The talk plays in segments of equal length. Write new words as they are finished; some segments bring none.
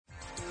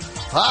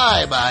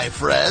Hi, my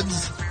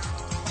friends.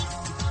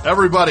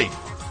 Everybody.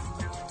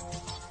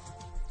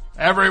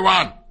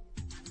 Everyone.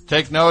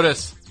 Take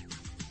notice.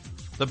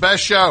 The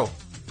best show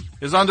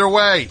is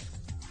underway.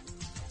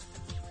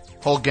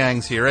 Whole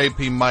gang's here.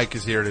 AP Mike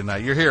is here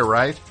tonight. You're here,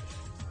 right?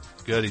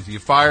 Good. You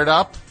fired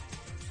up?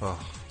 Oh.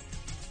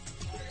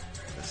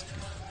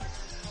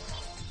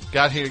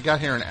 Got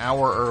here an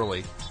hour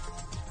early.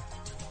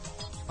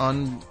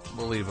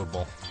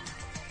 Unbelievable.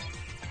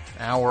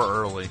 Hour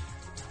early.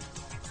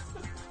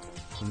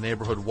 The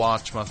neighborhood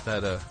watch must have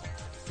had a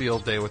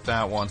field day with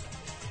that one.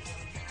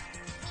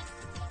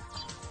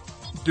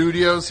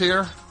 Dudio's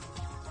here.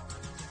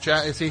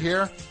 Chat, is he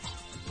here?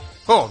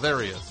 Oh,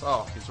 there he is.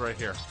 Oh, he's right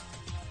here.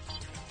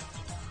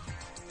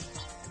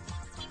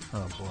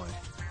 Oh boy.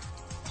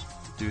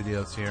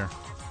 Dudio's here.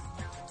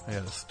 I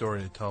got a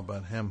story to tell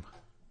about him.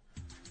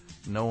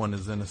 No one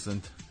is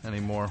innocent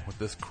anymore with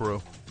this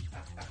crew.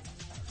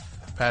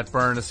 Pat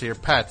Byrne is here.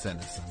 Pat's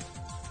innocent.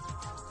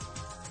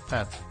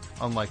 Pat,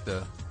 unlike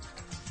the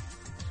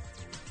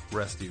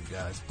rest of you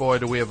guys. Boy,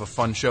 do we have a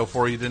fun show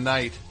for you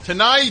tonight.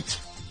 Tonight!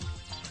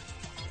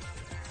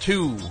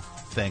 2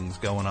 things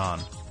going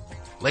on.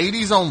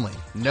 Ladies only.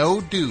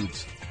 No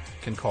dudes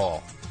can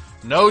call.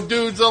 No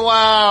dudes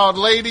allowed.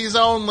 Ladies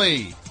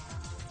only.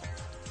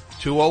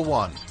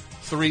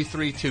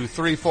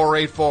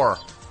 201-332-3484.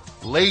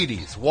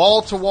 Ladies,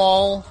 wall to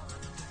wall.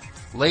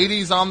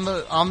 Ladies on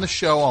the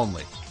show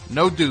only.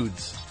 No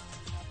dudes.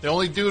 The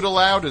only dude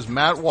allowed is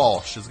Matt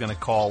Walsh is going to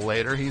call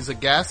later. He's a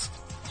guest.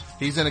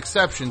 He's an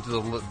exception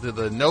to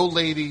the no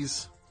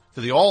ladies,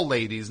 to the all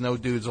ladies, no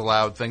dudes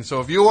allowed thing. So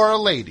if you are a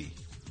lady,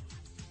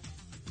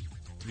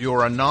 if you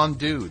are a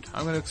non-dude,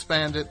 I'm going to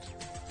expand it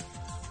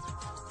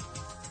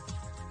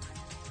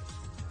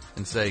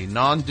and say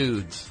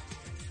non-dudes.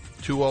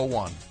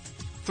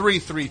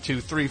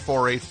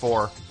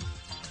 201-332-3484.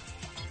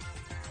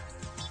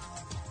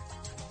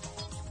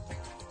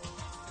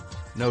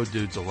 No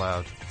dudes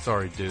allowed.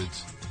 Sorry,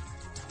 dudes.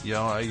 You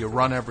know, you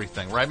run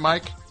everything. Right,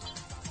 Mike?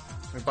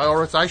 By all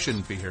rights, I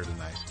shouldn't be here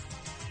tonight.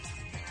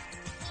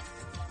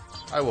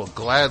 I will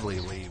gladly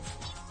leave.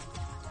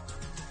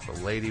 If a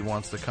lady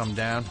wants to come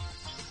down,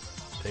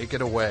 take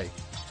it away,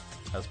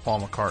 as Paul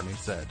McCartney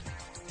said.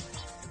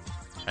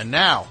 And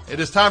now,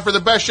 it is time for the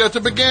best show to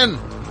begin.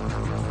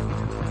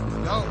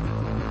 Go.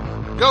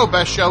 Go,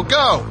 best show.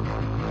 Go.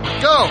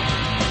 Go.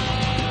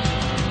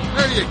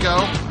 There you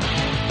go.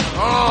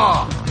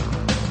 Oh.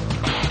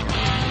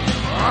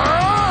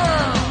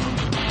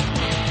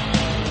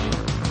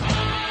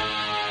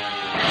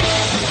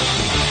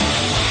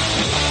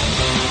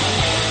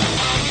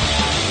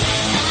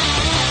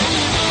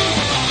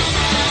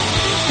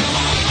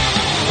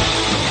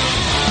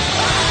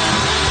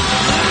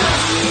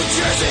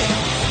 Jersey,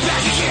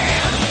 back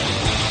again.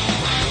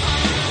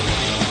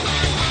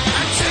 I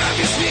turn up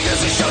your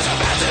speakers, the show's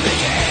about to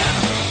begin.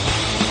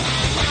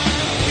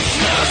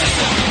 Because it's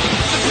the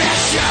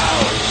best show,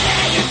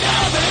 and you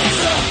know that it's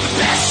the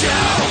best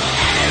show,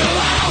 and it'll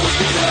always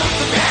be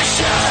the best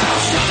show.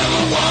 Show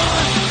number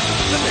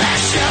 1, the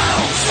best show,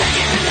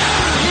 second to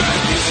none.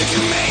 Music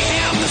and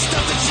mayhem, the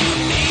stuff that you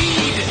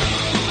need.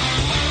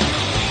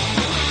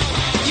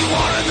 You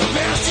wanted the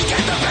best, you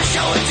get the best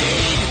show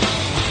indeed.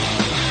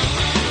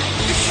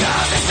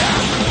 Because it's the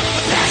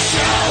best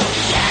show.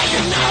 Yeah,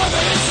 you know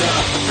that it's the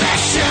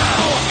best show.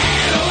 And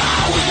it'll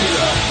always be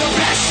the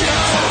best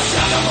show.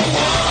 Show number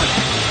 1,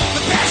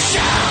 the best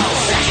show,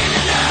 second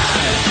to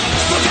none.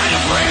 Look at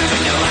your friends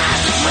and your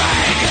lives to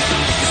drag.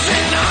 You're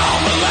sitting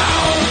home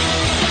alone.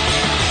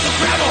 So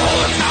grab a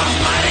hold of Tom's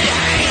mighty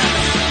hand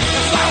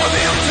and fly with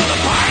him till the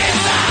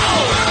party's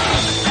over.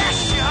 The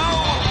best show.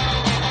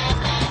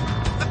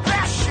 The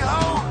best show.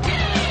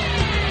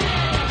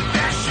 The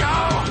best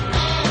show.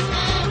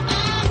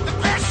 The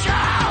best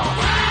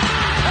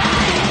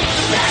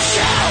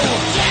show!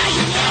 Yeah,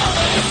 you know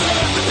that it's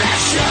the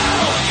best show.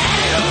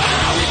 And it'll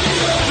always be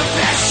the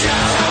best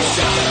show.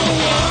 Show number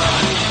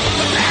 1,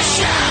 the best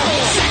show,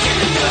 second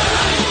to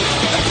none.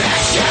 The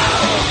best show.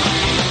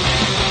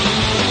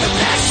 The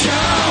best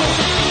show.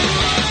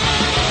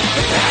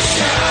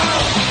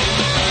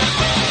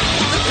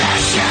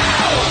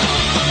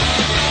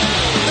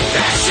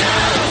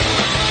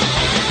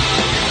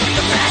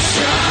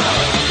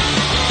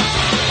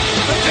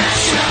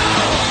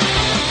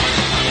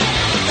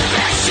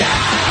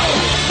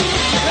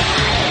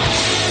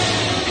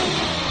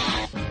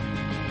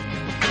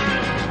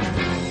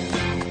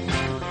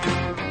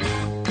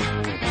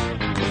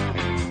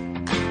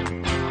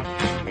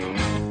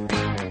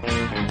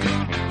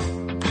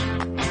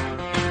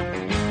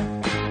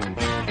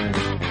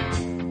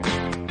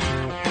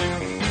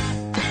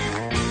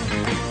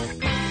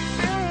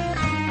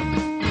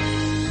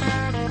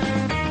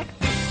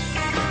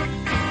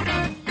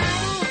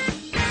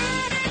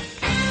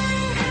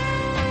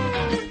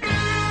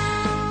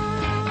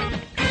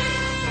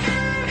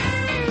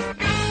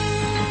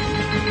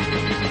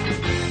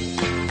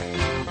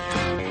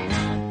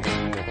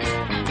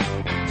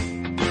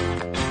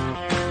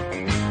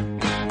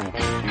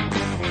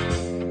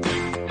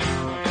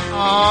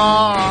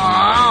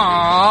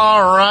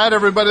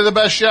 everybody. The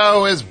best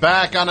show is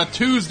back on a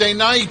Tuesday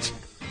night.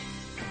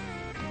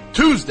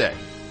 Tuesday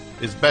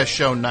is best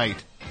show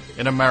night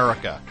in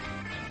America.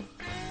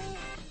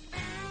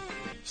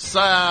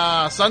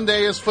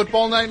 Sunday is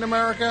football night in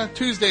America.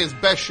 Tuesday is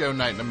best show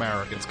night in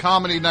America. It's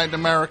comedy night in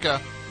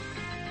America.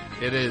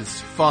 It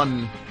is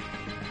fun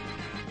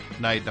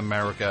night in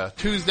America.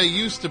 Tuesday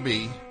used to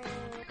be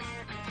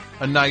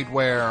a night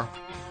where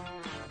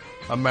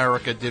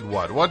America did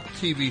what? What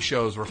TV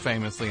shows were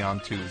famously on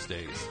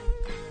Tuesdays?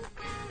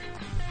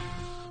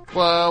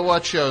 Well,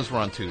 what shows were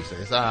on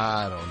Tuesdays?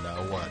 I don't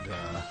know. What?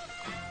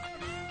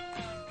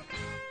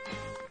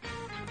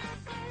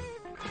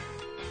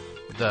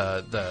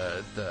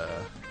 The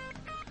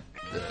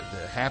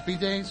Happy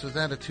Days? Was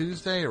that a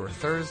Tuesday or a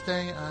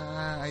Thursday?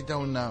 I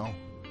don't know.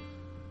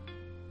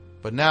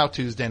 But now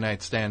Tuesday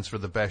night stands for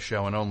the best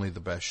show and only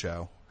the best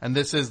show. And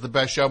this is the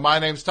best show. My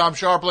name's Tom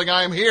Sharpling.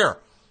 I am here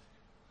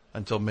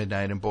until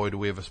midnight. And boy, do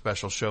we have a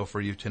special show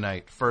for you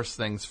tonight. First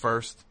things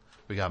first,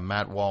 we got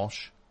Matt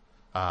Walsh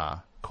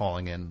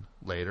calling in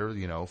later,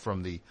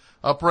 from the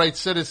Upright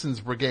Citizens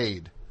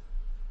Brigade.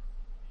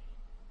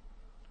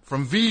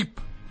 From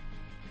Veep.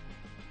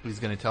 He's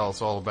going to tell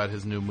us all about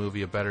his new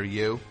movie, A Better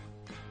You.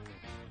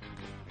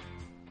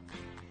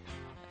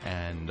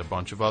 And a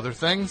bunch of other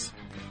things.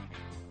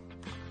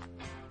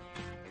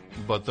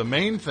 But the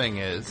main thing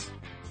is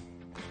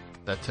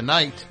that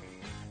tonight,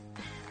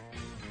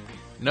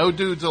 no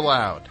dudes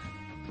allowed.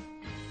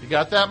 You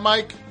got that,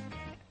 Mike?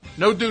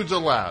 No dudes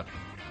allowed.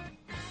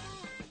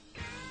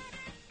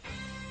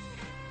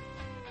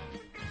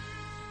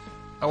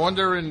 I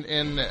wonder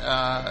in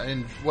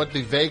what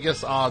the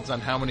Vegas odds on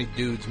how many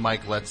dudes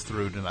Mike lets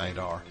through tonight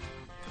are.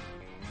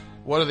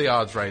 What are the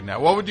odds right now?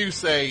 What would you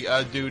say,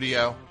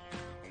 Dudio?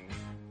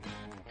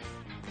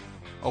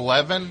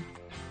 11?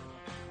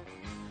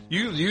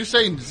 You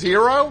say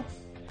 0?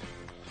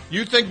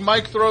 You think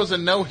Mike throws a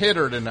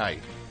no-hitter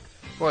tonight?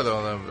 Boy,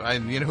 though,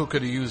 you know who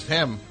could have used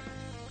him?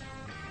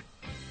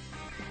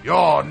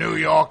 Your New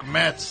York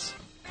Mets.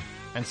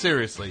 And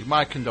seriously,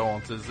 my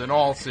condolences. In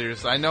all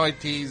seriousness, I know I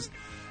teased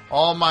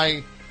all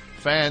my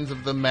fans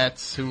of the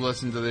Mets who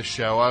listen to this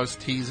show. I was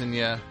teasing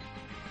you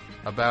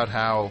about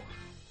how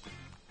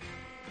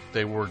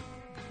they were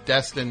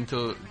destined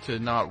to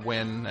not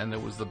win, and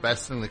it was the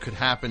best thing that could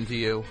happen to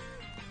you,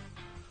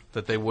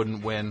 that they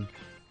wouldn't win.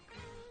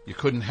 You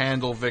couldn't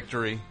handle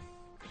victory.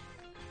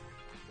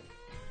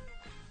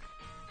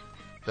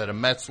 That a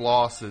Mets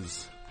loss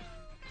is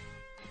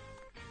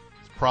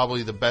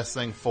probably the best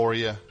thing for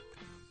you.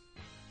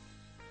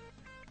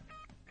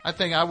 I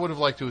think I would have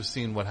liked to have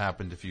seen what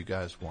happened if you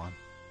guys won.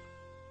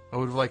 I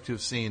would have liked to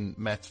have seen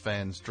Mets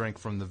fans drink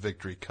from the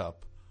victory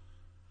cup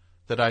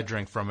that I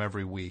drink from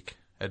every week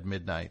at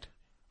midnight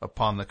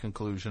upon the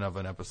conclusion of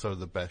an episode of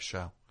The Best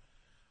Show.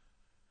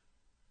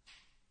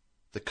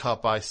 The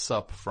cup I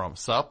sup from.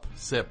 Sip.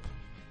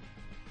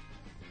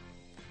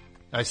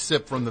 I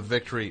sip from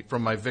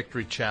from my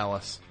victory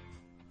chalice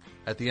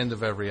at the end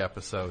of every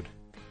episode.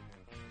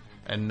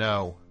 And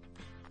no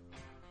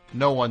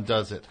one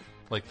does it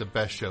like The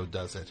Best Show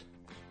does it.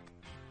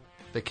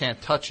 They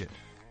can't touch it.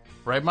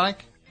 Right,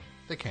 Mike?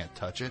 They can't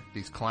touch it,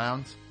 these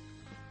clowns.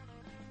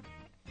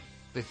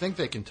 They think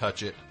they can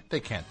touch it.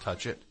 They can't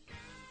touch it.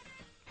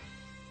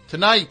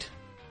 Tonight,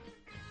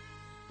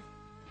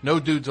 no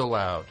dudes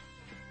allowed.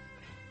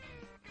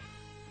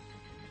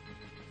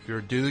 If you're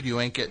a dude, you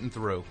ain't getting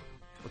through.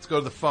 Let's go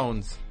to the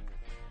phones.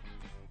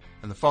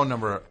 And the phone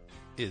number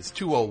is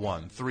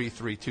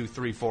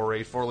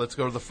 201-332-3484. Let's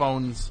go to the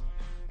phones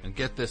and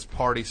get this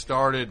party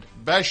started.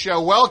 Best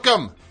Show,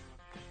 welcome.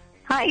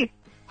 Hi.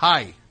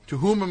 Hi. To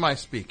whom am I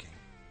speaking?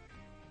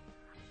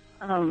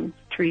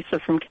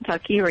 Teresa from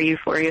Kentucky, or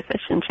Euphoria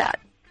Fish and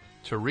Chat.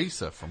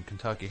 Teresa from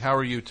Kentucky. How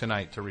are you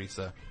tonight,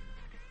 Teresa?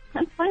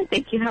 I'm fine,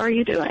 thank you. How are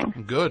you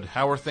doing? Good.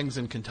 How are things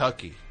in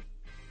Kentucky?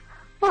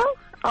 Well,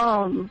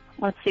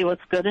 let's see.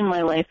 What's good in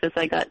my life is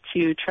I got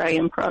to try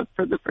improv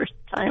for the first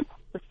time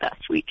this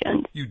past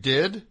weekend. You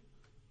did?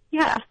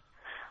 Yeah.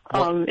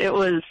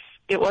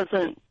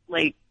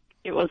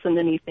 It wasn't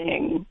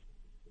anything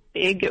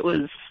big. It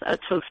was a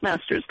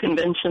Toastmasters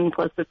convention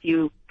plus a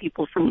few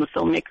people from the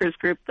filmmakers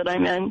group that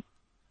I'm in.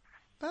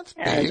 That's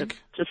and big.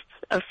 Just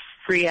a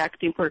free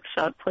acting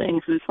workshop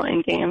playing Who's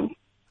Line Games.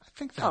 I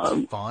think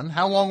that's fun.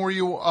 How long were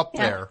you up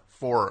there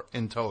for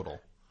in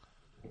total?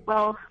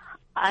 Well,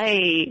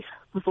 I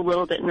was a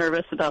little bit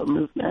nervous about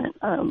movement.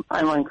 I'm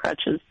on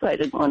crutches, so I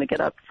didn't want to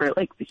get up for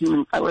I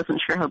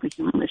wasn't sure how the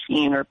human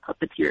machine or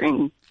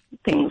puppeteering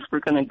things were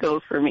going to go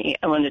for me.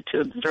 I wanted to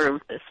observe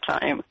this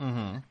time.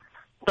 Mm-hmm.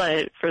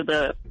 But for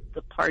the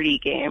party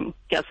game,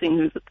 guessing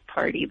who's at the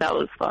party, that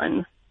was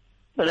fun.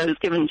 But I was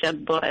given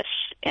Jeb Bush,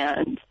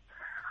 and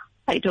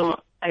I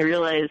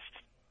realized,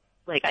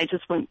 I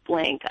just went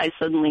blank. I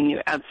suddenly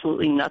knew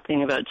absolutely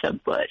nothing about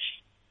Jeb Bush.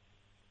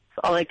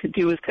 So all I could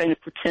do was kind of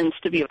pretend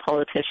to be a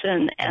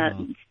politician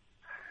and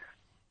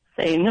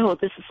say, no,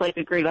 this is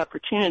a great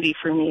opportunity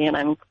for me, and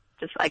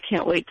I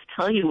can't wait to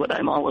tell you what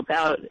I'm all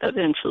about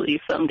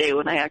eventually someday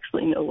when I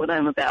actually know what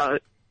I'm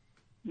about.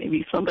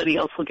 maybe somebody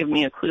else will give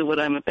me a clue what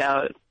I'm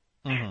about.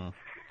 Mm-hmm.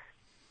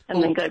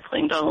 And then guy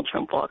playing Donald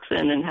Trump walks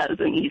in and has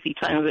an easy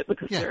time of it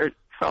because there are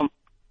Trump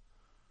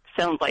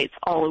sound bites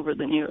all over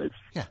the news.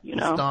 Yeah, you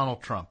know? It's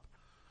Donald Trump.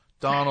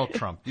 Donald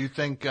Trump. Do you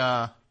think,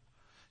 do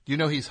you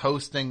know he's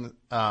hosting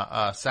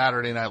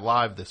Saturday Night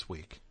Live this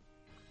week?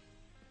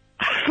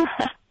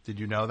 Did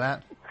you know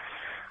that?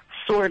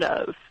 Sort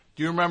of.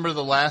 Do you remember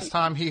the last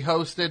time he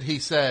hosted? He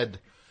said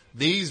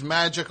these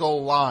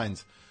magical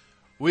lines.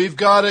 We've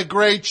got a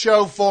great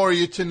show for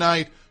you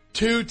tonight.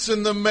 Toots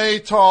and the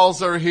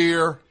Maytals are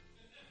here.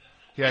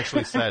 He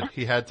actually said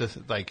he had to,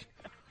 like,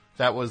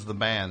 that was the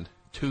band.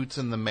 Toots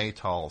and the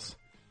Maytals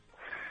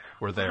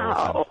were there with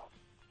him.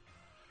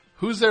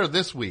 Who's there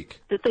this week?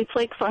 Did they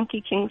play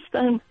Funky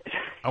Kingston?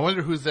 I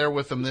wonder who's there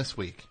with them this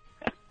week.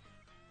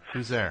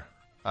 Who's there?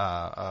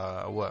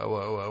 I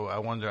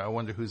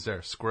wonder who's there.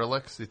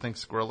 Skrillex? Do you think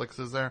Skrillex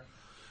is there?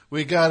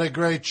 We got a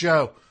great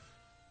show.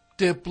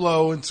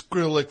 Diplo and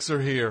Skrillex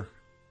are here.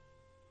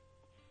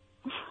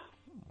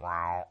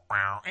 Right?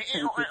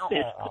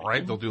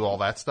 They'll do all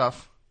that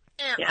stuff.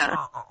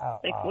 Yeah,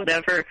 like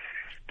whatever,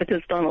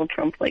 because Donald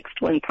Trump likes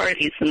to win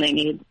parties and they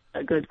need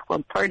a good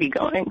club party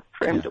going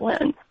for him to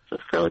win. So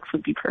Skrillex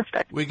would be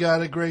perfect. We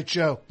got a great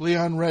show.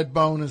 Leon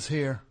Redbone is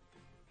here.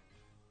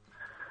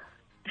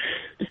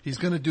 He's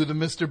going to do the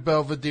Mr.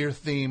 Belvedere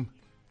theme.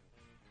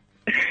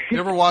 You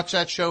ever watch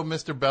that show,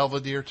 Mr.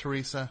 Belvedere,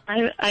 Teresa?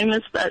 I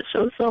missed that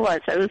show so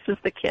much. I was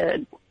just a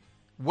kid.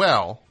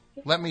 Well,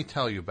 let me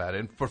tell you about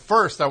it. But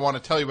first, I want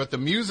to tell you about the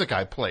music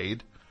I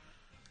played.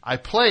 I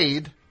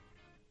played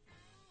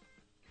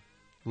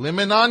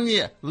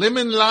Limonanyas. I'm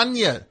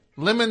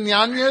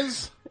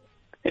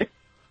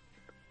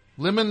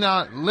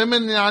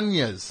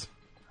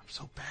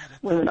so bad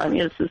at that.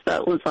 Limonanyas, is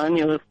that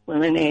lasagna with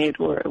lemonade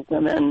or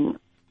lemon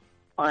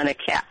on a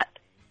cat?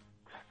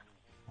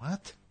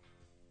 What?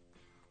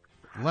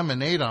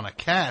 Lemonade on a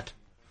cat?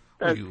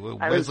 Are you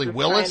Wesley I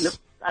Willis?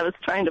 was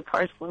trying to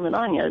parse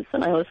lemonanyas,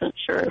 and I wasn't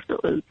sure if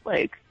it was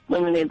like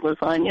lemonade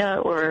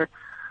lasagna or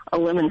a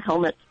lemon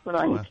helmet put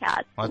on your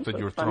cat. I thought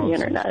you were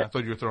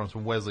throwing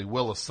some Wesley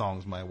Willis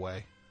songs my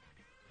way.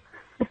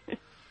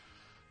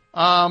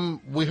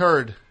 We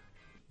heard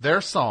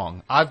their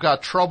song, I've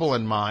Got Trouble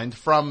in Mind,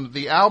 from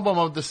the album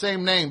of the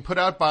same name put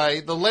out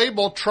by the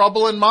label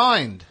Trouble in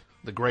Mind,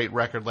 the great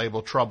record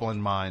label Trouble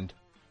in Mind.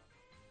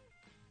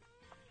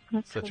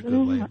 Such a good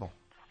label.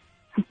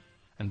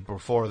 And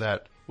before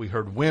that, we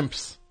heard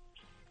Wimps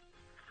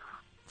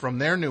from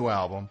their new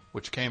album,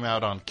 which came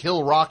out on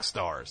Kill Rock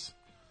Stars.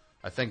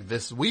 I think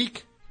this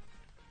week.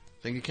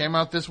 I think it came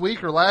out this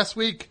week or last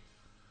week.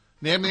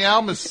 The name of the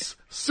album is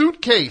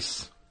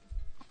Suitcase.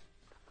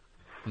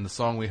 And the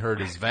song we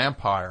heard is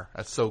Vampire.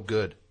 That's so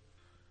good.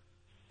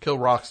 Kill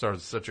Rock Stars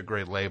is such a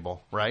great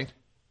label, right?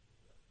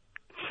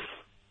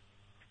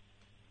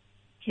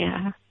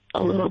 Yeah,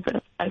 a little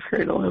bit. I've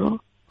heard a little.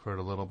 Heard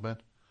a little bit.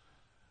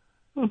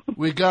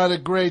 We got a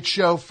great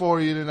show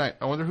for you tonight.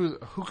 I wonder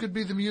who could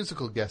be the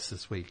musical guest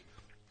this week.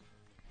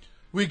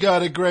 We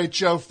got a great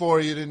show for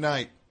you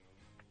tonight.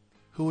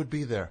 Who would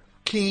be there?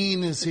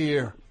 Keen is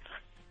here,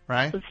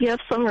 right? Does he have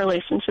some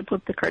relationship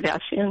with the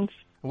Kardashians?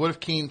 What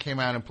if Keen came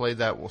out and played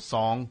that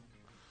song?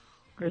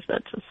 Or is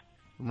that just...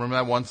 Remember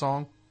that one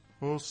song?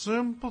 Oh,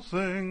 simple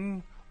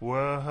thing,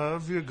 where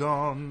have you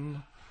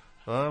gone?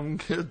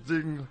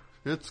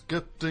 It's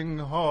getting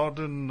hard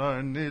and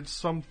I need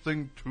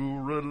something to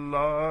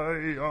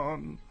rely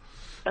on.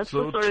 That's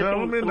so the sort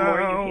tell of thing, me the now,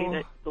 more you hate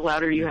it, the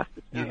louder you have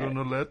to sing you're going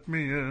to let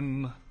me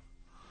in.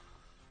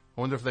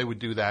 I wonder if they would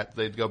do that.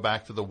 They'd go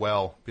back to the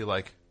well, be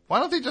like, why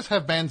don't they just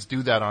have bands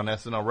do that on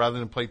SNL rather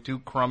than play two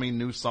crummy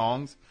new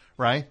songs,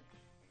 right?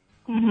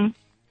 Mm-hmm.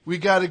 We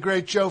got a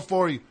great show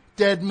for you.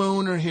 Dead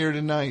Moon are here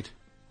tonight,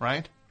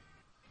 right?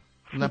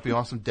 Wouldn't that be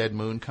awesome? Dead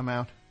Moon come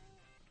out.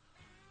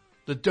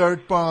 The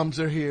Dirt Bombs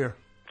are here.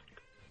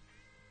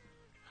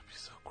 That'd be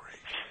so great.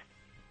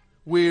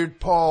 Weird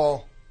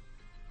Paul.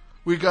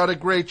 We got a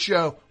great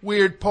show.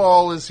 Weird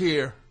Paul is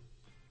here.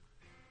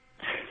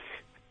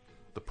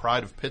 The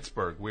pride of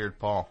Pittsburgh, Weird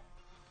Paul.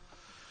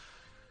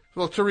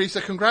 Well,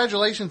 Teresa,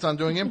 congratulations on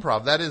doing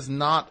improv. That is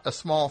not a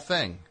small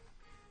thing.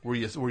 Were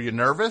you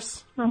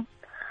nervous?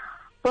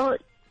 Well,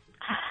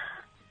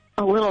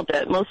 a little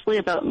bit, mostly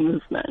about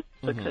movement,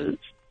 because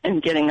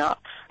and getting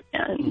up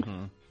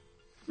and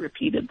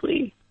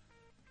repeatedly.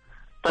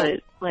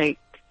 But like,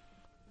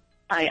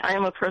 I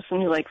am a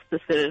person who likes to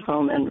sit at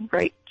home and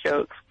write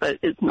jokes, but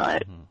is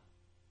not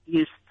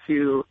used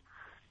to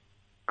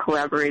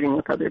collaborating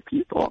with other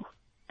people,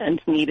 and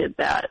needed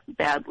that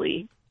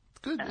badly.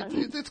 Good.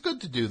 It's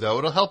good to do, though.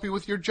 It'll help you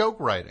with your joke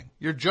writing.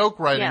 Your joke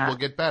writing will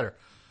get better.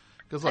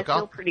 Because look, I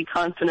feel pretty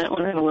confident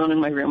when I'm alone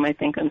in my room. I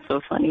think I'm so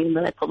funny, and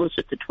then I publish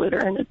it to Twitter,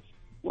 and it's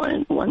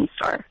one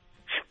star.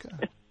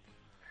 Okay.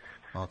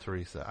 Well,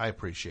 Teresa, I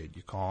appreciate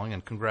you calling,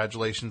 and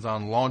congratulations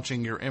on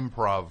launching your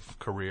improv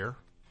career.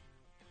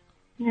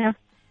 Yeah.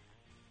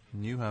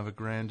 And you have a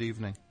grand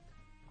evening.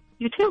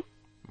 You too.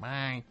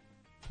 Bye.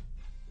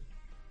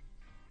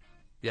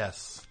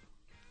 Yes.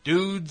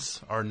 Dudes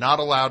are not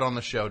allowed on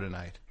the show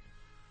tonight.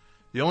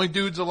 The only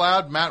dudes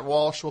allowed, Matt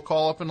Walsh will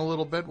call up in a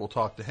little bit. We'll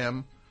talk to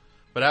him.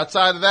 But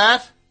outside of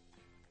that,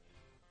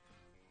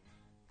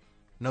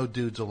 no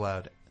dudes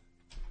allowed.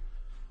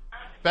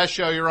 Best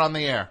show, you're on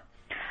the air.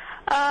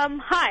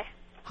 Hi.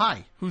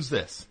 Hi, who's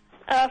this?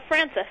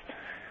 Francis.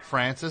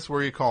 Francis,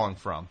 where are you calling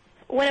from?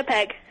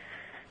 Winnipeg.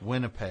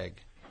 Winnipeg.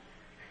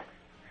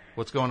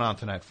 What's going on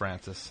tonight,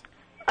 Francis?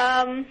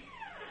 I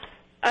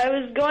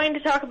was going to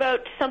talk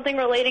about something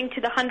relating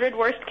to the 100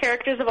 worst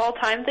characters of all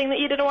time thing that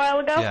you did a while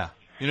ago. Yeah.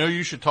 You know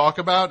you should talk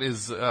about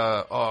is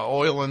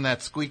oil in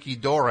that squeaky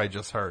door I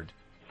just heard.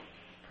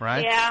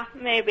 Right? Yeah,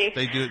 maybe.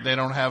 They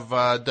don't have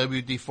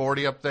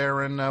WD-40 up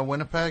there in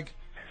Winnipeg?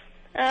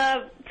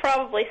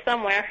 Probably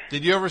somewhere.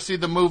 Did you ever see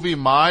the movie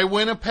My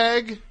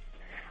Winnipeg?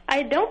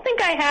 I don't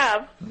think I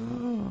have.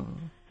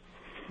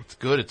 It's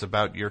good. It's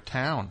about your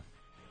town.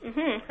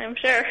 I'm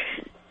sure.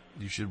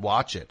 You should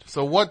watch it.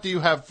 So what do you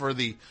have for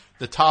the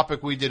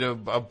topic we did a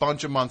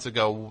bunch of months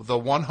ago, the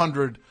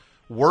 100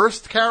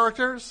 worst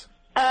characters?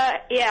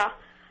 Yeah.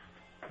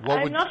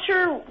 I'm not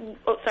sure.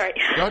 Oh, sorry.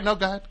 Go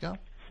ahead. Go.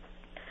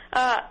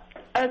 A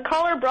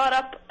caller brought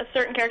up a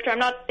certain character.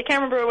 I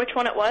can't remember which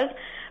one it was,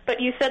 but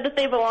you said that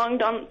they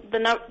belonged on the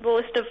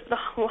list of the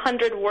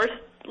 100 worst,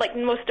 like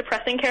most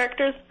depressing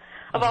characters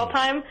of all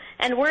time.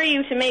 And were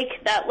you to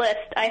make that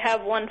list, I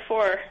have one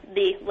for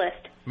the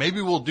list.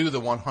 Maybe we'll do the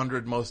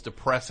 100 most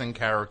depressing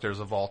characters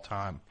of all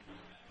time.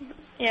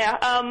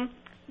 Yeah.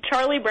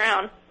 Charlie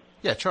Brown.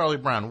 Yeah, Charlie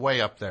Brown,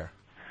 way up there.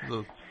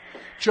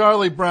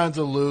 Charlie Brown's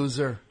a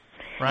loser,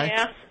 right?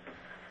 Yeah.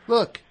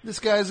 Look, this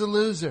guy's a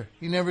loser.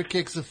 He never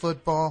kicks a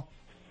football.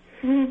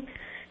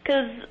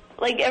 Because,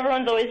 like,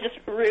 everyone's always just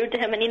rude to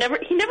him, and he never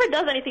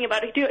does anything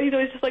about it. He's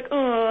always just like,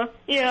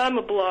 yeah, I'm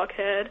a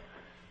blockhead.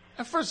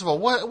 And first of all,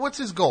 what's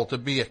his goal? To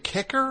be a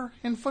kicker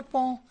in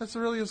football? That's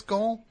really his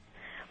goal?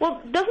 Well,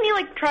 doesn't he,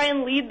 like, try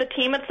and lead the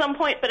team at some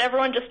point, but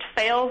everyone just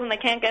fails and they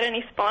can't get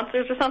any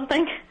sponsors or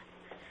something?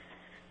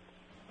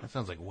 That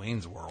sounds like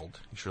Wayne's World.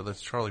 You sure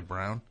that's Charlie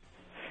Brown?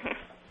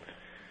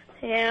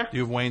 Yeah. Do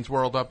you have Wayne's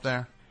World up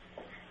there?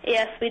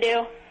 Yes, we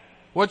do.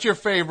 What's your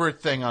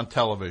favorite thing on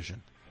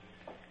television?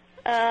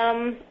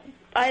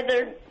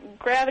 Either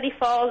Gravity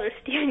Falls or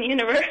Steven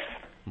Universe.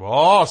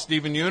 Oh,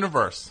 Steven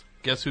Universe.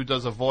 Guess who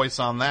does a voice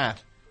on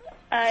that?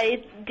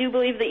 I do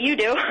believe that you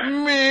do.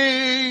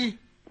 Me!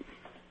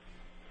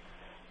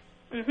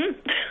 Mm-hmm.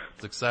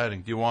 It's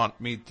exciting. Do you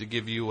want me to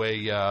give you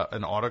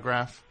an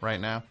autograph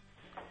right now?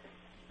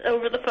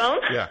 Over the phone?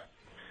 Yeah.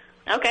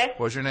 Okay.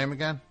 What's your name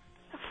again?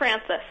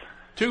 Francis.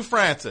 To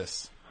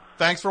Francis.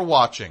 Thanks for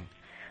watching.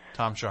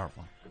 Tom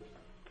Sharpling.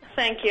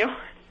 Thank you.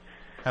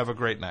 Have a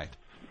great night.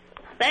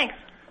 Thanks.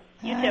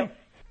 You too.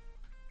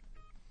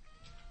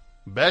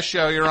 Best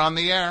show, you're on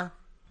the air.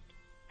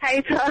 Hi,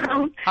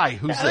 Tom. Hi,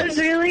 who's that this? That was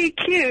really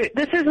cute.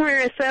 This is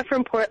Marissa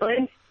from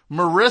Portland.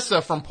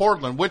 Marissa from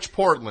Portland. Which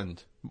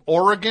Portland?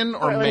 Oregon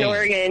or Maine?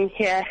 Oregon,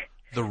 yeah.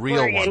 The real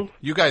Oregon. one.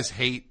 You guys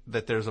hate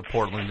that there's a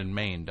Portland in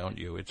Maine, don't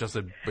you?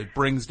 It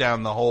brings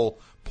down the whole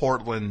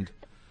Portland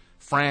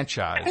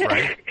franchise,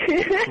 right?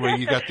 Where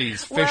you got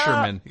these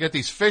fishermen. You got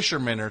these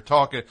fishermen are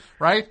talking,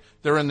 right?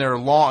 They're in their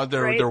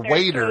they're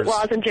waiters.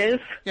 Lozenges.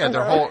 Yeah,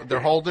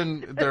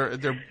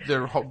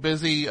 they're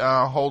busy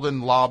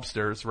holding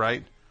lobsters,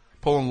 right?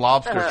 Pulling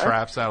lobster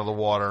traps out of the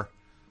water.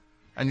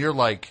 And you're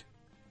like,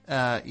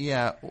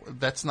 yeah,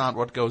 that's not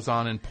what goes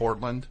on in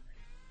Portland.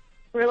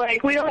 We're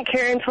like, we don't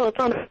care until it's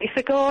on a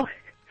bicycle.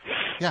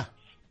 Yeah.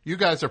 You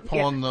guys are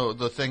pulling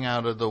the thing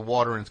out of the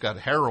water and it's got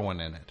heroin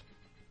in it.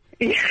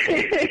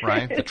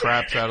 Right? The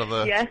traps out of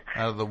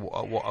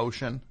the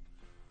ocean.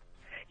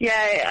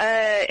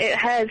 Yeah, it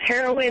has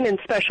heroin and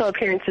special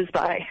appearances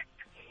by.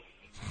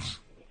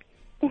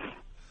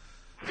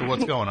 So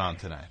what's going on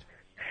tonight?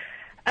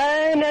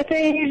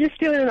 Nothing. You're just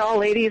doing an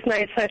all-ladies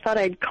night, so I thought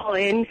I'd call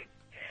in.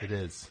 It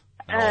is.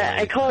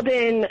 I called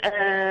in.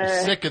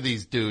 You're sick of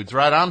these dudes,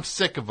 right? I'm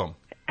sick of them.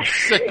 I'm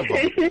sick of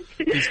them.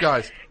 These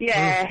guys.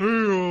 Yeah.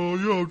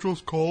 Hey,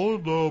 just call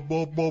it. Blah,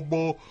 blah, blah,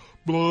 blah,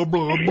 blah,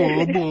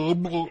 blah,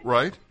 blah.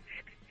 Right?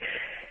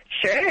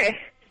 Sure.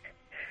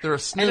 They're a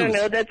snooze. I don't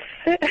know. That's.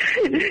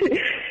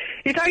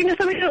 You're talking to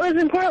somebody that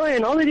lives in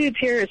Portland. All the dudes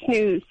here are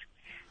snooze.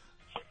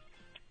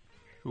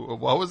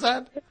 What was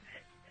that?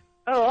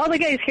 Oh, all the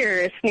guys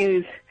here are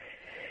snooze.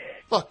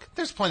 Look,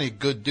 there's plenty of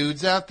good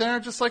dudes out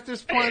there, just like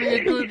there's plenty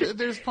of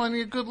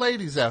good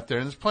ladies out there,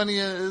 and there's plenty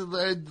of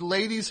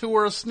ladies who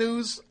are a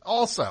snooze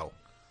also.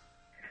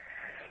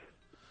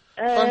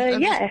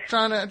 I'm yeah.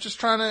 just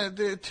trying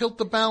to tilt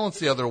the balance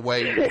the other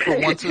way for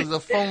once the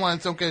phone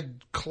lines don't get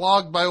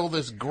clogged by all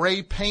this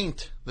gray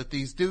paint that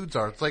these dudes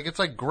are. It's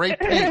like gray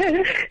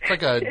paint. It's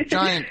like a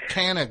giant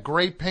can of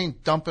gray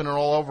paint dumping it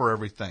all over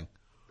everything.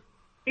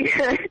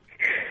 Yeah.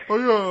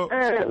 Oh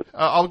yeah.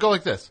 I'll go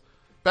like this.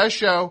 Best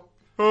show.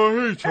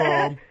 Oh, hey,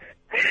 Tom.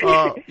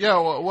 Yeah,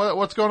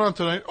 what's going on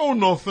tonight? Oh,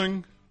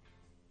 nothing.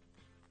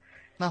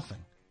 Nothing.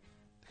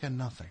 Yeah,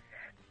 nothing.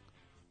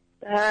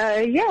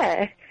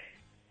 Yeah.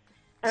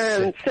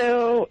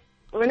 So,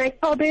 when I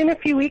called in a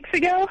few weeks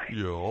ago,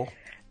 yeah,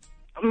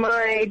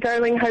 my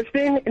darling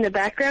husband in the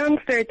background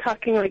started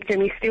talking like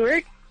Jimmy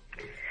Stewart,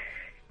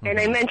 and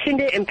I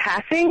mentioned it in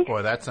passing.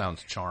 Boy, that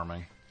sounds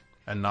charming,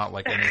 and not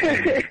like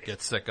anything you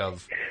get sick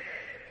of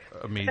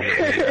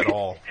immediately at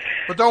all.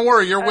 But don't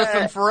worry, you're with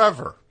him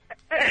forever.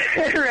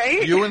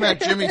 Right? You and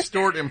that Jimmy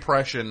Stewart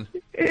impression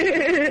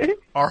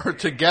are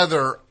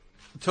together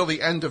till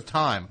the end of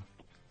time.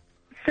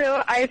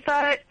 So I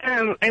thought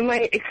I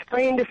might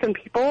explain to some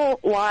people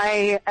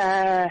why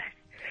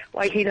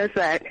he does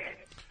that.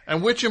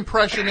 And which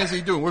impression is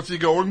he doing? What's he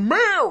going,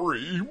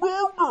 Mary,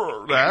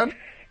 Dad,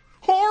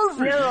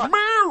 Harvey, No.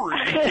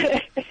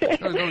 Mary?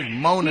 He's always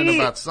moaning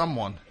about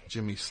someone,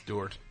 Jimmy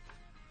Stewart.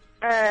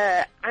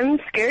 I'm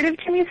scared of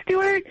Jimmy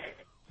Stewart,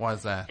 Why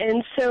is that?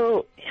 and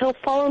so he'll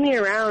follow me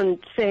around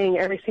saying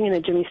everything in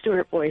a Jimmy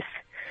Stewart voice.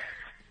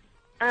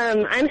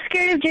 I'm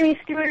scared of Jimmy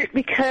Stewart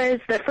because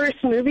the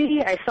first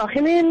movie I saw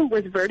him in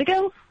was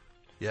Vertigo.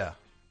 Yeah.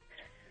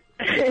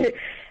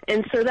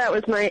 And so that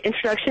was my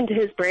introduction to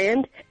his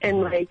brand,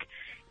 and like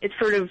it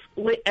sort of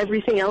lit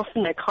everything else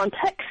in that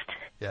context.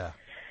 Yeah.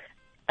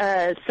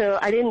 So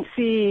I didn't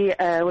see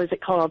what is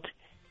it called?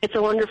 It's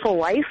a Wonderful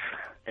Life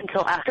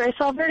until after I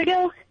saw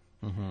Vertigo.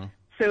 Mm-hmm.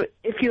 So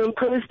if you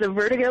impose the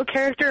Vertigo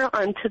character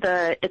onto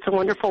the It's a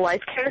Wonderful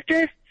Life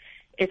character,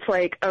 it's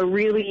like a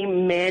really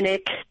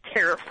manic,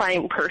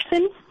 terrifying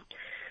person.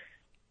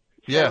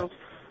 Yeah.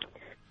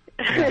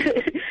 So,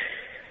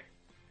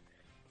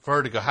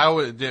 Vertigo.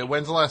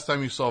 When's the last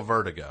time you saw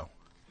Vertigo?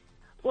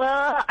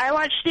 well, I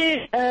watched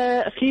it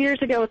a few years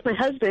ago with my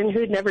husband, who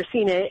had never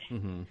seen it,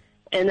 and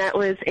that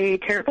was a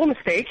terrible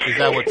mistake. Is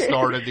that what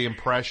started the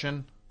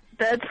impression?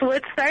 That's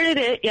what started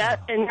it, yeah.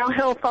 And now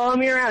he'll follow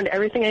me around.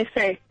 Everything I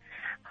say,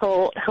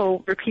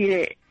 he'll repeat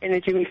it in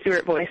a Jimmy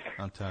Stewart voice.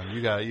 I'm telling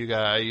you, you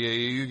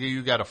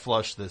got to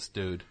flush this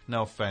dude.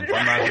 No offense,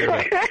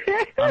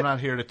 I'm not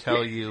here to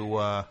tell you.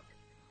 I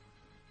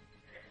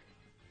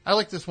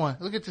like this one.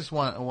 Look at this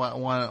one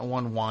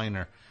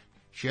whiner.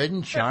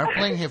 Shouldn't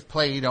Sharpling have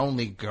played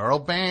only girl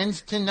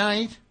bands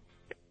tonight?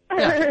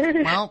 Yeah.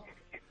 Well,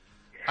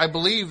 I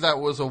believe that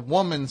was a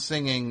woman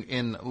singing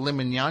in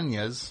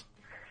Limonyanas.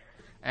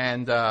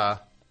 And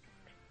I'm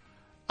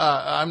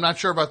not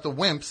sure about the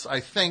Wimps. I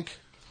think.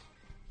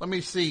 Let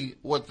me see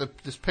what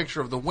this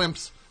picture of the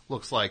Wimps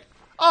looks like.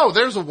 Oh,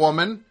 there's a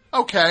woman.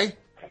 Okay.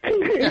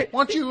 Yeah,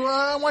 why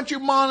don't you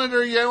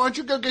monitor? Yeah, why don't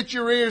you go get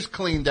your ears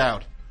cleaned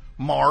out,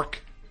 Mark?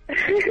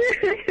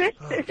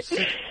 Oh,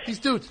 these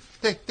dudes,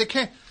 they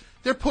can't.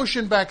 They're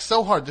pushing back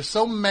so hard. They're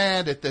so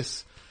mad at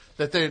this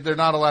that they're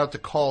not allowed to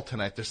call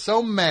tonight. They're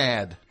so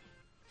mad.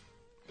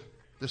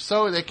 They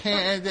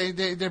can't. They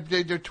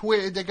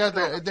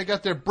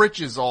got their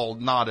britches all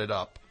knotted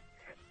up.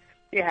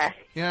 Yeah.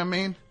 You know what I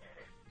mean?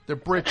 Their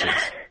britches.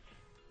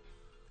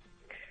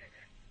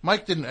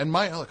 Mike didn't. And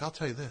Mike, look, I'll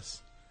tell you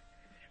this.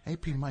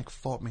 AP Mike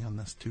fought me on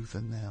this tooth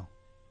and nail.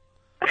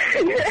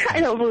 I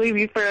don't believe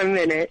you for a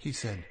minute. He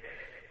said,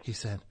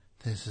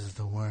 this is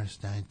the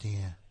worst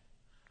idea.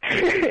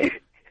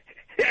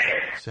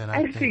 Said,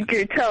 I think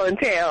you're telling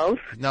tales.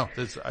 No,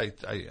 this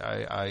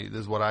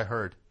is what I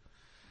heard.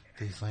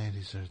 These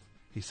ladies are,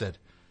 he said,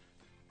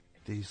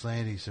 these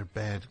ladies are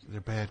bad.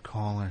 They're bad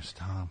callers,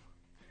 Tom.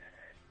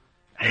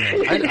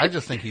 And I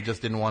just think he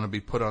just didn't want to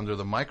be put under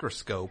the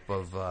microscope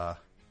of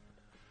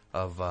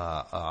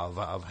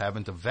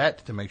having to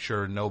vet to make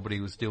sure nobody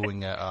was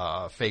doing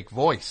a fake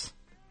voice.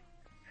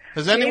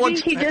 Has anyone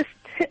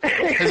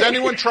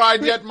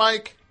tried yet,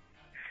 Mike?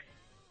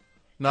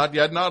 Not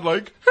yet. Not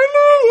like,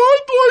 hello,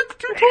 I'd like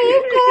to talk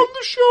on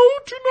the show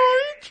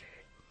tonight.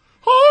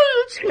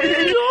 Hi, it's me. I'm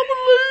a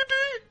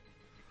lady.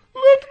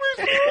 Let me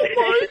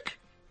through, Mike.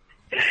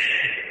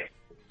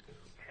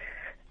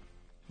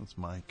 That's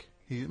Mike.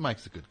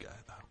 Mike's a good guy,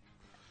 though.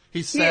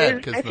 He's sad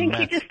because I think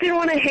he just didn't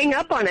want to hang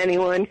up on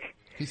anyone.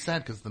 He's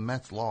sad because the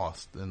Mets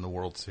lost in the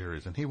World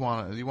Series, and I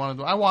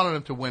wanted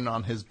him to win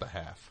on his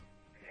behalf.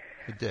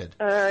 He did.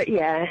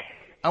 Yeah.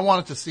 I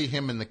wanted to see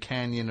him in the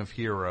Canyon of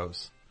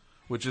Heroes,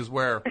 which is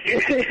where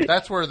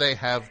that's where they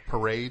have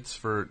parades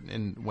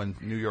when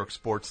New York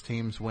sports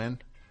teams win.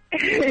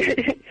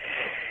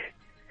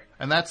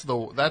 And that's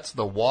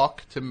the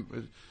walk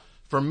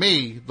for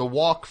me, the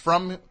walk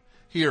from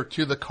here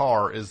to the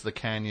car is the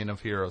Canyon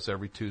of Heroes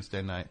every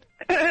Tuesday night.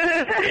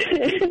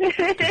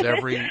 Because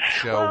every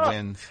show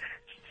wins.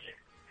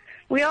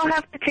 We all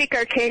have to take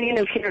our Canyon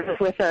of Heroes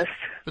with us.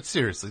 But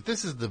seriously,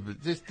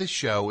 this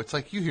show, it's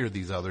like you hear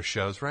these other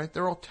shows, right?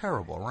 They're all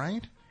terrible,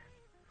 right?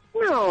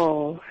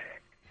 No.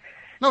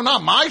 No,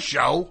 not my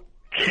show.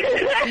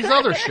 These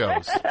other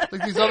shows.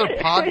 Like these other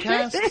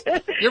podcasts.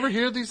 You ever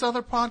hear these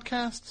other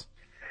podcasts?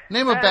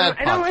 Name a bad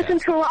podcast. I don't listen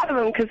to a lot of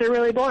them because they're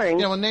really boring.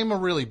 Yeah, well, name a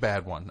really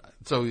bad one.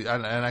 So,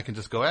 and I can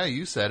just go, hey,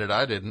 you said it,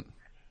 I didn't.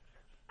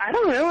 I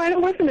don't know. I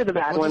don't listen to the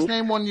bad ones. Just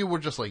name one you were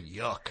just like,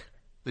 yuck.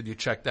 That you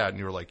checked out and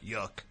you were like,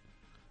 yuck.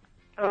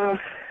 I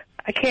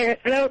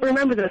don't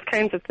remember those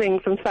kinds of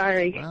things. I'm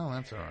sorry. Well,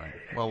 that's all right.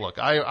 Well, look,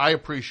 I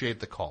appreciate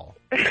the call.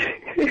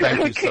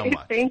 Thank you so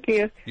much. Thank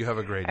you. You have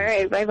a great All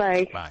evening. right,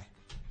 bye-bye. Bye.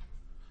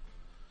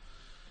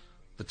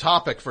 The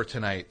topic for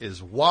tonight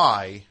is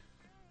why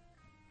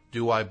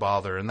do I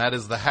bother? And that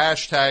is the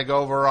hashtag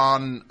over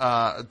on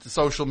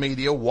social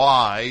media,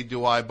 why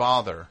do I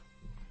bother?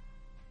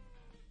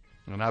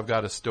 And I've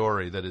got a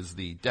story that is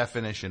the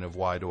definition of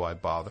why do I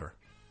bother.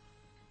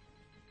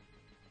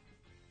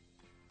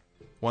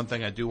 One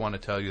thing I do want to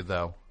tell you,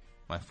 though,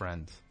 my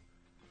friends,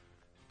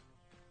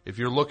 if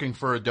you're looking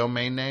for a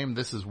domain name,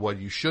 this is what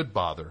you should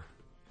bother.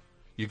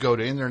 You go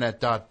to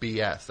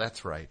internet.bs.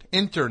 That's right.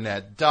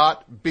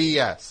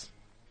 Internet.bs.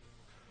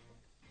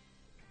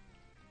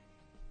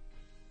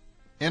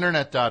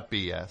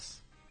 Internet.bs.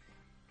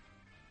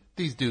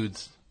 These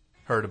dudes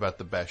heard about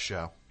the best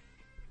show.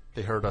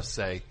 They heard us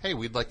say, hey,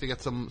 we'd like to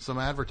get some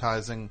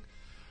advertising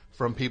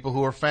from people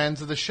who are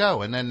fans of the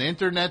show. And then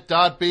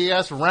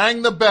Internet.bs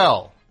rang the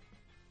bell.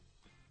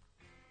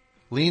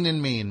 Lean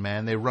and Mean,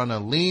 man. They run a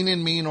lean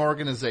and mean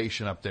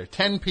organization up there.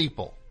 10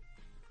 people.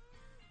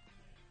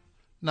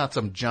 Not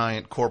some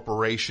giant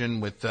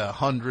corporation with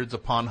hundreds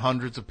upon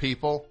hundreds of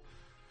people.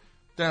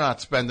 They're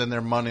not spending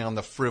their money on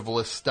the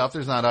frivolous stuff.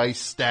 There's not ice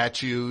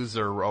statues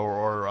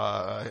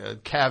or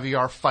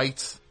caviar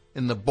fights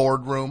in the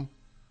boardroom.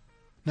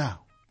 No.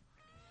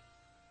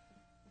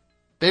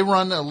 They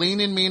run a lean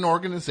and mean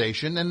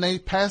organization, and they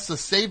pass the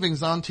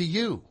savings on to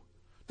you.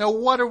 Now,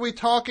 what are we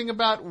talking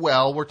about?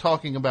 Well, we're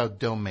talking about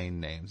domain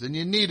names. And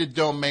you need a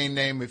domain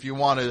name if you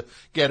want to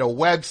get a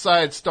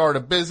website, start a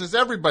business.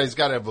 Everybody's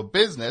got to have a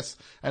business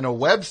and a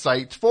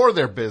website for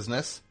their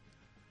business.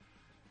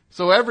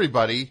 So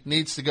everybody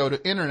needs to go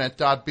to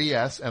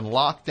internet.bs and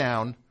lock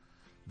down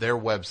their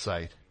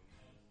website.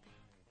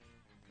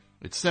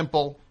 It's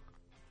simple,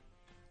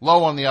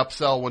 low on the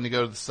upsell when you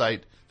go to the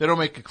site. They don't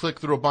make you click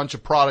through a bunch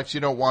of products you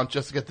don't want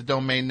just to get the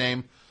domain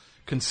name.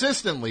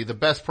 Consistently the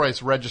best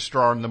price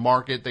registrar in the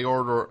market. They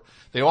offer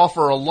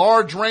a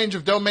large range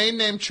of domain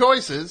name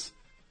choices.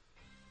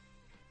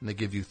 And they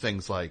give you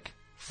things like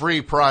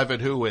free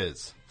private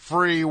whois,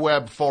 free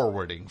web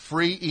forwarding,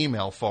 free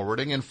email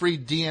forwarding, and free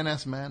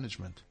DNS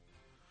management.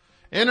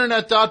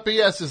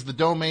 Internet.bs is the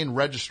domain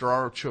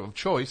registrar of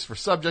choice for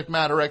subject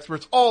matter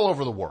experts all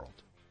over the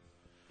world.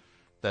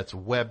 That's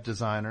web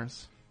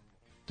designers,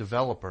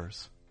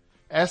 developers,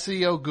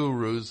 SEO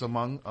gurus,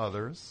 among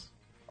others.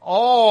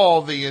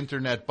 All the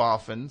internet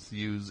boffins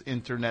use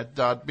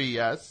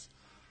internet.bs.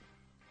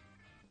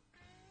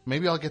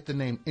 Maybe I'll get the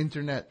name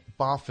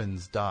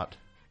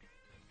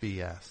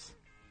internetboffins.bs.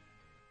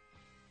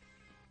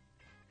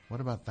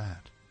 What about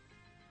that?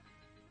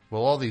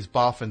 Well, all these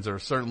boffins are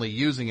certainly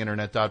using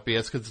internet.bs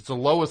because it's the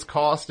lowest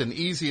cost and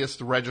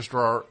easiest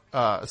registrar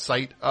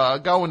site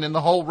going in the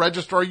whole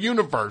registrar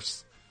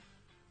universe.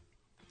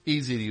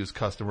 Easy to use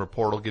customer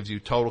portal gives you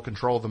total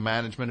control of the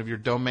management of your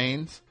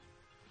domains.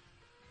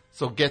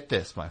 So get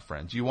this, my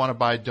friends. You want to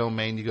buy a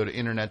domain, you go to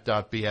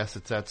internet.bs.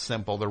 It's that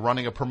simple. They're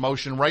running a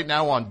promotion right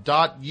now on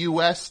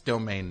 .us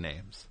domain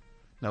names.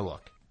 Now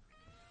look,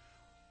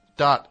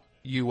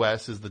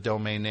 .us is the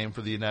domain name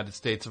for the United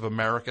States of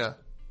America.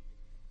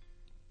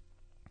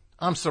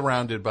 I'm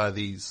surrounded by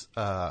these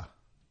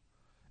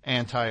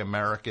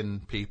anti-American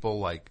people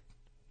like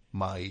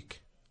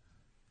Mike,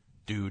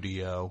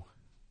 Dudio.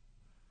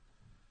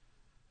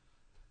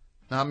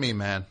 Not me,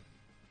 man.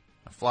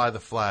 I fly the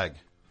flag.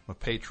 I'm a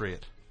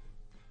patriot.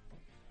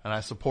 And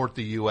I support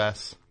the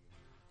U.S.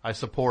 I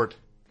support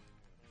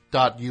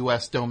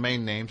 .us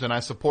domain names, and I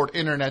support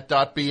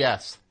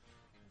internet.bs.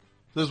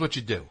 This is what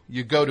you do.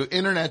 You go to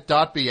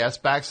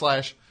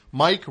internet.bs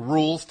 /Mike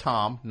Rules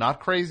Tom.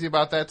 Not crazy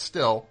about that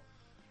still.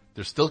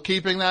 They're still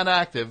keeping that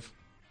active.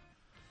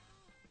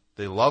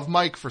 They love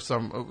Mike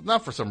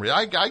not for some reason.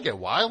 I get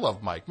why I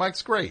love Mike.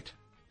 Mike's great.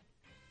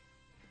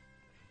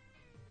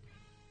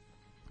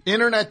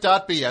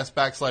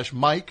 Internet.bs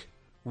 /Mike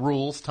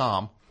Rules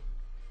Tom.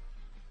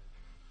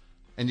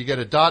 And you get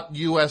a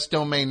 .us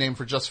domain name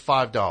for just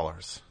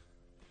 $5.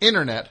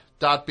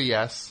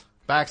 Internet.bs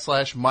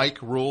 /Mike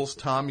Rules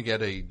Tom. You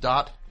get a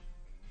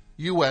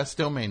 .us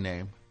domain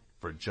name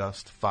for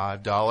just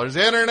 $5.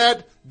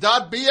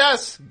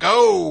 Internet.bs.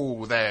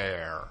 Go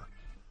there.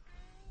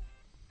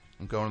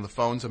 I'm going to the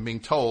phones. I'm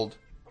being told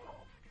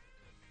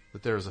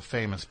that there is a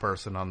famous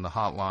person on the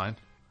hotline.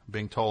 I'm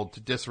being told to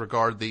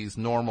disregard these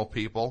normal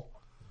people,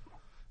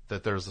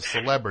 that there's a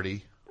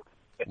celebrity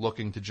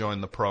looking to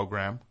join the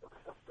program.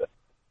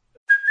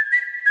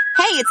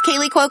 Hey, it's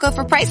Kaylee Cuoco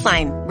for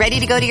Priceline.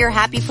 Ready to go to your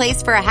happy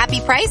place for a happy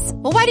price?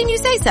 Well, why didn't you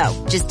say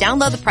so? Just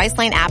download the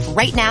Priceline app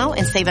right now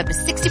and save up to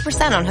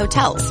 60% on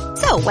hotels.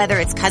 So whether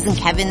it's Cousin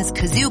Kevin's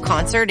Kazoo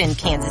concert in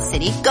Kansas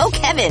City, go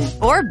Kevin,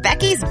 or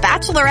Becky's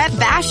Bachelorette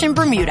Bash in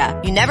Bermuda,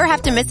 you never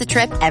have to miss a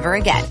trip ever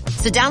again.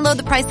 So download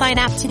the Priceline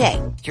app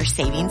today. Your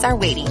savings are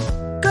waiting.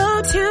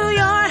 Go to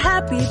your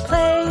happy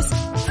place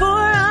for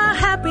a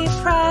happy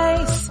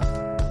price.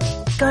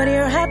 Go to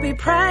your happy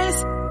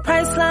price,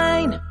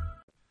 Priceline.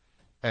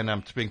 And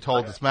I'm being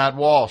told it's Matt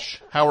Walsh.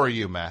 How are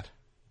you, Matt?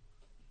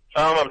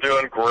 I'm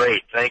doing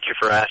great. Thank you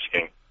for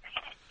asking.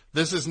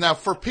 This is now,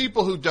 for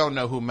people who don't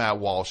know who Matt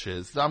Walsh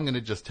is, I'm going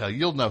to just tell you,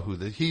 you'll know who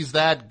this, he's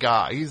that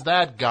guy. He's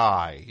that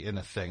guy in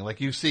a thing. Like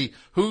you see,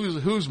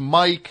 who's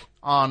Mike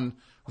on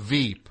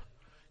Veep?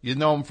 You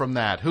know him from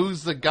that.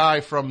 Who's the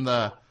guy from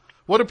the...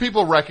 What do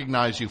people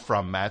recognize you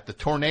from, Matt? The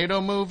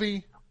Tornado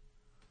movie?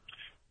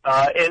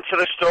 Into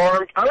the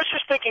Storm. I was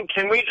just thinking,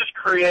 can we just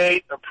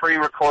create a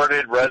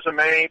pre-recorded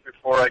resume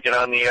before I get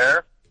on the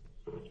air?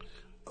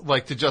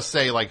 Like to just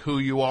say, like, who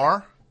you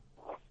are?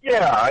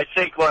 Yeah, I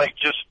think, like,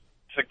 just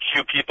to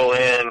cue people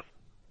in.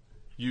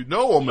 You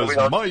know him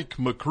as Mike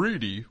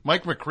McCready.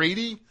 Mike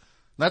McCready?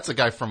 That's the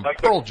guy from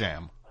Pearl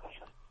Jam.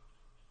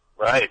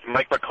 Right,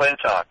 Mike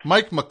McClintock.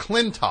 Mike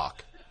McClintock.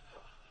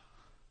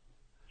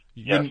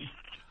 Yes.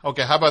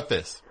 Okay, how about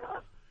this?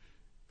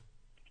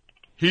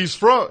 He's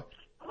from...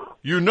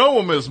 You know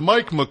him as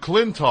Mike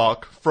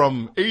McClintock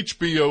from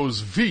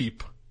HBO's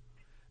Veep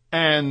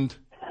and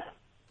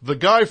the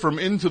guy from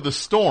Into the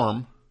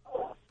Storm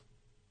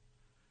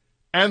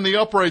and the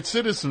Upright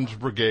Citizens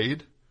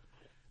Brigade.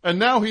 And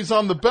now he's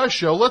on the best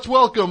show. Let's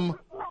welcome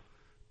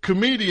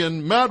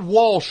comedian Matt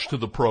Walsh to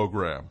the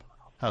program.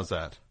 How's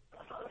that?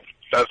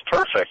 That's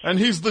perfect. And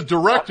he's the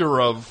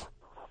director of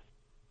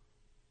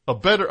A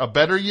Better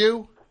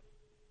You?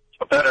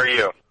 A Better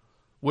You.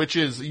 Which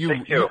is,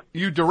 Thank you.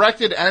 You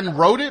directed and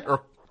wrote it?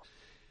 Or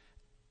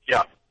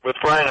yeah, with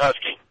Brian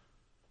Husky.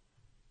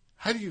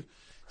 how do you,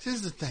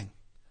 here's the thing.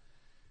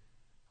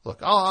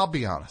 Look, I'll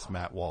be honest,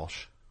 Matt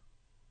Walsh.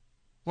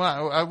 When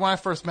I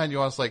first met you,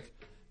 I was like,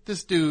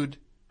 this dude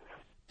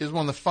is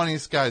one of the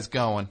funniest guys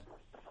going.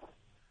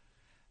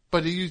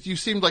 But you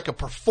seemed like a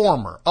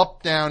performer,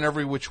 up, down,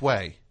 every which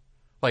way.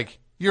 Like,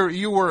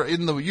 you were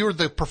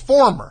the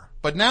performer,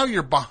 but now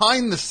you're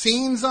behind the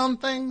scenes on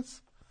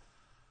things.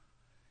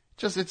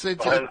 Just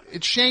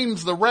it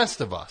shames the rest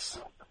of us.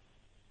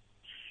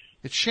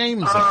 It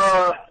shames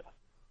us.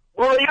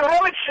 Well, you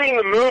haven't seen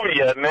the movie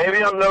yet.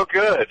 Maybe I'm no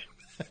good.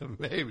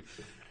 Maybe.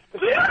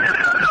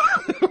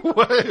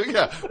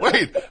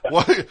 Wait.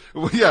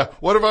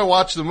 What if I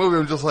watch the movie?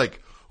 I'm just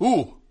like,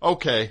 ooh,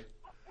 okay.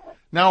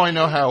 Now I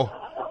know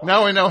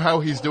how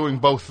he's doing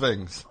both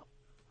things.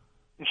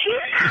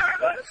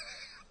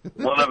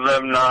 One of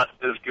them not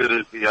as good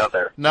as the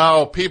other.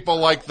 No, people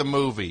like the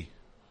movie.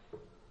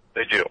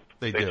 They do.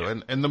 They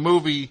do. And the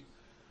movie,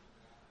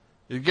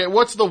 you get,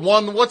 what's the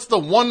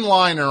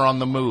one-liner on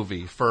the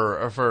movie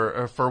for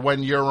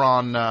when you're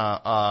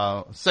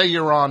on, say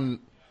you're on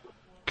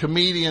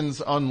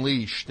Comedians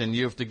Unleashed and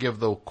you have to give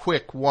the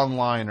quick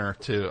one-liner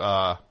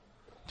to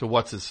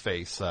what's his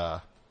face,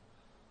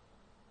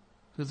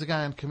 who's the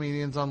guy on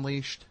Comedians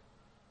Unleashed?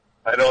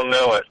 I don't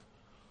know it.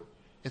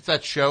 It's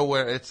that show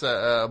where it's,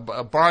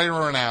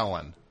 Byron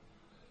Allen.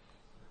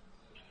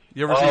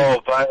 You ever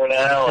Byron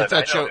Allen. It's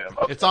that show.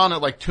 Okay. It's on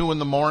at like 2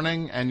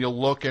 a.m, and you'll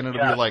look and it'll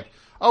be like,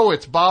 oh,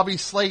 it's Bobby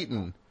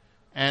Slayton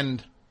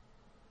and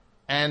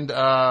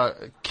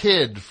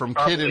Kid from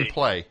Kid and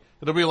Play.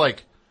 It'll be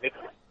like,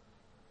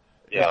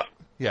 yeah.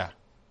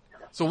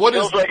 So what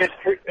is?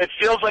 It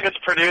feels like it's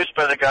produced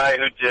by the guy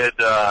who did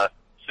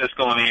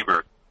Siskel and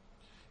Ebert.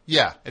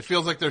 Yeah, it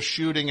feels like they're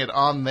shooting it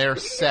on their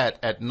set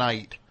at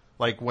night,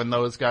 like when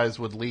those guys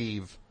would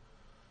leave.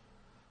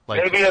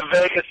 Like, maybe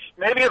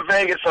a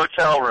Vegas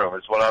hotel room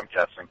is what I'm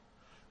guessing.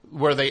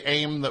 Where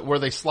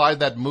they slide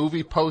that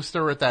movie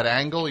poster at that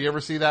angle. You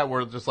ever see that?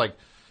 Where it's just like,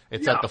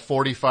 it's at the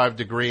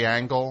 45-degree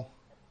angle.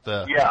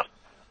 The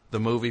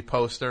movie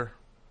poster.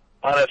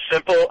 On a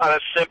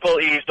simple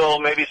easel,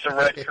 maybe some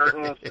red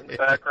curtains in the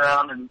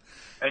background,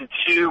 and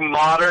 2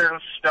 modern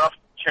stuffed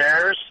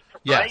chairs.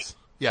 Right? Yes.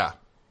 Yeah.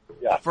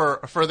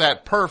 For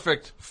that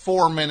perfect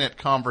 4-minute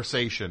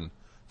conversation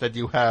that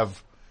you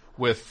have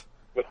with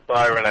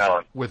Byron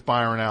Allen. With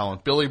Byron Allen.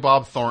 Billy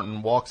Bob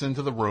Thornton walks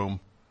into the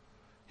room.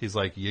 He's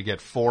like, you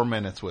get 4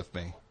 minutes with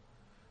me.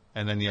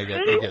 And then you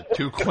get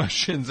 2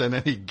 questions, and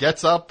then he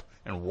gets up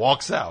and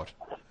walks out.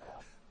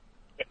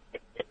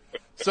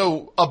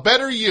 So, A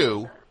Better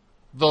You,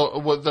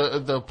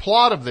 the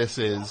plot of this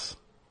is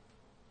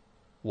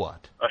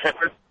what? A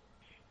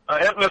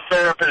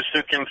hypnotherapist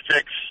who can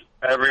fix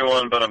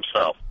everyone but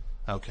himself.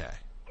 Okay.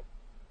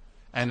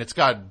 And it's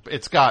got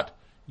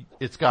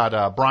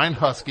Brian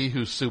Husky,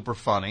 who's super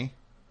funny.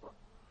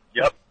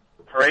 Yep.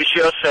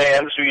 Horatio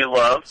Sands, who you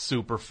love.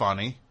 Super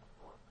funny.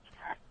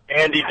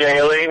 Andy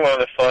Daly, one of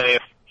the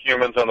funniest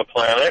humans on the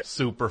planet.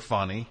 Super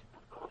funny.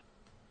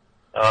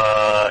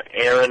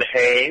 Aaron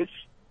Hayes,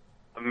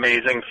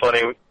 amazing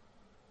funny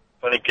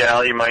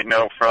gal you might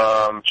know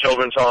from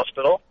Children's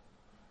Hospital.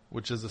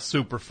 Which is a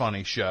super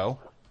funny show.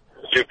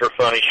 Super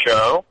funny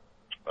show.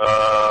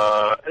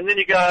 And then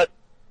you got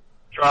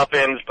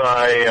drop-ins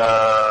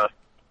by,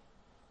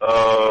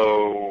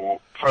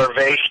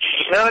 Parvesh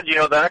China. Do you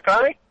know that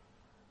guy?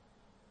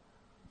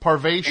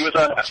 Parvesh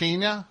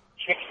China?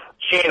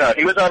 China.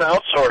 He was on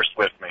Outsourced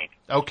with me.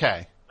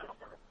 Okay.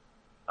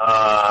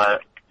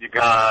 You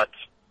got...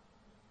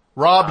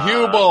 Rob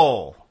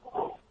Hubel.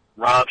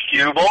 Rob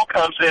Hubel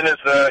comes in as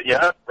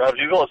Rob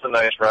Hubel is a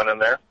nice run in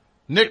there.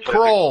 Nick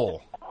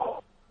Kroll.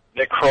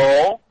 Nick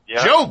Kroll.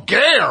 Yeah. Joe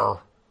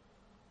Gare.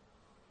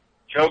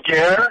 Joe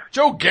Gare.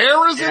 Joe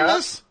Gare is in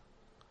this?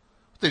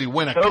 Did he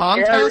win a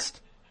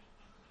contest?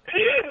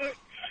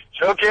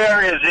 Joe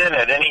Gare is in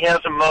it, and he has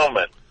a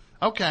moment.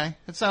 Okay.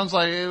 It sounds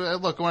like,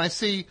 look, when I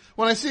see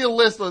a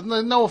list,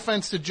 no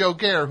offense to Joe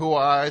Gare, who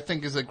I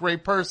think is a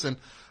great person,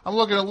 I'm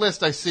looking at a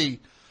list, I see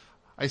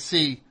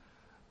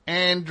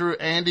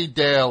Andy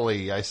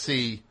Daly, I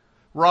see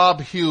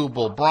Rob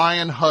Hubel,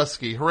 Brian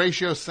Husky,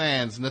 Horatio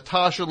Sands,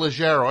 Natasha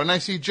Leggero, and I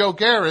see Joe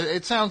Gare.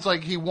 It sounds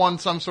like he won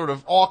some sort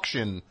of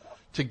auction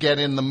to get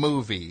in the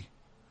movie.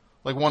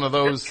 Like one of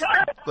those, It's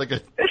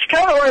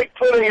kind of like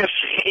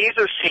he's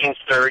a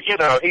scenester,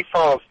 he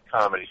follows the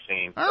comedy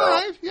scene. All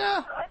right,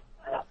 yeah.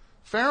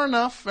 Fair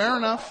enough.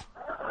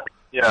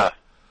 Yeah.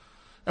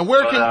 And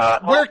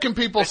where can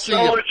people see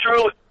it?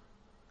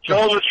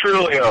 Joe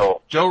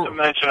Latrulio, just to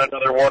mention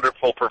another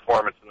wonderful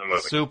performance in the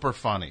movie. Super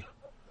funny.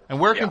 And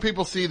where can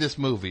people see this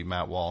movie,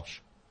 Matt Walsh?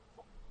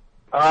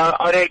 On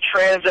a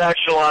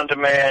transactional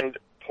on-demand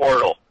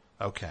portal.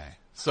 Okay.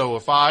 So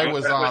if I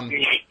was on,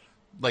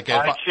 like,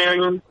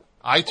 iTunes,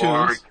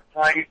 or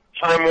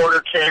Time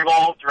Warner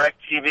Cable,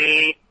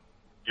 DirecTV,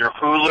 your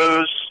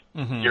Hulus,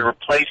 your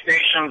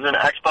PlayStations and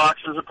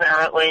Xboxes,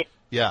 apparently.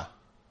 Yeah.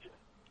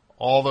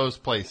 All those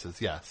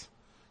places, yes.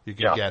 You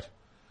can get.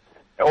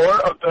 Or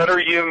a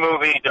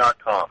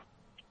betteryoumovie.com.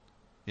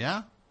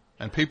 Yeah.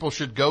 And people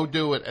should go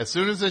do it as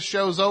soon as this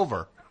show's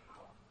over.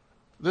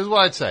 This is what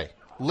I'd say.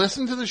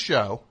 Listen to the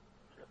show,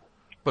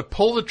 but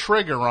pull the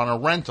trigger on a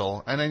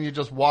rental, and then you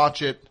just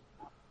watch it,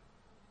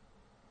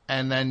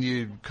 and then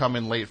you come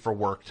in late for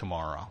work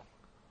tomorrow.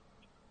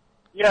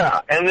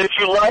 Yeah, and if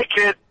you like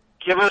it,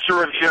 give us a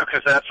review,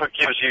 because that's what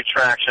gives you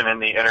traction in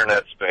the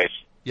internet space.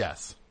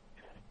 Yes.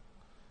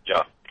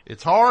 Yeah.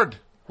 It's hard.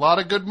 A lot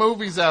of good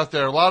movies out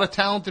there. A lot of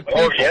talented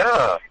people. Oh,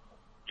 yeah.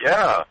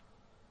 Yeah.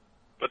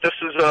 But this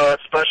is a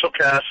special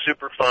cast,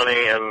 super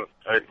funny, and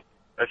I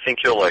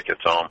think you'll like it,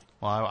 Tom.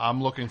 Well,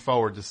 I'm looking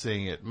forward to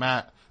seeing it.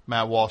 Matt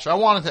Walsh, I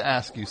wanted to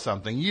ask you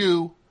something.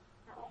 You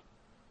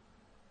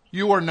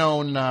are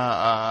known,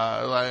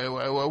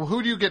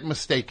 who do you get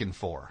mistaken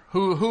for?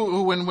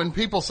 Who when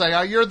people say,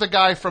 oh, you're the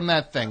guy from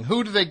that thing,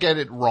 who do they get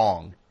it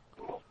wrong?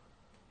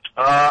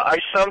 I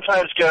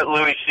sometimes get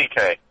Louis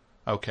C.K.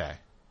 Okay.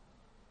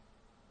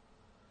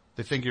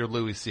 They think you're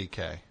Louis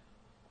C.K.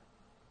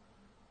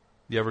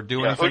 You ever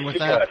do anything with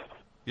that?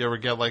 You ever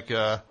get like,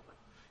 you're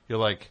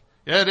like,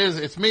 yeah,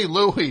 it's me,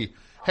 Louis.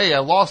 Hey, I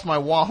lost my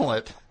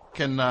wallet.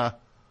 Can,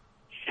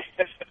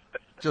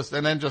 just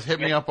hit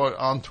me up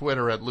on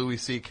Twitter at Louis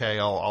C.K.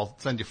 I'll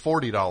send you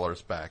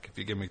 $40 back if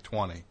you give me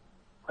 20.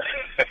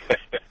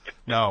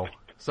 No.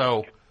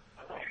 So.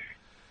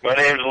 My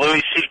name's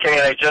Louis C.K.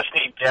 and I just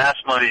need gas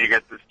money to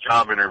get this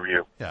job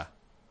interview. Yeah.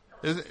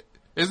 Isn't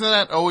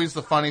that always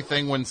the funny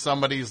thing when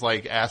somebody's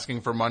like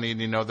asking for money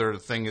and their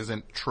thing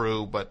isn't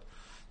true, but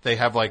they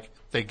have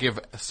they give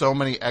so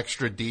many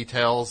extra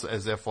details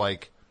as if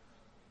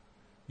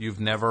you've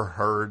never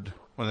heard,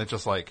 when it's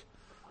just like,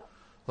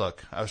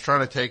 look, I was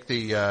trying to take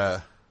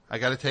I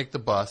got to take the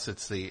bus.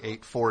 It's the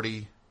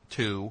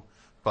 842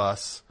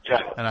 bus.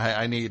 Yeah. And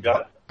I need,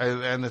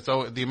 and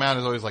the amount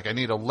is always I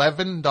need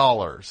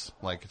 $11.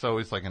 It's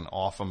always an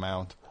off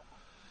amount.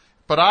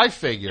 But I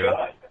figure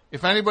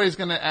if anybody's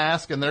going to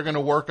ask and they're going to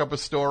work up a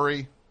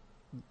story,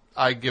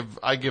 I give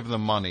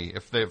them money.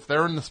 If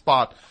they're in the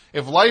spot,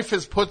 if life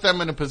has put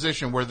them in a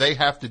position where they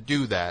have to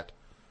do that,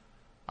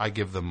 I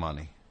give them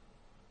money.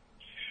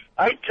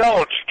 I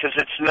don't, because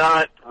it's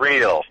not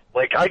real.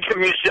 I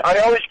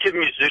always give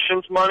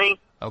musicians money.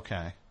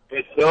 Okay.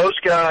 But those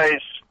guys,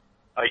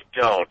 I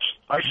don't.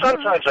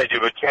 Sometimes I do,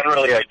 but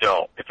generally I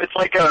don't. If it's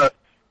like a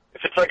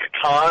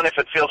con, if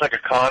it feels like a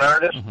con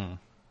artist,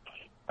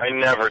 I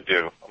never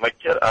do. I'm like,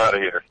 get out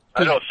of here.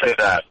 I don't say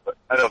that, but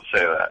I don't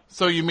say that.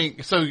 So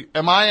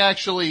am I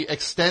actually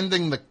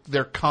extending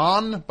their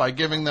con by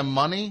giving them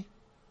money?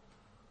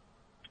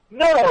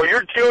 No,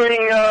 you're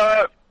doing,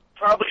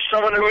 probably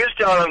someone who is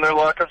down on their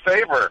luck a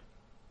favor.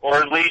 Or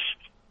at least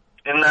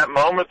in that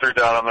moment they're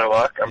down on their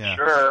luck, I'm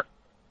sure.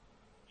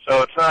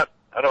 So it's not,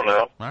 I don't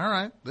know. All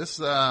right.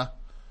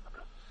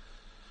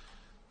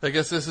 I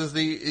guess this is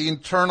the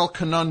internal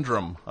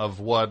conundrum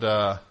of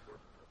whether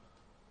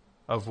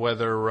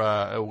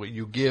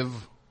you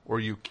give or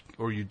you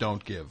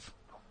don't give.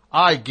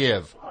 I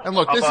give. And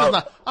look, I'm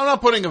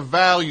not putting a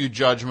value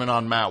judgment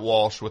on Matt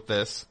Walsh with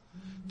this,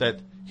 that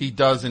he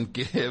doesn't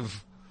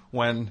give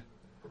when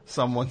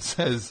someone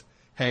says,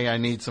 hey, I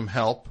need some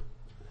help,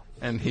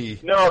 and he...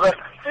 No,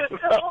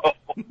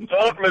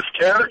 don't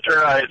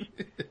mischaracterize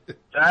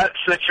that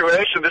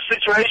situation. The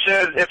situation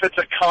is if it's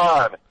a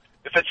con.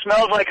 If it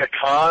smells like a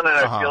con and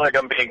I feel like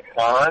I'm being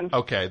conned...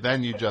 Okay,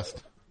 then you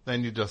just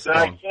Then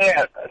I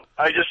can't.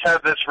 I just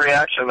have this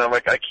reaction. I'm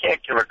like, I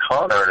can't give a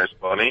con artist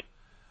money.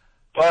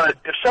 But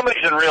if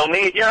somebody's in real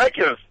need, I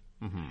give...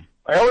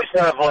 I always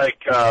have,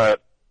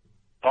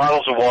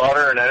 bottles of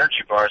water and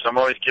energy bars. I'm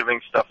always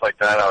giving stuff like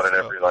that out at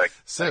every, where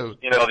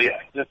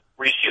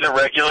you see the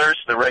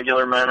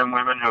regular men and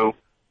women who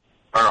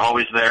are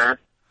always there.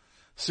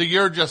 So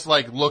you're just,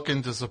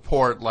 looking to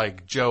support,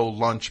 Joe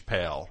Lunch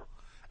Pail.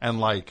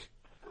 And,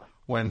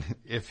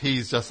 if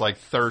he's just,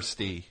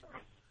 thirsty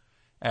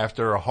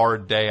after a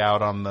hard day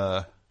out on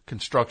the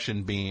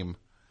construction beam,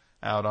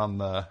 out on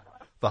the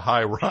the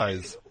high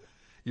rise,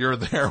 you're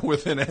there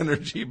with an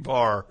energy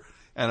bar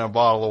and a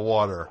bottle of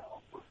water?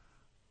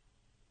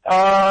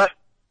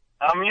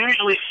 I'm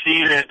usually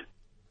seated.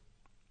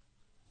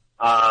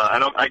 I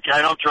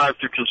don't drive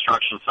through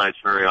construction sites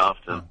very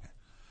often. Okay.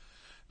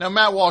 Now,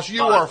 Matt Walsh,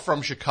 you are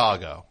from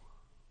Chicago.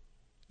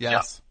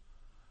 Yes.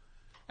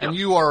 Yeah. And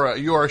you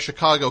are a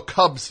Chicago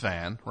Cubs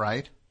fan,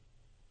 right?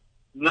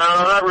 No,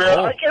 not really.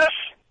 Oh. I guess,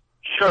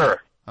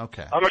 sure.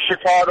 Okay. I'm a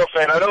Chicago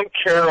fan. I don't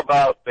care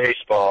about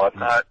baseball. I'm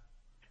not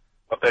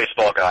a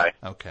baseball guy.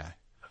 Okay.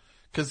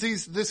 Because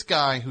this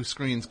guy who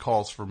screens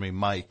calls for me,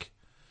 Mike,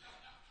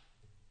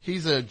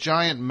 he's a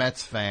giant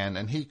Mets fan,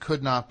 and he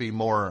could not be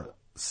more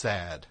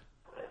sad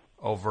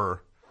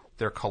over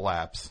their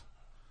collapse.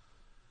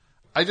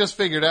 I just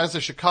figured, as a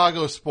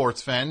Chicago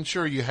sports fan,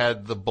 sure, you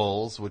had the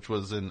Bulls, which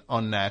was an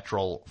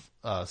unnatural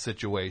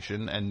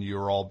situation, and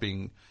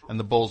and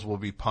the Bulls will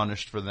be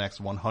punished for the next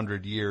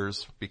 100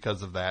 years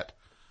because of that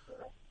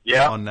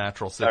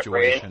unnatural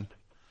situation.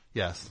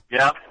 Yes.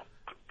 Yeah.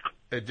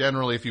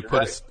 Generally, if you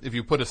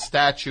put a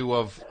statue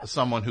of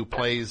someone who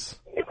plays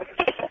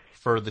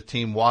for the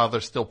team while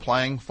they're still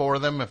playing for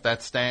them, if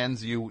that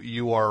stands,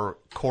 you are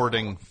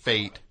courting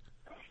fate.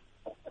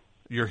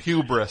 Your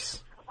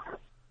hubris.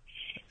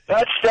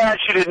 That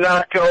statue did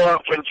not go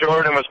up when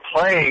Jordan was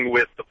playing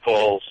with the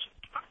Bulls.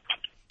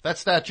 That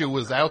statue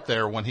was out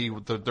there when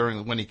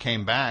he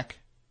came back.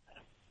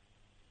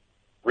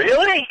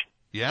 Really?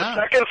 Yeah.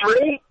 The second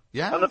three?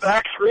 Yeah. On the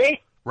back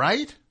three?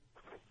 Right?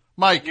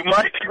 Mike. You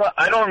might.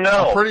 I don't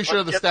know. I'm pretty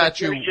sure the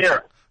statue.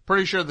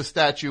 Pretty sure the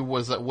statue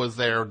was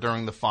there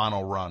during the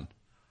final run.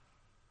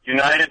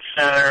 United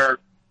Center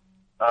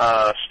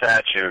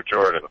statue,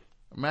 Jordan.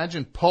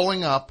 Imagine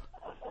pulling up,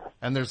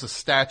 and there's a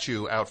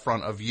statue out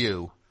front of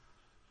you.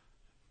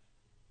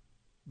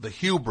 The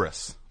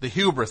hubris.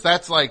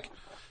 That's like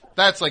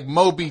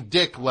Moby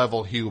Dick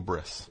level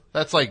hubris.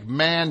 That's like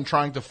man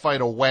trying to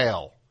fight a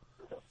whale.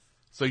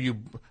 So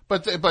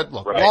but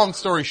look, right. Long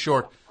story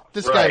short,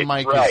 this right, guy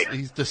Mike right.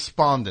 he's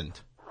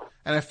despondent,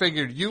 and I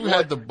figured you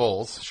had the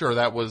Bulls. Sure,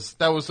 that was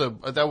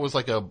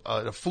like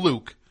a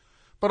fluke,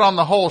 but on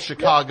the whole,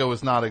 Chicago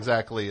is not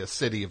exactly a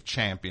city of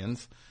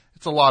champions.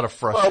 It's a lot of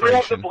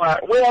frustration. Well,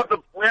 we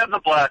have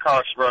the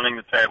Blackhawks running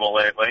the table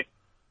lately.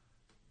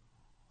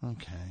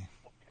 Okay.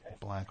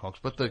 Blackhawks,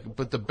 but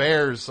the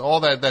Bears, all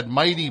that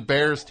mighty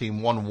Bears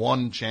team won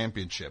one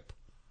championship.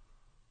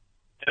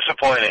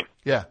 Disappointing.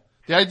 Yeah,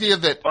 the idea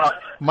that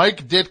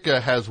Mike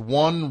Ditka has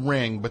one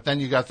ring, but then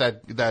you got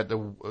that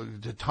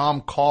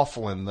Tom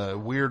Coughlin, the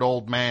weird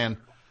old man,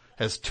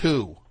 has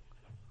two.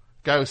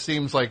 Guy who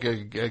seems like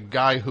a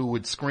guy who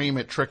would scream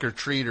at trick or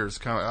treaters.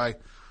 I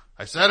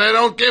said I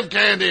don't give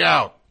candy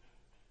out.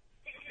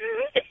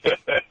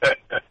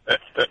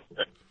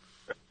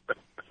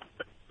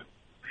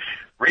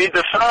 Read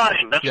the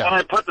sign. That's why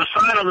I put the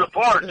sign on the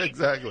porch.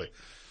 Exactly.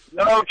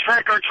 No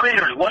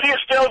trick-or-treaters. What are you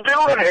still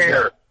doing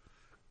here?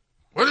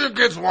 What do you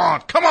kids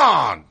want? Come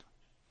on!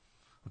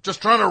 I'm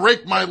just trying to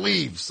rake my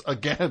leaves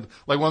again.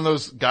 Like one of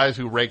those guys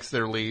who rakes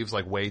their leaves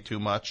like way too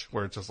much,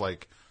 where it's just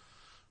like,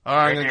 all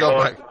right, I'm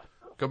going to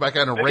go back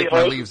out and rake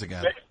my leaves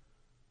again.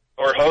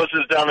 Or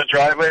hoses down the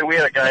driveway. We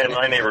had a guy in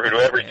my neighborhood who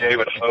every day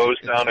would hose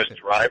down his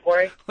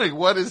driveway. Like,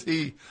 what is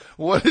he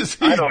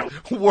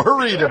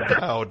worried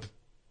about?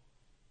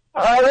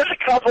 There's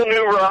a couple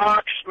new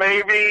rocks,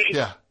 maybe.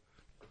 Yeah.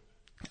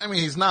 I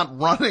mean, he's not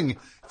running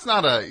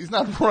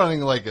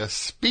like a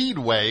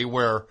speedway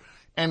where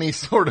any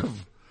sort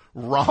of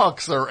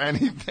rocks or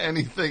any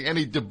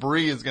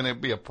debris is going to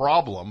be a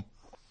problem.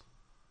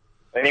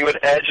 And he would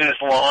edge his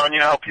lawn. You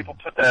know how people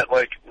put that,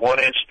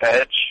 1-inch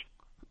edge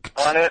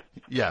on it?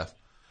 Yes.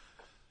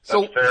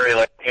 That's very,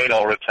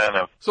 anal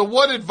retentive. So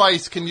what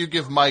advice can you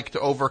give Mike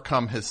to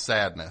overcome his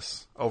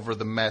sadness over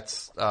the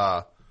Mets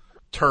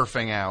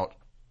turfing out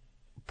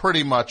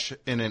pretty much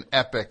in an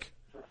epic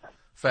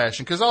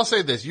fashion? Because I'll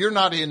say this, you're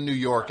not in New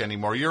York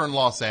anymore. You're in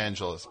Los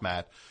Angeles,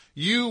 Matt.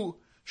 You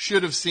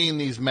should have seen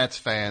these Mets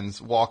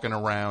fans walking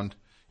around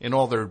in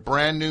all their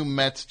brand new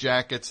Mets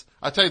jackets.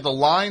 I tell you, the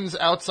lines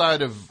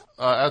outside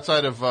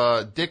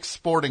of Dick's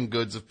Sporting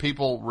Goods of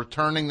people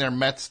returning their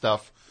Mets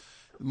stuff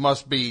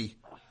must be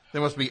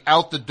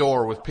out the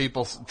door with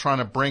people trying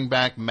to bring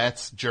back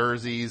Mets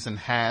jerseys and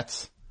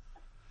hats.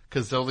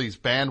 Because all these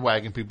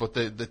bandwagon people,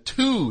 the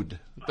tude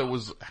that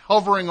was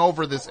hovering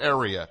over this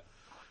area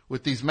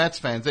with these Mets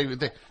fans,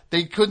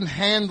 they couldn't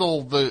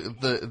handle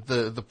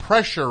the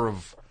pressure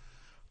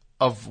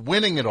of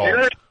winning it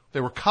all.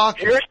 They were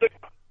cocky.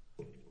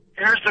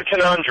 Here's the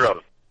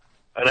conundrum,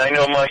 and I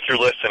know, Mike, you're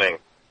listening.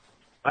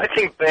 I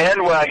think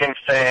bandwagon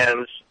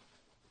fans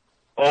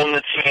own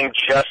the team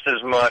just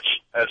as much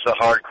as the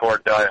hardcore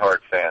diehard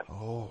fan,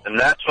 and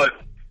that's what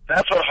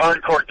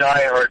hardcore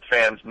diehard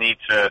fans need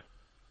to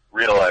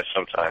realize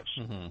sometimes.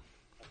 Mm-hmm.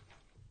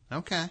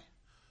 Okay.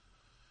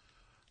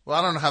 Well,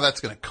 I don't know how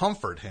that's going to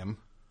comfort him.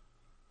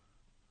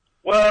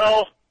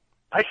 Well,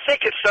 I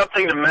think it's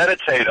something to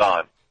meditate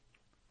on.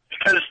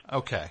 Because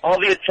all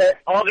the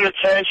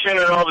attention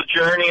and all the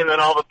journey and then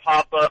all the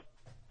pop-up,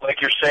 like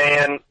you're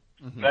saying,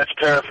 Mets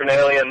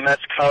paraphernalia and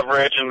Mets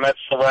coverage and Mets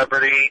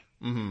celebrity.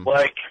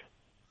 Like,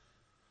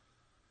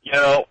 you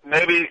know,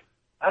 maybe,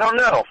 I don't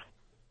know.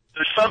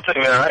 There's something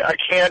there. I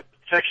can't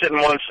fix it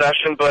in one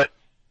session, but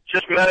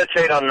just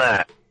meditate on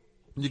that.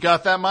 You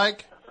got that,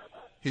 Mike?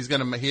 He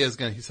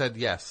said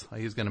yes.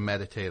 He's gonna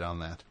meditate on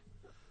that.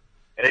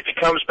 And if he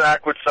comes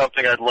back with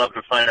something, I'd love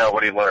to find out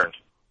what he learned.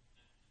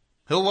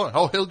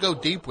 He'll go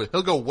deep with.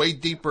 He'll go way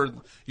deeper.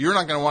 You're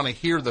not gonna want to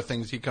hear the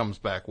things he comes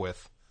back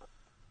with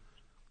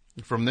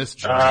from this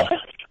journey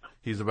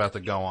he's about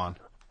to go on.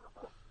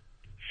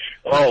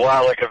 Oh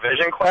wow, like a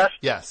vision quest?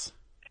 Yes.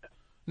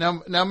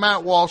 Now,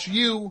 Matt Walsh,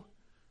 you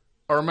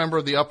are a member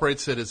of the Upright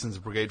Citizens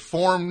Brigade,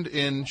 formed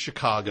in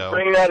Chicago.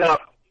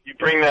 You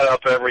bring that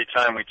up every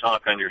time we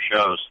talk on your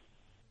shows.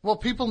 Well,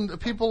 people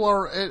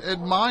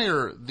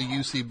admire the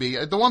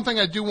UCB. The one thing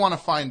I do want to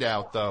find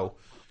out, though,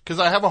 because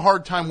I have a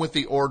hard time with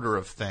the order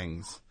of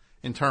things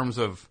in terms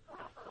of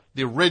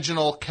the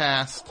original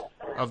cast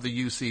of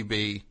the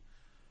UCB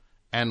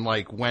and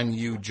like when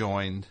you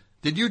joined.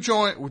 Did you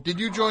join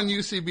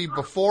UCB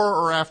before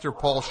or after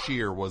Paul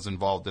Scheer was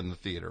involved in the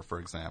theater, for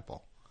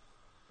example?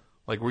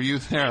 Like, were you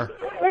there?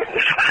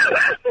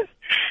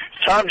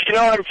 Tom, do you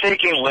know I'm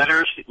taking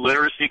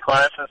literacy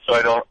classes so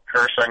I don't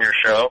curse on your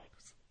show?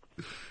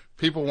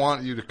 People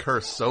want you to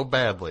curse so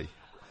badly.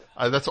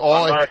 That's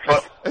all.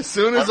 As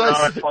soon as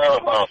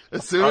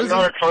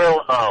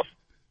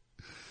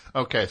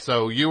Okay,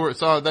 so you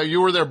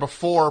were there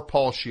before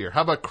Paul Scheer.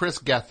 How about Chris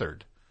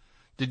Gethard?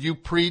 Did you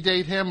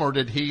predate him, or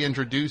did he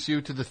introduce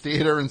you to the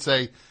theater and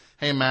say,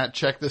 "Hey, Matt,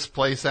 check this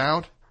place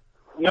out"?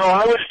 No,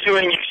 I was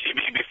doing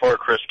UCB before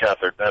Chris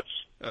Gethard. That's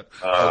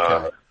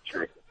okay.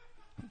 True.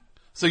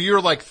 So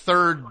you're like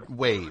third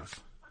wave.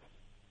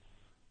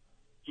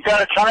 You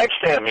got to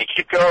timestamp me.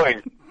 Keep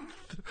going.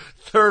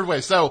 Third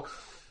wave. So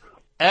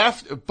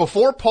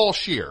before Paul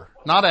Scheer,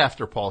 not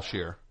after Paul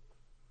Scheer.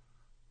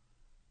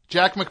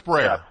 Jack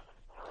McBrayer. Yeah.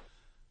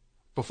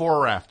 Before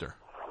or after?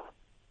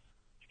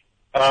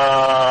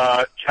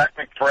 Jack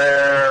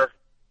McBrayer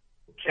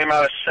came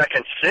out of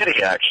Second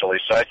City, actually,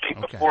 so I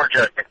think before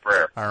Jack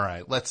McBrayer. All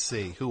right, let's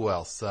see. Who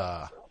else?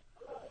 Trying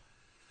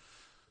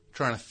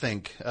to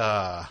think.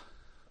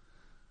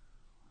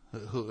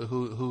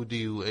 Who do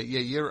you?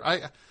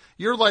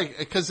 You're like,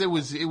 because it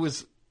was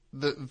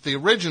the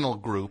original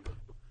group,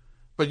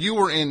 but you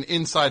were in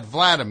Inside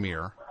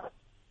Vladimir.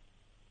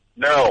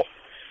 No,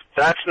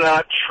 that's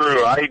not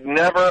true. I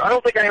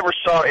don't think I ever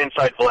saw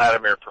Inside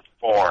Vladimir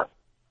perform.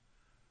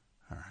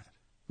 All right.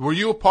 Were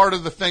you a part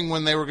of the thing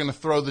when they were going to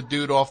throw the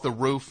dude off the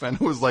roof, and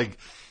it was like,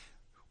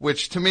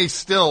 which to me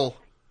still,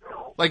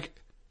 like,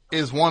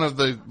 is one of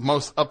the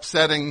most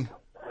upsetting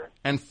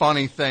and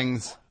funny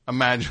things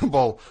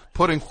imaginable,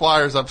 putting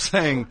flyers up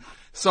saying,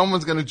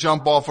 "Someone's going to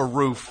jump off a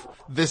roof.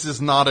 This is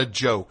not a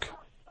joke."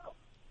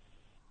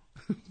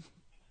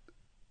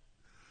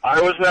 I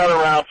was not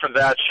around for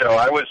that show.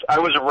 I was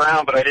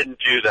around, but I didn't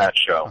do that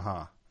show.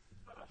 Uh-huh.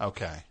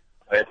 Okay.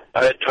 I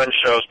had done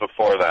shows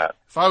before that.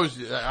 If I was,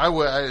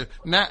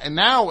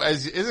 now,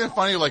 isn't it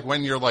funny, like,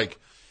 when you're, like,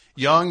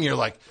 young, you're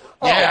like,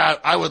 yeah,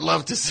 I would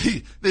love to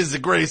see, this is the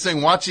greatest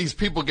thing, watch these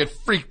people get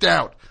freaked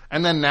out.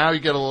 And then now you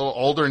get a little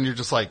older and you're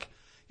just like,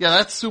 yeah,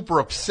 that's super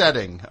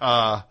upsetting.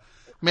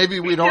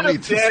 Maybe we don't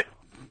need to.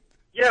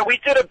 Yeah, we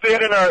did a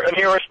bit an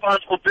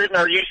irresponsible bit in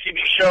our UCB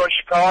show in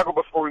Chicago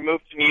before we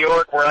moved to New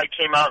York, where I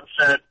came out and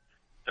said,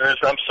 there's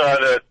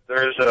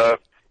a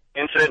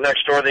incident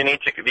next door. The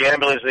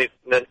ambulance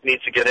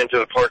needs to get into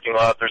the parking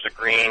lot. There's a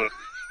green,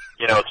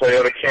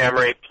 Toyota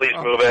Camry. Please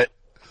move it.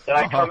 Then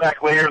I come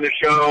back later in the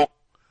show,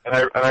 and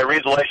I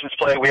read the license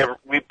plate.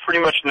 We pretty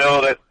much know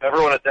that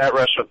everyone at that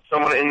restaurant,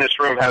 someone in this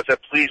room has that.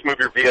 Please move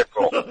your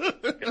vehicle.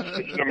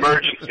 It's an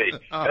emergency.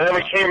 And then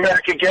we came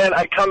back again.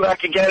 I come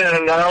back again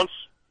and announce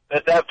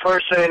that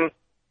person,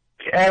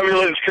 the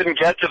ambulance couldn't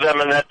get to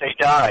them and that they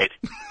died.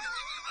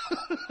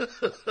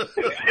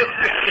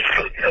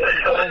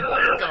 Oh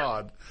my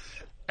God.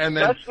 And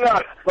then, that's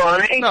not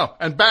funny. No,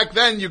 and back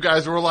then you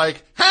guys were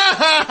like, ha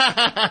ha ha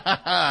ha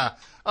ha ha.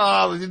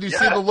 Oh, did you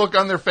see the look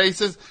on their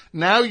faces?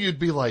 Now you'd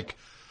be like,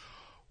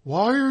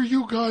 why are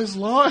you guys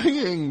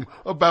lying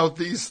about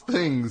these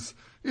things?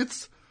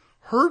 It's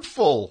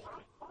hurtful.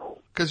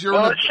 Because you're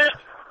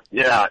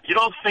yeah, you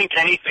don't think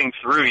anything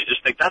through. You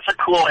just think, that's a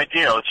cool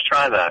idea. Let's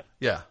try that.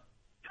 Yeah.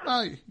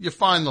 You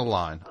find the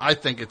line. The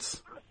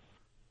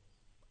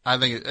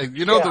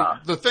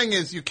thing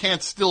is, you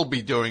can't still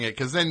be doing it,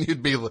 because then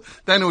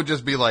it would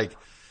just be like,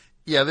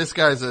 yeah, this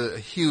guy's a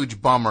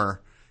huge bummer.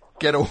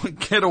 Get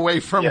away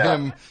from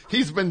him.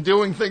 He's been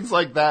doing things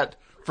like that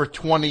for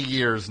 20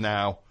 years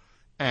now,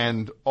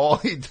 and all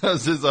he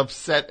does is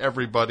upset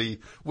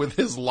everybody with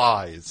his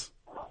lies.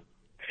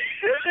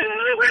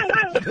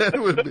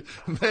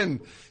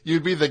 Then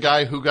you'd be the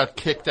guy who got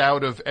kicked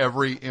out of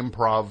every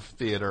improv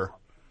theater,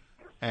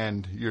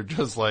 and you're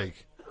just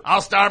like,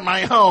 I'll start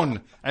my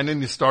own. And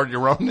then you start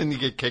your own, and you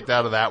get kicked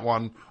out of that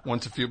one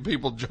once a few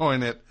people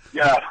join it.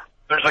 Yeah,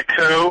 there's a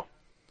coup.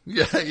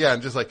 Yeah,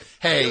 and just like,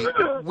 hey,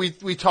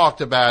 we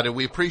talked about it.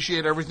 We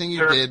appreciate everything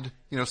you did,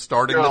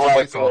 starting this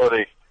place off.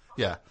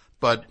 Yeah,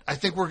 but I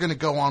think we're going to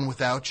go on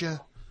without you.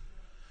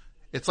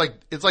 It's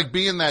like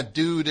being that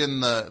dude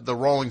in the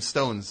Rolling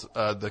Stones,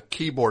 the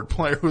keyboard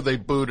player who they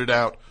booted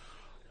out,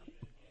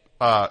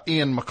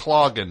 Ian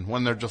McLaughlin,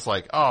 when they're just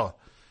like, oh,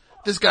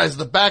 this guy's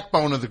the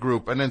backbone of the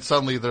group, and then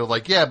suddenly they're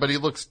like, yeah, but he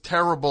looks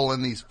terrible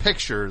in these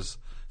pictures,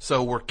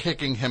 so we're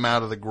kicking him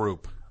out of the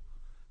group.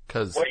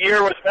 What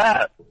year was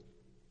that?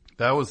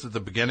 That was at the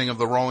beginning of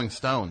the Rolling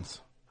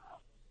Stones.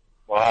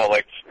 Wow,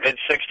 like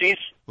mid-60s?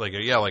 Like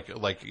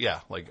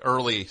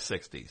early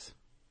 60s.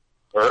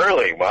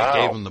 Early, wow.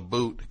 They gave him the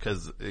boot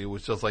because it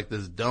was just like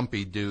this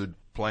dumpy dude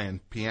playing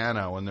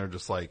piano, and they're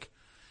just like,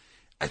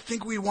 I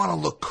think we want to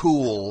look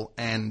cool,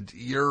 and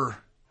you're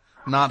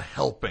not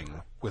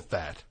helping with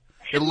that.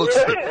 It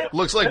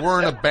looks like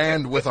we're in a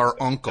band with our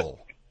uncle.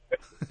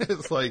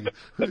 It's like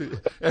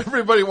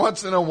everybody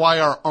wants to know why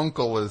our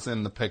uncle is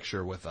in the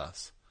picture with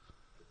us.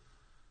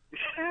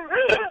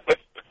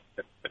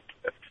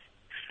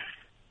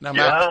 Now,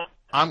 Matt,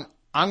 I'm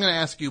going to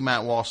ask you,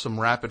 Matt Walsh, some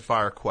rapid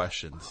fire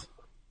questions.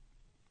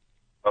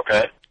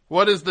 Okay.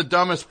 What is the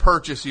dumbest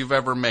purchase you've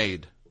ever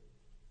made?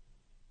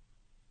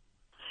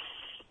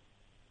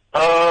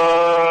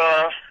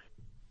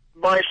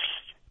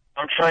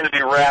 I'm trying to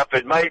be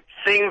rapid. The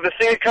thing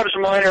that comes to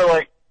mind are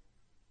like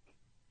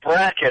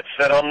brackets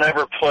that I'll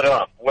never put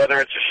up. Whether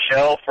it's a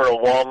shelf or a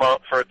wall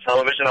mount for a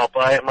television, I'll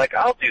buy it. I'm like,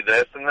 I'll do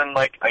this, and then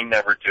like I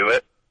never do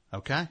it.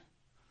 Okay.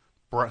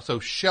 So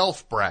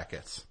shelf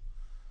brackets.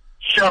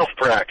 Shelf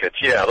brackets,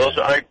 yeah. Those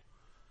I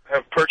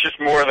have purchased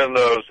more than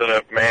those than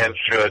a man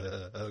should.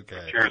 Okay.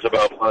 Who cares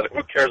about money?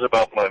 Who cares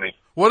about money?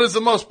 What is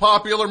the most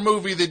popular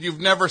movie that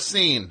you've never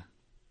seen?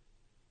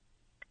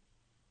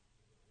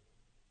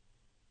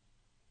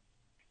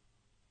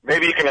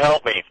 Maybe you can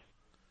help me.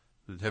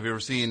 Have you ever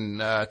seen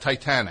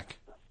Titanic?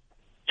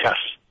 Yes.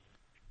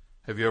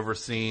 Have you ever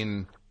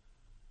seen,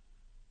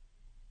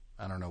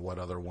 I don't know, what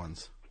other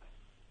ones?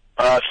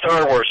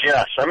 Star Wars,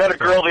 yes. I met a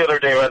girl the other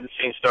day who hadn't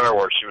seen Star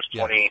Wars. She was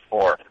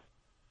 24.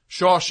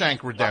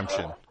 Shawshank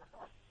Redemption.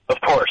 Of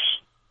course.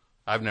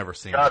 I've never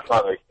seen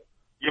Godfather.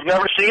 You've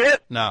never seen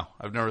it? No,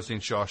 I've never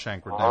seen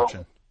Shawshank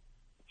Redemption.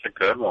 It's a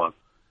good one.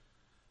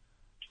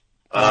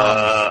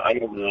 I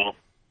don't know.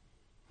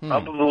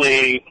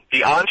 Probably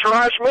the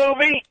Entourage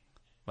movie?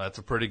 That's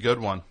a pretty good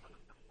one.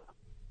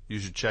 You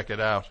should check it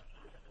out.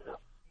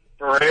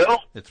 For real?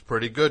 It's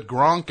pretty good.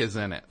 Gronk is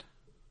in it.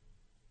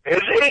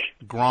 Is he?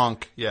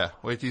 Gronk, yeah.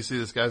 Wait till you see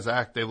this guy's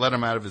act. They let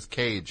him out of his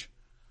cage.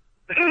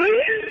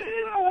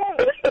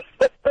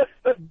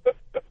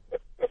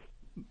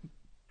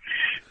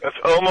 That's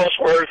almost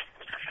worth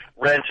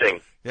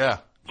renting. Yeah.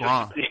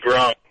 Gronk.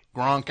 Gronk.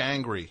 Gronk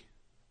angry.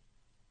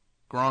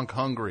 Gronk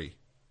hungry.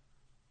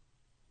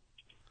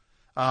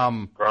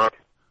 Gronk.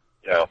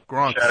 Yeah.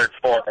 Gronk. Shattered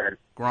forearm.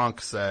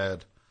 Gronk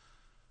sad.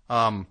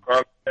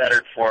 Gronk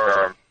shattered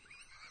forearm.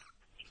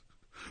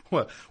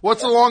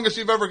 What's the longest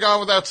you've ever gone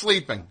without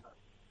sleeping?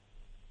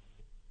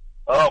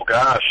 Oh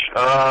gosh.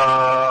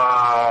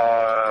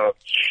 I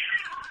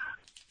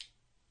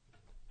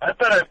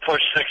bet I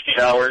pushed 60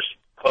 hours,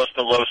 close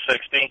to low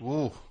 60.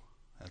 Ooh,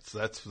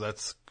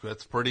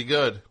 that's pretty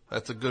good.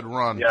 That's a good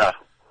run. Yeah.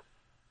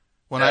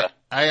 When I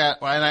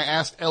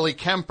asked Ellie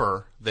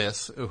Kemper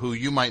this, who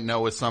you might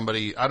know as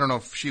somebody, I don't know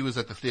if she was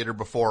at the theater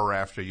before or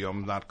after you.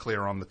 I'm not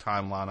clear on the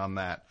timeline on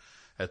that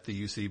at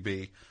the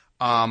UCB.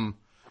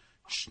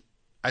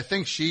 I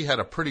think she had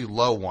a pretty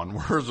low one.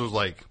 Hers was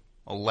like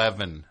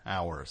 11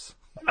 hours.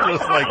 It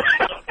was like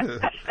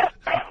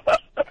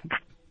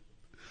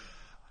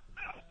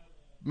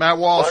Matt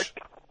Walsh,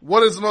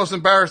 what is the most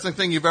embarrassing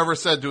thing you've ever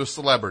said to a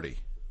celebrity?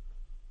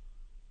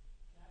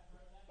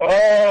 Oh,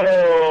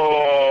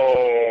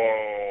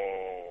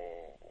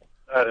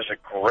 that is a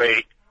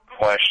great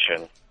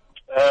question.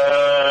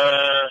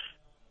 I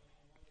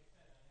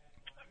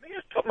may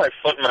have put my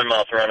foot in my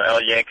mouth around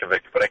Al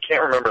Yankovic, but I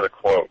can't remember the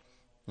quote.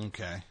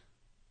 Okay.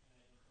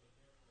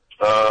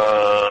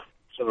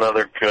 It's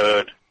another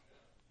good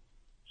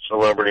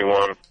celebrity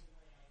one.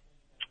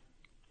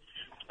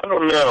 I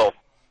don't know.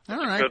 All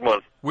right. Good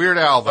one. Weird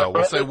Al, though.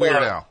 We'll say Weird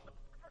Al.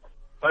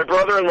 My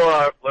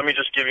brother-in-law, let me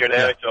just give you an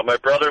anecdote. My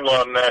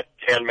brother-in-law met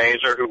Dan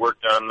Mazer, who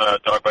worked on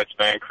Dog Bites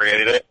Bang,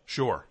 created it.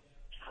 Sure.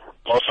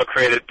 Also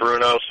created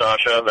Bruno,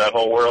 Sasha, that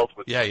whole world.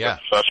 With Yeah.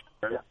 Sasha.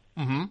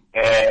 Mm-hmm.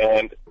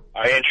 And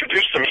I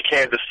introduced him. He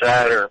came to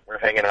Saturn. We're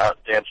hanging out.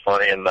 Dan's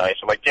funny and nice.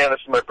 I'm like, Dan,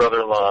 this is my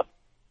brother-in-law.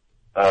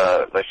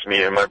 Nice to meet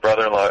you. My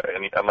brother-in-law.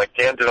 And I'm like,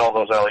 Dan did all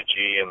those Ali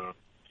G, and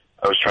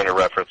I was trying to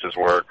reference his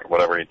work,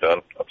 whatever he'd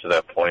done up to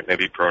that point,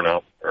 maybe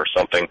Bruno or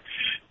something.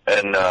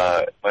 And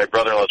my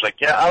brother-in-law was like,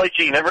 yeah, Ali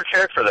G, never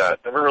cared for that.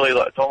 Never really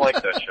don't like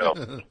that show.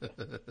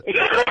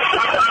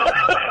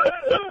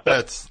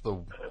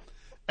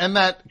 And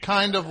that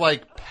kind of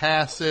like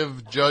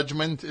passive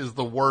judgment is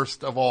the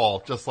worst of all.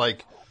 Just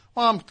like,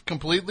 well, I'm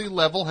completely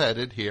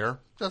level-headed here.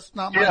 Just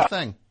not my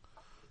thing.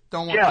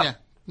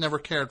 Never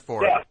cared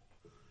for it.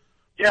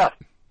 Yeah.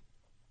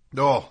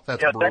 Oh,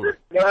 that's brutal.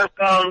 Never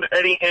found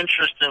any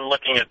interest in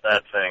looking at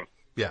that thing.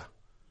 Yeah.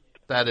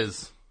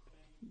 That's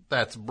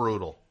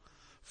brutal.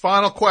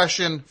 Final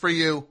question for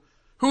you.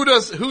 Who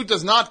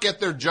does not get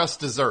their just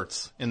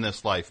desserts in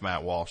this life,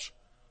 Matt Walsh?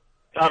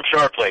 Tom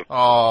Sharpling.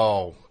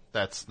 Oh,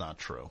 that's not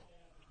true.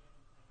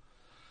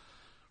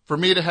 For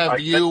me to have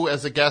you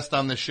as a guest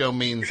on this show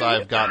means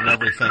I've gotten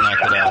everything I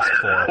could ask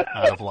for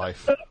out of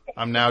life.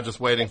 I'm now just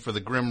waiting for the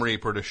Grim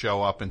Reaper to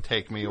show up and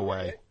take me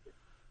away.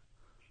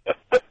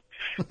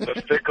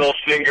 The fickle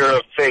finger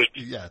of fate.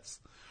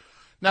 Yes.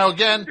 Now,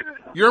 again,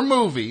 your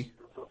movie,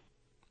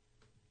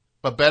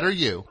 But Better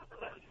You,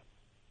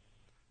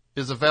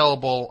 is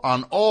available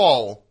on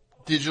all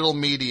digital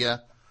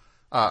media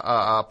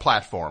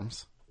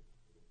platforms.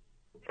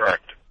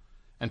 Correct.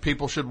 And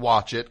people should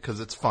watch it because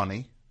it's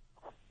funny.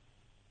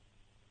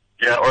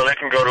 Yeah, or they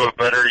can go to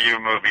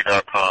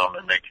abetteryoumovie.com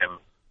and they can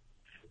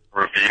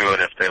review it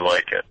if they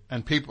like it.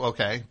 And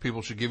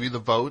people should give you the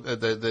vote,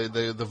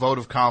 the vote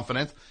of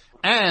confidence.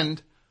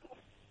 And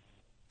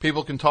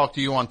people can talk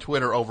to you on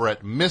Twitter over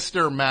at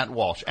Mr. Matt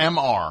Walsh,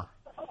 Mr.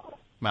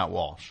 Matt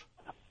Walsh.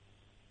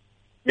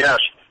 Yes.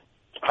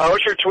 How's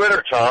your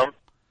Twitter, Tom?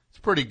 It's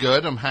pretty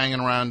good. I'm hanging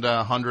around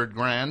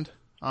 $100,000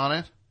 on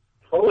it.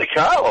 Holy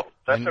cow.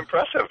 That's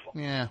impressive.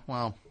 Yeah,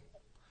 well,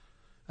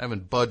 I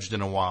haven't budged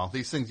in a while.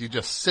 These things, you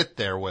just sit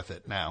there with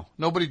it now.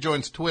 Nobody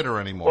joins Twitter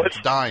anymore. It's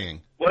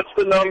dying. What's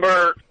the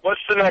number?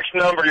 What's the next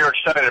number you're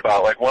excited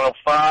about? Like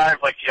 105?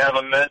 Like you have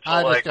a mental?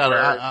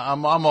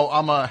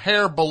 I'm a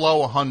hair below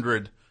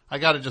 100. I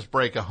got to just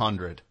break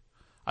 100.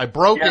 I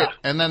broke it,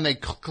 and then they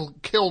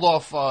killed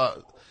off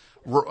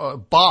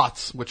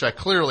bots, which I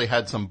clearly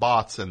had some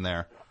bots in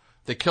there.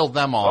 They killed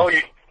them off.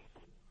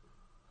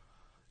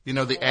 You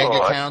know the egg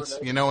accounts?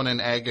 You know in an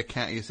egg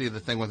account, you see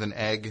the thing with an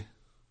egg?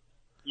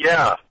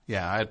 Yeah.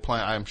 Yeah,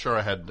 I'm sure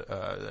I had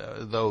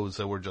those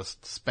that were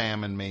just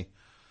spamming me,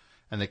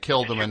 and they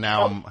killed them, and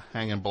now I'm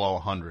hanging below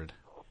 100.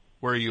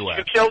 Where are you at?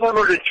 Did you kill them,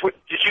 or did you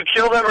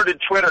kill them, or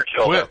did Twitter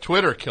kill them?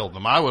 Twitter killed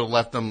them. I would have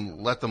let them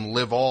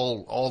live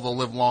all the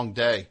live long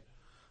day.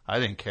 I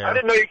didn't care. I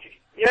didn't know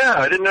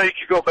you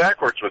could go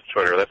backwards with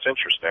Twitter. That's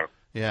interesting.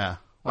 Yeah.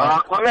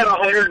 Well, I'm at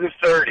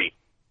 130.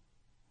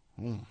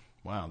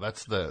 Wow,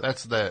 that's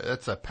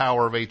the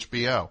power of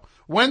HBO.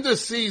 When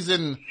does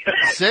season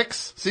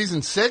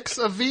 6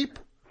 of Veep?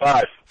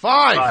 5.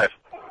 5.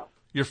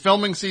 You're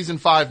filming season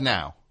 5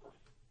 now.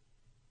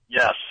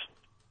 Yes.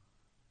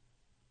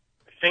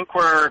 I think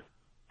we're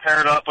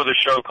paired up with a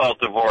show called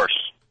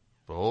Divorce.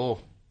 Oh,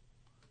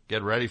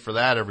 get ready for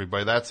that,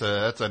 everybody. That's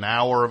an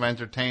hour of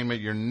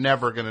entertainment you're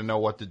never going to know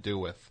what to do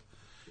with.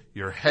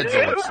 Your heads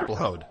will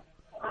explode.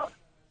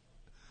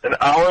 An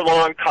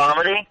hour-long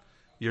comedy?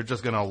 You're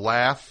just going to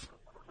laugh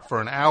for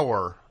an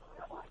hour.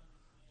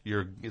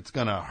 It's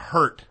going to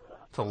hurt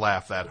to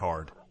laugh that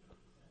hard.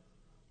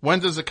 When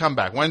does it come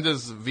back? When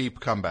does Veep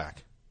come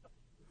back?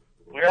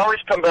 We always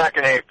come back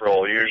in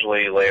April,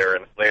 usually later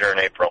in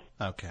April.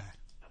 Okay.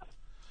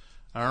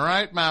 All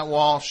right, Matt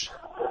Walsh.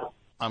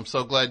 I'm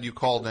so glad you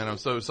called in. I'm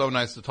so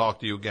nice to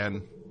talk to you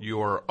again. You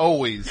are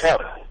always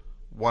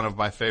one of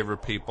my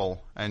favorite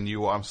people, and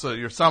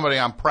you're somebody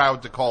I'm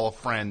proud to call a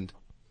friend.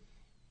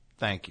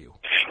 Thank you.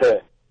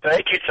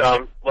 Thank you,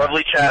 Tom.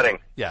 Lovely chatting.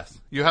 Yes.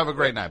 You have a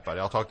great night, buddy.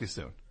 I'll talk to you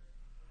soon.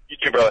 You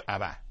too, brother.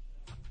 Bye-bye.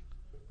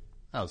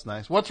 That was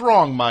nice. What's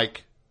wrong,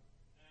 Mike?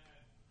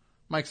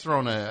 Mike's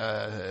throwing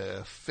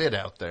a fit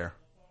out there.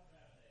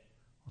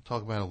 We'll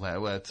talk about it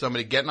later.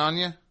 Somebody getting on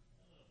you?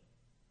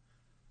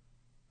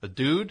 A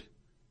dude?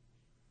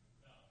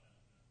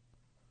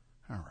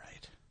 All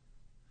right.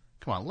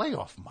 Come on, lay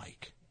off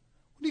Mike.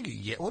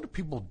 What are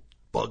people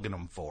bugging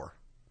him for?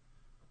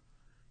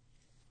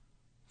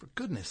 For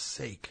goodness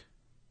sake.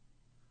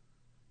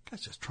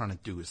 Guy's just trying to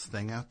do his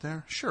thing out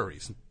there. Sure,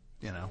 he's,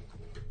 it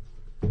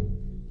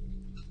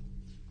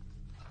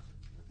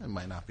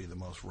might not be the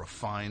most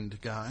refined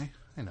guy.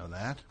 I know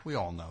that. We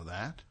all know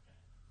that.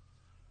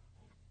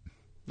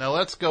 Now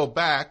let's go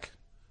back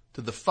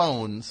to the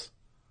phones.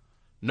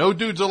 No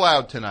dudes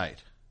allowed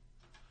tonight.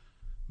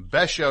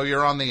 Best show,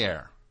 you're on the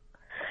air.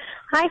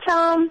 Hi,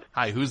 Tom.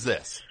 Hi, who's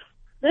this?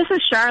 This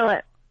is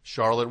Charlotte.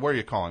 Charlotte, where are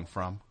you calling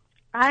from?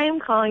 I am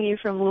calling you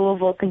from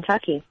Louisville,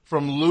 Kentucky.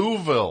 From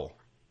Louisville.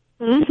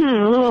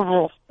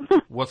 Louisville.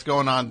 What's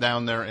going on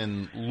down there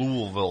in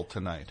Louisville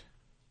tonight?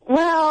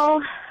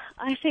 Well,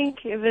 I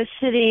think the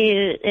city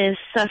is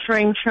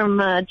suffering from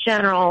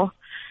general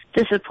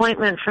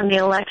disappointment from the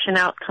election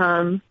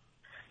outcome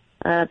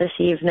this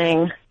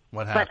evening.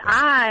 What happened? But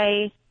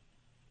I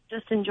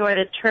just enjoyed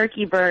a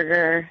turkey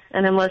burger,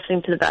 and I'm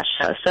listening to the best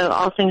show. So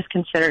all things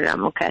considered,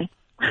 I'm okay.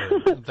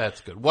 Good.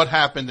 That's good. What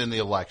happened in the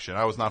election?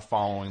 I was not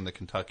following the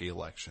Kentucky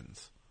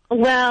elections.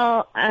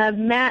 Well,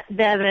 Matt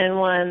Bevin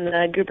won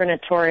the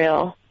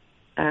gubernatorial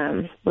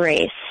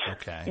race.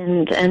 Okay.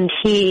 And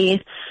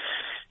he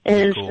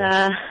is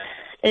cool.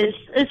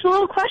 It's a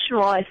little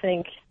questionable, I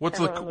think. What's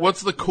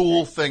the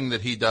cool thing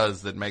that he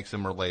does that makes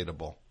him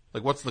relatable?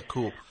 Like, what's the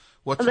cool?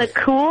 What's the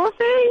cool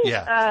thing?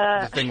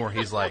 Yeah, the thing where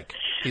he's like,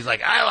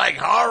 I like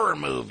horror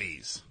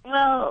movies.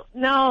 Well,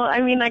 no, I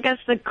mean, I guess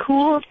the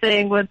cool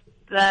thing would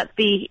that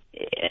be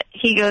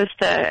he goes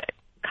to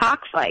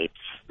cockfights,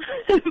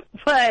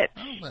 but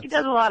he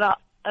does a lot of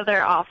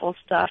other awful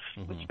stuff,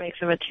 which makes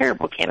him a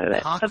terrible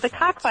candidate. But the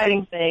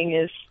cockfighting thing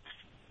is,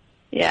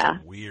 yeah.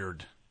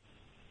 Weird.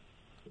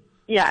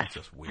 Yes. It's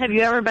just weird. Have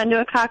you ever been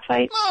to a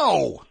cockfight?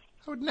 No!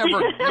 I would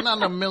never, not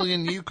in a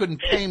million, you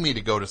couldn't pay me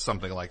to go to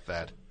something like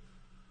that.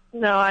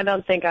 No, I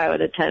don't think I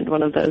would attend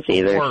one of those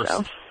either.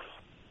 So.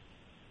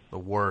 The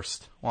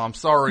worst. Well, I'm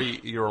sorry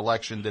your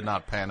election did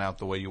not pan out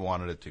the way you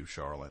wanted it to,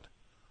 Charlotte.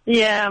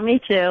 Yeah,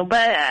 me too.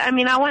 But, I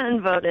mean, I went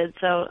and voted,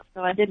 so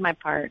I did my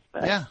part.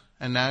 But. Yeah,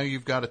 and now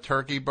you've got a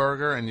turkey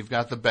burger and you've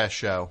got the best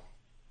show.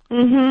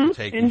 Mm-hmm,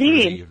 take you through the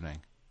evening.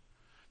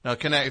 Now,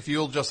 if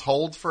you'll just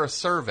hold for a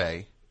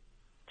survey.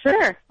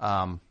 Sure.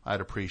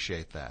 I'd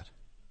appreciate that.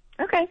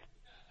 Okay.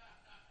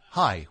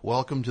 Hi,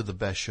 welcome to the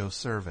Best Show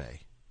survey.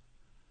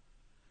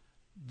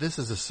 This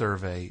is a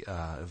survey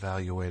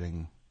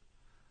evaluating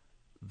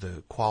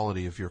the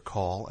quality of your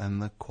call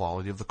and the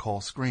quality of the call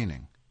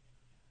screening.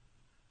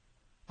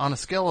 On a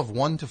scale of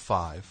 1 to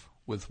 5,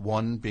 with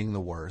 1 being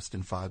the worst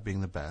and 5 being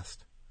the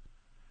best,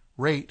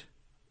 rate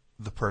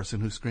the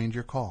person who screened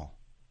your call.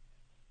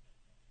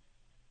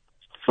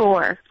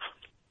 4.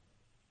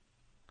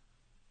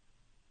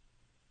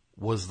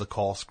 Was the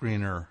call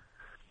screener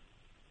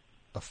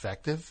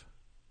effective?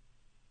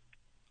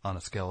 On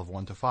a scale of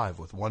 1 to 5,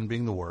 with 1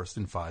 being the worst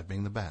and 5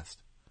 being the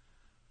best.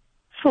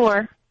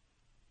 4.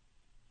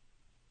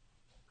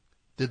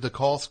 Did the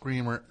call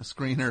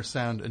screener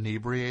sound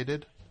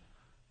inebriated?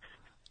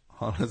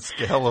 On a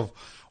scale of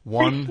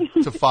 1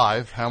 to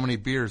 5, how many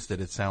beers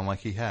did it sound like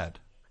he had?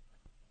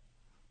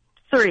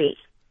 3.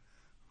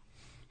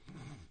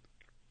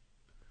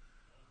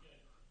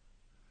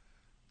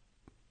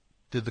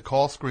 Did the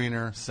call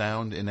screener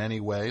sound in any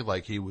way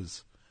like he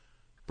was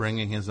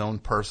bringing his own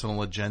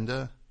personal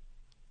agenda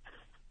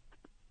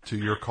to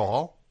your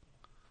call?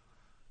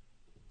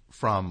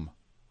 From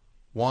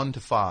 1 to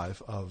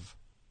 5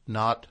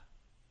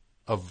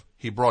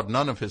 he brought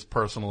none of his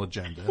personal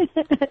agenda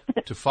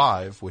to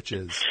 5, which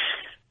is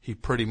he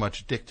pretty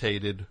much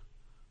dictated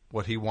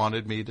what he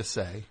wanted me to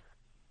say.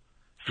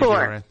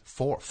 4.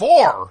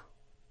 4?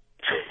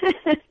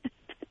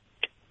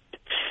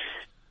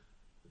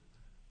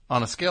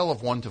 On a scale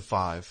of 1 to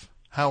 5,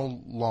 how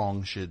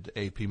long should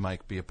AP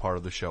Mike be a part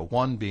of the show?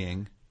 1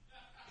 being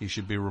he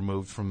should be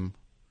removed from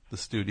the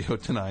studio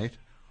tonight,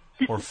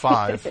 or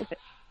 5,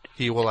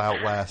 he will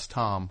outlast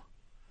Tom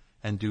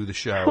and do the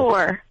show.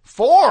 4.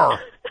 4!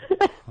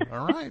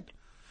 All right.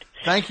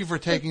 Thank you for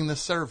taking this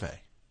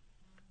survey.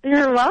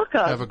 You're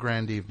welcome. Have a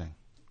grand evening.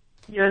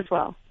 You as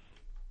well.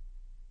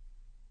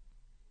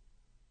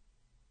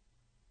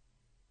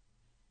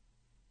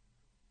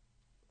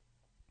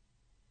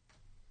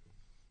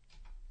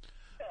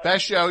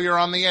 Best Show, you're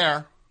on the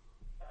air.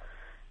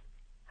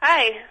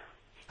 Hi,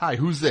 Hi,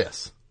 who's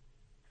this?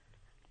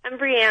 I'm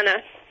Brianna.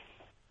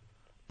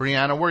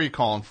 Brianna, where are you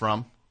calling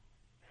from?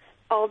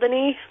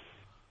 Albany.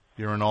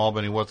 You're in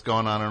Albany. What's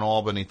going on in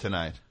Albany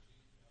tonight?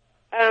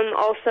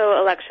 Also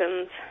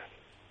elections.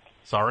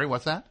 Sorry,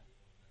 what's that?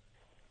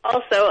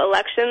 Also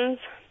elections.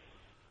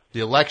 The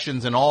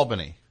elections in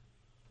Albany.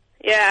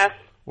 Yeah.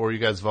 What are you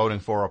guys voting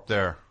for up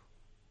there?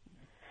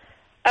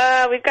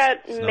 We've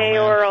got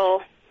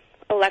mayoral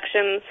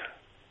elections.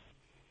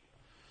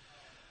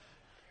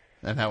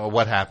 And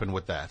what happened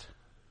with that?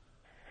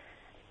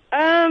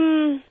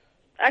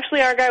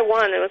 Actually, our guy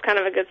won. It was kind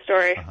of a good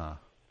story. Uh-huh.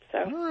 So.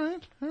 All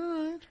right.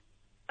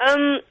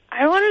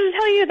 I wanted to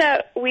tell you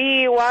that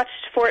we watched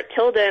Fort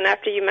Tilden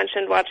after you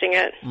mentioned watching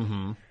it.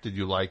 Mm-hmm. Did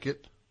you like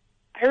it?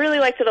 I really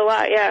liked it a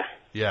lot, yeah.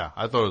 Yeah,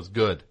 I thought it was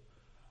good.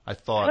 I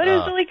thought it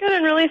was really good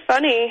and really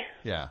funny.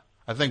 Yeah.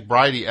 I think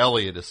Bridie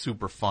Elliott is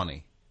super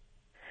funny.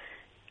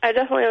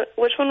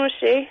 Which one was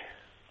she?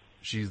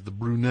 She's the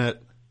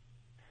brunette.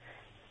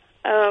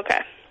 Oh,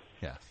 okay.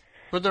 Yes.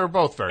 But they're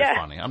both very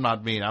funny. I'm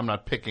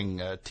not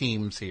picking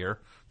teams here.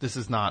 This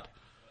is not...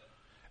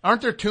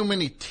 Aren't there too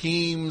many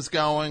teams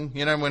going?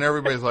 You know, when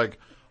everybody's like,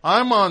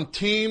 I'm on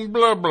team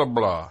blah, blah,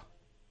 blah.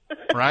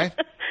 Right?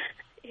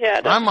 Yeah,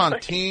 definitely. I'm on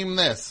team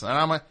this. And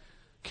I'm like,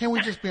 can't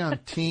we just be on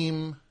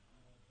team...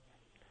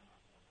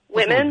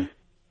 Women?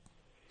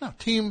 No,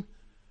 team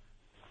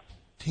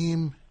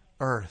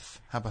Earth.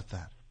 How about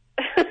that?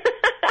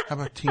 How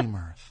about Team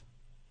Earth?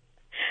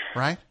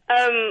 Right?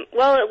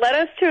 Well, it led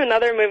us to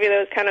another movie that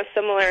was kind of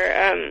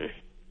similar,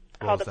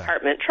 called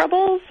Apartment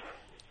Troubles.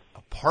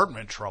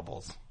 Apartment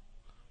Troubles?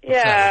 Yeah.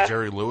 What's that, a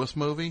Jerry Lewis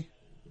movie?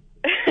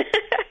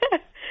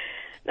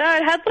 No,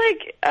 it had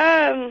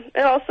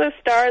it also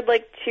starred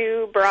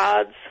two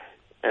broads,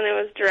 and it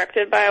was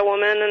directed by a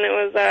woman, and it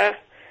was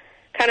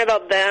kind of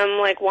about them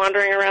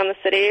wandering around the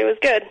city. It was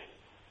good.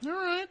 All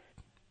right.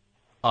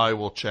 I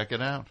will check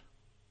it out.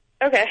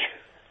 Okay.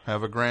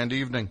 Have a grand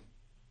evening.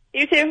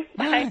 You too.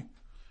 Bye. Bye.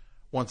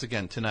 Once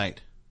again, tonight,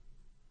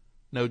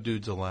 no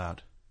dudes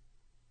allowed.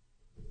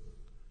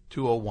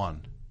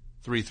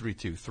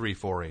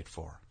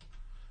 201-332-3484.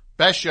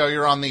 Best Show,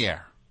 you're on the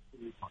air.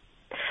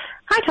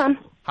 Hi, Tom.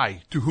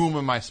 Hi, to whom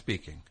am I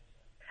speaking?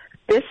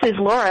 This is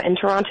Laura in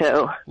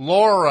Toronto.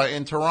 Laura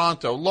in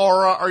Toronto.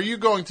 Laura, are you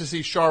going to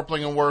see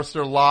Sharpling and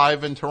Worcester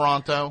live in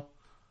Toronto?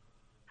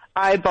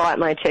 I bought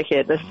my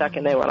ticket the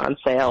second they went on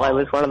sale. I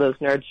was one of those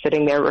nerds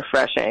sitting there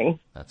refreshing.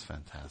 That's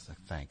fantastic.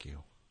 Thank you.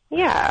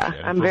 Yeah,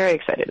 I'm very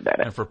excited about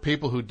it. And for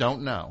people who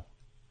don't know,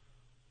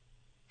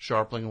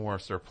 Sharpling and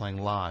Worcester are playing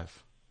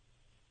live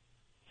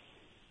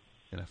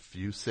in a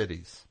few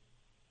cities.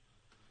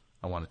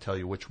 I want to tell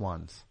you which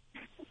ones.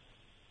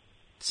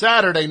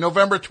 Saturday,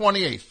 November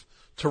 28th,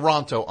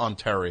 Toronto,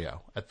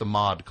 Ontario, at the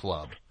Mod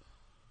Club.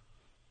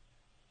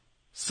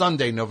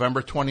 Sunday,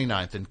 November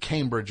 29th, in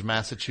Cambridge,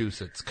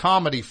 Massachusetts.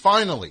 Comedy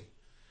finally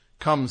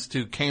comes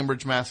to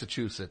Cambridge,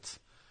 Massachusetts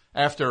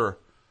after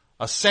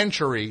a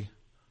century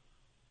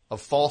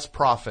of false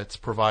prophets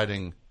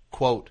providing,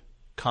 quote,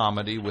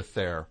 comedy with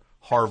their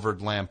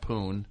Harvard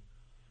Lampoon,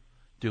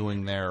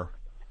 doing their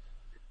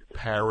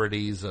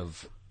parodies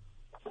of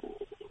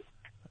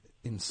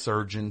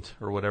Insurgent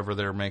or whatever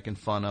they're making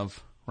fun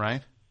of,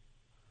 right?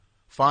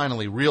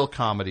 Finally, real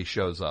comedy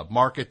shows up.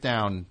 Mark it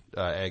down,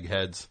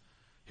 eggheads.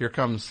 Here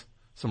comes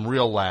some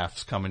real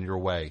laughs coming your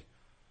way.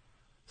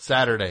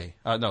 Sunday,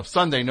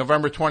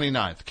 November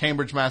 29th,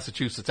 Cambridge,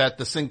 Massachusetts, at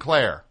the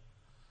Sinclair.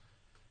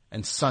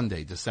 And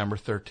Sunday, December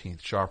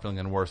 13th, Sharpling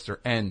and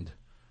Worcester end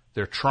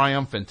their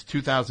triumphant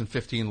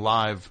 2015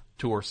 live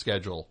tour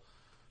schedule.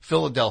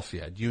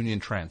 Philadelphia at Union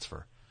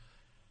Transfer.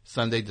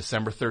 Sunday,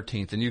 December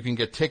 13th. And you can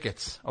get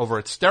tickets over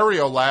at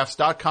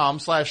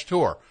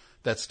stereolaughs.com/tour.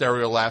 That's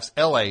stereolaughs,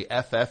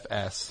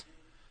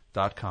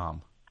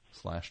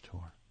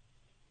 LAFFS.com/tour.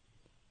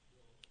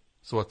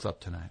 So what's up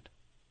tonight?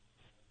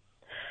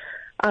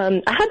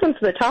 I had one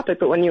for the topic,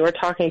 but when you were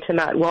talking to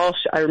Matt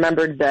Walsh, I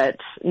remembered that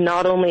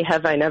not only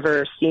have I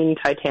never seen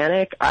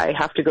Titanic, I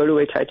have to go to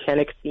a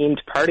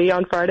Titanic-themed party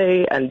on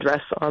Friday and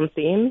dress on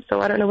theme,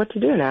 so I don't know what to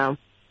do now.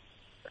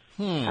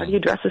 How do you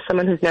dress as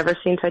someone who's never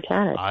seen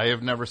Titanic? I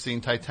have never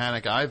seen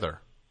Titanic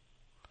either.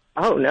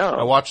 Oh, no.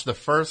 I watched the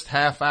first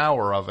half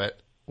hour of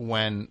it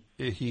when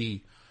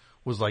he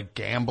was, like,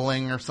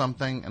 gambling or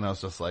something, and I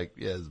was just like,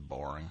 yeah, it's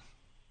boring.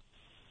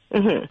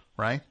 Mm-hmm.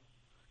 Right?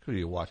 Who do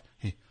you watch?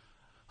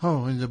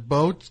 And the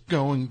boat's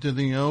going to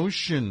the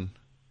ocean.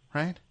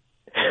 Right?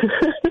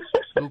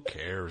 Who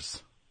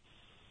cares?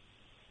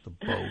 The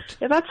boat.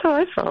 Yeah, that's how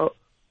I felt.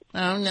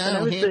 Oh, no. And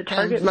I was the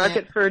target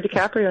market for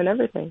DiCaprio and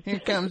everything. Here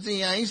comes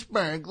the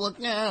iceberg.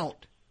 Look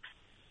out.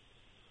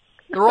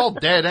 They're all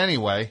dead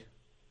anyway.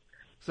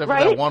 Except for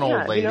that one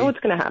old lady. You know what's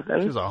going to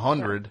happen. She's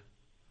 100.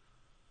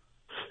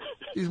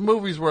 These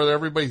movies where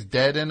everybody's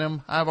dead in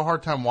them, I have a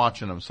hard time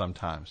watching them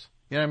sometimes.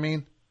 You know what I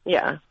mean?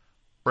 Yeah.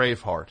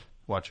 Braveheart.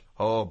 Watch.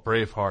 Oh,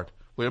 Braveheart.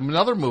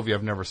 Another movie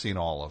I've never seen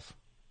all of.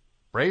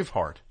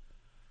 Braveheart.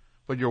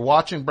 But you're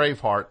watching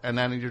Braveheart, and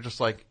then you're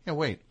just like, yeah,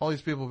 wait, all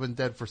these people have been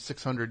dead for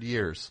 600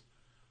 years.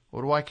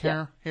 What do I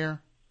care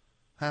here?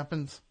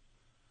 Happens.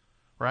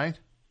 Right?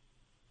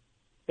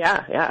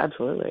 Yeah,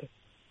 absolutely.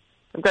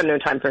 I've got no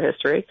time for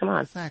history. Come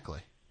on.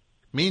 Exactly.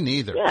 Me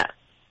neither. Yeah.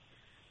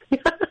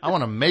 I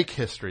want to make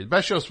history. The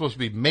best show is supposed to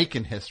be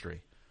making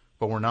history,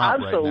 but we're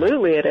not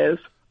Absolutely right now. It is.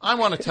 I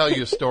want to tell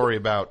you a story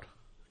about,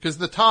 because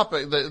the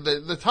topic,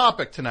 the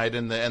topic tonight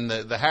and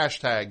the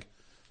hashtag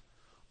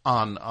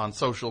on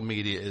social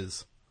media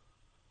is,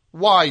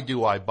 why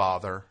do I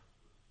bother?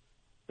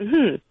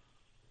 Mm-hmm.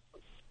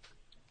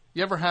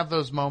 You ever have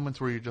those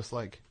moments where you're just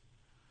like,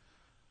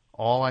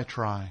 all I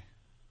try,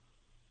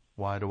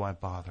 why do I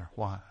bother?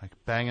 Why? Like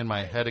banging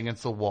my head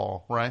against the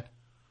wall, right?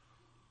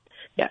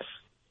 Yes.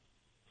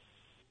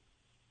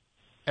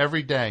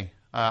 Every day.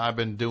 I've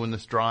been doing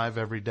this drive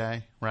every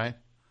day, right?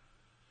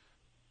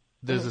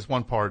 There's this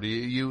one part.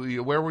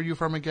 You where were you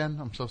from again?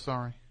 I'm so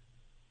sorry.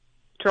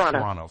 Toronto.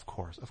 Toronto, of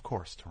course,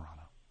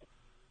 Toronto.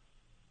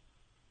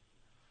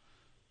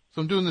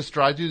 So I'm doing this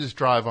drive. I do this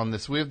drive on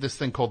this. We have this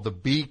thing called the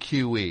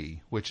BQE,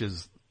 which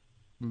is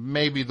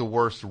maybe the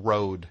worst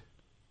road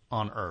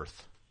on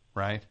Earth,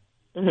 right?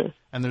 Mm-hmm.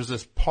 And there's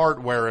this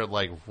part where it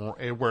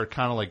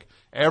kind of like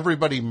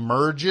everybody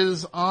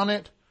merges on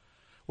it,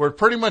 where it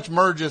pretty much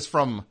merges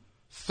from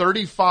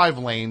 35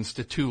 lanes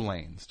to 2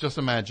 lanes. Just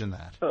imagine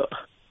that. Ugh.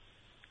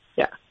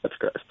 Yeah, that's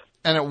gross.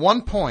 And at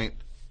one point,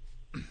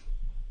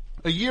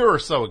 a year or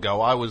so ago,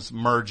 I was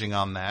merging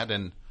on that,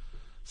 and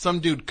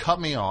some dude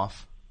cut me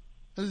off.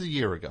 This is a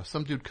year ago.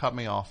 Some dude cut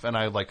me off, and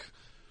I,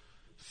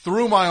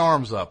 threw my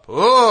arms up,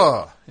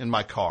 in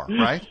my car,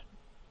 right?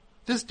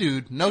 This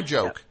dude, no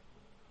joke,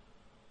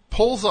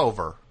 pulls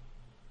over,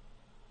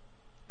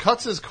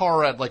 cuts his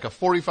car at, a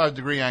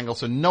 45-degree angle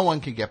so no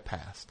one can get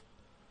past.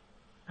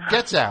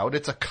 Gets out.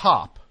 It's a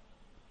cop.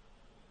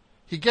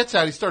 He gets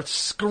out. He starts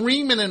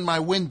screaming in my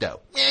window.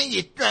 When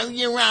you throw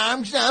your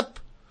arms up.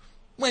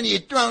 When you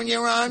throw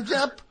your arms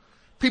up.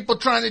 People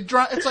trying to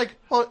drive. It's like,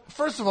 well,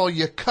 first of all,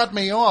 you cut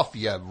me off,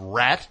 you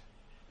rat.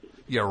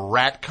 You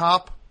rat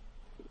cop.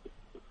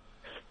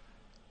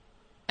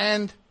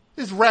 And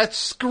this rat's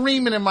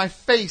screaming in my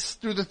face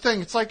through the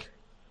thing. It's like,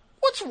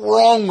 what's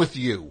wrong with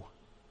you?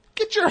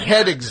 Get your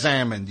head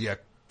examined, you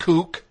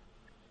kook.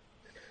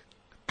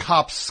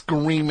 Cop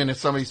screaming at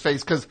somebody's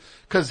face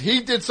because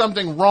he did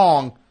something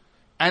wrong,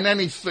 and then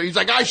he's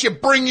like, I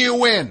should bring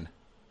you in.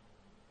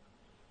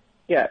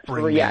 Yeah,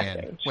 Bring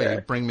reacting. me in. Sure.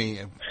 Wait, bring me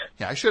in.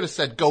 Yeah, I should have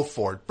said, go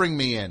for it. Bring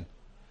me in.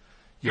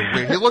 You're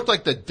weird. He looked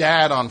like the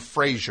dad on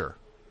Frasier.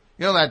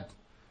 You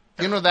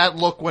know that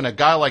look when a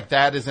guy like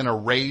that is in a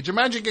rage?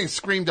 Imagine getting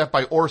screamed at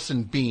by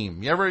Orson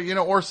Beam. You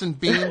know Orson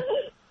Beam?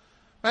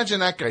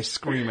 Imagine that guy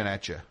screaming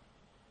at you.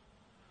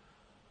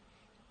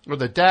 Or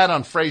the dad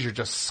on Frasier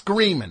just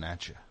screaming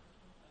at you.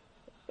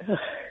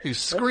 He's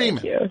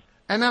screaming. Thank you.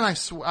 And then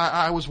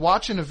I was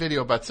watching a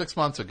video about 6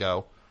 months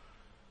ago.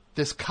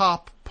 This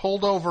cop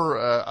pulled over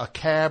a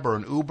cab or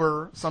an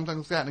Uber, something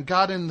like that, and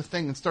got in the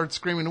thing and started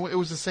screaming. It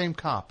was the same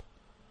cop.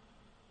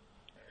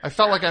 I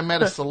felt like I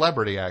met a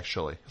celebrity,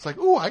 actually. It's like,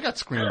 ooh, I got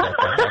screamed at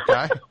by that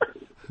guy.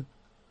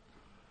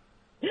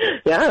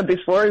 Yeah,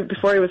 before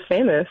he was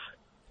famous.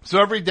 So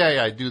every day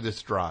I do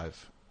this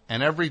drive,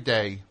 and every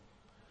day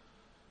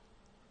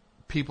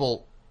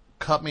people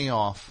cut me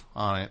off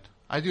on it.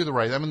 I do the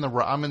right. I'm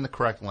in the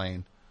correct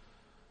lane.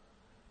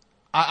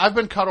 I've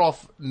been cut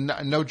off,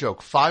 no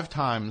joke, 5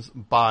 times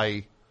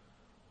by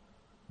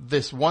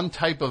this one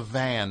type of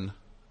van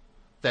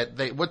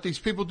that what these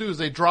people do is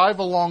they drive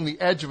along the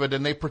edge of it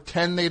and they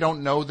pretend they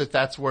don't know that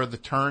that's where the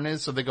turn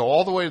is. So they go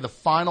all the way to the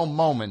final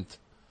moment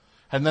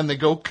and then they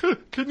go,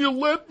 can you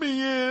let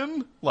me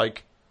in?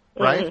 Like,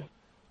 right? Mm-hmm.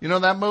 You know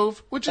that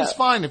move? Which is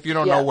fine if you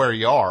don't know where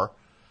you are.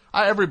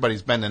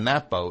 Everybody's been in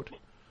that boat.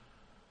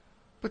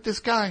 But this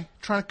guy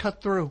trying to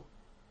cut through.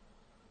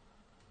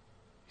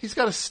 He's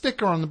got a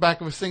sticker on the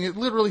back of his thing. It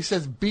literally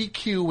says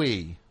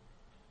BQE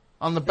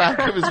on the back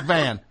of his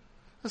van.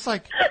 It's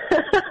like,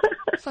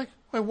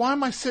 wait, why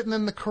am I sitting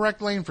in the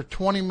correct lane for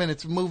 20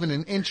 minutes moving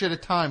an inch at a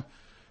time?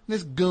 And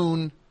this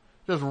goon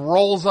just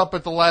rolls up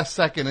at the last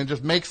second and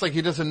just makes like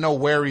he doesn't know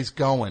where he's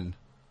going.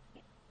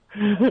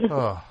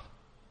 Oh.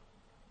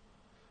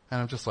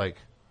 And I'm just like,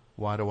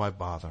 why do I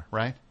bother,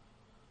 right?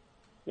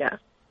 Yeah.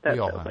 We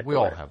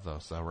all have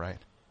those, though, right?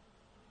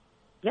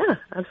 Yeah,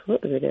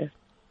 absolutely we do.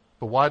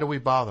 But why do we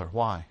bother?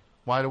 Why?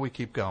 Why do we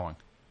keep going?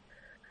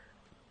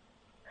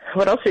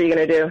 What else are you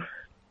going to do?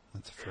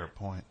 That's a fair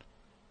point.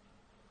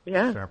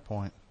 Yeah. Fair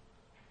point.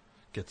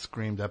 Get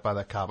screamed at by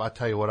that cop. I'll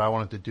tell you what I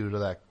wanted to do to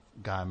that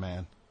guy,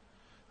 man.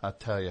 I'll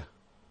tell you.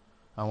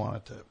 I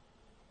wanted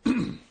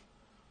to...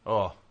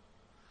 Oh.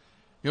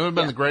 You know what would have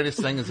been the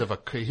greatest thing is if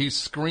he's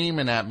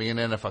screaming at me and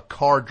then if a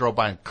car drove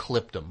by and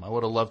clipped him. I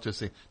would have loved to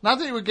see. Not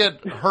that he would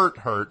get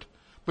hurt,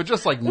 but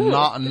just like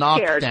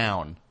knocked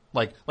down.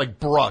 Like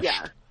brushed.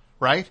 Yeah.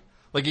 Right?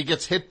 Like he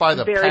gets hit by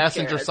the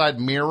passenger side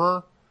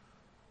mirror.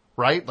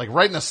 Right? Like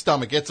right in the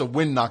stomach. Gets a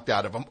wind knocked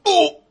out of him.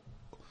 Oh!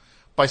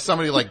 By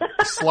somebody like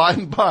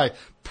sliding by.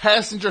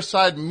 Passenger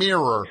side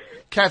mirror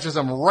catches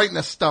him right in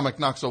the stomach,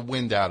 knocks a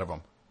wind out of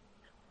him.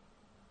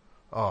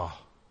 Oh.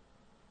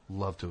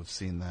 Love to have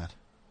seen that.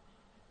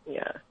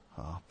 Yeah.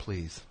 Oh,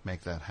 please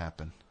make that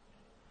happen.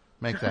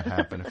 Make that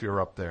happen if you're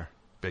up there,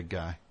 big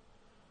guy.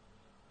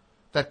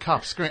 That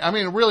cop screamed. I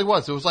mean, it really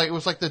was. It was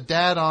like the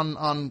dad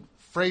on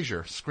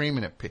Frasier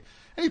screaming at people.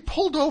 And he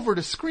pulled over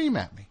to scream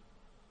at me.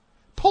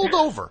 Pulled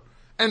over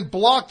and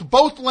blocked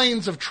both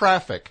lanes of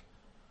traffic.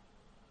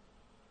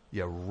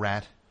 You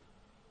rat.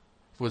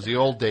 If it was the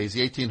old days,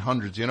 the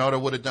 1800s, you know what I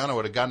would have done? I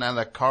would have gotten out of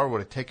that car,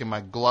 would have taken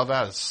my glove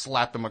out and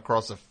slapped him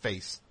across the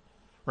face.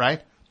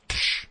 Right?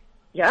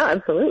 Yeah,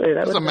 absolutely.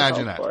 That Just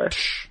imagine that.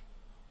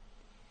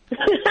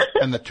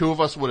 And the two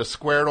of us would have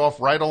squared off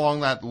right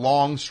along that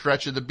long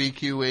stretch of the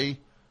BQE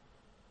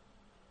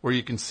where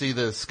you can see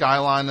the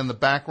skyline in the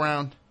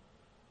background.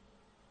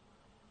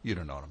 You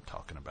don't know what I'm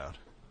talking about.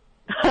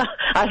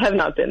 I have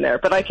not been there,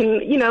 but I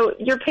can,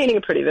 you're painting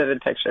a pretty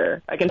vivid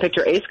picture. I can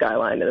picture a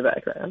skyline in the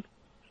background.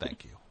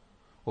 Thank you.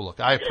 Well, look,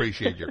 I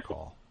appreciate your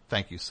call.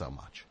 Thank you so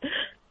much.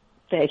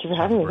 Thank you for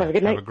having me. Have a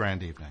good night. Have a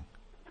grand evening.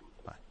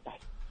 Bye.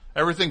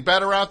 Everything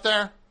better out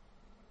there?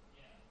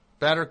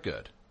 Better?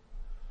 Good.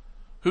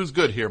 Who's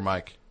good here,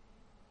 Mike?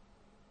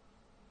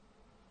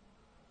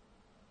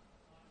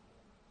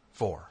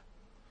 4.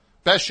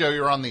 Best show,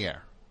 you're on the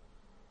air.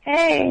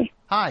 Hey.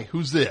 Hi,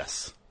 who's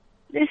this?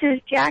 This is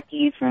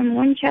Jackie from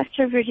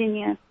Winchester,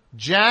 Virginia.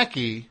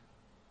 Jackie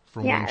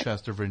from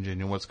Winchester,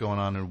 Virginia. What's going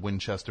on in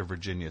Winchester,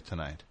 Virginia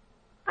tonight?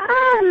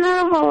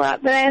 Not a whole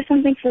lot, but I have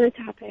something for the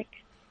topic.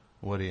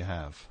 What do you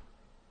have?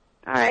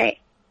 All right.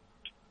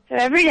 So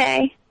every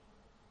day,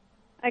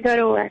 I go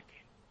to work.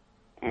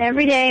 And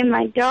every day,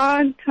 my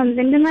dog comes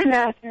into my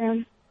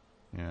bathroom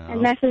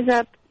and messes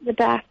up the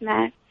bath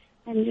mats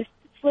and just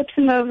flips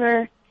them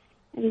over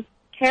and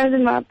tears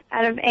them up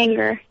out of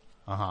anger.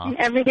 Uh-huh. And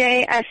every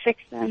day, I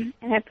fix them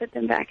and I put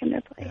them back in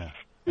their place. Yeah.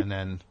 And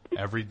then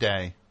every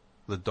day,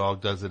 the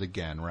dog does it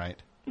again, right?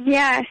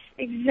 Yes,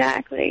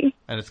 exactly.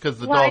 And it's because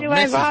the why dog do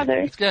misses I bother?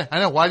 it. I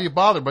know, why do you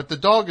bother? But the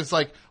dog is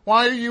like,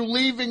 why are you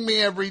leaving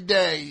me every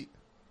day?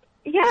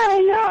 Yeah, I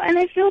know, and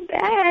I feel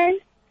bad.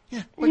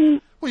 Yeah, what are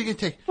you going to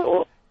take?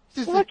 So,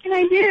 what can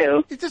I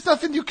do? There's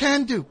nothing you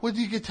can do. What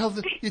do you can tell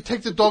you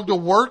take the dog to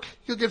work?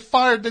 You'll get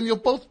fired. Then you'll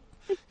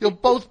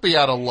both be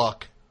out of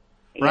luck,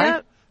 right?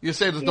 Yep. You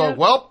say to the dog,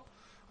 "Well,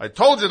 I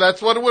told you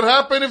that's what would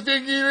happen if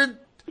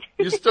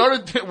you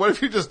started." What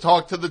if you just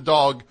talk to the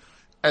dog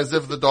As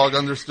if the dog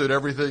understood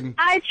everything.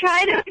 I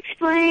try to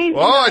explain.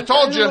 Oh, I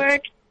told you.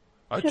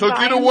 I took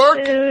you to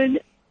work.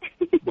 Food.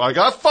 I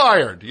got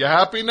fired. You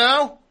happy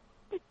now?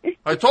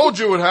 I told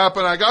you what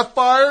happened. I got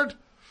fired.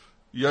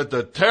 You had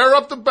to tear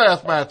up the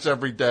bath mats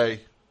every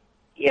day.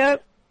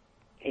 Yep.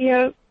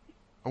 I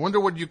wonder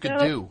what you could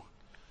do.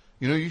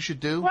 You know what you should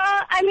do? Well,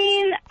 I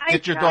mean,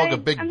 get your dog a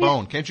big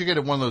bone. Can't you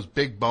get one of those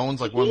big bones,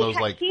 like one of those,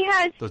 like,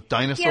 those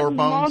dinosaur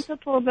bones?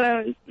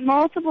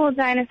 Multiple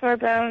dinosaur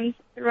bones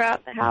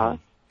throughout the house.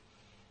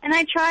 And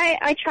I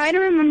try to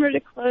remember to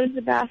close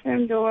the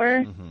bathroom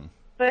door,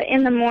 but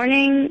in the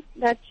morning,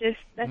 that's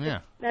not going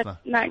to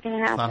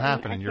happen. It's not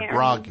happening. You're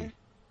groggy.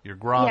 You're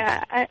groggy.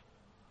 Yeah,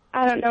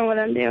 I don't know what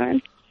I'm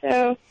doing.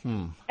 So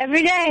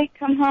every day,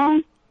 come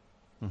home,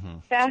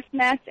 bath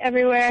mats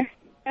everywhere.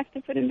 Have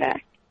to put them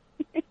back.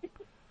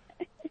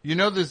 You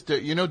know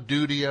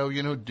Dudio?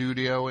 You know who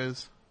Dudio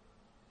is?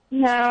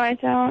 No, I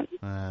don't.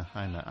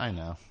 I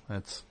know.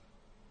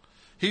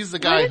 He's the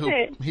guy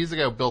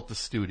who built the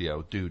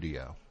studio,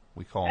 Dudio.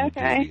 We call him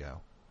Dudio.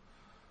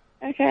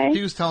 Okay.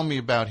 He was telling me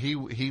about he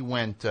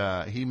met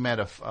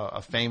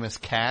a famous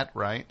cat,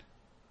 right?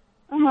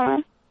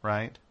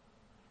 Right?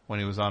 When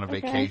he was on a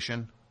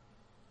vacation.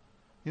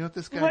 You know what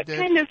this guy did?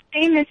 What kind of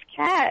famous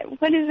cat?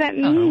 What does that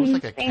mean? I don't know, it was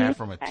like a cat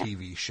from a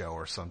TV show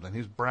or something. He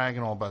was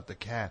bragging all about the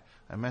cat.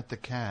 I met the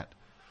cat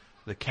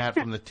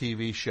from the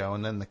TV show,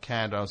 and then the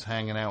cat, I was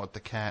hanging out with the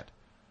cat.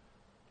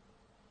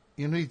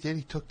 You know what he did?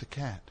 He took the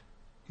cat.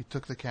 He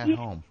took the cat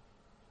home.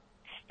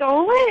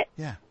 Stole it?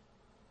 Yeah.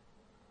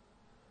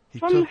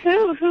 From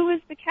who? Who was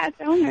the cat's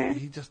owner?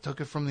 He just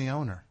took it from the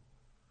owner.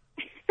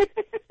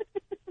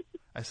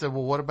 I said,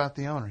 well, what about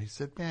the owner? He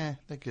said,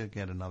 they could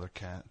get another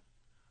cat.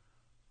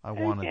 I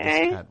wanted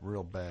this cat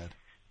real bad.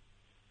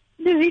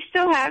 Does he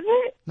still have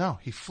it? No,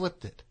 he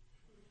flipped it.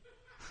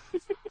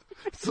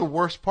 It's the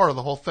worst part of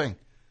the whole thing.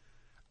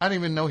 I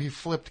didn't even know he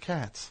flipped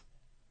cats.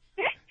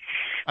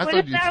 What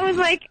if that was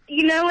like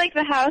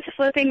the house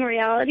flipping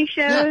reality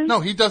shows? Yeah, no,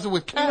 he does it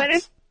with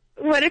cats.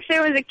 What if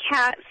there was a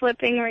cat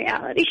flipping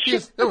reality show?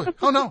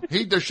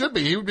 There should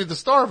be. He would be the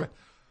star of it.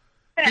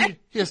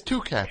 He has 2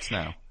 cats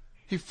now.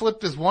 He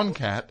flipped his one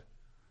cat.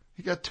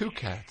 He got 2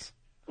 cats.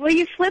 Well,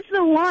 you flip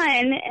the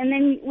one, and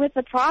then with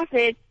the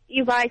profit,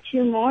 you buy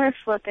 2 more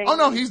flipping. Oh,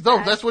 no,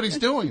 that's what he's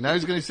doing. Now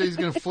he's going to say he's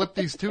going to flip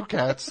these 2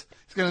 cats.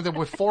 He's going to end up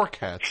with 4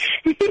 cats.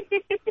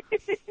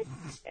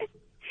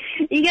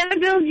 You got to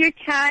build your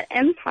cat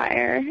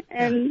empire.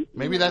 And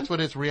maybe that's what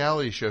his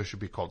reality show should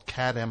be called,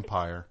 Cat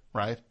Empire,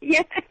 right?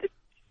 Yes.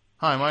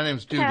 Hi, my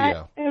name's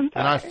Dudio, and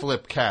I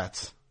flip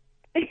cats.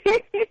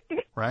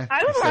 Right?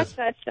 I would watch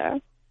that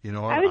show. You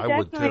know what? I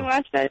would definitely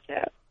watch that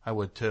show. I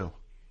would too.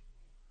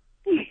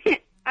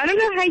 I don't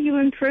know how you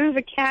improve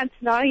a cat's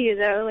value,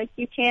 though. Like,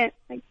 you can't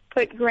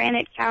put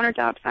granite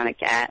countertops on a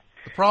cat.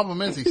 The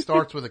problem is he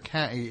starts with a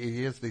cat.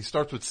 He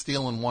starts with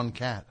stealing 1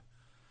 cat.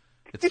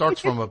 It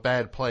starts from a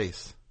bad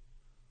place.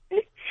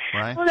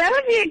 Right? Well, that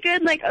would be a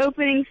good,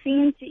 opening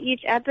scene to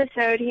each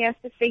episode. He has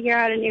to figure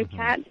out a new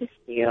cat to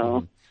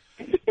steal.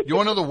 You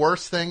want to know the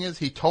worst thing is?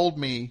 He told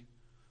me,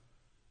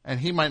 and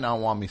he might not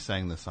want me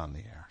saying this on the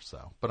air,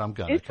 but I'm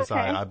going to, because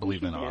I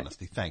believe in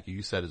honesty. Thank you.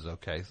 You said it's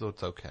okay, so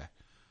it's okay.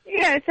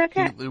 Yeah, it's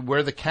okay.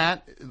 Where the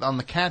cat, on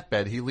the cat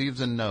bed, he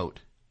leaves a note.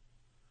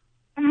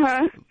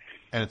 And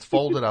it's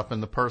folded up,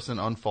 and the person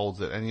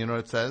unfolds it, and you know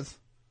what it says?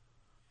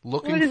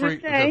 What does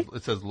it say?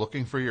 It says,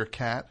 looking for your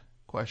cat, ?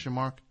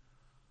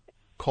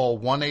 Call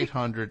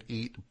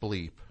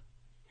 1-800-EAT-BLEEP.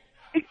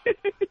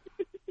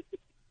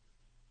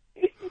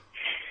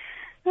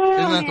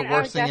 Isn't that the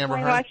worst thing you ever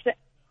heard?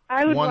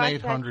 I would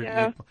watch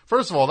that show.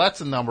 First of all,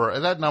 that's a number.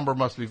 That number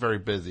must be very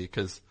busy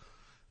because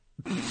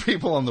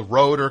people on the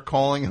road are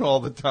calling it all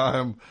the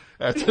time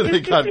after they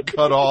got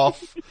cut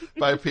off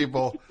by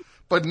people.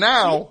 But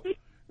now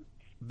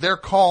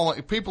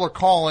people are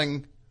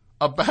calling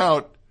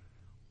about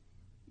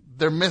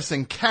their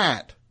missing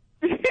cat.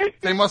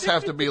 They must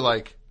have to be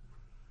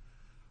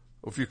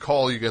if you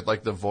call, you get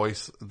the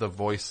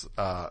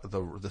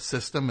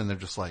system, and they're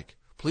just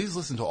please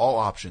listen to all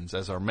options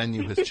as our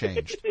menu has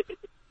changed.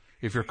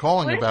 If you're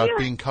calling about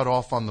being cut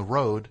off on the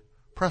road,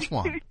 press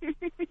 1.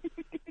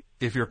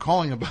 If you're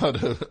calling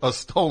about a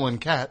stolen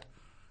cat,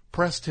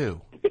 press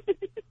 2.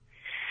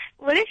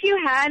 What if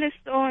you had a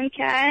stolen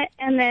cat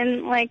and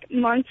then,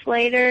 months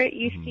later,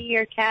 you see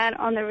your cat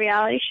on the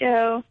reality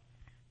show,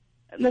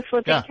 the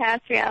Flipping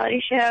Cats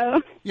reality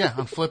show? Yeah,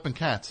 I'm flipping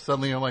cats.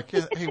 Suddenly you're like,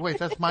 hey, wait,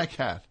 that's my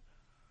cat.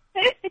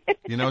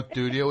 You know what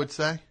Dudio would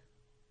say?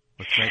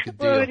 Let's make a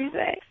deal. What would he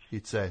say?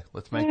 He'd say,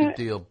 let's make a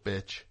deal,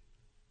 bitch.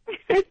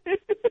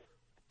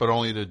 But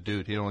only to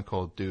dude. He don't want to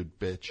call a dude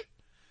bitch.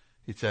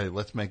 He'd say,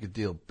 let's make a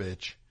deal,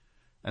 bitch.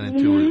 And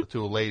then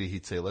to a lady,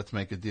 he'd say, let's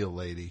make a deal,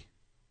 lady.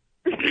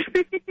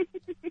 I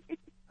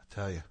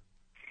tell you,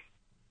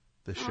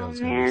 this show's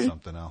going to be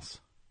something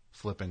else.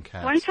 Flipping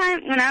cats. One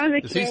time when I was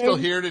a kid... Is he still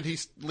here? Did he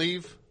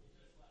leave?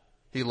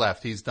 He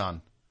left. He's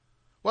done.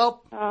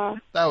 Well,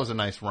 that was a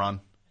nice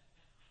run.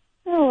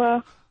 Oh,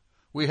 well.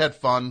 We had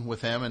fun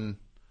with him, and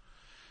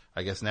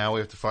I guess now we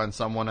have to find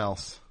someone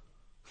else.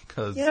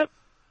 because Yep.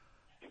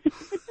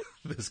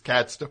 this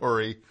cat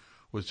story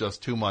was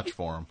just too much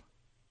for him.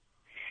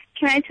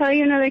 Can I tell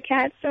you another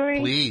cat story?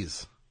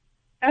 Please.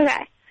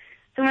 Okay.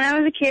 So when I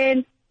was a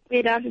kid, we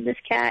adopted this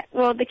cat.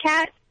 Well, the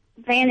cat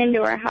ran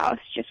into our house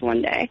just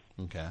one day.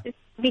 Okay. It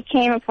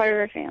became a part of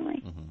our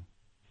family. Mm-hmm.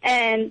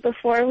 And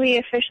before we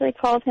officially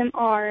called him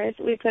ours,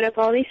 we put up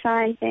all these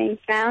signs saying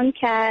found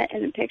cat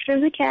and a picture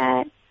of the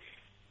cat.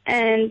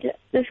 And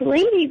this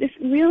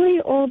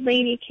really old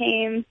lady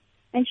came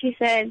and she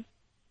said,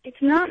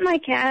 "It's not my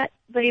cat,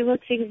 but he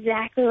looks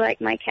exactly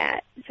like my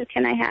cat, so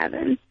can I have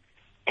him?"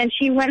 And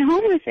she went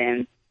home with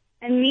him,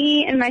 and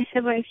me and my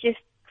siblings just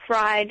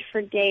cried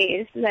for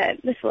days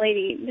that this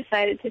lady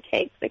decided to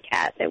take the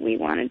cat that we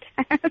wanted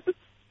to have.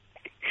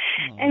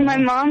 And my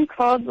mom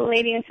called the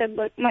lady and said,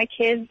 "Look, my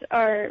kids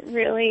are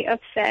really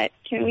upset.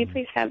 Can we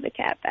please have the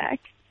cat back?"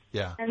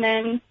 Yeah. And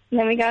then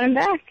we got him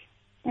back.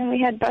 And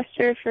we had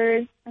Buster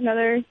for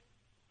another,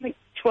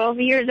 12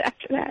 years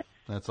after that.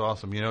 That's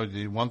awesome. You know,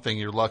 the one thing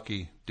you're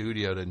lucky,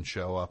 Dudio didn't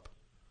show up.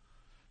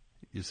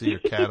 You see your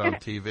cat on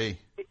TV.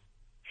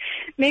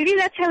 Maybe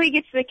that's how he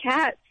gets the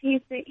cats.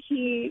 He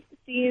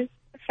sees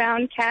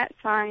found cat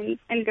signs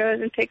and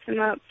goes and picks them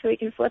up so he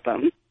can flip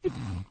them.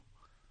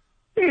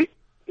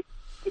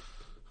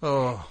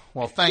 Oh,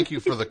 well, thank you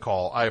for the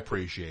call. I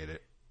appreciate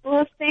it.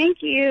 Well, thank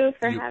you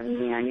for having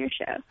me on your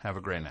show. Have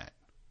a great night.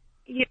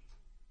 You-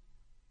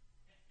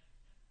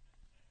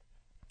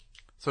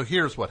 So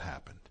here's what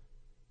happened.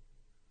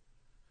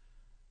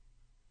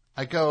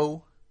 I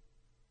go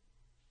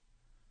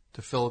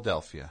to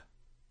Philadelphia.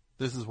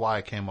 This is why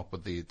I came up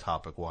with the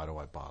topic, why do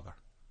I bother?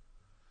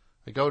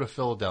 I go to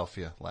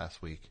Philadelphia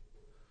last week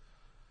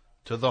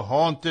to the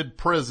haunted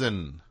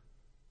prison.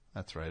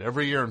 That's right.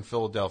 Every year in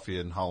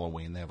Philadelphia in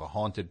Halloween, they have a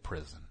haunted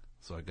prison.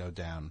 So I go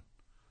down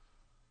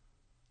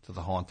to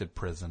the haunted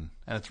prison,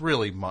 and it's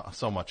really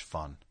so much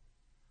fun,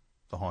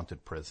 the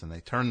haunted prison. They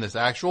turn this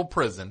actual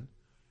prison,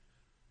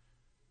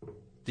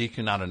 it's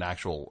not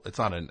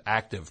an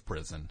active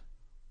prison.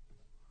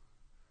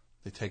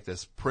 They take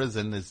this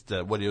prison, a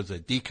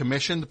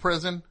decommissioned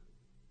prison.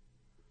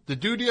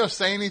 Did Dudio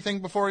say anything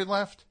before he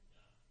left?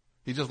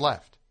 He just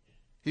left.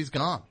 He's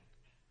gone.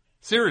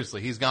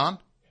 Seriously, he's gone?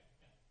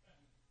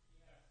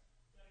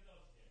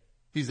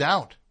 He's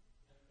out.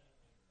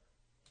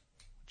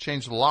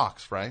 Change the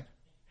locks, right?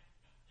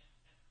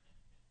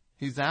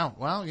 He's out.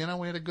 Well,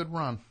 we had a good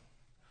run.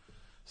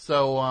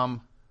 So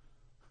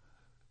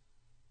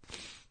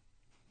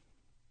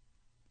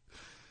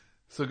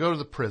go to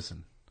the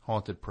prison,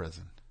 haunted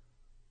prison.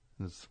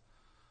 There's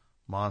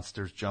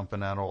monsters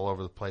jumping out all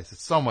over the place.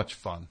 It's so much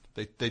fun.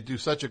 They do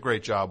such a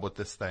great job with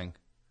this thing.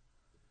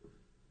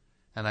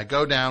 And I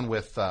go down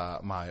with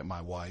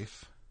my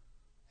wife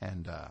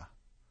and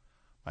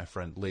my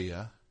friend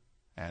Leah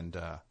and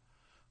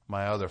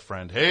my other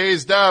friend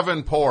Hayes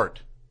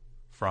Davenport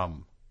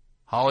from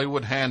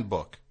Hollywood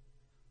Handbook.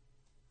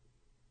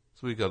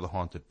 So we go to the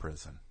haunted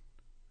prison.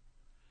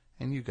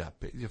 And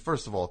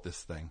first of all, at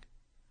this thing,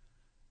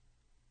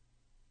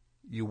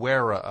 you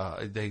wear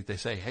they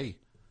say, "Hey,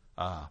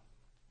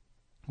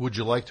 would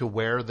you like to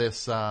wear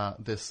this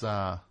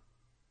glow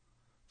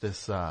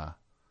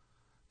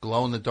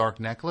in the dark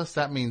necklace?"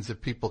 That means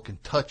that people can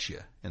touch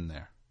you in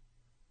there.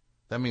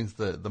 That means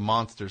the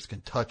monsters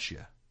can touch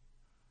you.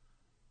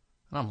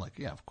 And I'm like,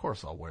 yeah, of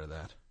course I'll wear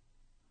that,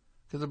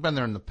 because I've been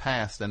there in the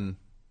past, and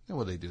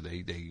what do?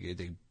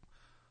 They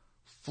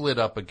flit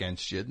up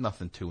against you.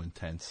 Nothing too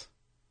intense.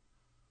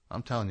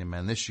 I'm telling you,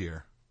 man, this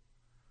year,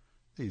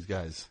 these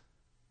guys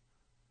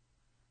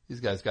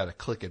got to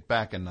click it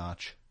back a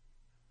notch.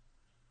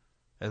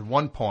 At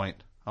one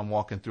point, I'm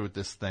walking through with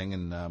this thing,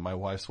 and my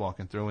wife's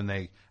walking through, and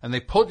they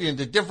put you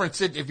into different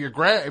if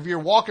you're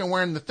walking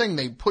wearing the thing,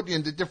 they put you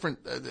into different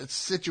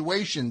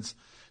situations.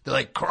 They're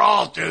like,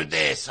 crawl through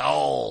this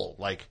hole.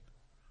 Like,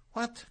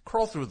 what?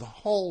 Crawl through the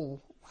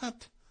hole?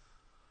 What?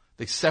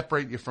 They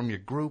separate you from your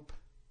group.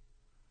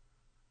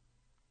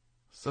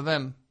 So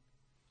then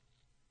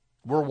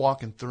we're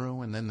walking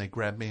through, and then they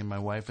grab me and my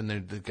wife, and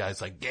the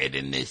guy's like, "Get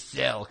in this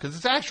cell," because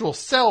it's actual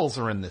cells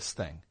are in this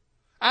thing.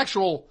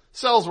 Actual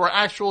cells where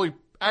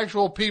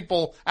actual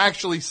people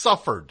actually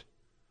suffered.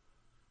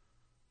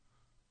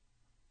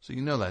 So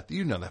you know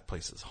that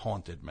place is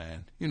haunted,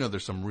 man. You know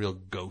there's some real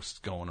ghosts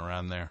going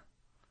around there.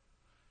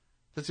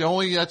 That's the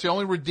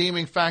only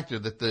redeeming factor,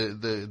 that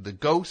the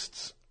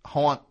ghosts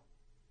haunt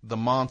the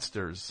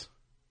monsters,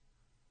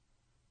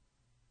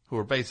 who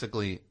are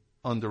basically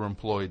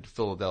underemployed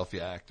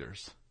Philadelphia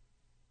actors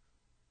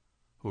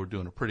who are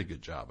doing a pretty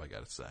good job, I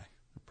gotta say.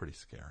 They're pretty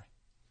scary.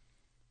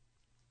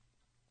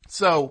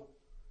 So,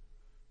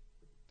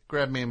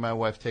 grab me and my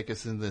wife, take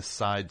us in this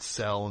side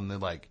cell, and they're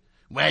like,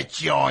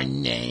 "What's your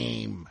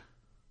name?"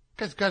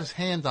 Guy's got his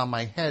hand on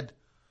my head,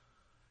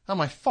 on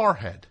my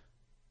forehead.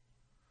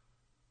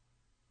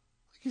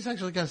 He's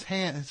actually got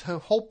his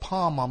whole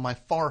palm on my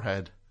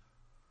forehead.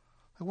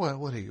 Like,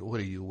 what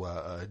are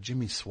you,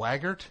 Jimmy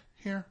Swaggart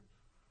here?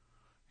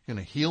 You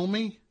gonna heal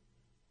me?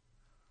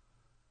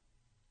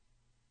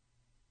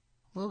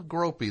 A little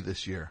gropey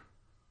this year.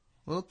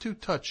 A little too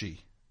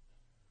touchy.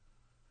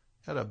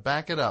 Gotta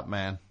back it up,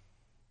 man.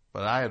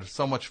 But I had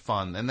so much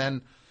fun. And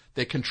then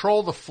they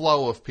control the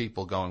flow of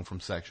people going from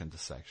section to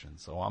section.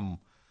 So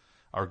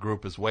our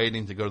group is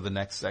waiting to go to the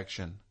next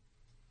section.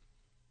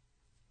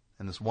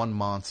 And this one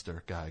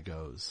monster guy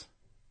goes.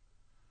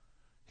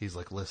 He's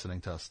like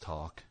listening to us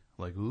talk.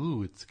 Like,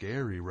 ooh, it's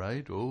scary,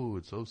 right? Oh,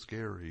 it's so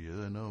scary.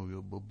 I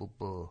know. Blah, blah,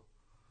 blah.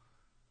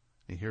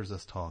 He hears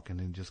us talk and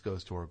he just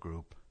goes to our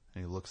group.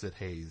 And he looks at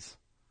Hayes.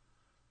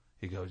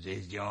 He goes,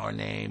 is your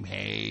name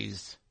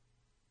Hayes?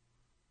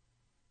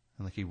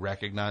 And like he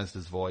recognized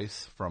his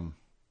voice from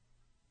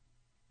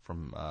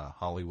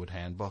Hollywood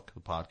Handbook,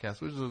 the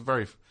podcast, which is a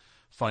very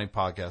funny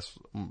podcast.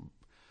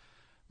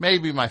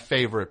 Maybe my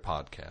favorite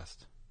podcast,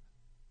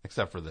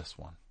 except for this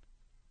one.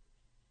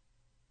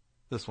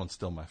 This one's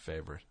still my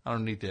favorite. I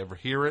don't need to ever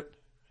hear it,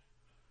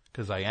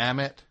 because I am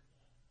it.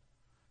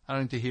 I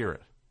don't need to hear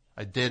it.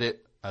 I did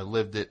it. I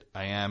lived it.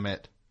 I am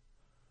it.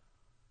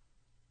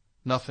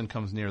 Nothing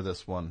comes near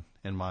this one,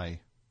 in my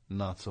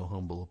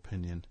not-so-humble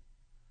opinion.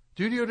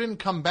 Dudio didn't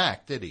come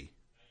back, did he?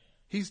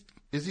 Do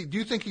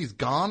you think he's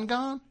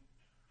gone?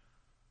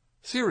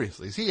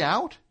 Seriously, is he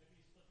out?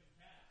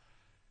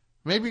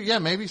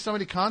 Maybe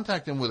somebody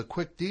contacted him with a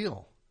quick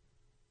deal.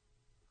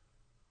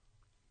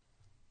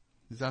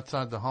 He's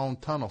outside the home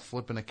tunnel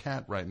flipping a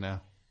cat right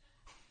now.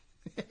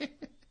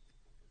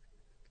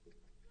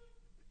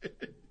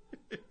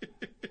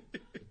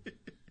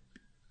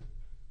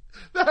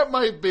 That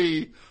might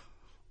be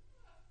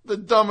the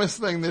dumbest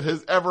thing that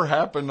has ever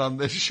happened on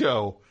this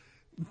show.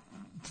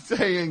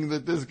 Saying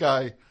that this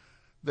guy,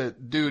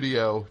 that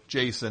Dudio,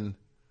 Jason,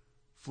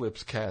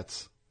 flips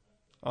cats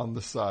on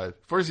the side.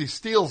 First he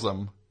steals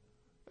them,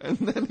 and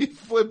then he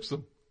flips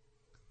them.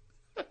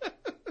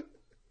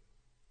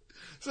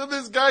 So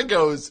this guy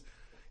goes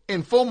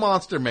in full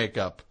monster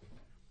makeup.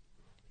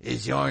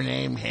 Is your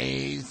name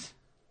Hayes?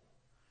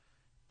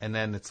 And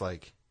then it's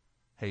like,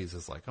 Hayes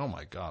is like, oh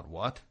my God,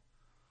 what?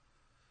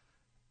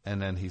 And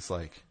then he's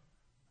like,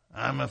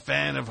 I'm a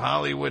fan of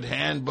Hollywood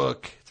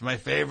Handbook. It's my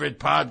favorite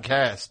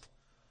podcast.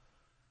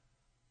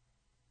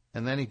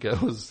 And then he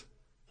goes,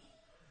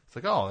 it's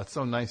like, oh, that's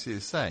so nice of you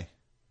to say.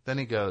 Then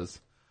he goes,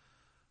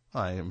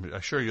 I'm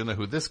sure you know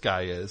who this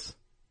guy is.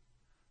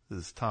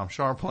 This is Tom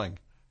Sharpling.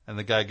 And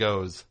the guy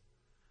goes,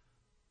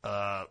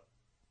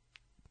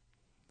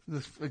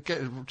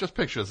 just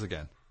picture this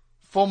again.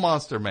 Full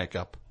monster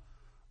makeup.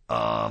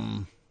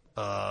 Goes,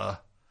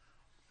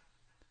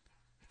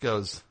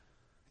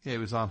 yeah, he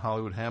was on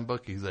Hollywood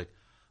Handbook. He's like,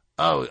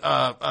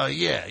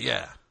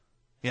 yeah.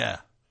 Yeah,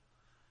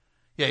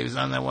 he was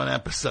on that one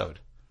episode.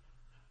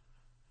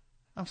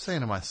 I'm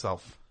saying to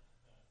myself,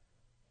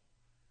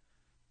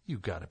 you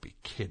gotta be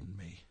kidding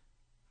me.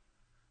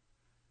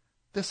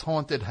 This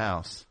haunted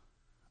house.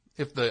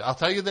 I'll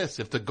tell you this,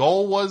 if the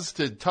goal was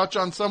to touch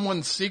on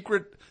someone's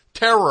secret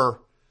terror,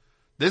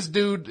 this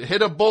dude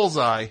hit a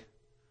bullseye.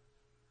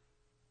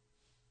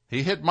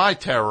 He hit my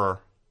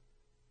terror.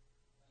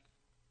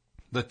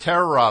 The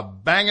terror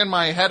of banging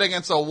my head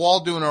against a wall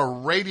doing a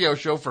radio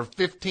show for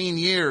 15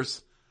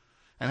 years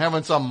and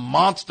having some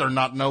monster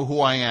not know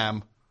who I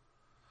am,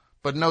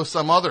 but know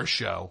some other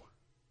show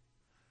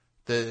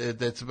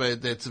that's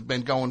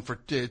been going for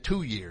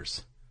 2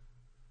 years.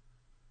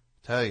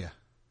 Tell you.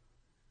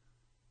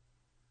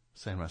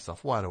 Saying to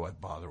myself, why do I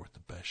bother with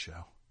the best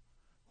show?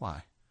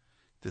 Why?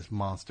 This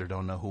monster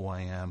don't know who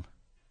I am.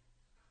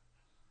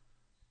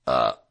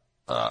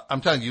 I'm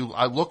telling you,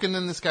 I'm looking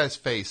in this guy's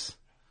face.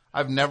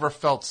 I've never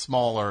felt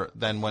smaller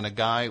than when a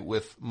guy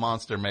with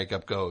monster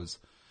makeup goes.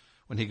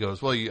 When he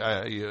goes, well,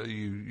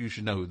 you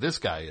should know who this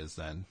guy is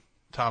then.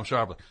 Tom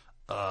Sharpling.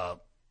 Yeah.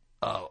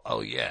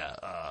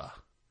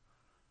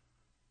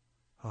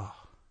 That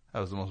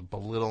was the most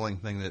belittling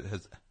thing that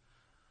has...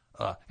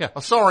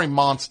 sorry,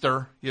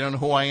 monster. You don't know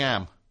who I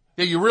am.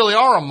 Yeah, you really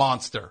are a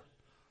monster.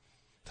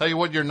 Tell you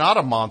what you're not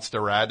a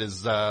monster at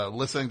is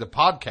listening to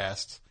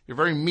podcasts. You're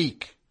very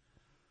meek.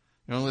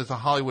 You don't listen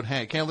to Hollywood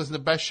Hand. Can't listen to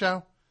Best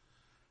Show?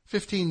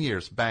 15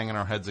 years banging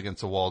our heads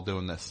against the wall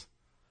doing this.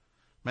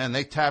 Man,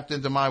 they tapped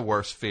into my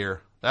worst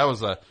fear. I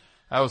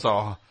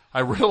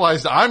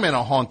realized I'm in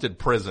a haunted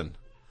prison.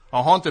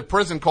 A haunted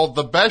prison called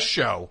The Best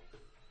Show.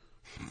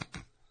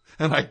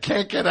 And I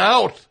can't get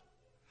out.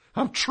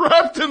 I'm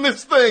trapped in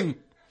this thing.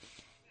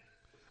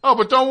 Oh,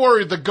 but don't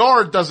worry. The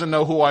guard doesn't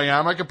know who I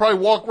am. I could probably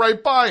walk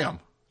right by him.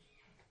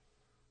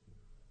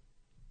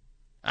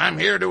 I'm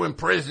here to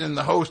imprison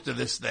the host of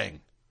this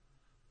thing.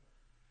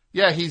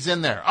 Yeah, he's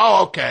in there.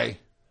 Oh, okay.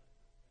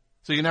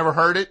 So you never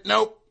heard it?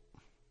 Nope.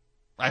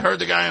 I heard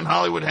the guy in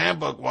Hollywood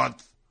Handbook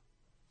once.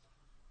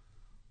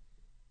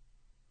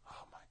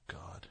 Oh, my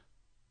God.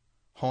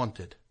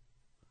 Haunted.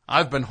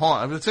 I've been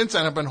haunted. Since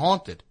then, I've been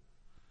haunted.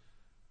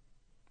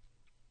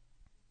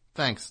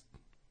 Thanks,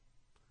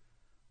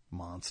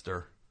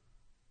 monster.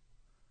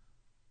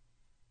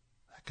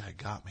 That guy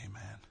got me,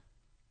 man.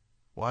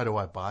 Why do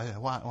I buy it?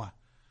 Why?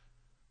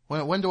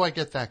 When do I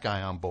get that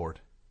guy on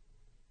board?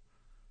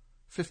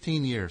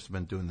 15 years I've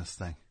been doing this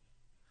thing.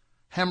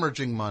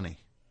 Hemorrhaging money.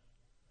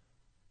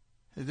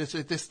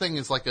 This thing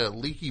is like a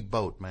leaky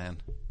boat, man.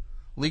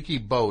 leaky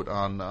boat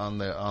on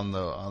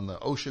the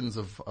oceans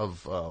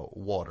of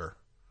water,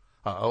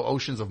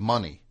 oceans of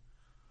money.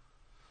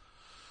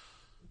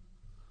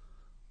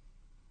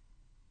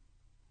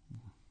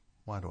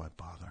 Why do I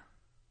bother?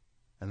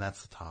 And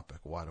that's the topic.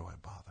 Why do I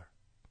bother?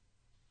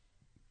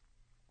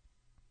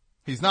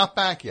 He's not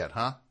back yet,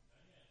 huh?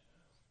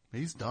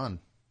 He's done.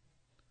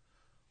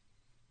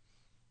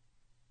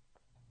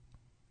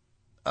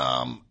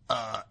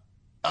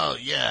 Oh,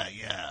 yeah.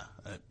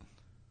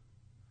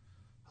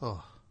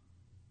 Well,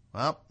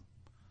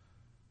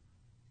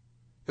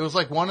 it was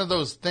like one of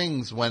those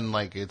things when,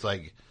 like, it's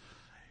like,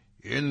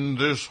 in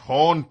this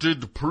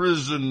haunted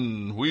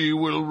prison, we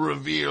will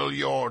reveal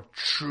your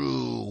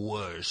true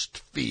worst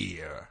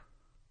fear.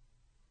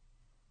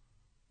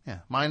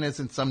 Yeah, mine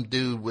isn't some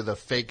dude with a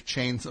fake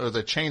chainsaw, or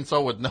the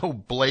chainsaw with no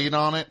blade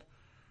on it,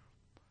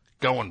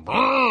 going, They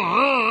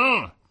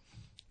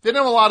didn't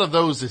have a lot of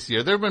those this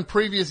year. There have been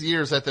previous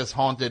years at this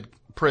haunted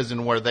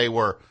prison where they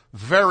were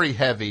very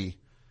heavy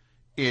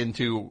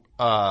into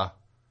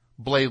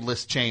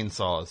bladeless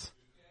chainsaws.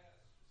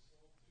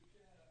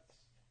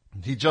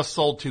 He just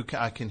sold 2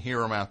 cats. I can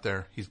hear him out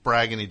there. He's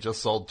bragging he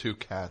just sold 2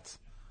 cats.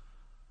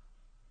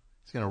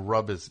 He's going to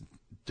rub his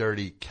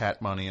dirty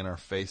cat money in our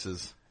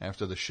faces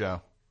after the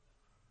show.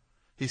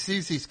 He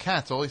sees these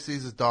cats. All he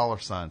sees is dollar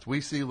signs.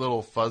 We see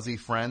little fuzzy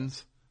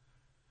friends.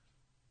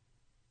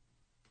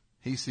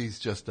 He sees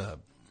just a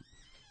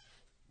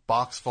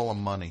box full of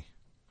money.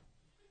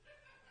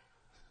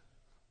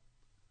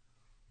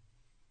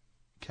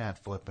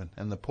 Cat flipping.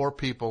 And the poor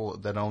people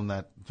that own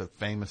the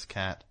famous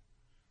cat.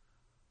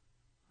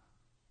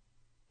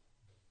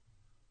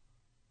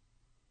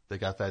 They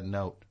got that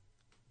note.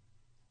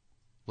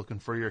 Looking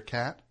for your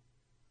cat?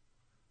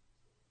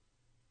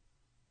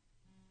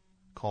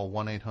 Call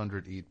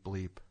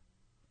 1-800-EAT-BLEEP.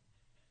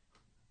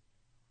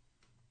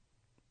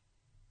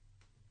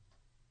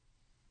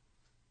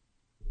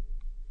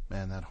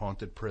 Man, that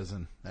haunted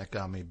prison, that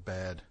got me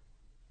bad.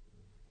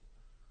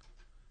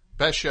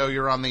 Best show,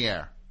 you're on the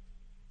air.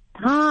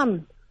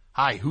 Tom.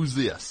 Hi, who's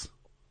this?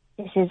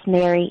 This is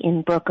Mary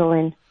in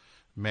Brooklyn.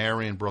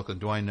 Mary in Brooklyn.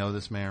 Do I know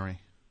this Mary?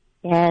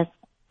 Yes.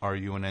 Are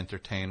you an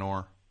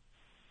entertainer?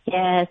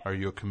 Yes. Are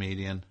you a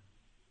comedian?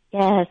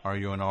 Yes. Are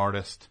you an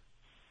artist?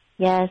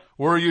 Yes.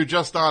 Were you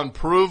just on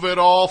Prove It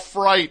All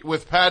Fright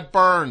with Pat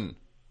Byrne?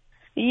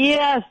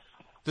 Yes.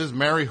 This is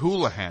Mary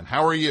Houlihan.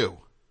 How are you?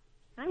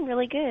 I'm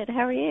really good.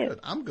 How are you? Good.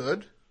 I'm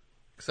good.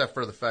 Except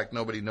for the fact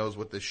nobody knows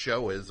what this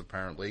show is,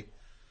 apparently.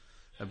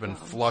 I've been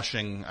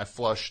flushing. I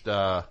flushed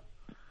a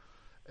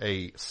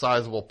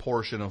sizable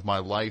portion of my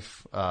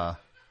life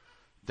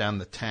down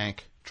the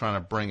tank, trying to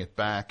bring it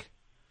back.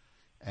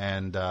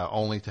 And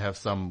only to have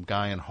some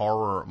guy in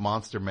horror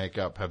monster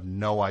makeup have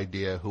no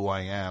idea who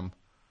I am.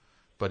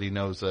 But he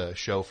knows a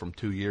show from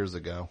 2 years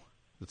ago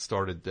that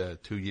started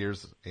 2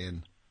 years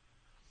in.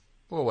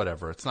 Well,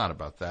 whatever. It's not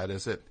about that,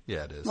 is it?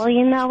 Yeah, it is. Well,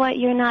 you know what?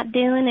 You're not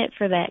doing it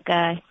for that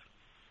guy.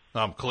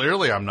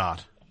 Clearly I'm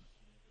not.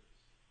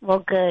 Well,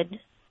 good.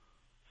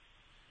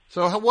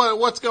 So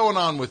what's going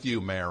on with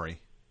you, Mary?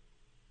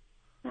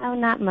 Oh,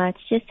 not much.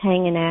 Just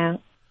hanging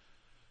out.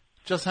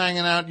 Just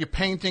hanging out? You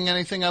painting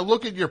anything? I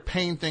look at your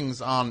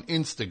paintings on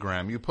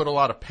Instagram. You put a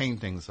lot of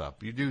paintings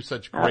up. You do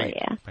such great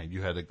paint.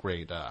 You had a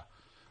great a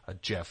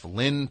Jeff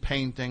Lynne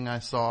painting I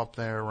saw up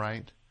there,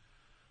 right?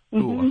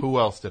 Mm-hmm. Who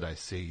else did I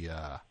see?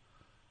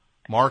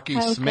 Marky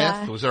Smith.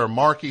 God. Was there a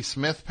Marky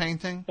Smith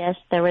painting? Yes,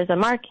 there was a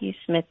Marky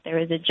Smith. There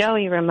was a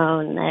Joey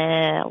Ramone,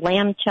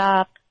 Lamb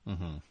Chop,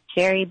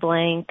 Jerry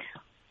Blank,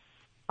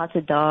 lots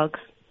of dogs.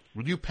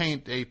 Would you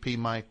paint AP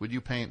Mike? Would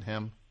you paint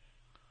him?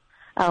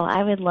 Oh,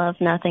 I would love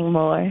nothing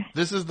more.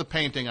 This is the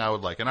painting I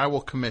would like, and I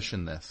will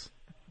commission this.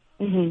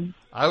 Mm-hmm.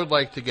 I would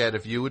like to get,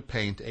 if you would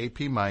paint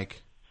AP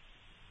Mike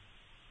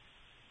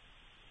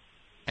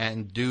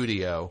and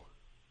Dudio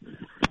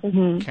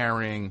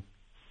carrying...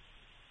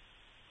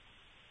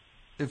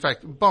 In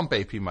fact, bump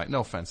AP Mike. No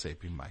offense,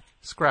 AP Mike.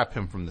 Scrap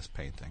him from this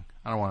painting.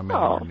 I don't want him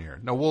anywhere near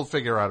it. No, we'll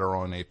figure out our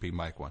own AP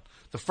Mike one.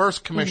 The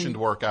first commissioned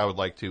work I would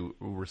like to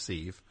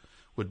receive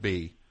would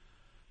be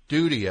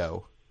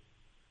Dudio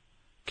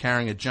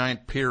carrying a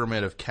giant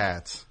pyramid of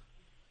cats,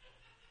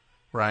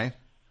 right?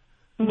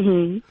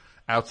 Mm-hmm.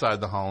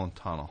 Outside the Holland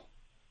Tunnel.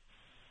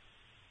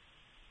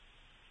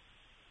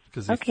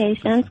 Okay,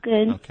 sounds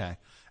good. Okay.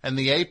 And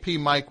the AP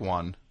Mike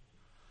one,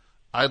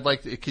 I'd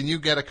like to, can you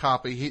get a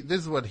copy?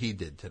 This is what he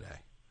did today.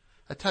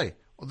 I tell you,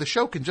 the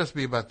show can just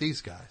be about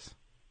these guys.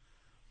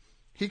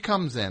 He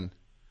comes in.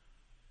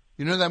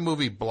 You know that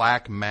movie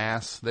Black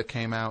Mass that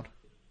came out?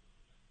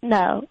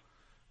 No.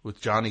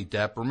 With Johnny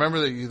Depp. Remember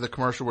the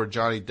commercial where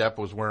Johnny Depp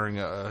was wearing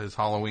his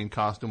Halloween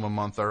costume a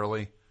month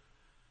early?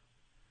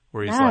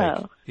 Where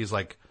he's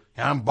like,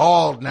 I'm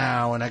bald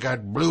now and I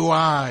got blue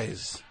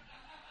eyes.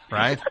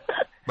 Right?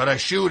 But I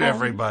shoot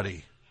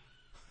everybody.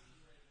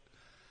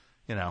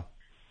 You know.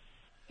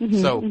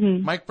 So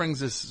Mike brings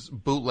this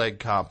bootleg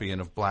copy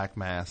in of Black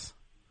Mass.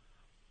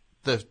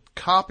 The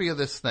copy of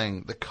this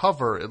thing, the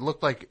cover, it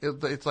looked like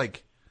it's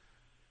like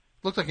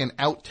looked like an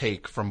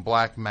outtake from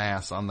Black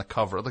Mass on the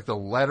cover. Like the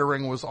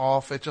lettering was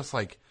off. It just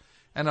like,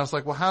 and I was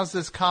like, well, how's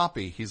this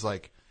copy? He's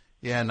like,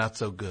 yeah, not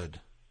so good.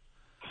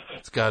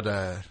 It's got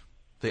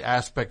the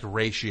aspect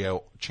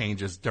ratio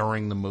changes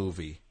during the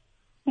movie.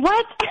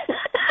 What?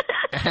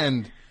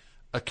 And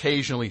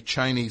occasionally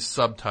Chinese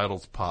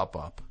subtitles pop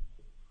up.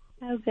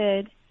 Oh,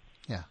 good.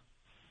 Yeah.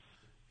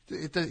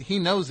 He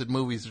knows that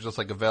movies are just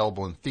like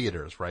available in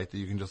theaters, right? That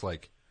you can just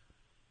like,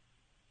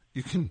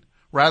 you can,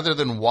 rather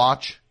than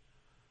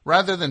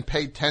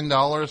pay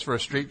 $10 for a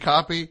street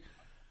copy,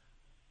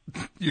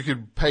 you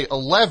could pay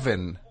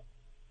 $11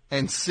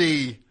 and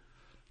see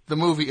the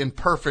movie in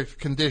perfect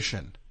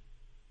condition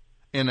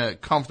in a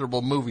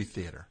comfortable movie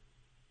theater.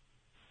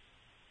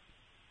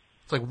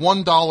 It's like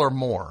 $1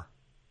 more.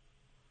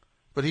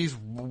 But he's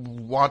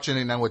watching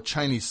it now with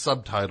Chinese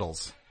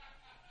subtitles.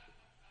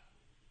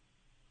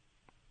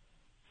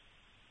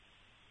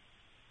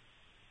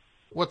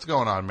 What's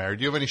going on, Mary?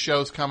 Do you have any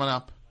shows coming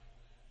up?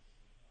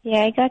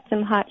 Yeah, I got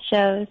some hot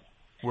shows.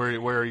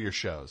 Where are your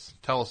shows?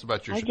 Tell us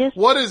about your show.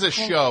 What is a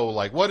show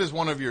like? What is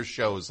one of your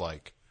shows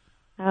like?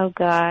 Oh,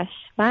 gosh.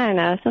 I don't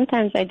know.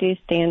 Sometimes I do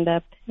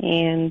stand-up,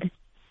 and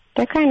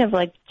they're kind of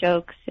like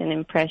jokes and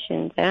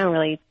impressions. I don't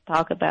really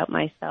talk about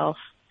myself.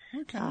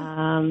 Okay.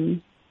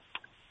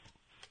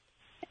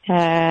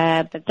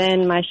 But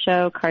then my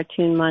show,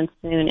 Cartoon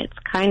Monsoon, it's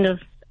kind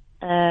of,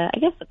 I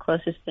guess the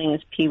closest thing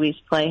is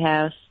Pee-wee's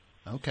Playhouse.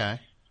 Okay.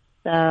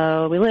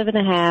 So we live in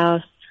a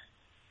house,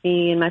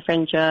 me and my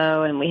friend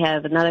Joe, and we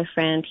have another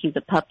friend. He's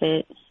a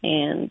puppet,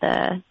 and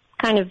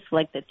kind of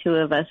like the two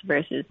of us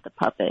versus the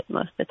puppet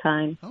most of the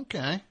time.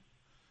 Okay.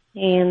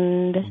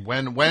 And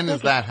when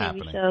is that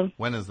happening? Show.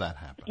 When is that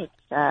happening?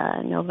 It's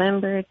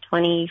November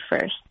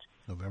 21st.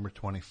 November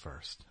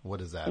 21st.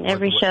 What is that? And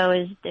every show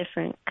is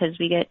different because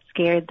we get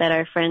scared that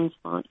our friends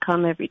won't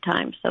come every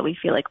time, so we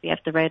feel like we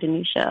have to write a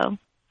new show.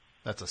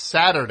 That's a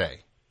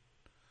Saturday.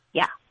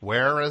 Yeah.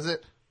 Where is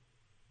it?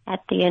 At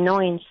the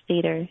Annoyance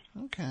Theater.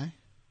 Okay.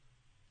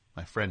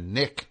 My friend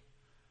Nick.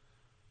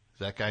 Is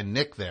that guy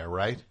Nick there,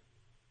 right?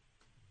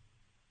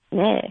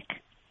 Nick.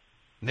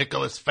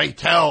 Nicholas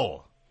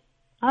Fatel.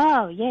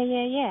 Oh,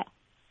 yeah.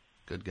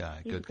 Good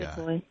guy, He's good a good guy.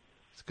 boy.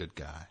 He's a good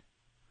guy.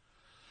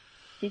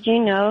 Did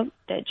you know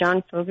that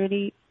John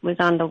Fogerty was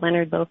on the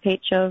Leonard Lopate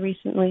show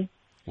recently?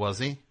 Was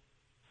he?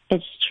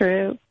 It's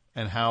true.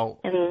 And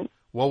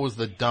what was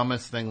the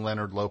dumbest thing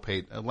Leonard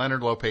Lopate?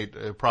 Leonard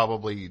Lopate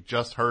probably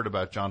just heard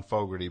about John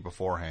Fogerty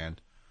beforehand.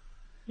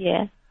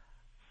 Yeah.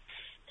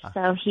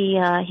 So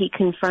he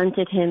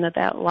confronted him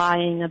about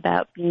lying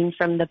about being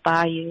from the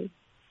Bayou.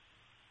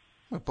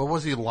 But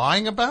was he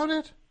lying about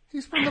it?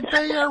 He's from the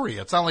Bay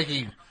Area. It's not like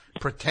he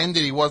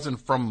pretended he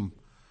wasn't from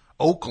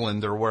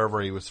Oakland or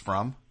wherever he was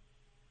from.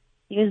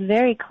 He was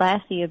very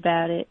classy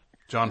about it.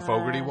 John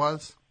Fogerty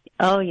was?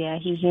 Oh, yeah.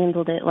 He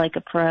handled it like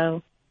a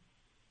pro.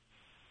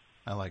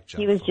 I like John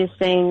He was Fogerty. just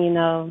saying,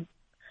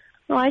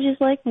 I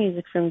just like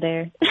music from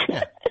there.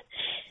 Yeah.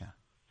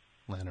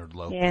 Leonard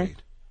Lopate.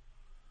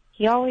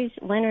 Yeah.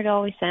 Leonard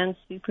always sounds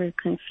super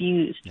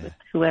confused with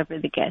whoever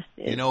the guest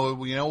is. You know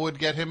what would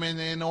get him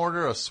in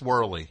order? A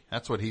swirly.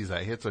 That's what he's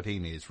at. That's what he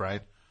needs,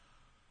 right?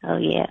 Oh,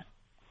 yeah.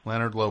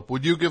 Leonard Lopate.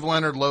 Would you give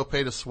Leonard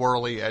Lopate a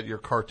swirly at your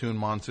Cartoon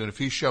Monsoon if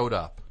he showed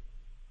up?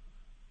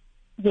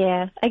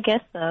 Yeah, I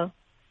guess so.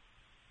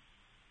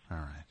 All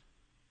right.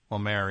 Well,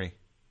 Mary,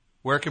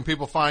 where can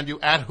people find you?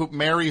 At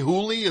Mary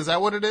Hooley? Is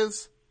that what it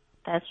is?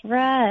 That's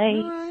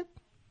right. All right.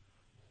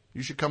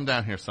 You should come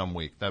down here some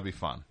week. That'd be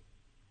fun.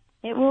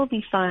 It will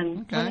be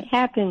fun when it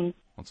happens.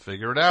 Let's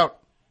figure it out.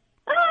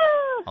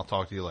 Ah! I'll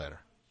talk to you later.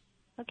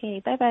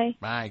 Okay, bye-bye.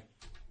 Bye.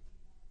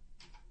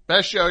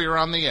 Best show, you're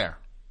on the air.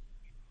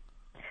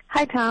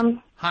 Hi,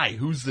 Tom. Hi,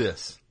 who's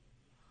this?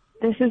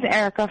 This is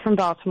Erica from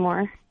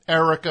Baltimore.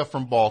 Erica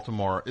from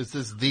Baltimore. Is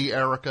this the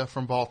Erica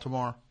from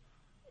Baltimore?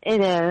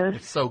 It is.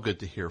 It's so good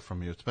to hear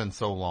from you. It's been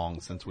so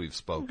long since we've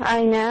spoken.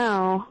 I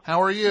know.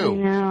 How are you? I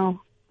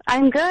know.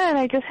 I'm good.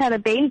 I just had a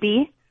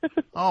baby.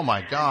 Oh,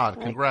 my God.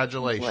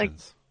 Congratulations. Like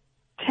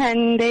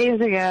 10 days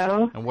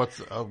ago. And what's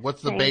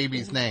the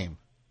baby's name?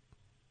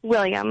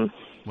 William.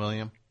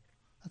 William?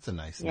 That's a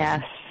nice Yes.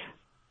 name.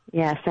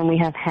 Yes, and we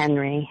have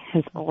Henry,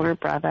 his older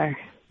brother.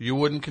 You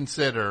wouldn't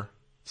consider,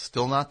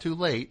 still not too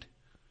late,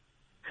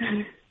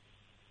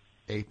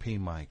 AP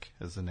Mike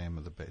is the name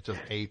of the baby.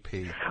 Just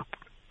AP.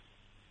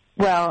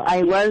 Well,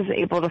 I was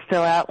able to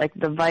fill out like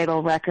the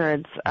vital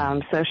records,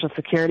 Social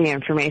Security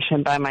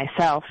information by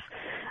myself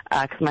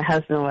because my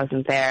husband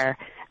wasn't there,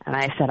 and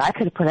I said I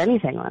could have put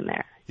anything on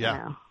there. Yeah. You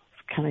know,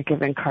 kind of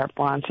giving carte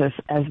blanche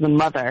as the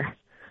mother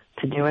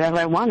to do whatever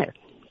I wanted.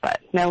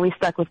 But no, we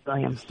stuck with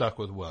William. You stuck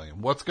with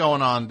William. What's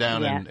going on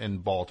down in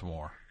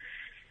Baltimore?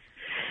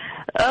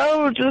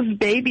 Oh, just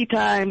baby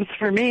times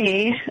for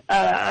me.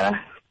 I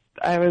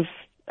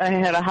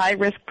had a high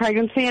risk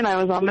pregnancy and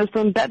I was almost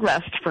on bed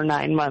rest for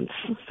 9 months.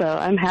 So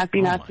I'm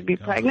happy not to be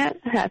pregnant,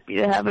 happy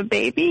to have a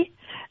baby,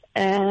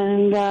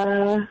 and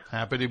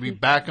happy to be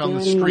back on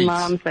the doing streets. The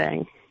mom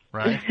thing.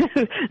 Right?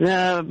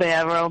 No,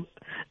 yeah, well,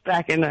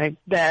 back in my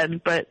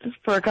bed, but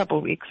for a couple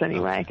weeks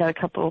anyway. I got a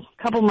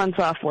couple months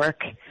off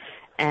work,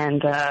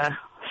 and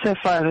so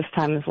far this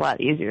time is a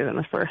lot easier than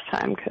the first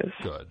time because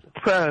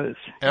pros.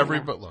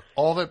 But look,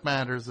 all that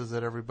matters is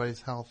that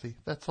everybody's healthy.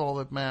 That's all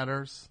that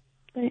matters.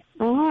 They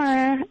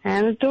are,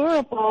 and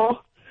adorable.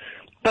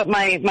 But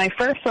my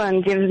first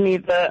son gives me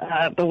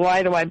the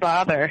why do I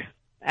bother,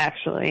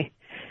 actually,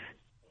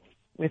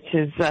 which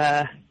is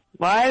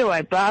why do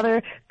I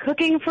bother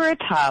cooking for a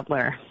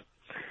toddler?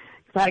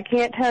 I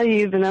can't tell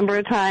you the number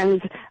of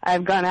times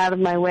I've gone out of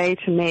my way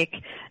to make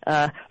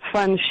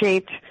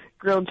fun-shaped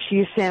grilled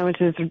cheese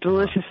sandwiches or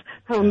delicious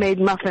homemade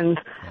muffins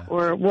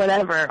or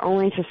whatever,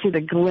 only to see the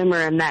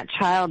glimmer in that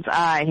child's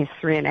eye, he's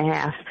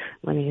 3.5,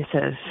 when he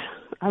says,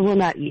 I will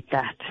not eat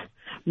that.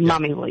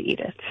 Mommy will eat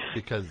it.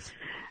 Because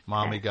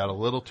Mommy got a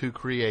little too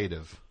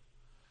creative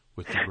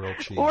with the grilled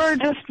cheese. Or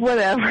just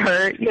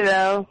whatever,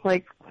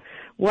 like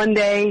one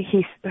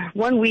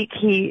week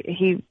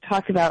he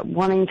talked about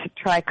wanting to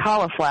try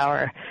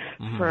cauliflower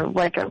for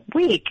like a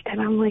week,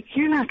 and I'm like,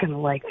 you're not going to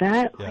like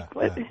that. Yeah, like,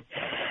 what?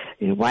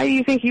 Why do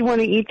you think you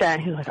want to eat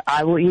that? He's like,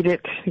 I will eat it.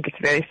 He gets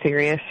very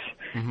serious.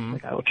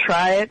 Like, I will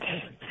try it.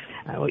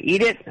 I will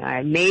eat it.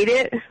 I made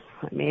it.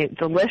 I made it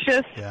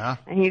delicious. Yeah.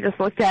 And he just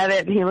looked at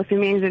it, and he looked at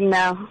me and said,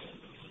 no.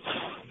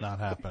 Not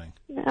happening.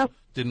 No.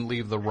 Didn't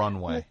leave the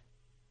runway.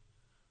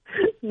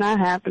 Not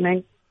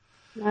happening.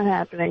 Not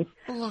happening.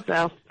 Well, look,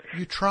 so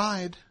you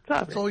tried.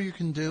 That's all you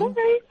can do.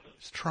 Okay.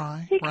 Just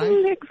try, He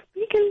right?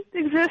 can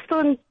exist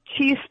on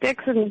cheese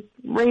sticks and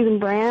raisin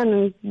bran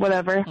and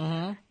whatever,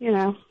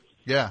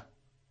 Yeah.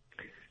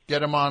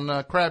 Get him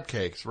on crab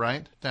cakes,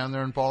 right? Down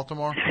there in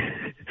Baltimore?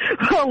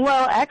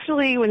 Well,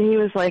 actually, when he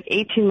was like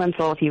 18 months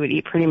old, he would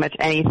eat pretty much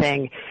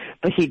anything.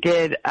 But he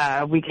did,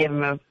 we gave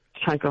him a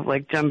chunk of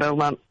like jumbo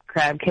lump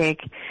crab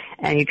cake,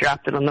 and he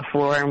dropped it on the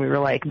floor, and we were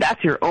like,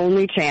 that's your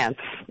only chance.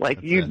 Like,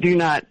 do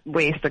not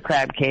waste a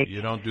crab cake.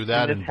 You don't do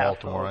that in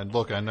Baltimore. And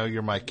look, I know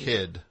you're my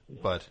kid,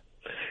 but...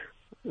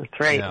 That's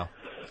right.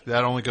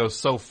 That only goes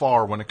so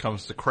far when it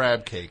comes to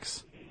crab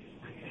cakes,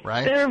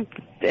 right?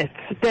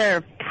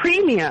 They're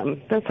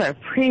premium. That's our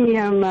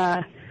premium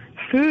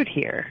food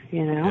here,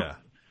 Yeah.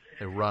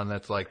 They run,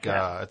 that's like,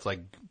 it's like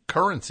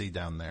currency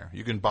down there.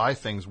 You can buy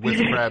things with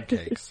crab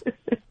cakes.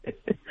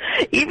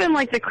 Even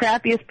like the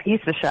crappiest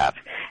pizza shop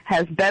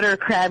has better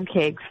crab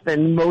cakes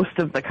than most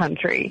of the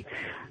country.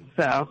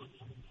 So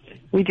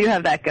we do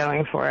have that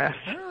going for us.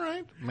 All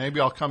right.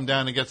 Maybe I'll come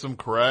down and get some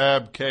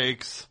crab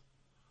cakes.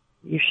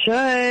 You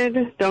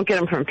should. Don't get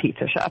them from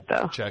Pizza Shop,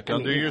 though. Check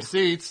under your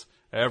seats.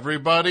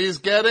 Everybody's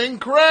getting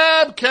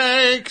crab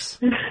cakes.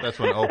 That's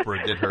when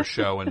Oprah did her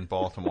show in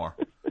Baltimore.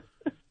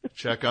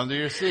 Check under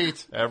your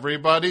seats.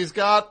 Everybody's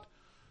got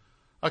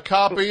a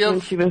copy of...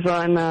 When she was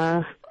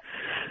on...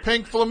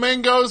 Pink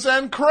Flamingos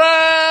and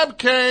crab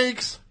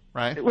cakes.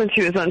 Right? When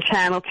she was on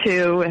Channel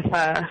 2 with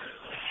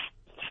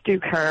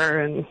Stu Kerr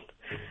and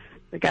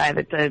the guy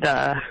that did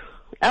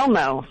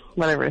Elmo,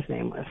 whatever his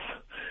name was.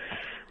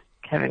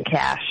 Kevin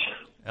Cash.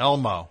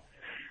 Elmo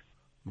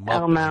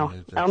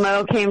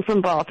came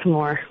from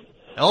Baltimore.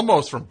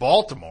 Elmo's from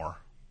Baltimore?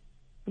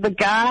 The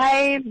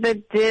guy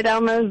that did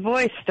Elmo's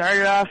voice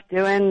started off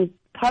doing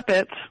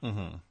puppets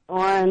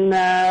on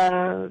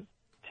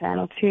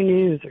Channel 2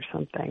 News or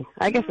something.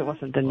 I guess it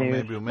wasn't the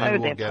news. Maybe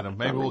we'll get him.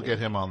 Maybe we'll get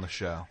him on the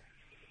show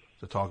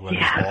to talk about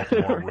his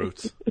Baltimore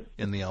roots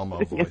in the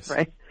Elmo voice. That's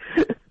right.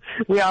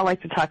 We all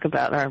like to talk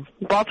about our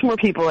Baltimore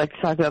people like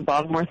to talk about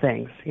Baltimore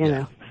things,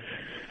 know.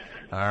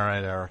 All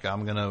right, Eric.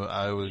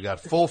 We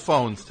got full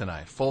phones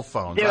tonight. Full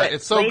phones. Do it.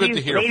 It's so good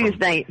to hear from you.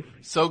 Night.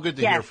 So good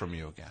to hear from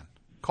you again.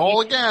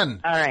 Call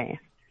again. All right.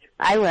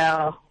 I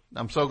will.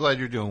 I'm so glad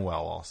you're doing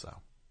well also.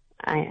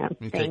 I am.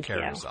 You Thank take care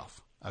of yourself.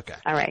 Okay.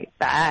 All right.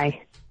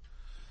 Bye.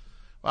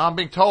 Well, I'm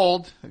being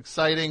told,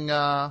 exciting,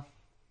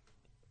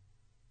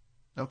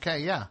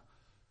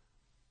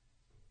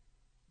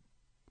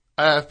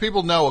 if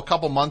people know, a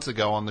couple months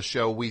ago on the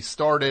show, we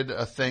started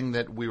a thing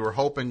that we were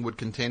hoping would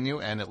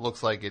continue, and it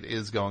looks like it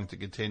is going to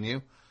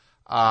continue.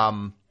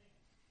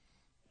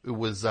 It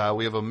was,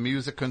 we have a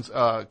music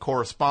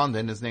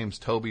correspondent. His name's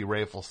Toby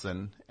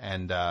Rafelson,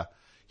 and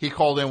he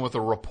called in with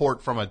a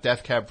report from a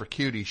Death Cab for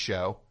Cutie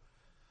show.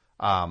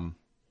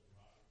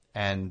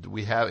 And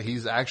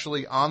he's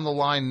actually on the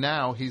line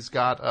now. He's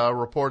got a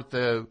report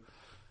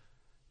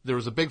there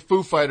was a big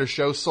Foo Fighters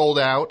show sold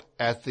out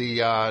at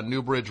the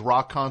Newbridge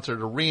Rock Concert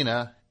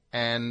Arena,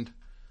 and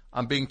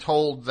I'm being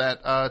told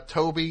that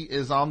Toby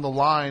is on the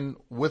line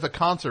with a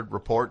concert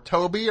report.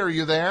 Toby, are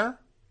you there?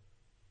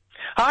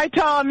 Hi,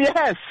 Tom.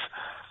 Yes.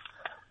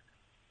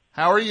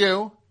 How are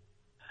you?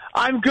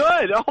 I'm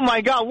good. Oh,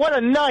 my God. What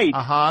a night.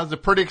 Is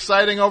it pretty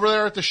exciting over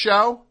there at the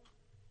show?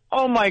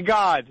 Oh, my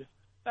God.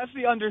 That's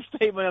the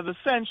understatement of the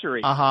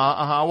century.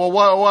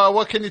 Well,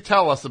 what can you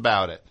tell us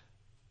about it?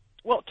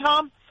 Well,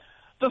 Tom,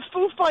 the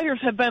Foo Fighters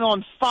have been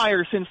on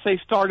fire since they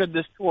started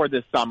this tour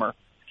this summer.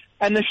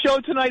 And the show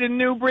tonight in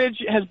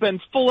Newbridge has been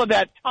full of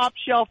that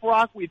top-shelf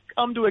rock we've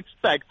come to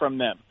expect from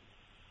them.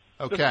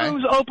 Okay. The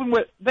Foos open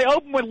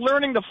with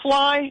Learning to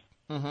Fly,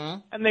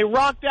 and they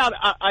rocked out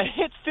a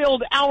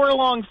hit-filled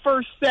hour-long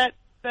first set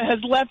that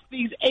has left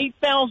these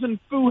 8,000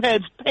 foo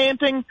heads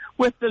panting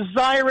with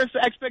desirous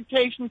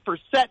expectation for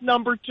set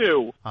number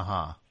 2.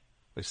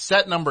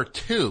 Set number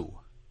 2.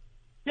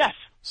 Yes.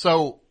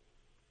 So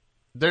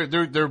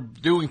they're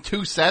doing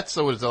 2 sets.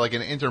 So is it like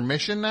an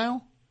intermission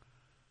now?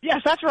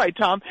 Yes, that's right,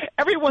 Tom.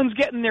 Everyone's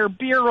getting their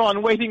beer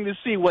on, waiting to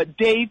see what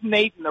Dave,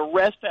 Nate, and the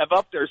rest have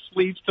up their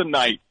sleeves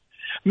tonight.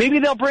 Maybe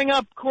they'll bring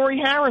up Corey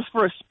Harris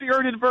for a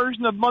spirited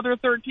version of Mother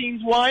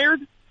 13's Wired.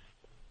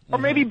 Or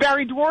maybe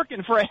Barry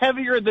Dworkin for a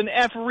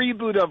heavier-than-F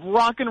reboot of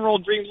Rock and Roll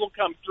Dreams Will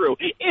Come True.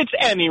 It's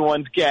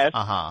anyone's guess.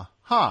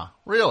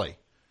 Really?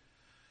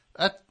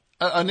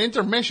 An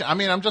intermission. I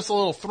mean, I'm just a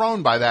little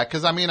thrown by that,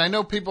 because, I mean, I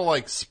know people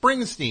like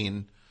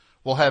Springsteen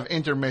will have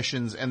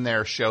intermissions in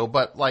their show,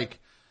 but, like,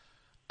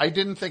 I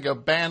didn't think a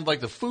band like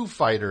the Foo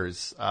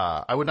Fighters,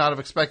 I would not have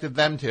expected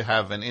them to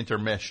have an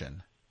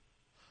intermission.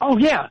 Oh,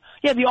 yeah.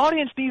 Yeah, the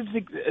audience needs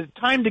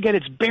time to get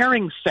its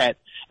bearings set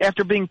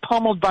after being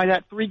pummeled by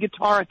that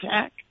 3-guitar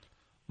attack.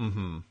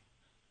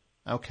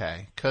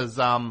 Okay. Because,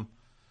 I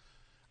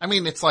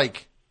mean, it's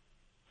like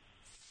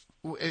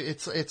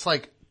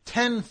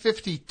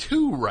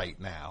 10:52 right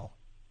now.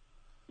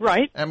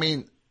 Right. I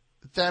mean,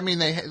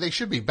 they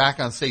should be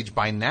back on stage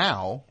by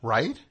now,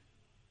 right?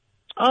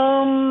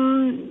 No,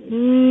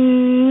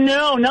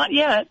 not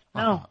yet.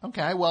 No.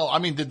 Okay. Well, I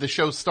mean, did the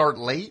show start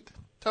late,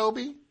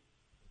 Toby?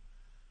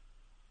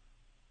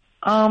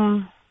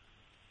 No.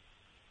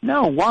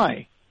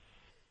 Why?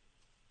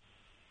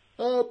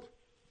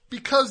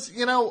 Because,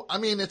 you know, I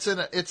mean, it's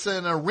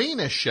an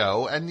arena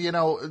show, and, you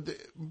know,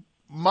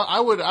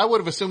 I would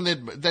have assumed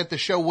that the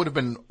show would have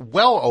been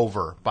well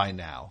over by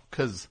now,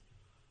 because,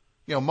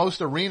 you know, most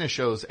arena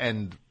shows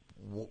end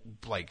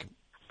like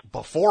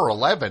before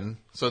 11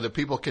 so that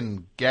people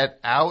can get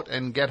out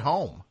and get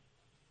home.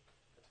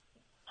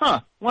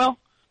 Well,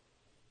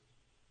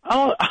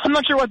 I'm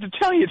not sure what to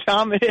tell you,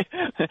 Tom.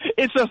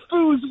 It's a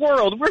Foo's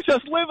world. We're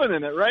just living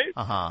in it, right?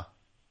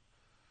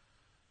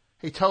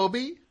 Hey,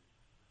 Toby?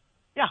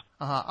 Yeah.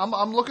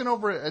 I'm looking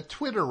over at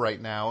Twitter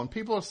right now, and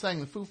people are saying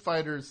the Foo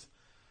Fighters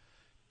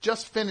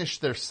just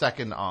finished their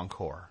second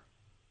encore.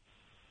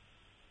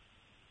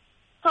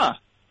 And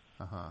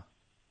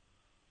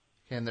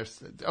they're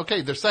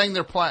saying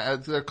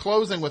they're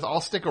closing with "I'll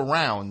Stick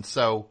Around."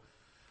 So,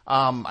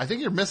 I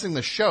think you're missing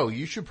the show.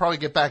 You should probably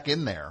get back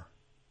in there.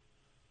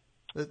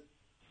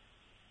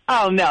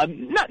 Oh no,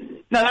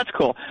 that's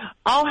cool.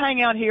 I'll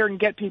hang out here and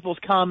get people's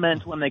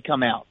comments when they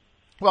come out.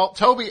 Well,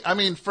 Toby, I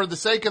mean, for the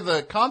sake of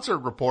the concert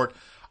report,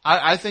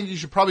 I think you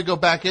should probably go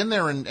back in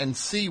there and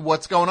see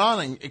what's going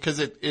on, because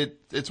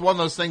it's one of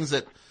those things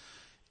that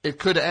it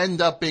could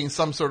end up being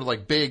some sort of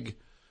like big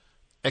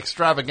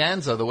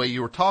extravaganza the way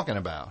you were talking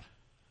about.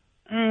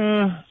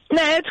 Nah,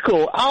 it's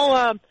cool.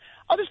 I'll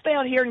just stay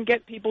out here and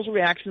get people's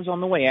reactions on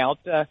the way out.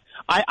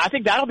 I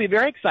think that'll be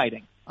very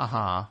exciting.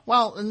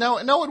 Well, no,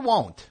 it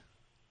won't.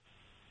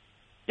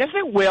 Yes,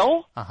 it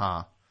will.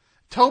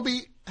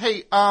 Toby,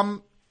 hey,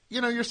 you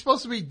know, you're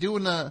supposed to be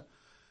doing a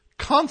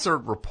concert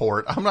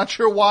report. I'm not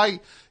sure why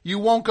you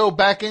won't go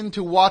back in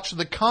to watch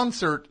the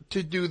concert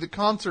to do the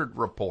concert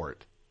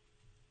report.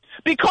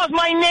 Because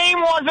my name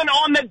wasn't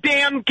on the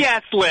damn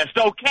guest list,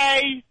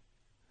 okay?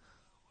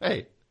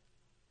 Hey,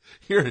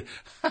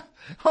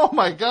 oh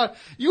my God,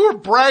 you were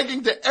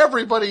bragging to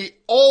everybody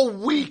all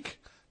week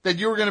that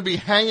you were going to be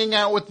hanging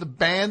out with the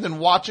band and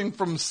watching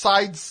from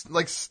sides,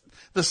 like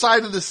the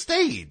side of the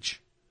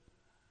stage.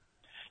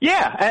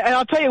 Yeah, and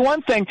I'll tell you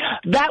one thing,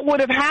 that would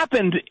have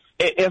happened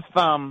if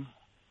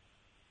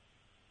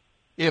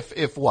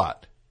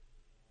what?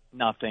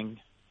 Nothing.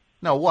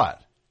 No,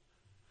 what?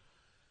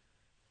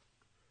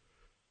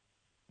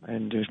 I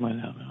induced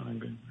myself.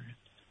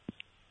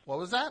 What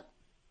was that?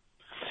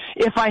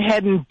 If I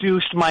had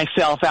induced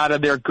myself out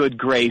of their good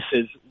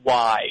graces,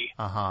 why?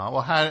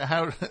 Well,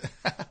 how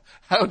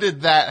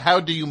did that? How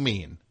do you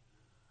mean?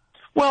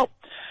 Well,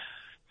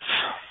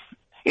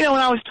 you know,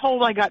 when I was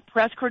told I got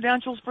press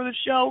credentials for the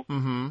show,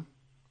 I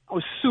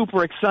was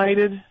super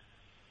excited.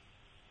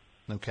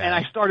 Okay. And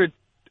I started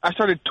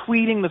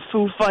tweeting the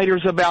Foo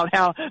Fighters about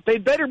how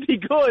they'd better be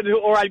good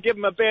or I'd give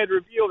them a bad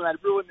review and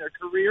I'd ruin their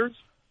careers.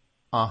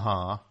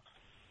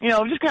 You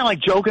know, just kind of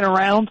like joking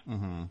around.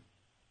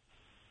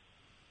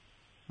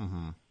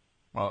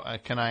 Well,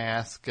 can I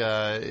ask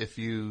if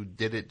you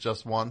did it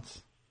just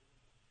once?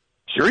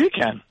 Sure you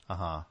can.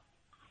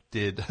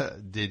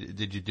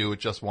 Did you do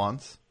it just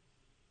once?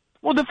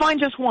 Well, define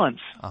just once.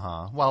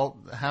 Well,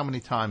 how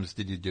many times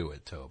did you do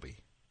it, Toby?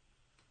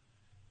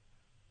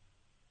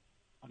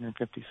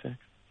 156.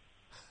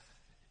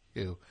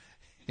 You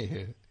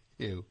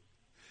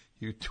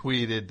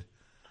tweeted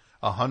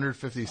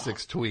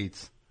 156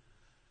 tweets.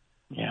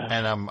 Yeah.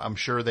 And I'm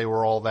sure they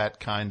were all that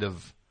kind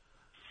of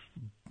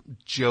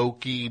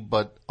jokey,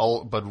 but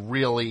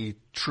really,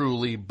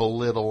 truly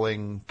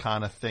belittling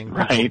kind of thing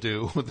people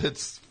do.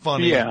 That's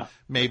funny. Yeah.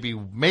 Maybe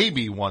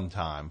one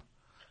time.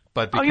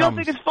 But you don't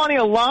think it's funny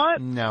a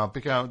lot? No, the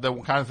kind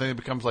of thing that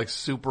becomes like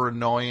super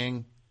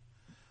annoying.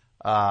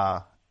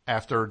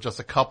 after just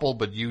a couple,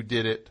 but you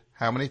did it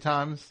how many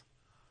times?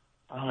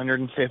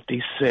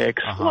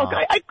 156. Look,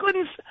 I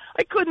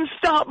couldn't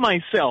stop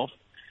myself.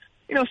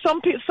 You know,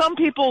 some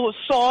people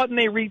saw it and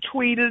they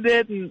retweeted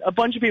it, and a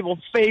bunch of people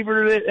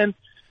favored it, and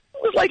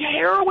it was like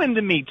heroin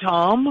to me,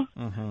 Tom.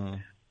 Mm-hmm.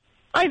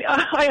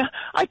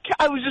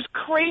 I was just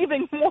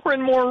craving more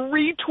and more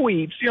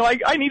retweets. You know,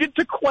 I needed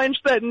to quench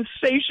that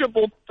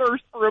insatiable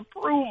thirst for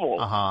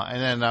approval.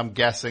 And then I'm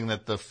guessing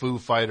that the Foo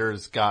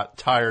Fighters got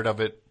tired of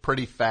it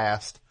pretty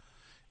fast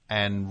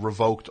and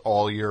revoked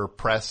all your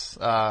press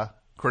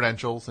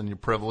credentials and your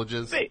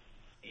privileges.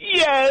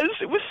 Yes,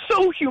 it was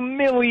so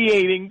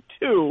humiliating,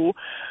 too.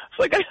 It's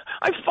like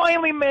I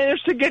finally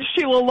managed to get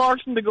Sheila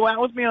Larson to go out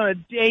with me on a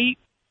date.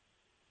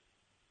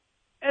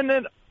 And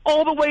then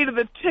all the way to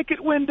the ticket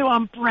window,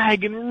 I'm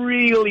bragging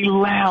really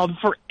loud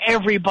for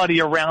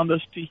everybody around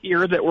us to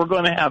hear that we're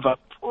going to have a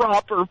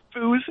proper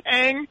foos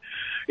hang,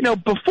 you know,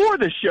 before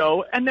the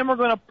show, and then we're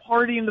going to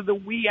party into the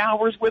wee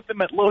hours with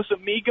them at Los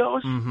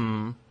Amigos.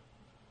 Mm-hmm.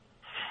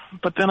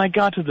 But then I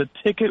got to the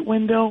ticket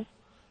window.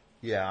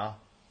 Yeah.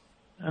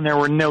 And there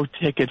were no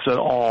tickets at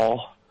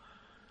all.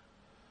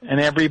 And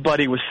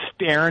everybody was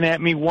staring at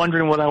me,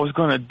 wondering what I was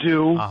going to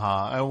do.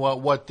 And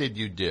what did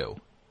you do?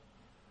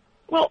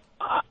 Well,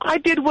 I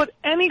did what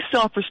any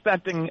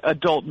self-respecting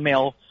adult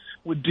male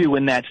would do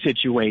in that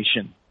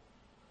situation.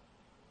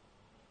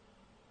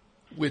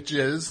 Which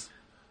is?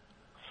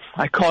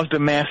 I caused a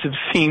massive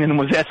scene and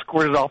was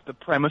escorted off the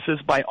premises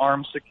by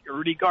armed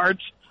security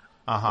guards.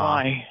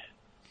 Why?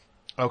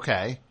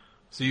 Okay.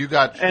 So you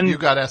got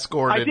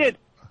escorted. I did.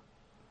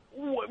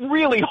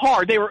 Really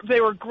hard.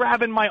 They were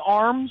grabbing my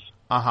arms.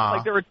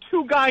 Like there were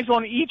two guys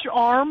on each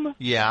arm.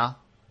 Yeah.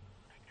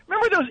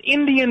 Remember those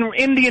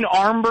Indian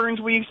arm burns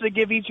we used to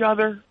give each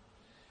other?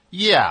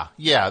 Yeah.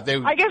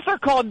 I guess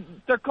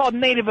they're called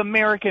Native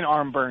American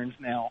arm burns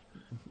now.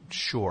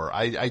 Sure.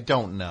 I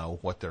don't know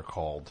what they're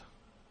called.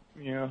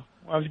 Yeah.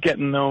 I was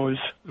getting those.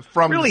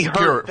 From really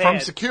hurt bad. From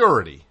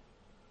security.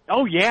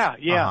 Oh yeah.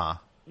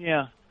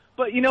 Yeah.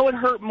 But you know what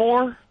hurt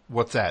more?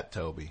 What's that,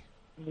 Toby?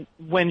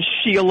 When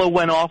Sheila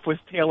went off with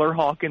Taylor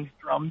Hawkins'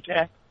 drum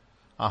tech.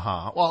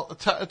 Well,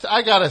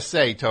 I gotta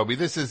say, Toby,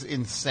 this is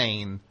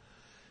insane.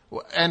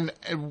 And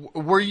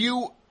were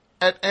you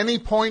at any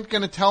point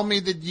going to tell me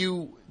that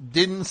you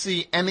didn't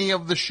see any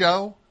of the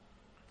show?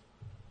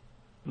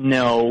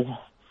 No.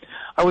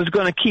 I was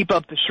going to keep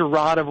up the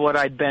charade of what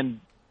I'd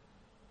been,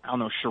 I don't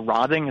know,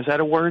 charading? Is that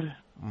a word?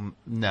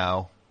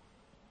 No.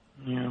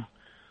 Yeah.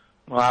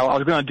 Well, I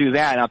was going to do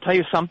that. And I'll tell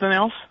you something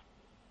else.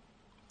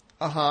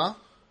 I'd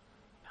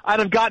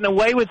have gotten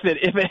away with it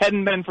if it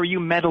hadn't been for you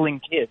meddling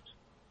kids.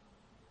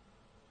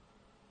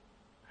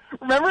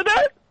 Remember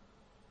that?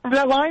 Remember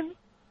that line?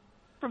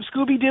 From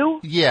Scooby-Doo?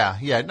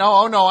 Yeah. No,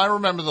 I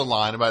remember the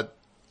line about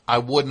I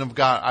would have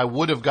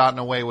gotten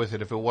away with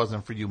it if it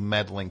wasn't for you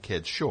meddling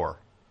kids. Sure.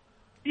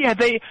 Yeah,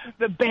 the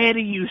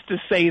baddie used to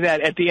say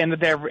that at the end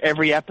of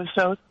every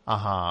episode.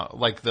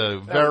 Like the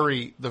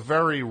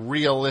very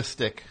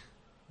realistic,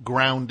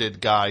 grounded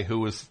guy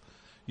who was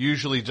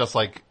usually just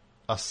like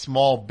a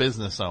small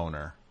business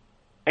owner.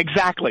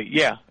 Exactly.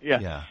 Yeah.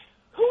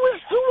 Who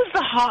was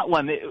the hot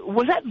one?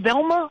 Was that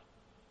Velma?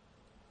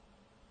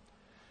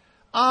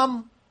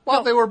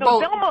 Well, they were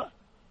both. Velma.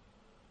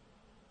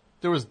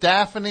 There was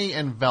Daphne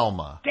and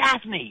Velma.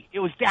 Daphne. It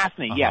was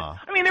Daphne, yeah.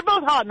 I mean, they're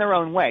both hot in their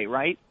own way,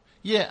 right?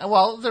 Yeah,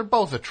 well, they're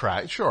both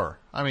attractive, sure.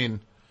 I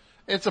mean,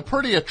 it's a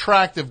pretty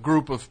attractive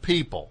group of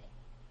people.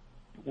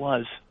 It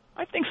was.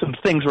 I think some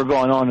things were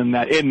going on in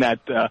that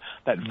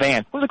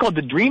van. What was it called,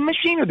 the Dream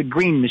Machine or the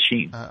Green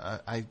Machine?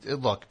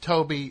 Look,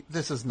 Toby,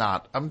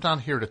 I'm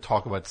not here to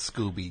talk about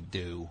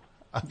Scooby-Doo.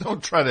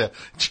 Don't try to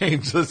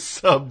change the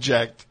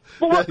subject.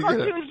 Well, what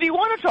cartoons do you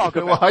want to talk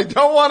about? Well, I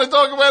don't want to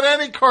talk about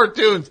any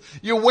cartoons.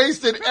 You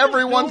wasted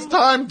everyone's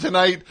time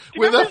tonight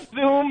with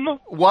Zoom.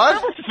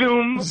 What?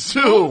 Remember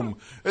Zoom.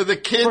 The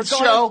kids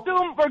show.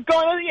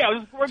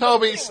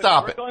 Toby,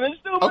 stop it.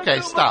 Okay,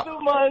 stop.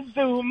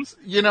 Zoom.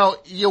 You know,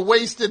 you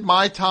wasted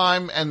my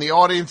time and the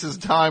audience's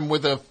time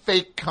with a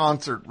fake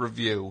concert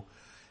review,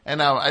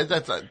 and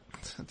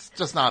it's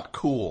just not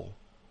cool.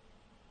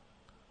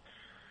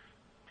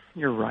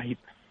 You're right.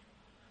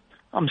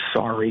 I'm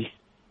sorry.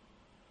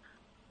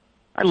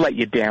 I let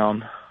you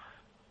down.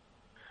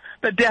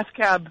 The death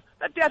cab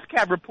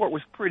report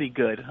was pretty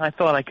good. I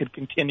thought I could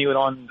continue it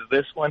on to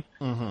this one.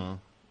 Mm-hmm.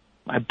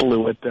 I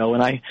blew it though,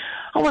 and I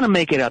want to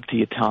make it up to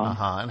you, Tom.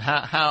 And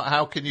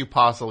how can you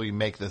possibly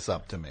make this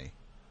up to me?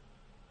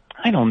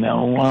 I don't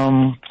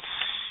know.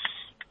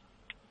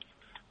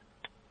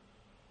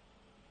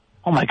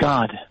 Oh my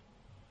God.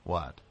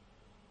 What?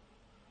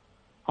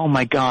 Oh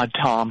my God,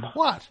 Tom.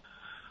 What?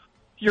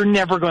 You're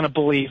never going to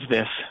believe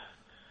this.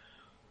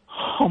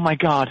 Oh my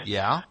God.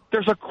 Yeah?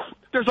 There's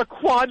a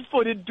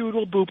quad-footed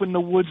doodle boop in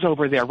the woods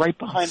over there, right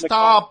behind the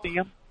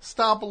Coliseum.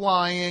 Stop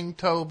lying,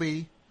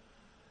 Toby.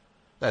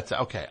 That's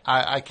okay.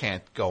 I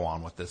can't go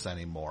on with this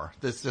anymore.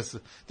 There's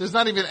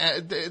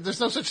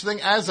no such thing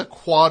as a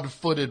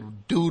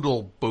quad-footed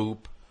doodle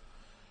boop.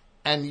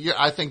 And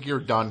I think you're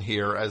done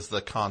here as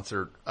the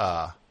concert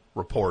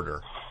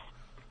reporter.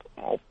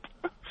 Oh.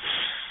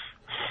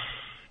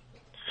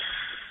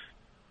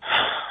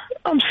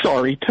 I'm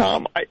sorry,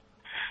 Tom.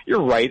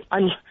 You're right.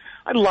 I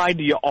lied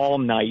to you all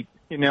night.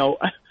 You know,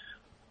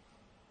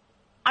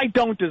 I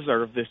don't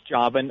deserve this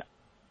job, and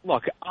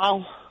look,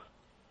 I'll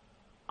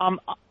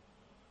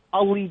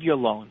leave you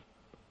alone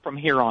from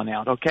here on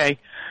out. Okay.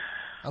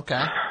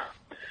 Okay.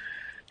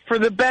 For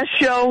the best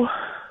show,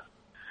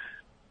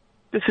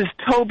 this is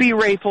Toby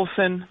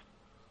Rafelson.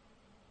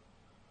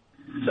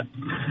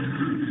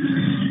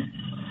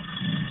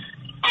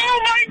 Oh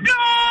my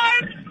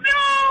God!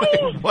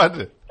 No!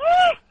 What?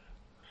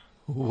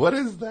 What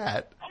is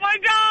that? Oh my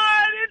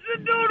God! It's a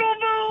doodle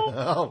boo!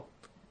 Oh.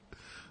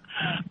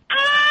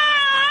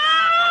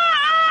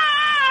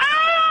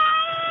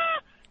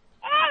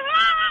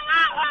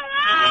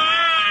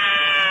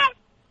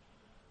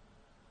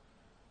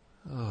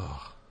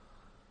 Oh.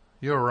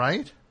 You all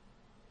right?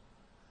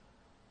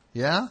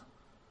 Yeah?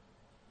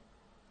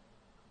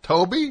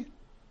 Toby?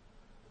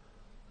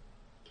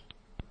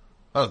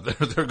 Oh,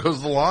 there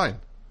goes the line.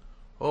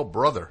 Oh,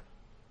 brother.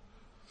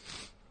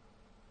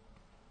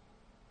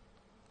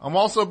 I'm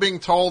also being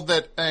told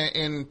that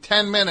in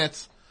 10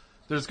 minutes,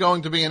 there's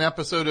going to be an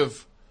episode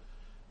of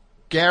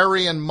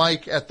Gary and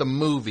Mike at the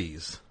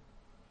movies.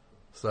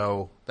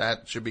 So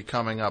that should be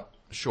coming up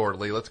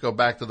shortly. Let's go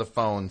back to the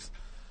phones.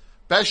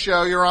 Best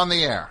show, you're on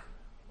the air.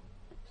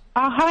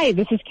 Hi,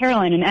 this is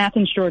Caroline in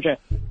Athens, Georgia.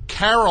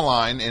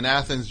 Caroline in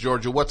Athens,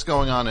 Georgia. What's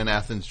going on in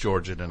Athens,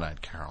 Georgia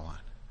tonight, Caroline?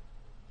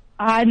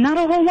 Not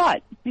a whole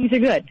lot. Things are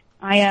good.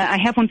 I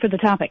have one for the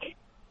topic.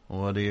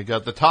 What do you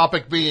got? The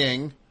topic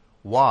being,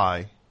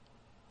 why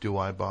do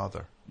I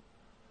bother?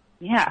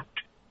 Yeah.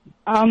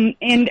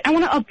 And I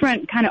want to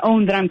upfront kind of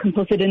own that I'm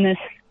complicit in this.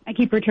 I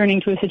keep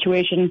returning to a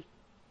situation,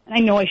 and I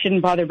know I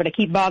shouldn't bother, but I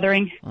keep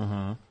bothering.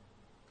 Mm-hmm.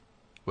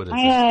 What is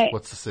it?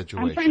 What's the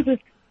situation? I'm friends with...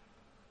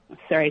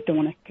 Sorry, don't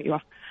want to cut you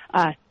off.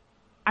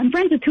 I'm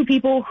friends with two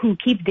people who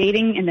keep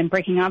dating and then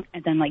breaking up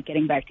and then, like,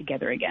 getting back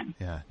together again.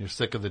 Yeah, you're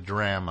sick of the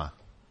drama.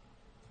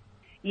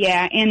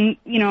 Yeah, and,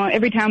 you know,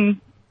 every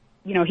time,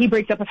 you know, he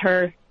breaks up with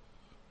her,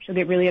 she'll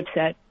get really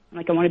upset.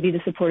 Like, I want to be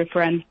the supportive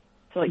friend,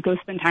 so, like, go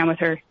spend time with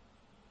her.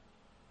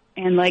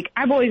 And, like,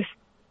 I've always,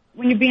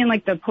 when you're being,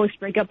 like, the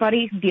post-breakup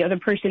buddy, the other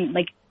person,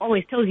 like,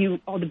 always tells you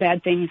all the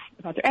bad things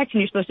about their ex,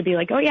 and you're supposed to be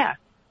like, oh, yeah,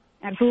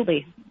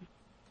 absolutely.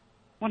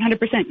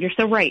 100%, you're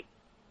so right.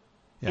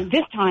 Yeah. And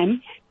this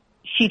time,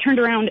 she turned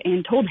around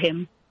and told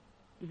him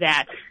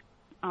that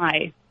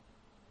I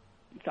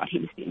thought he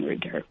was being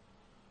rude to her.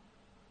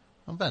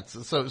 Well,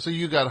 that's so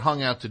you got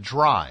hung out to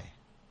dry.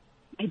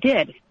 I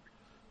did.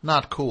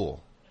 Not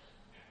cool.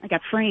 I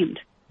got framed.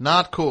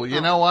 Not cool.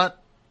 You know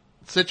what?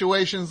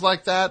 Situations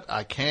like that,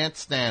 I can't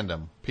stand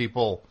them.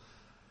 People,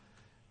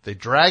 they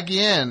drag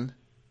you in,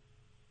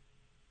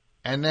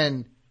 and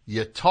then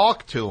you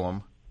talk to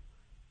them,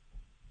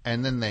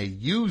 and then they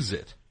use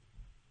it.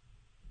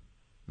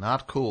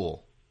 Not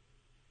cool.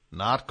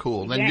 Not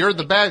cool. Then you're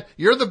the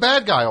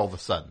bad guy all of a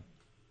sudden.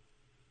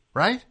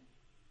 Right?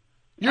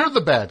 You're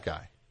the bad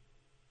guy.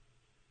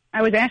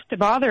 I was asked to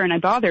bother, and I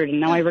bothered,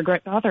 and now I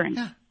regret bothering.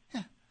 Yeah.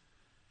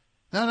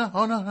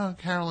 No,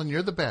 Carolyn,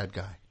 you're the bad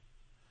guy.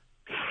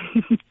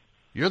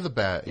 You're the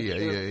bad. Yeah,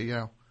 you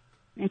know.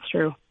 It's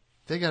true.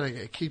 They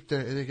gotta keep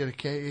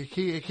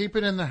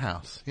it in their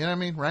house. You know what I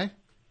mean, right?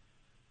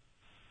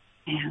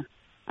 Yeah.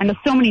 I know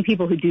so many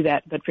people who do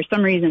that, but for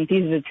some reason,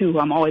 these are the two who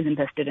I'm always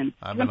invested in.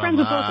 I'm friends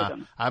with both of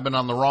them. I've been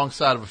on the wrong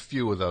side of a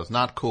few of those.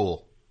 Not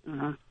cool.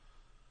 Uh-huh.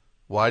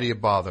 Why do you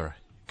bother?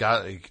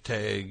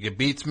 It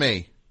beats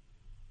me.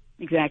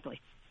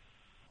 Exactly.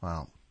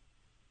 Well,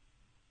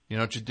 you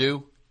know what you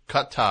do?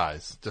 Cut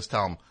ties. Just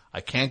tell them,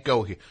 I can't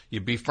go here. You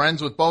be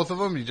friends with both of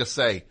them. You just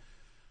say,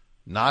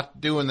 not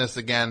doing this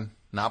again.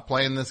 Not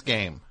playing this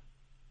game.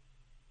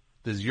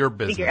 This is your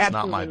business,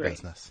 not my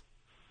business.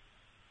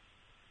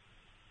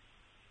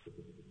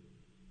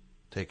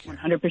 Take care.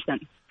 100%.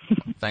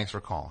 Thanks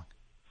for calling.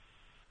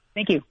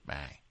 Thank you.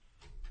 Bye.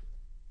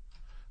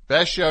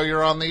 Best show,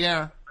 you're on the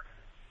air.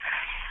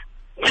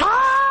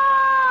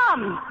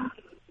 Tom!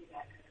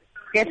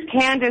 It's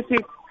Candace who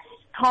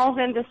calls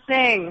in to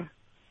sing.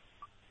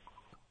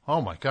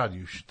 Oh my God!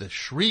 The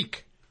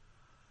shriek.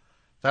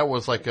 That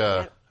was like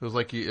it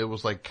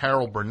was like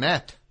Carol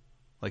Burnett.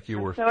 Like you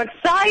were so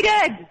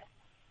excited.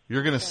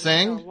 You're gonna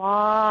sing? So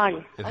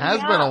long. It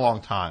has been a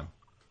long time.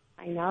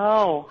 I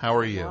know. How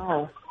are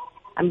you?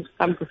 I'm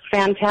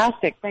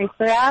fantastic. Thanks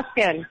for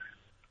asking.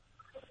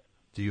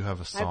 Do you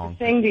have a song? I have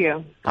to sing to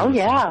you. Oh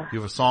yeah. You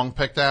have a song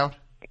picked out?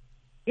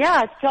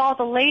 Yeah, it's all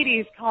the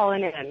ladies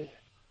calling in.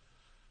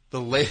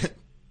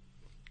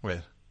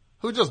 Wait,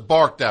 who just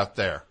barked out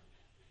there?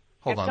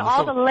 Hold on.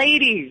 All the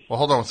ladies. Well,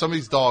 hold on.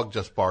 Somebody's dog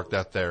just barked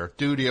out there.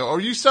 Dude, are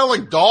you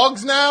selling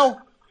dogs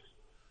now?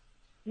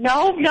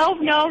 No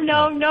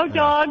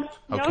dogs.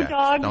 Okay. No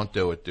dogs. Don't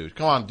do it, dude.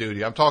 Come on,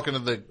 dude. I'm talking to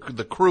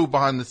the crew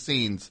behind the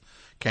scenes,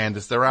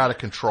 Candace. They're out of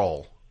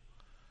control.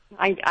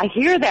 I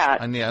hear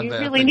that. I'm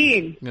going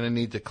to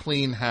need to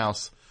clean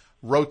house,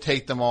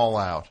 rotate them all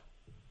out.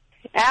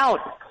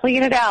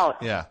 Clean it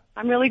out. Yeah.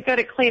 I'm really good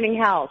at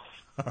cleaning house.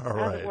 All How's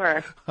right. it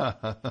work?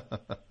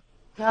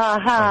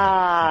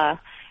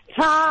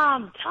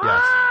 Tom!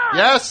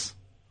 Yes.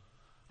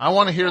 I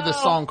want to hear this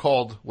song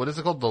called, what is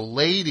it called? The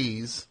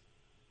Ladies.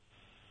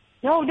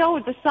 No,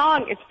 the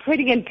song is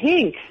Pretty in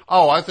Pink.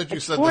 Oh, I thought you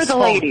said for the the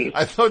song. ladies.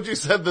 I thought you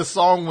said the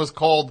song was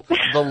called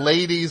 "The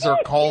Ladies Are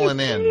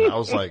Calling In." I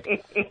was like,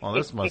 "Well,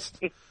 this must."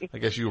 I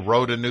guess you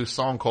wrote a new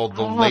song called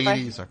 "The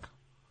Ladies Are."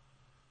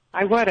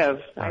 I would have.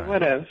 All I right.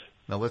 would have.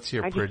 Now let's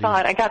hear I just "Pretty."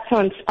 thought I got so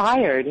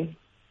inspired.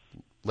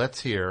 Let's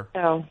hear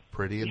So,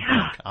 "Pretty in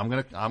yeah.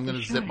 Pink." I'm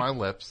gonna zip my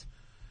lips,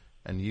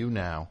 and you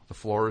now. The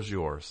floor is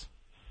yours.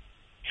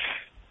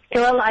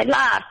 Girl, I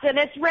laughed and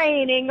it's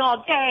raining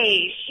all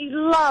day. She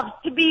loves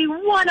to be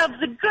one of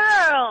the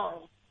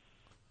girls.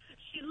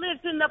 She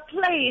lives in the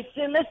place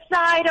in the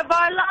side of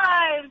our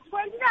lives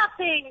where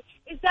nothing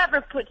is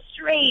ever put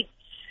straight.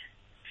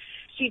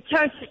 She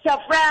turns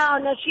herself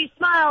round and she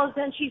smiles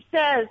and she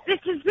says, "This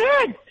is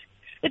it.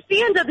 It's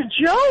the end of the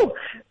joke."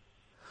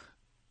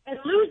 And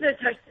loses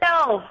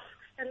herself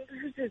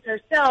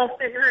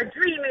in her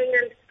dreaming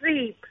and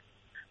sleep.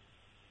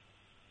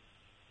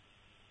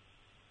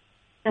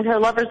 And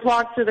her lovers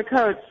walk through the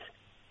coats,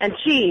 and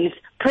she's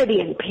pretty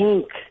in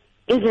pink,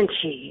 isn't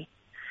she?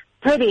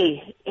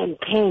 Pretty in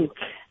pink,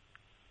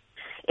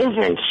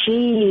 isn't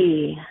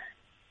she?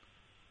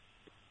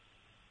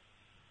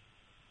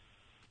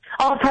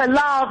 All of her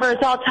lovers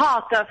all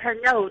talk of her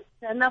notes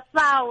and the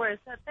flowers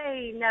that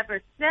they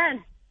never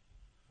sent.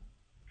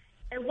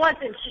 And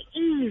wasn't she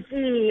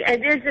easy,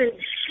 and isn't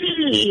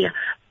she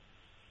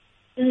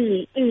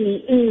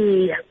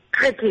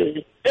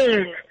pretty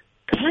in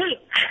pink?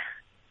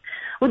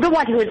 Well, the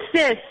one who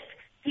insists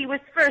he was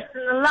first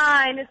in the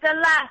line is the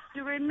last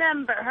to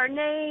remember her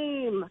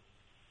name.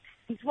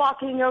 He's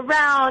walking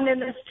around in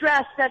this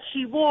dress that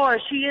she wore.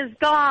 She is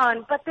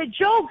gone, but the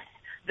joke's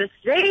the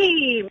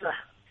same.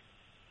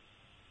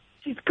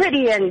 She's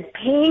pretty in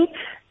pink,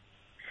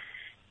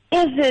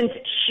 isn't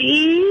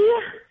she?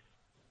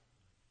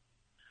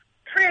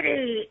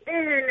 Pretty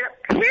in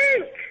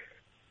pink,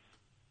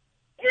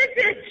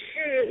 isn't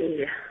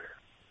she?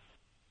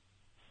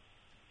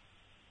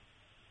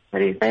 What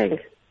do you think?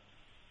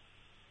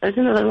 There's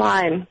another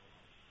line.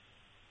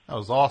 That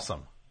was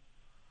awesome.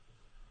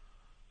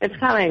 It's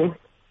coming.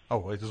 Oh,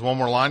 wait, there's one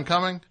more line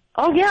coming?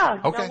 Oh, yeah.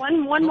 Okay.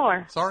 No, one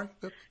more. Sorry.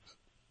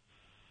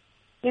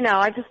 You know,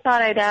 I just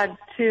thought I'd add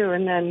two,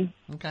 and then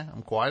Okay,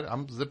 I'm quiet.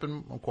 I'm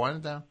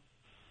quieting down.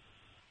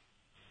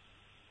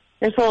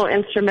 there's a little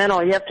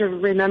instrumental. You have to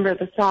remember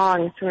the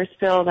song, so we're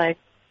still, like,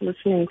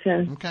 listening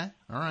to Okay,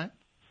 all right.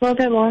 a little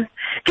bit more.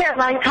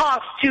 Caroline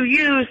talks to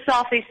you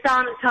softly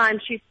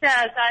sometimes. She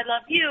says, "I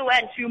love you,"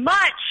 and too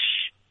much.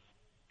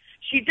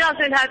 She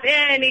doesn't have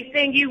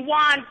anything you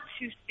want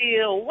to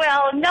steal.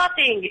 Well,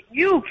 nothing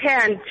you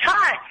can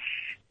touch.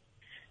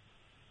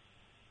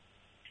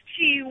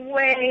 She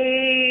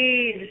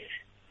waves.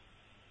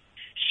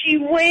 She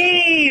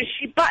waves.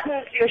 She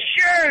buttons your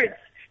shirts.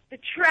 The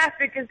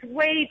traffic is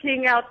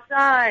waiting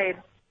outside.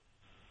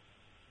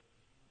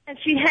 And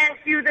she hands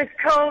you this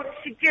coat.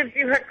 She gives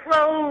you her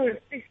clothes.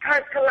 These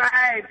cars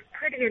collide.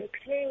 Pretty in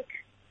pink.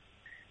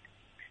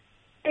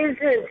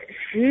 Isn't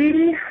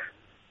she?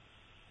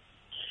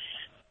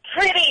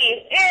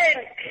 Pretty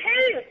in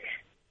pink.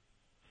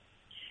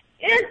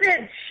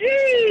 Isn't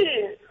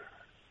she?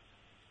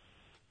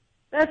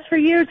 That's for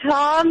you,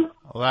 Tom.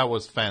 Well, that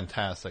was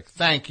fantastic.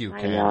 Thank you,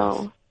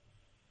 Candace.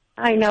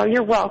 I know.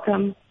 You're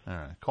welcome. All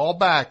right. Call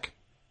back.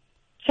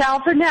 Ciao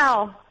for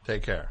now.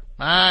 Take care.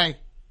 Bye.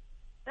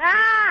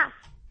 Ah!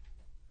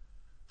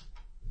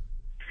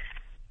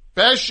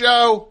 Best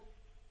show.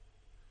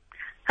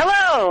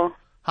 Hello.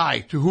 Hi.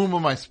 To whom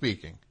am I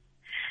speaking?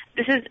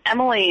 This is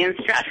Emily in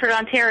Stratford,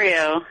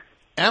 Ontario.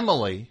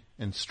 Emily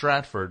in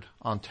Stratford,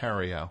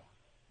 Ontario.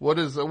 What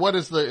is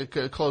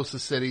the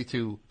closest city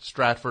to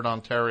Stratford,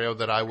 Ontario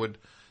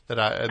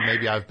that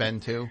maybe I've been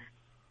to?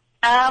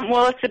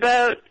 Well, it's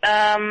about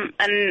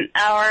an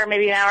hour,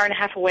 maybe an hour and a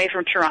half away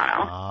from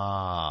Toronto.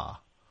 Ah.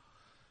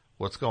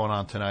 What's going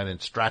on tonight in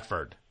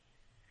Stratford?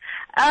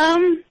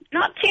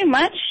 Not too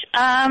much.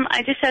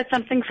 I just had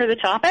something for the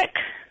topic.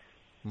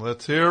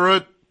 Let's hear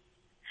it.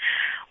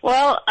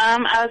 Well,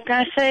 I was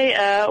going to say,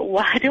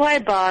 why do I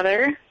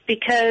bother?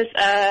 Because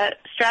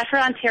Stratford,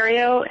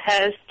 Ontario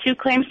has two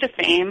claims to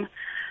fame,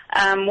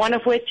 one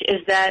of which is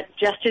that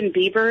Justin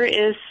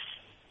Bieber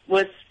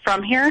was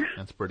from here.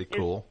 That's pretty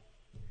cool.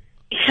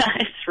 Yeah,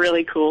 it's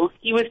really cool.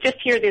 He was just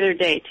here the other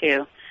day,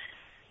 too.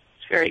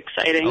 It's very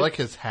exciting. I like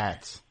his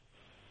hats.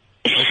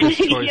 I like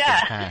his choice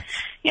Yeah. of hats.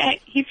 Yeah,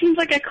 he seems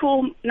like a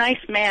cool, nice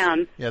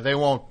man. Yeah, they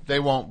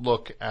won't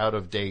look out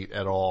of date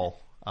at all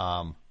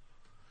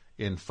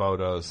in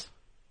photos.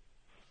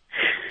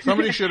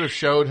 Somebody should have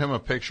showed him a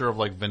picture of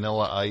like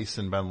Vanilla Ice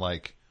and been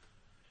like,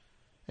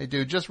 "Hey,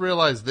 dude, just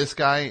realize this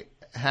guy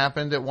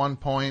happened at one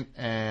point,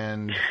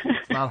 and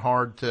it's not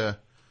hard to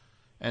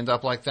end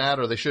up like that."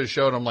 Or they should have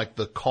showed him like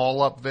the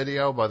call-up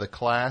video by the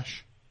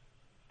Clash,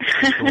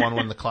 the one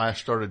when the Clash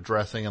started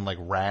dressing in like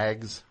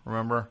rags.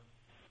 Remember?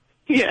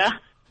 Yeah.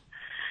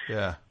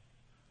 Yeah.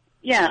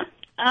 Yeah.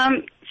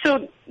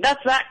 So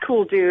that's that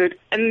cool dude.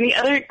 And the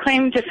other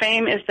claim to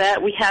fame is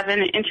that we have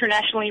an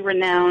internationally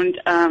renowned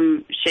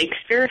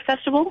Shakespeare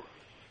festival.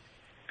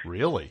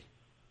 Really?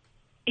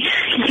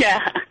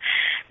 Yeah.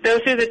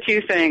 Those are the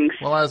two things.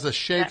 Well, as a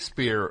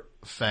Shakespeare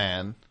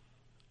fan,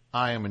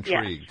 I am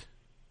intrigued. Yeah.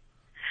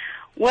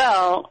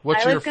 Well,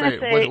 what's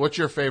say, what's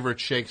your favorite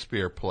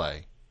Shakespeare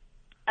play?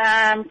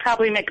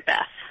 Probably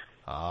Macbeth.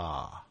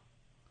 Ah.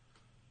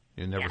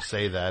 You never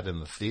say that in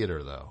the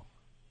theater, though.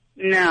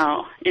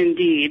 No,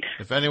 indeed.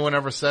 If anyone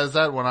ever says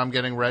that when I'm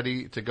getting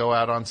ready to go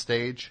out on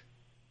stage,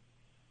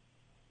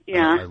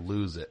 I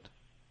lose it.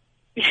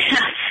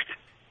 Yes.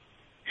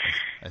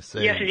 I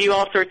say, you have to do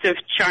all sorts of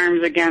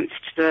charms against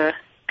the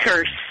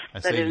curse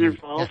that is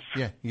involved.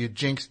 Yeah, you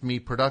jinxed me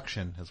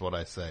production, is what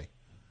I say.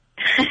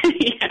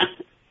 Yeah.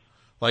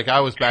 Like,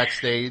 I was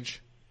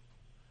backstage.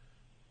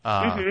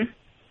 Mm-hmm.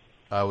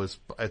 I was,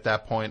 at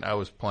that point, I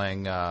was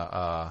playing,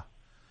 I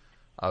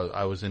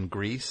was in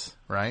Greece,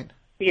 right?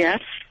 Yes.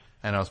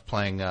 And I was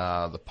playing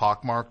the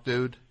pockmark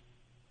dude.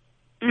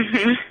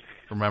 Mm-hmm.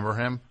 Remember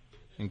him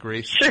in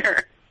Greece?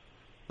 Sure.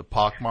 The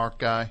pockmark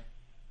guy?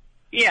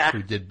 Yeah.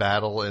 Who did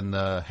battle in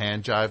the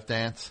hand jive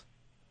dance?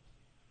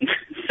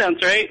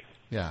 Sounds right.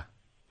 Yeah.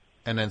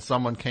 And then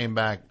someone came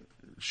back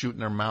shooting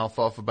their mouth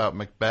off about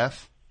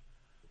Macbeth.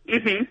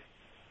 Mm-hmm.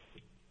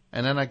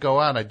 And then I go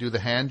out, I do the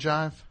hand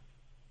jive.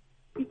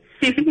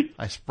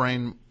 I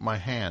sprain my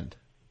hand.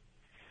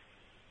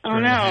 Oh,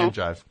 no. The hand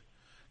jive.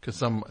 Because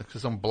some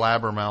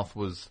blabbermouth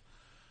was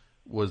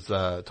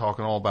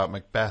talking all about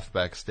Macbeth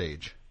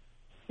backstage.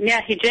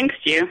 Yeah, he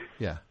jinxed you.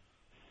 Yeah.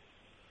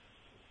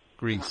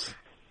 Grease.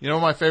 You know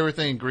what my favorite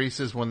thing in Grease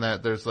is when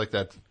there's like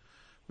that.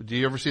 Do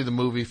you ever see the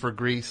movie for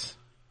Grease?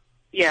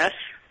 Yes.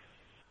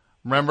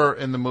 Remember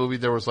in the movie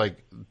there was like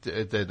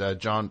that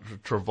John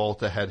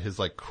Travolta had his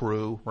like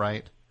crew,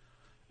 right?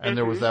 And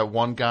there was that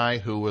one guy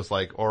who was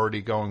like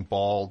already going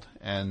bald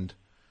and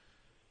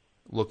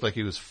looked like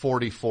he was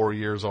 44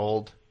 years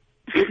old.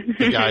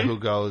 The guy who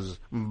goes,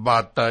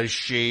 "But does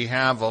she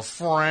have a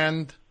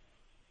friend?"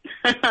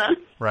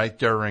 Right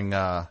during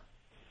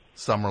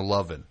Summer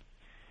Lovin'.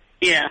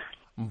 Yeah.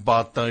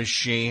 But does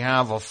she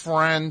have a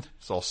friend?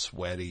 It's all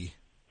sweaty.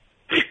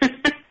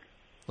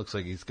 Looks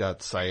like he's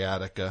got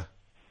sciatica.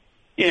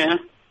 Yeah.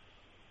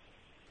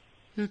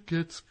 It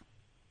gets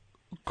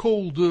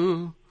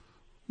colder.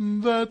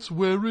 That's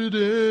where it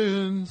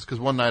ends. Because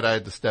one night I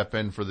had to step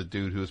in for the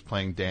dude who was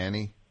playing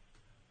Danny.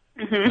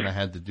 Mm-hmm. And I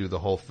had to do the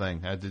whole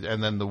thing.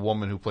 And then the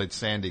woman who played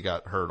Sandy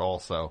got hurt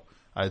also.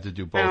 I had to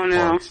do both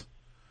parts.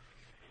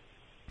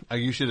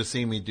 You should have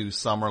seen me do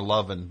Summer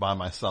Lovin' by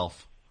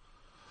myself.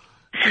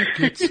 It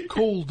gets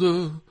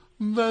colder.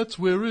 That's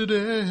where it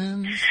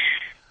ends.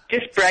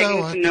 Just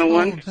bragging so to no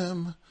one.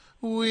 Him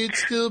we'd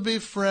still be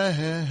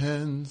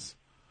friends.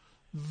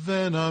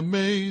 Then I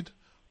made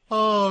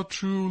our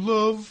true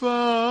love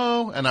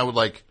vow. And I would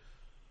like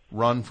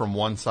run from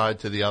one side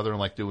to the other and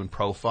like doing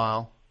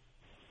profile.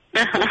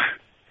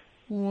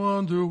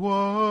 Wonder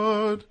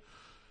what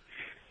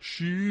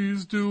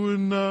she's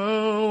doing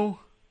now.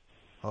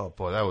 Oh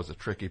boy, that was a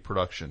tricky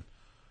production.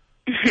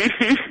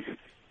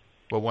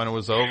 But when it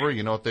was over,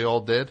 you know what they all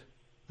did?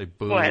 They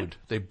booed. What?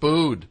 They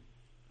booed.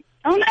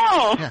 Oh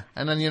no! Yeah,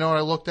 and then you know what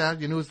I looked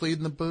at? You know who's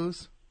leading the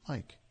boos?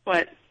 Mike.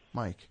 What?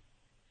 Mike.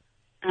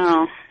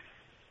 Oh.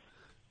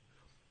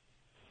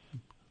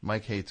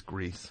 Mike hates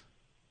Grease.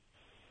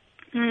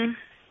 Hmm.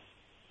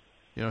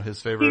 You know his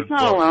favorite. He's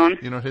not alone.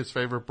 You know what his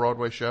favorite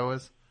Broadway show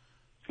is?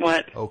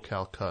 What? Oh,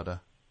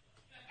 Calcutta.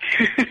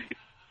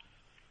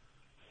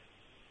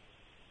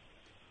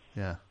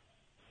 Yeah.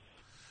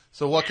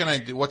 So what can I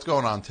do? What's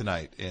going on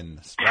tonight in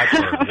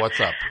Stratford? What's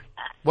up?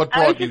 What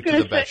brought you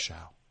to the best show?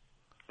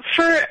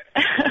 For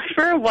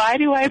Why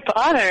Do I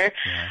Bother?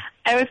 Yeah.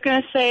 I was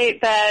going to say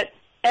that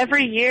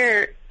every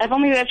year, I've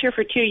only lived here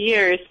for 2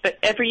 years, but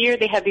every year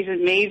they have these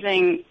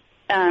amazing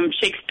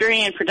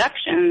Shakespearean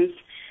productions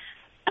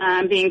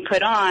being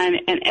put on,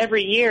 and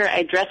every year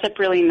I dress up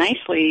really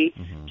nicely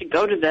to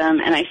go to them,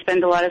 and I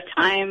spend a lot of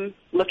time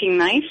looking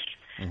nice,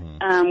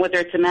 whether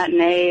it's a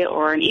matinee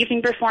or an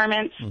evening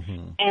performance.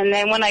 And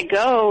then when I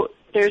go,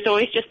 there's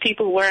always just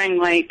people wearing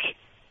like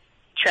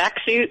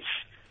tracksuits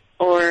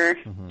or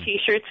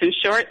T-shirts and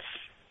shorts,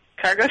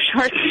 cargo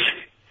shorts.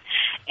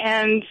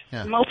 And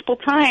multiple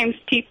times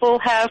people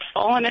have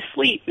fallen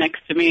asleep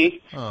next to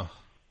me. Oh,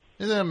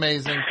 isn't it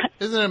amazing?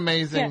 Isn't it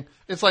amazing? Yeah.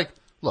 It's like,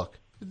 look,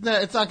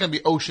 it's not going to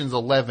be Ocean's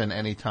 11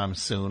 anytime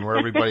soon where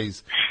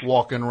everybody's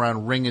walking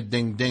around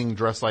ring-a-ding-ding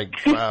dressed like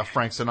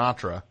Frank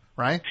Sinatra,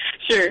 right?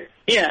 Sure,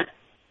 yeah.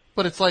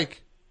 But it's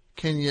like,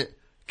 can you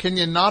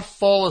not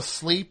fall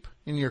asleep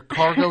in your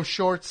cargo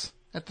shorts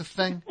at the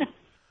thing?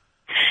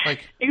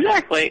 Like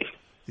exactly.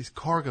 These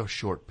cargo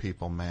short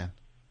people, man.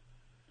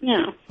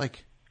 Yeah.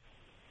 Like,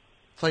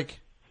 it's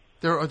like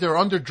they're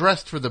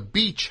underdressed for the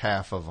beach,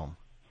 half of them,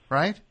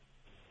 right?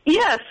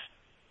 Yes.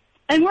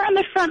 And we're in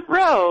the front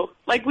row.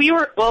 Like we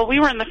were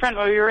in the front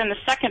row. We were in the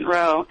second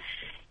row.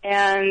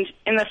 And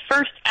in the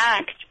first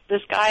act,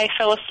 this guy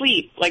fell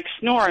asleep, like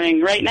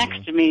snoring right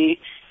next to me.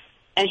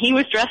 And he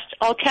was dressed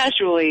all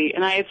casually,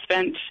 and I had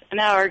spent an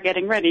hour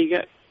getting ready,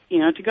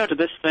 to go to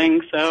this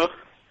thing, so,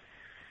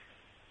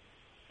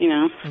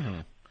 Mm-hmm.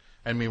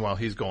 And meanwhile,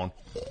 he's going...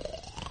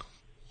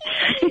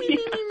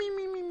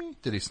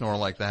 Did he snore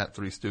like that,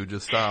 Three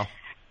Stooges style?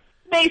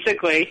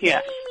 Basically,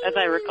 yes, as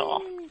I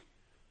recall.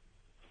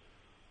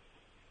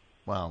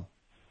 Well,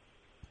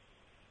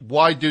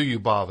 why do you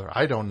bother?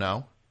 I don't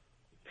know.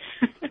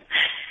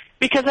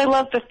 Because I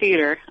love the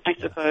theater, I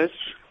suppose.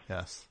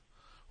 Yes.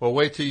 Well,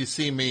 wait till you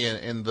see me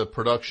in the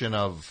production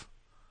of...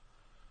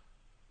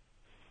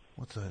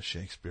 What's a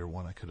Shakespeare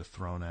one I could have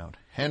thrown out?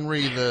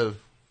 Henry the...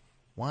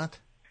 What?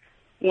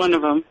 One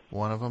of them.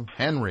 One of them?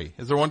 Henry.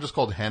 Is there one just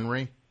called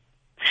Henry?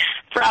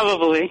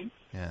 Probably.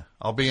 Yeah.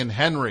 I'll be in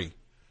Henry.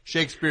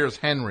 Shakespeare's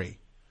Henry.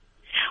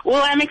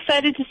 Well, I'm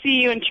excited to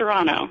see you in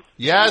Toronto.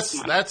 Yes,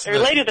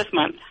 later this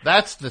month.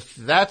 That's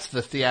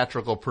the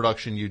theatrical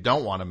production you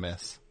don't want to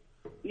miss.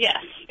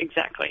 Yes,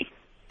 exactly.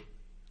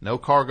 No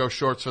cargo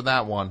shorts for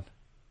that one.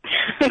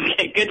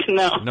 Okay, good to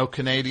know. No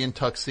Canadian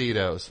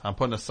tuxedos. I'm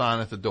putting a sign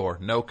at the door.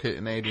 No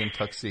Canadian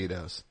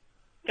tuxedos.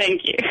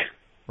 Thank you.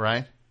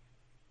 Right?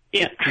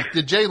 Yeah.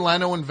 Did Jay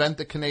Leno invent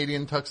the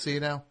Canadian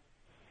tuxedo?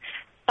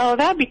 Oh,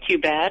 that'd be too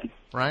bad.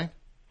 Right?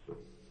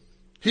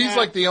 He's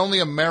like the only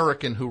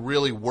American who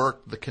really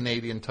worked the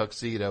Canadian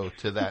tuxedo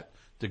to that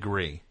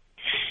degree.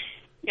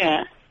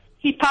 Yeah.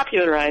 He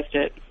popularized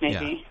it,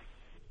 maybe. Yeah.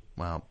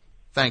 Well,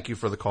 thank you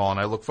for the call, and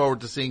I look forward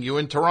to seeing you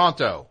in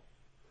Toronto.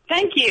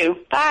 Thank you.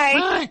 Bye.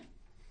 Bye.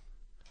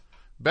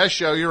 Best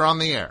show, you're on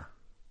the air.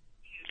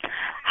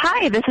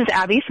 Hi, this is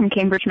Abby from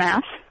Cambridge,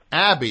 Mass.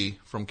 Abby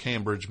from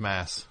Cambridge,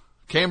 Mass.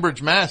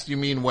 Cambridge, Mass, you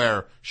mean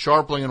where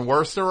Sharpling and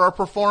Worcester are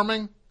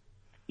performing?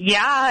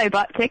 Yeah, I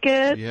bought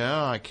tickets.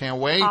 Yeah, I can't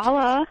wait.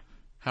 Holla.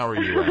 How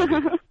are you,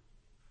 Abby?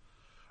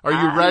 Are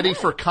you ready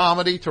for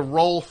comedy to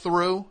roll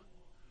through?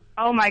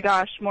 Oh my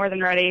gosh, more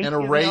than ready. And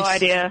You have no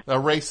idea.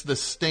 erase the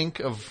stink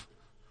of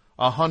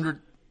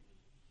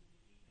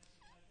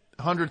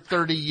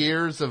 130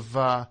 years of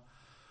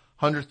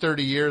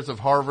 130 years of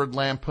Harvard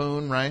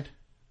Lampoon, right?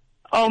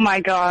 Oh my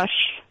gosh.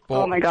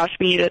 Oh my gosh,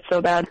 we need it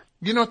so bad.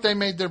 You know what they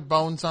made their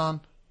bones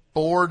on?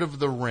 Board of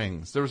the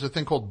Rings. There was a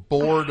thing called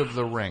Board of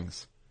the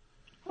Rings.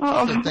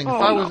 That's the thing.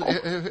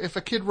 If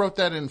a kid wrote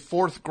that in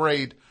fourth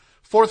grade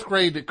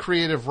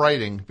creative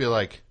writing, be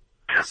like,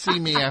 "See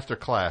me after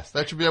class."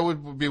 That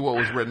would be what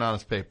was written on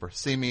his paper.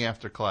 "See me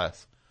after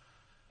class."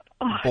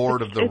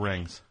 Board of the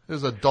Rings. It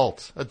was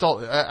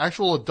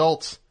actual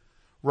adults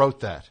wrote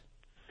that.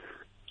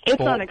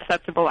 It's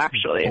unacceptable,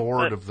 actually.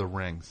 Board of the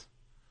Rings.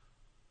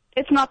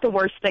 It's not the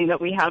worst thing that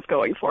we have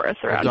going for us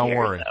around Don't here.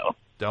 worry. So.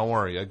 Don't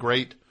worry. A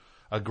great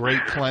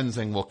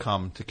cleansing will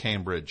come to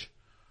Cambridge.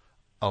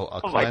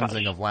 A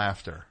cleansing of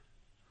laughter.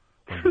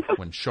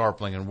 When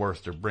Sharpling and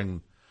Worcester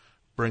bring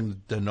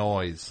the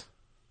noise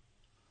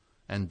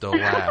and the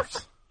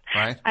laughs.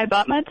 Right? I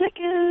bought my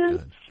tickets.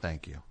 Good.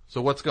 Thank you.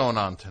 So what's going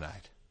on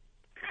tonight?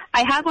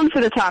 I have one for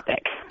the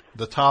topic.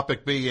 The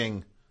topic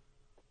being,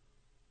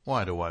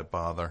 why do I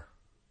bother?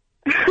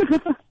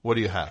 What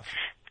do you have?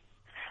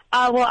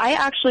 Well, I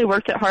actually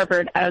worked at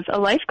Harvard as a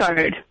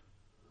lifeguard.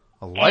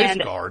 A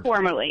lifeguard? And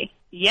formerly,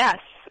 yes.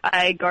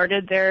 I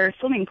guarded their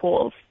swimming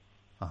pools.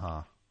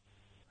 Uh-huh.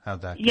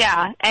 How'd that go?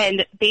 Yeah,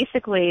 and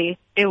basically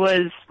it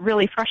was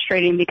really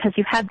frustrating because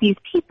you have these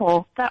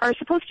people that are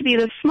supposed to be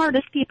the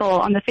smartest people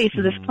on the face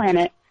of this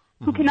planet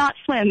who cannot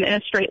swim in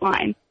a straight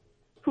line,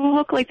 who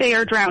look like they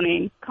are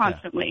drowning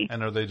constantly. Yeah.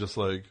 And are they just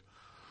like,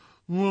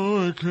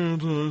 why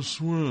can't I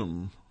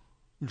swim?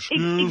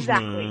 Excuse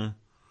me.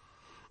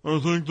 I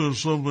think there's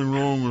something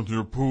wrong with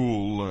your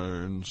pool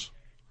lanes.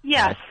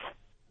 Yes,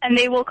 and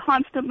they will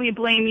constantly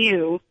blame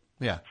you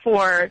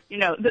for,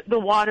 the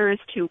water is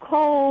too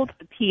cold,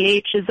 the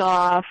pH is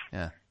off,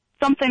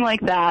 something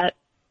like that.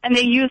 And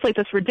they use,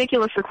 this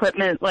ridiculous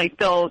equipment,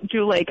 they'll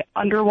do,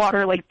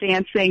 underwater,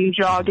 dancing,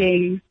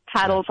 jogging,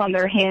 paddles on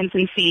their hands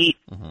and feet,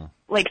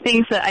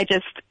 things that I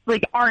just,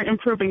 aren't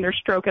improving their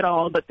stroke at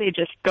all, but they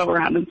just go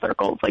around in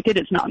circles. It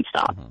is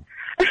nonstop.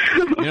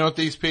 You know what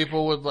these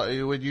people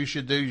what you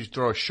should do? You should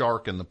throw a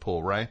shark in the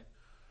pool, right?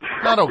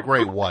 Not a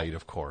great white,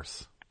 of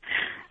course.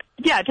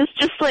 Yeah, just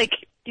a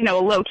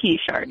low-key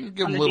shark. You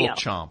give them little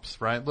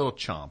chomps, right? Little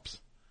chomps.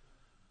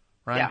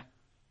 Right? Yeah.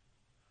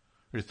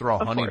 Or you throw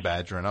a honey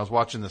badger in. I was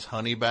watching this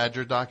honey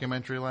badger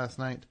documentary last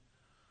night.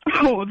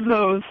 Oh,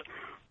 those.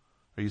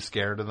 Are you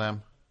scared of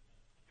them?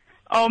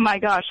 Oh, my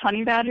gosh.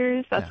 Honey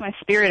badgers? That's my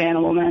spirit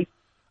animal, man.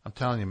 I'm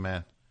telling you,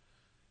 man.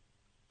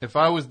 If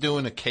I was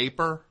doing a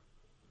caper,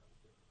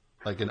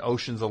 like an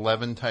Ocean's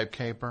 11 type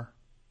caper,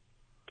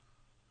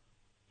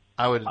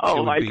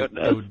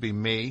 it would be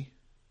me.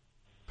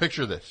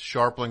 Picture this,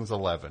 Sharpling's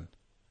 11.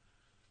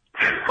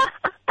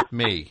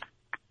 Me.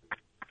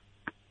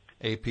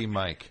 AP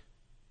Mike.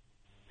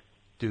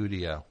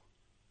 Dudio.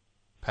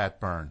 Pat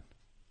Byrne.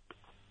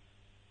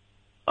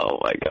 Oh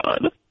my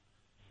God.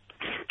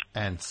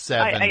 And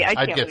 7.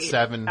 I'd get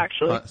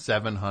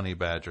 7 honey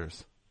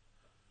badgers.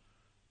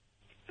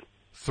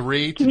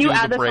 3 to do the break-in. Can you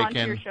add this onto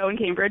your show in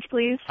Cambridge,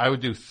 please? I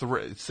would do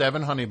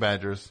 7 honey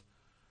badgers.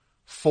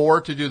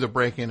 4 to do the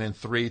break-in and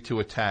 3 to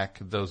attack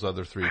those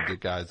other 3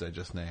 guys I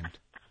just named.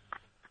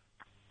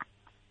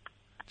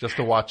 Just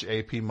to watch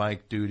AP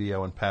Mike,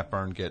 Dudio, and Pat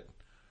Byrne get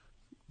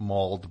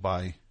mauled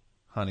by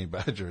honey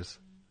badgers.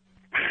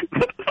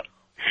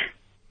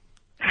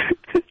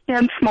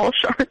 And small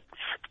sharks.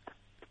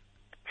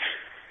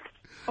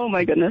 Oh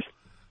my goodness.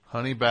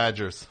 Honey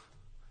badgers.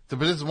 But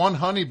this one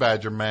honey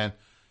badger, man.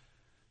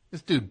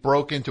 This dude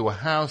broke into a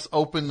house,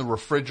 opened the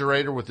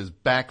refrigerator with his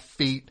back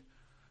feet,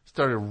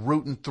 started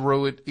rooting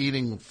through it,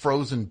 eating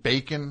frozen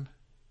bacon.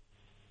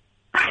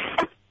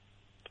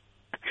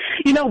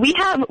 You know, we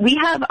have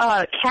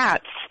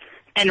cats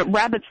and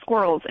rabid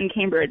squirrels in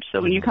Cambridge.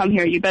 So when you come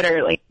here, you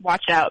better like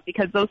watch out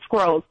because those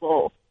squirrels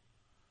will,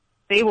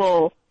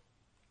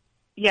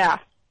 yeah,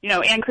 you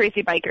know, and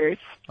crazy bikers.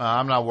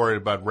 I'm not worried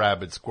about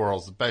rabid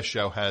squirrels. The best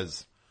show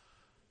has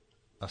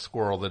a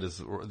squirrel that is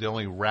the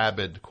only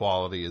rabid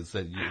quality is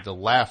that the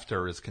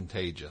laughter is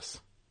contagious.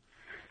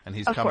 And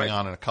he's coming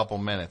on in a couple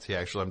minutes.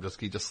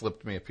 He just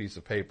slipped me a piece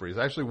of paper. He's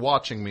actually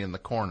watching me in the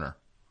corner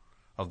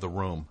of the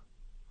room.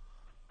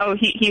 Oh,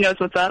 he knows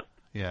what's up?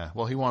 Yeah.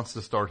 Well, he wants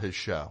to start his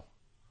show.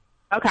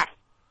 Okay.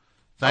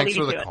 Thanks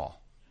for the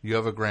call. You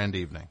have a grand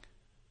evening.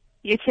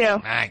 You too. All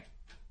right.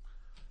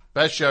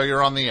 Best show,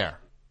 you're on the air.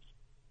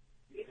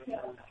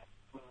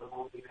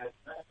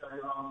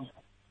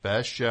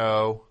 Best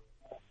show.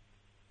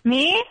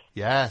 Me?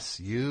 Yes,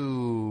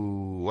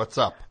 you. What's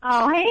up?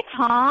 Oh, hey,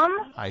 Tom.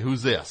 Hi,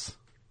 who's this?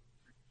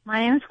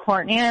 My name's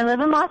Courtney, and I live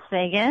in Las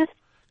Vegas.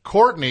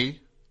 Courtney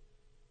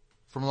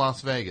from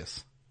Las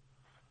Vegas.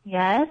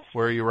 Yes.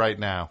 Where are you right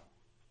now?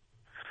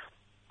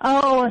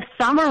 Oh,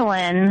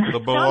 Summerlin.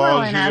 The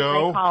Summerlin, as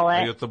Bellagio. they call Are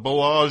it. you at the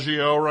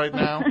Bellagio right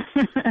now?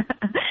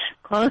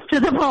 Close to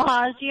the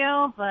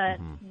Bellagio, but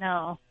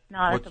no,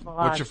 not at the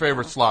Bellagio. What's your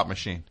favorite slot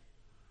machine?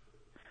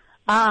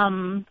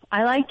 I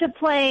like to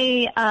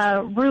play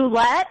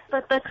roulette,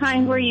 but the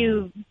kind where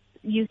you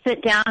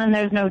sit down and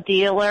there's no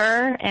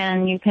dealer,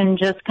 and you can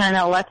just kind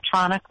of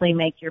electronically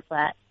make your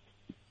bet.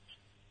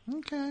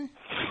 Okay.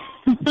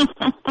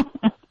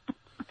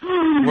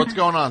 What's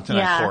going on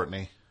tonight,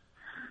 Courtney?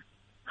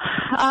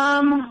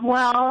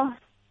 Well,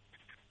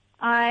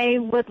 I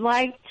would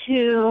like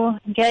to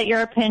get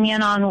your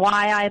opinion on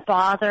why I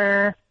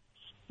bother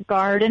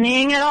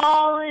gardening at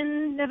all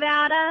in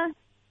Nevada.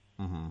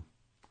 Mm-hmm.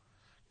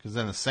 Because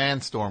then a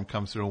sandstorm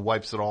comes through and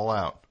wipes it all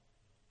out.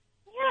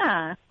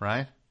 Yeah.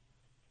 Right?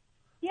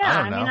 Yeah,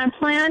 I don't know. mean, I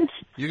plant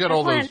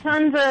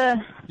tons of...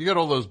 You got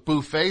all those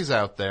buffets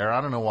out there.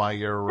 I don't know why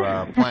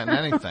you're planting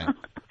anything.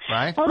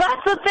 Right? Well,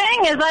 that's the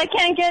thing, is I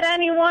can't get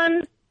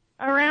anyone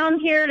around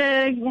here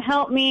to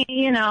help me,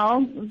 you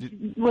know,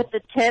 with the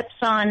tips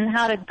on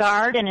how to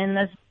garden in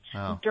this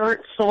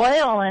dirt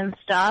soil and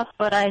stuff,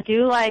 but I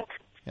do like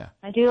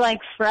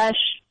fresh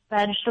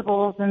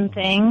vegetables and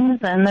things,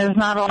 and there's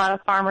not a lot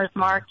of farmers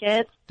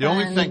markets. The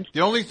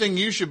only thing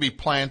you should be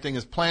planting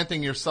is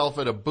planting yourself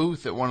at a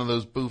booth at one of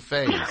those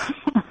buffets.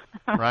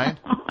 Right?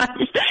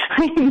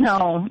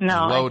 No, Loading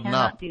I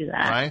cannot up, do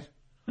that. Right?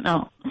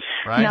 No.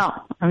 Right? No,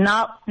 I'm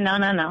not.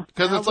 No.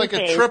 Because no it's like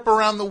buffets. a trip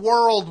around the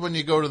world when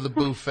you go to the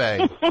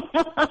buffet.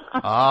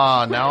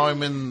 Now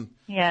I'm in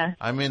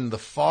the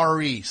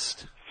Far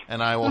East,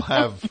 and I will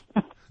have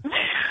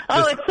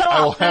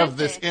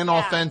this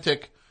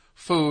inauthentic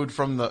food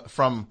from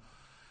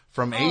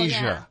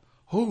Asia.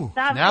 Yeah. Ooh,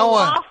 That's now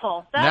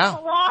awful. That's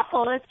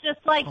awful. It's just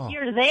like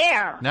you're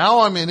there.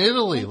 Now I'm in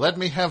Italy. Let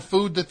me have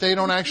food that they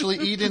don't actually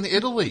eat in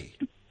Italy.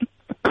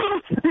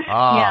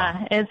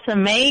 Yeah, it's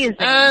amazing.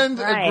 And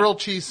a grilled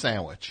cheese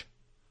sandwich,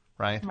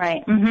 right?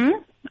 Right. Mm-hmm.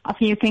 If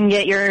you can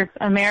get your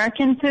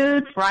American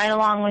foods right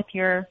along with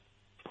your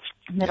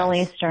Middle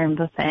Eastern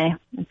buffet,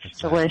 it's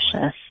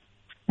delicious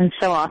and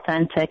so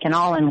authentic and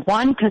all in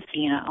one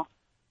casino.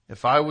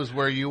 If I was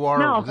where you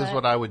are, this is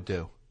what I would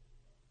do.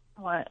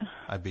 What?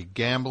 I'd be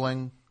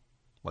gambling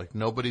like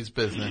nobody's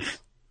business,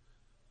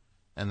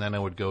 and then I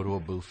would go to a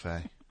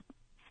buffet.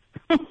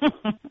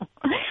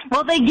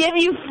 Well, they give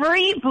you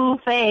free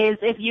buffets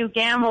if you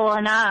gamble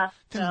enough.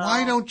 Then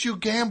why don't you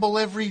gamble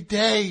every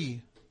day?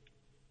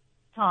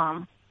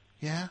 Tom.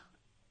 Yeah?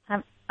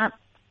 I'm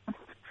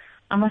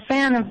a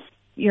fan of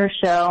your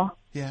show.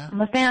 Yeah.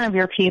 I'm a fan of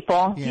your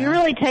people. Yeah. You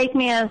really take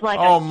me as like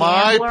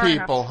my gambler and a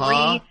people,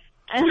 huh?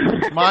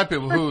 My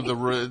people, who?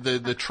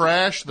 The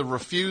trash, the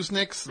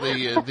refusenicks,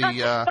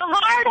 the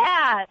hard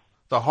hat.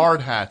 The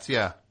hard hats,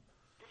 yeah.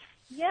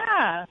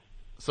 Yeah.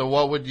 So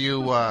what would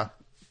you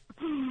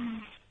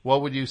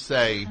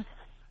say?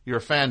 You're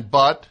a fan,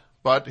 but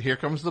here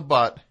comes the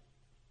but.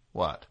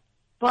 What?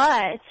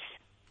 But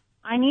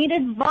I need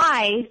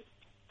advice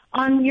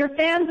on your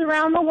fans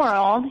around the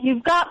world.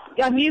 You've got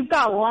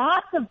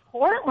lots of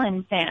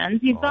Portland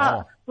fans. You've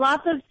got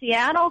lots of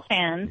Seattle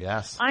fans.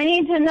 Yes. I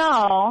need to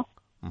know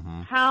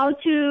how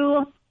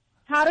to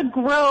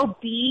grow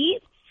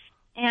beets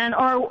and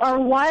or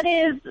what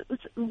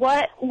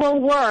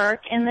will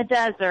work in the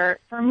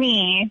desert for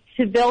me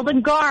to build a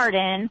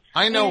garden.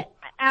 I know.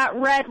 At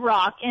Red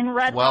Rock, in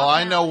Red Rock. Well,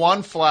 I know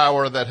one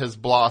flower that has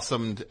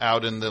blossomed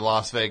out in the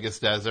Las Vegas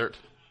desert.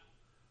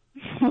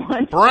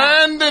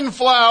 Brandon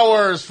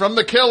Flowers from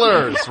The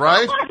Killers,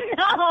 right?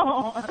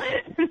 No.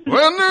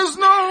 When there's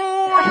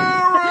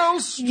nowhere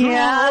else to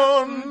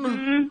run.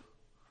 Mm-hmm.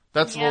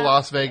 That's the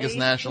Las Vegas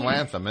national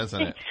anthem,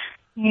 isn't it?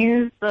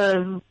 He's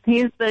the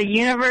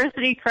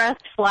University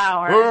Crest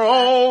Flower. For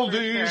all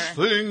these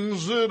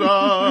things that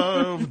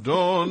I've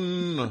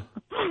done.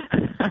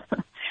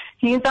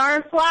 He's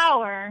our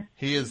flower.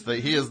 He is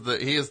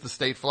the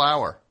state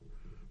flower.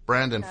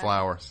 Brandon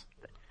Flowers.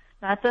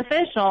 That's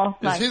official.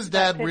 Is his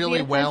dad really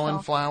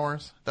Waylon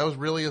Flowers? That was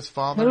really his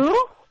father?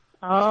 Who?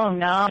 Oh,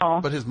 no.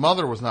 But his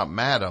mother was not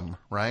Madam,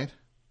 right?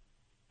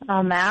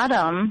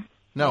 Madam.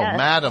 No, yes,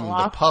 Madam,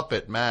 the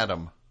puppet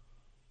Madam.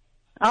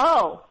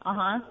 Oh,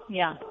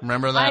 yeah.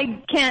 Remember that?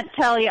 I can't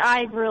tell you.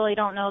 I really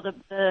don't know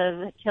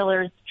the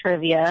Killers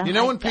trivia. You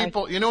know when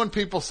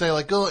people say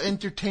like, "Oh,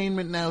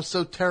 entertainment now is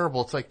so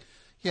terrible." It's like,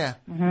 yeah,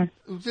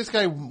 this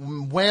guy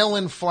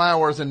Waylon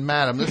Flowers and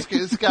Madam. This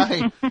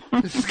guy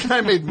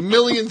made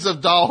millions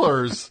of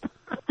dollars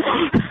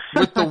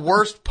with the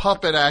worst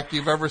puppet act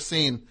you've ever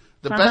seen.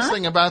 The best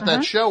thing about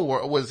that show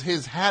was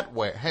his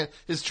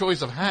his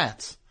choice of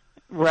hats.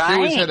 Right. He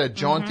always had a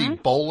jaunty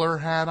bowler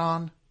hat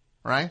on,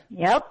 right?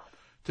 Yep.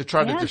 To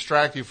try to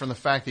distract you from the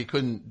fact he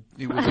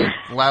was a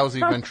lousy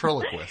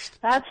ventriloquist.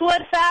 That's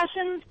what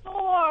fashion's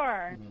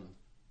for.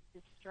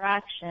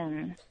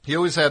 Distraction. He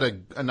always had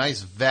a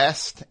nice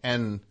vest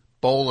and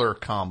bowler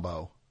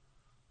combo.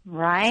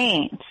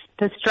 Right.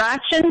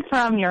 Distraction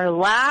from your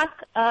lack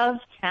of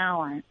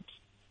talent.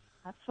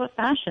 That's what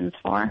fashion's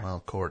for.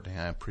 Well, Courtney,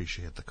 I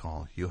appreciate the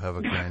call. You have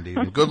a grand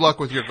evening. Good luck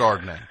with your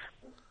gardening.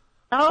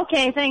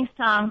 Okay, thanks,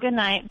 Tom. Good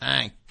night.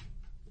 Thanks.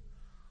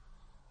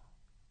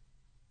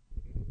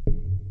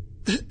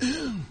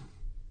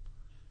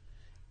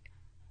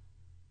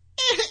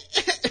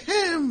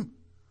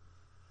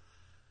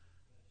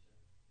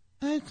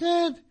 I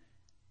said,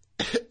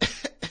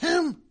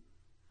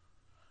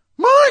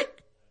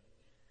 Mike!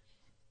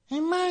 Hey,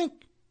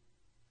 Mike!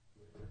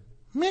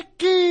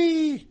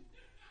 Mickey!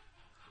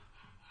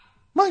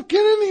 Mike,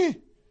 get in here!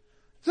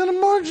 It's an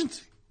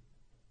emergency!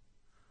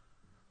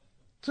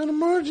 It's an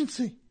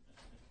emergency!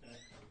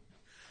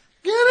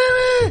 Get in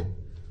here!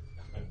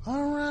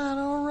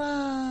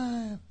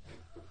 Alright.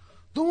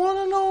 The one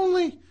and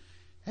only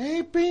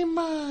AP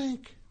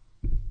Mike.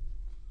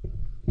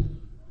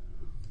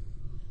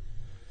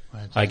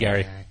 Hi,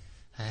 Gary.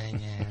 Hi,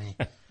 Gary.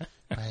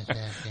 What's up,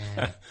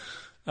 Gary?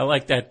 I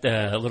like that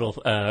little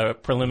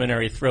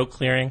preliminary throat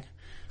clearing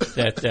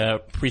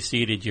that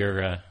preceded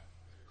your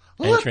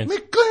entrance. Let me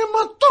clear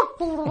my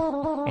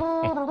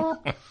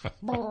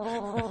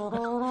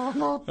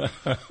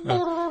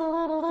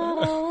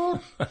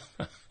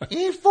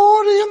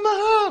E40 in the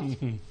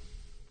house.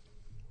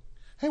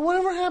 Hey,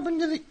 whatever happened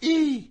to the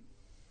E?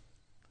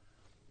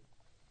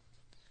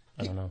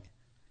 I don't know.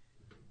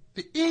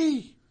 The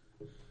E.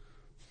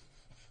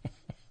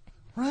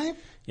 Right?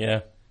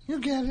 Yeah. You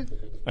get it.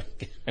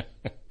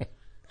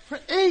 For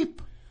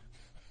ape.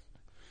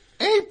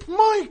 Ape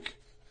Mike.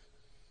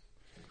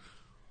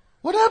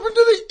 What happened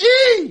to the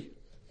E?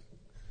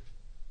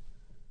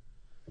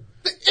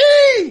 The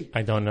E!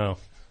 I don't know.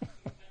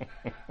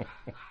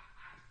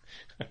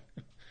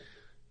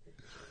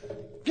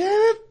 Get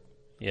it?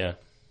 Yeah.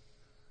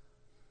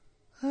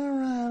 All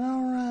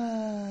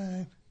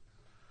right.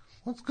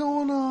 What's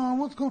going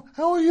on?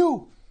 How are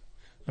you?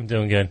 I'm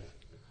doing good.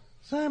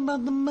 Sorry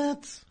about the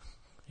Mets.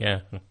 Yeah.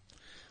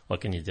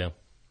 What can you do?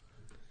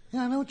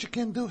 Yeah, I know what you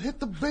can do.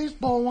 Hit the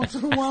baseball once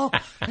in a while.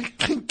 You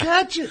can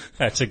catch it.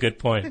 That's a good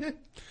point.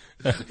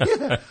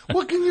 Yeah,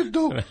 what can you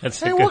do?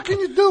 That's what can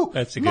you do?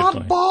 That's a good Not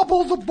point.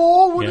 bobble the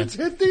ball when it's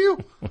hit to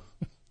you?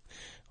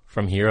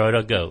 From hero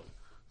to goat.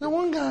 The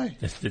one guy.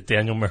 It's the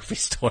Daniel Murphy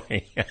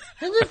story. Isn't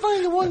it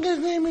funny the one guy's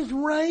name is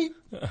right?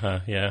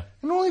 Yeah.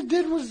 And all he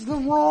did was the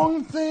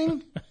wrong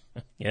thing?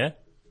 Yeah?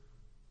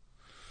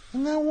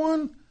 And that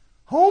one,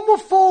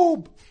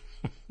 homophobe.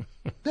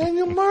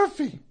 Daniel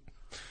Murphy.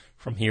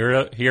 From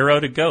hero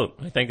to goat.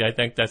 I think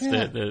that's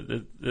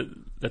the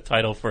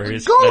title for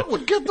his. Goat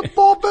would get the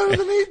ball better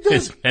than he did.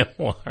 His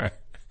memoir.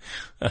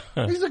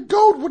 He's a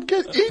goat would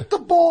eat the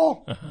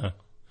ball.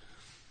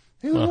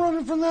 He was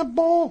running from that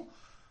ball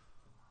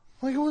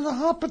like it was a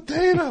hot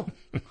potato.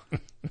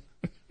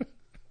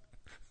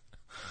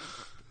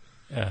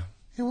 Yeah.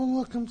 Hey, well,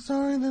 look, I'm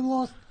sorry they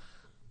lost.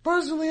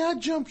 Personally, I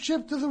jumped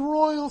ship to the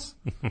Royals.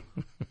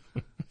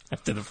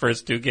 After the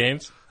first two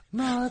games?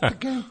 No, after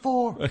game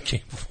 4.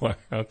 Game 4,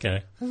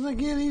 okay. I was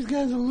like, yeah, these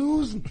guys are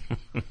losing.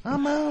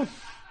 I'm out.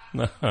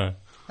 Uh-huh.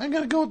 I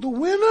gotta go with the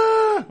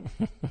winner.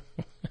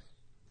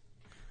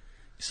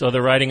 So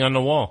the writing on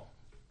the wall.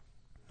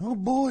 Oh,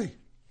 boy.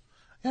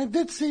 I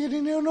did see it,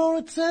 and you know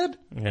what it said?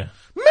 Yeah.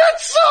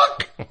 Mets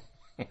suck!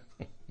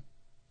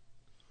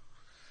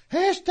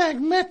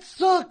 Hashtag Mets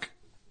suck.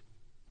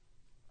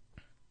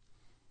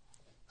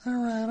 All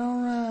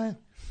right.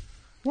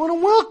 Want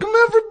to welcome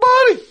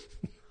everybody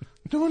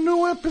to a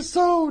new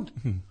episode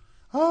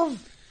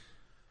of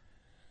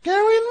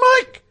Gary and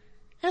Mike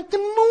at the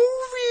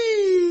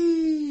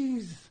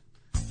movies.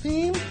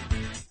 Theme.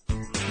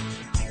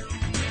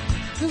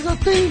 This is a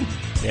theme.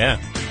 Yeah.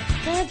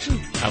 Catchy.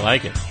 I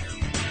like it.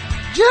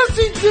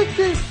 Jesse did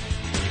this.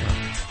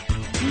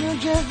 You know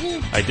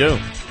Jesse? I do.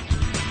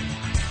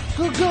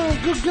 Good guy,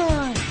 good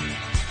guy.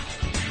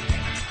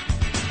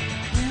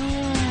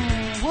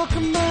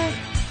 Welcome back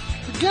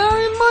to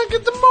Gary and Mike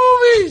at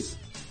the movies.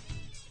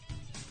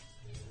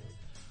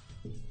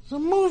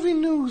 Some movie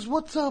news.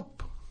 What's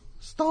up?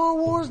 Star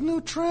Wars new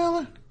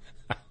trailer.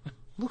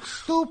 Looks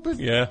stupid.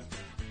 Yeah.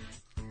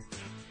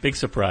 Big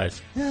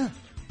surprise. Yeah.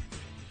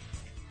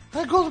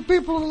 I go to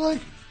people who are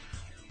like,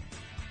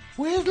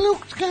 where's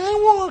Luke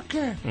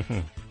Skywalker?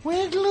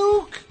 Where's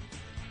Luke?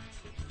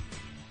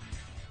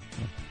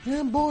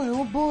 Yeah, boy,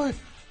 oh boy.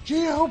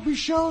 Gee, I hope he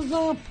shows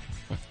up.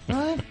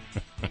 Right?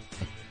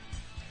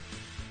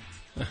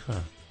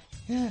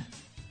 Yeah.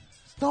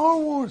 Star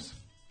Wars.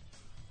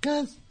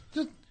 Guys,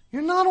 just,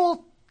 you're not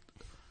all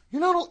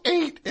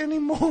 8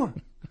 anymore.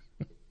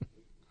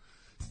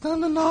 It's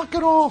time to knock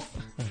it off.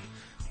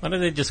 Why don't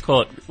they just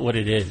call it what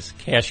it is?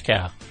 Cash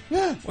Cow.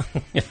 Yeah.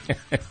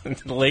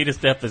 The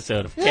latest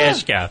episode of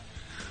Cash Cow.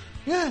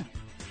 Yeah.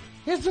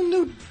 Here's a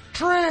new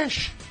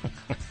trash.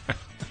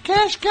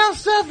 Cash Cow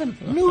 7.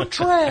 New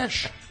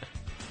trash.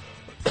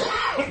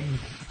 Alright,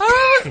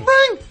 let's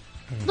bring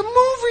the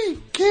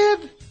movie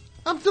kid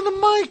up to the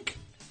mic.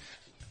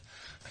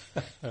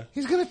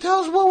 He's going to tell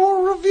us what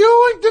we're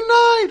reviewing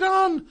tonight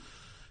on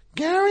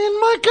Gary and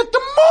Mike at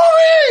the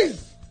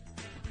movies.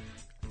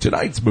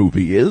 Tonight's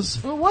movie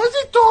is Well, why does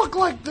he talk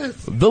like this?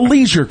 The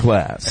Leisure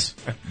Class,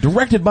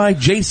 directed by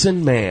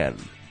Jason Mann,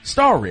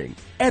 starring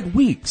Ed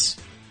Weeks,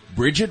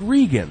 Bridget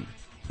Regan,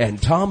 and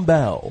Tom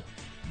Bell.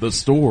 The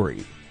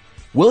story.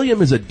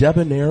 William is a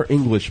debonair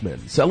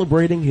Englishman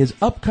celebrating his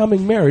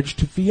upcoming marriage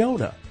to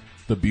Fiona,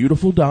 the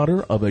beautiful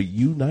daughter of a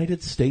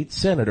United States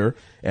senator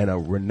and a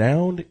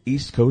renowned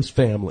East Coast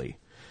family.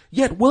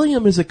 Yet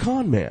William is a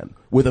con man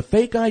with a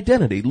fake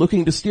identity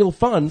looking to steal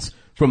funds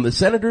from the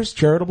senator's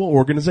charitable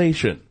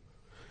organization.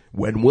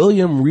 When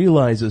William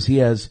realizes he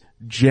has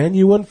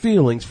genuine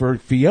feelings for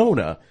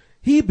Fiona,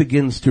 he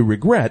begins to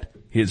regret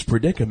his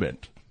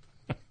predicament.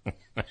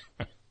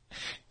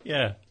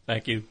 Yeah,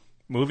 thank you.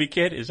 Movie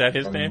Kid, is that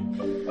his name?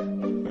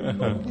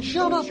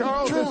 Shut up,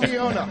 Charles and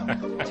Fiona.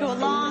 To a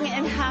long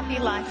and happy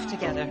life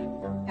together.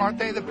 Aren't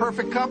they the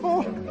perfect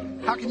couple?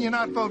 How can you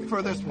not vote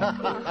for this one?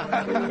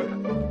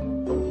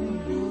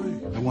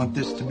 I want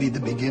this to be the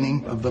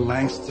beginning of the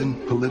Langston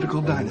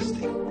political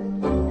dynasty.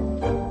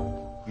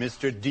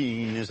 Mr.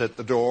 Dean is at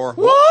the door.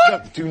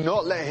 What? Do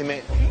not let him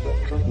in.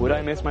 Would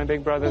I miss my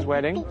big brother's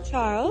wedding?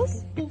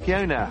 Charles?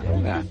 Fiona.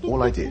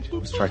 All I did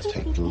was try to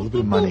take a little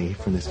bit of money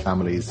from this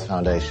family's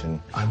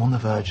foundation. I'm on the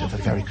verge of a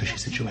very cushy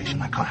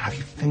situation. I can't have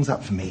you things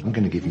up for me. I'm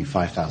going to give you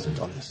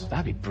 $5,000.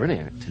 That'd be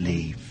brilliant. To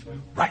leave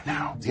right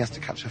now. He has to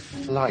catch a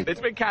flight.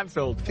 It's been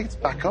cancelled. I think it's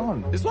back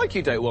on. It's like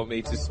you don't want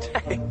me to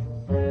stay.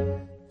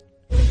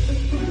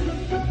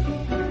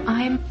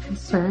 I'm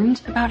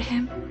concerned about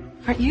him.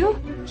 Aren't you?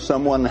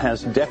 Someone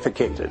has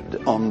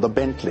defecated on the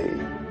Bentley.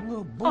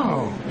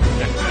 Oh.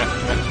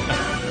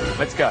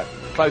 Let's go.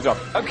 Close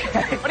off.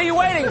 Okay. What are you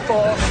waiting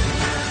for?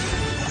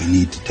 We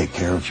need to take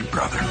care of your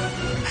brother.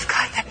 I've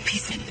got that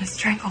piece in the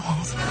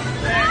stranglehold.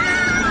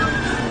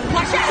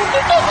 Watch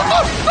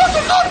out!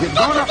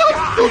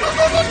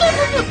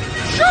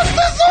 Shut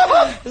this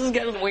up! This is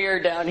getting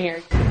weird down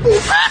here.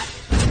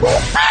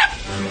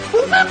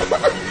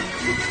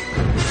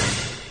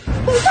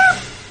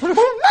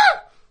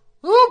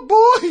 Oh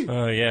boy!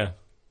 Oh, yeah.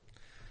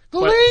 The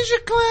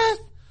Leisure Class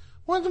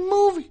was a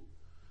movie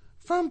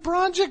from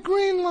Project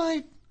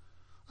Greenlight.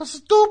 A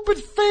stupid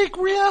fake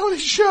reality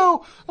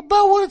show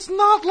about what it's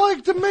not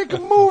like to make a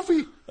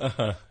movie.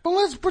 But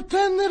let's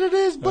pretend that it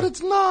is, but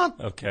it's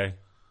not. Okay.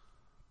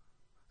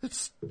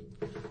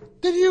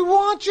 Did you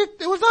watch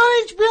it? It was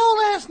on HBO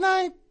last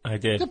night. I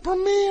did. The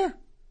premiere.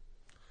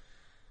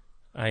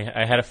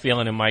 I had a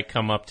feeling it might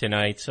come up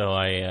tonight, so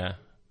I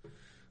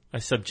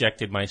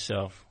subjected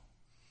myself.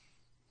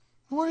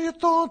 What are your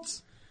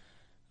thoughts?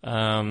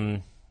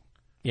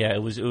 Yeah,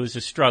 it was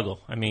a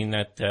struggle. I mean,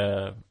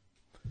 that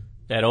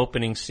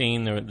opening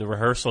scene, the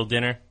rehearsal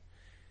dinner,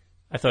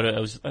 I thought it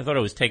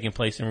was taking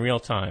place in real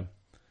time.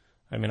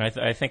 I mean,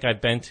 I think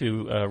I've been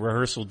to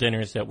rehearsal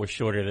dinners that were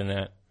shorter than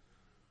that.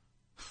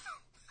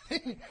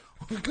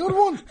 Good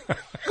one.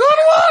 Good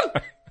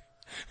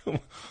one.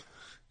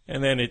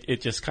 And then it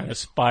just kind of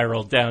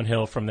spiraled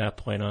downhill from that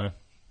point on.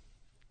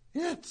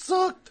 Yeah, it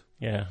sucked.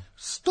 Yeah.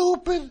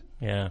 Stupid.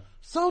 Yeah.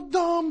 So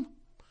dumb.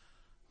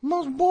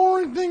 Most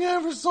boring thing I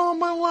ever saw in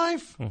my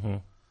life. Mm-hmm.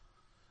 It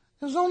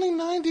was only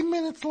 90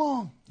 minutes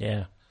long.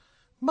 Yeah.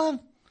 But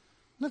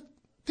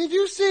did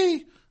you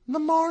see The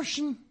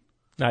Martian?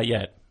 Not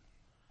yet.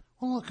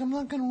 Well, look, I'm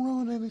not going to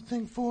ruin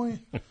anything for you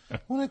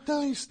when I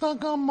tell you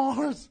stuck on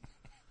Mars.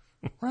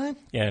 Right?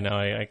 Yeah, no,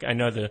 I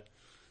know the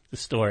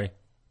story.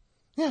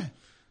 Yeah.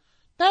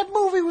 That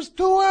movie was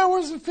 2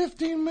 hours and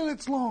 15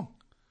 minutes long.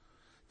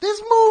 This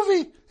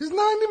movie is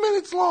 90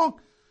 minutes long.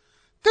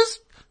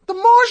 The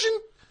Martian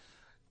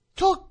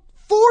took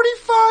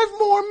 45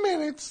 more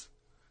minutes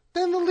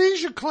than The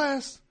Leisure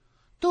Class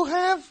to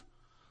have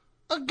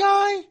a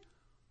guy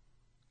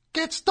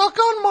gets stuck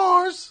on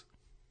Mars.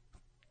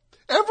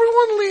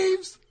 Everyone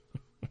leaves.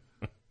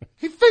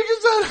 He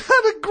figures out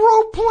how to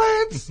grow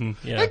plants and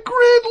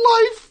create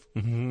life.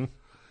 Mm-hmm.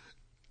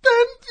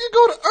 Then you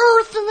go to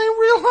Earth and they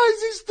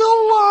realize he's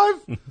still alive.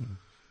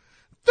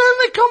 Then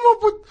they come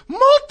up with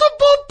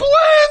multiple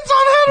plans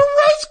on how to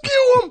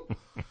rescue him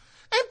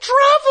and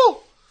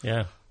travel.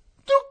 Yeah.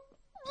 To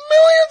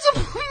millions of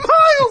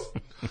miles.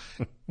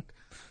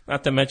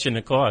 Not to mention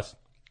the cost.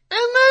 And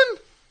then,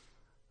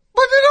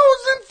 but it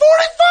was in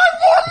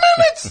 45 more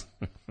minutes.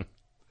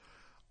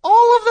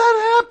 All of that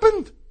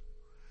happened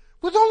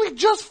with only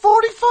just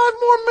 45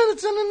 more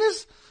minutes. And in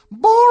this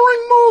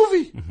boring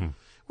movie,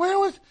 where it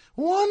was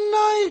one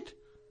night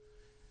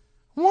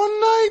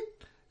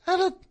at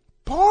a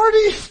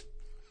party,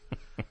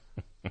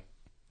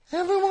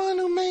 everyone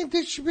who made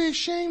this should be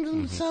ashamed of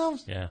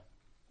themselves. Yeah.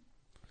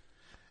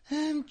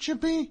 And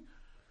should be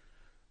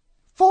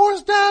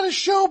forced out of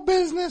show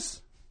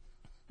business.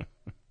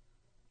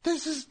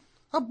 This is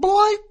a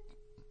blight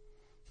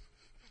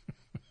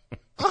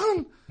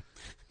on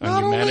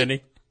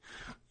humanity.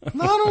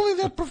 Not only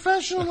their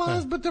professional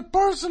lives, but their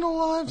personal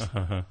lives.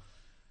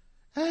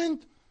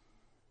 And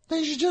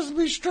they should just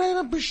be straight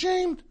up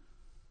ashamed.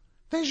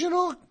 They should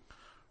all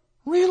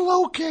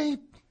relocate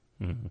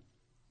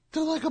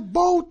to like a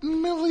boat in the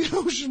middle of the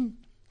ocean.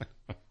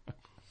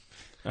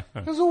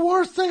 It was the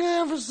worst thing I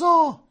ever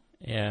saw.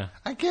 Yeah.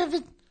 I give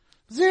it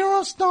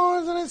 0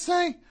 stars and I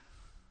say,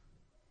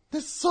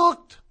 this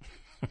sucked.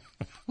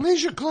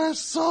 Leisure Class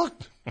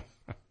sucked.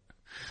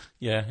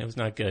 Yeah, it was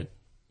not good.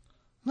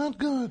 Not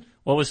good.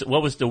 What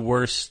was the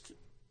worst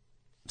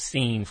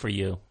scene for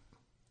you?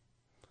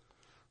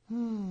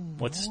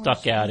 What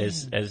stuck out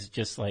as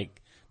just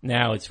like,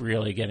 now it's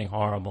really getting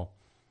horrible?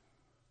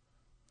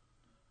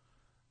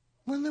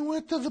 When they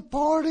went to the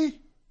party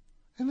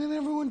and then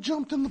everyone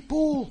jumped in the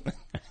pool.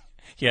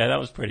 Yeah, that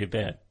was pretty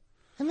bad.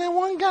 And then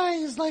one guy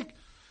is like,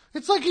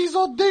 it's like he's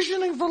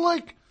auditioning for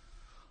like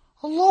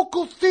a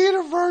local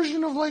theater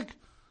version of like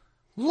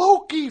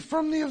Loki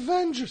from the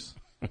Avengers.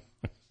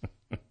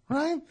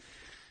 Right?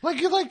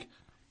 He's like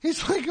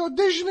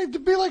auditioning to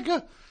be like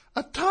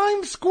a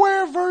Times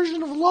Square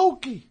version of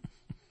Loki.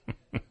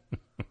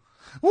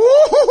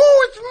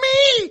 Ooh, it's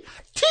me!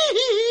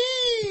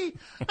 Tee-hee-hee!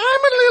 I'm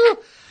a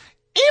little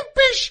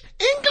impish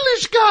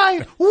English guy.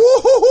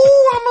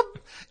 Ooh,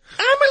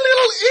 I'm a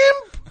little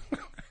imp.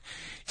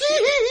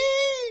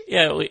 Tee-hee-hee!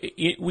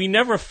 Yeah, we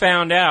never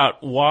found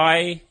out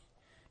why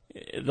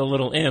the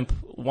little imp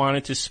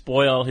wanted to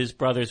spoil his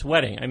brother's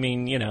wedding. I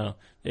mean, you know,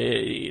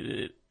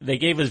 they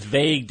gave us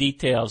vague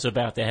details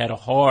about they had a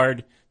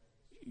hard,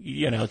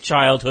 you know,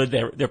 childhood.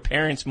 Their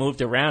parents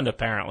moved around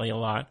apparently a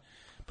lot,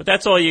 but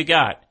that's all you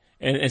got.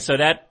 And so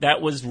that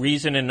was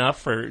reason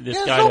enough for this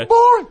guy so to...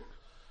 boring.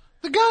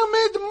 The guy who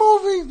made the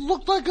movie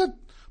looked like a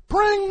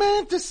praying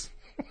mantis.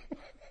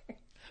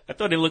 I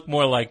thought he looked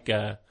more like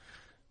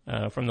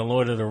from the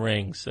Lord of the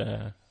Rings.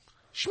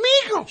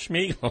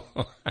 Schmeagol.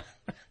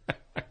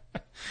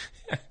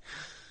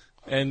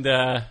 And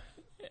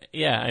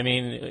yeah, I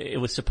mean,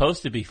 it was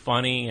supposed to be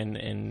funny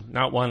and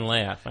not one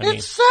laugh.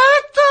 It's satire.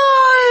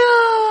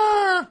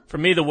 For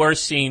me, the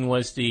worst scene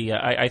was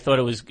I thought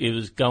it was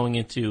going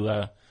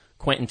into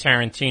Quentin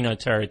Tarantino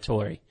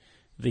territory,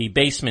 the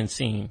basement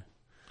scene.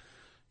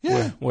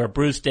 Yeah. Where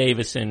Bruce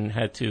Davison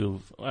had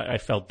to, I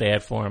felt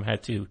bad for him,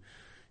 had to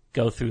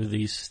go through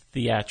these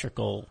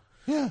theatrical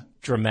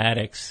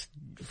dramatics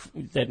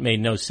that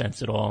made no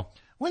sense at all.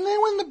 When they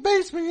went in the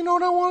basement, you know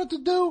what I wanted to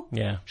do?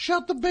 Yeah.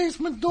 Shut the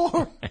basement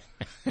door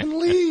and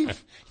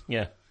leave.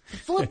 Yeah.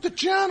 Flip the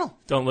channel.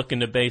 Don't look in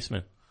the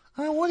basement.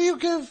 All right, what do you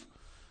give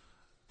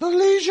the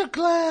Leisure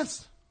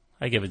Class?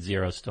 I give it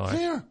 0 stars.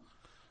 0.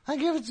 I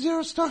give it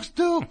 0 stars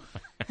too.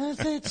 And I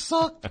say it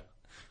sucked.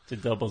 It's a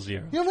double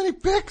 0. You have any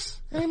picks?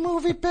 Any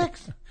movie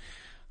picks?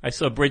 I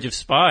saw Bridge of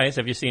Spies.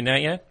 Have you seen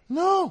that yet?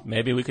 No.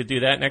 Maybe we could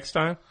do that next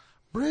time.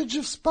 Bridge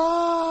of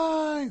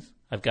Spies.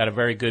 I've got a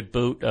very good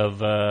boot of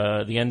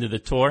the end of the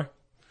tour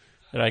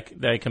that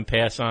I can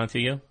pass on to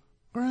you.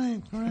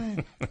 Great.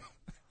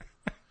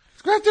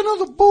 It's great to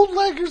know the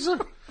bootleggers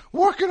are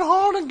working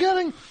hard on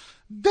getting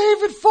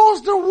David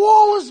Foster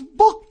Wallace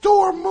book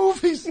tour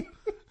movies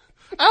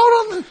out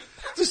on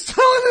just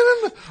selling it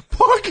in the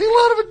parking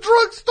lot of a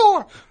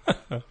drugstore.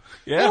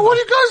 Yeah. Hey, what are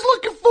you guys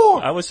looking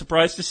for? I was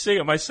surprised to see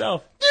it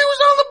myself. He was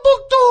on the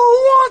book tour.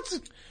 Who wants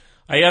it?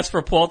 I ask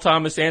for Paul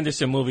Thomas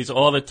Anderson movies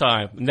all the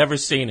time. Never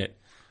seen it.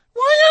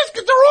 Why ask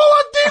it? They're all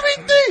on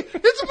DVD.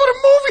 It's about a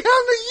movie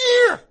on the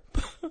year.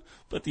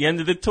 But the end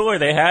of the tour,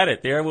 they had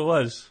it. There it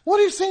was. What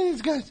are you saying,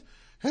 these guys?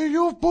 Hey,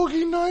 you have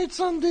Boogie Nights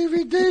on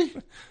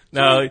DVD?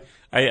 No,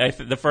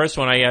 the first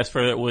one I asked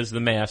for was The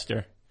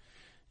Master.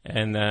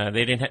 And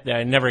they didn't.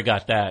 I never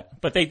got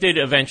that. But they did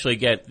eventually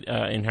get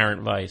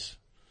Inherent Vice.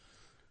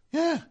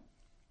 Yeah.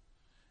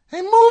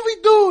 Hey,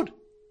 movie dude.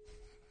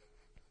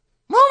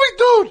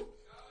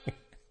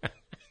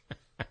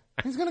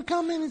 He's going to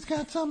come in. He's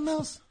got something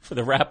else. For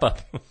the wrap-up.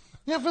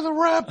 Yeah, for the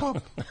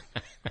wrap-up.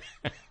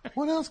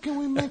 What else can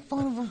we make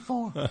fun of him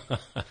for?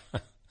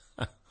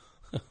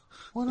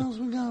 What else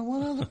we got?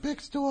 What other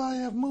picks do I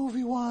have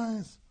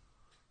movie-wise?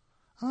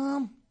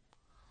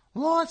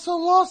 Lord, so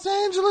Los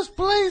Angeles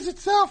plays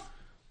itself.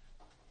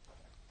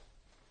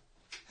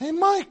 Hey,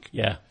 Mike.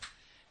 Yeah.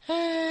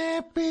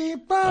 Happy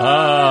birthday.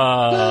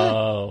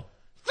 Oh.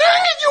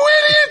 Dang it, you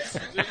idiots!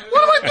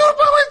 What am I doing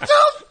by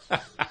myself?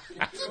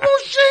 This is the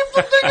most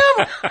shameful thing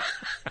ever.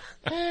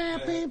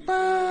 Happy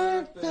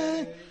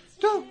birthday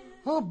to...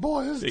 Oh,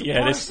 boy, this is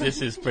depressing.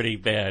 this is pretty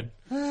bad.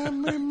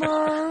 Happy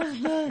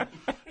birthday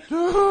to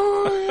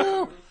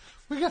you.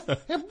 We got...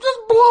 Just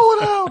blow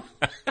it out.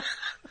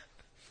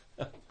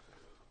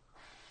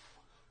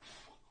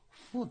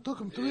 Oh, it took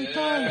him 3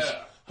 times.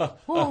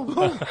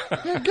 Oh,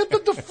 yeah, get the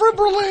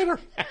defibrillator.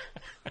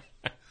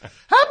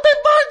 Happy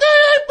birthday,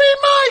 AP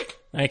Mike!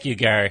 Thank you,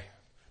 Gary.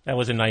 That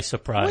was a nice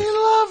surprise. We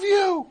love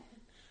you.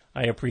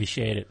 I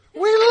appreciate it.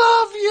 We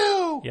love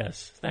you.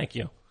 Yes, thank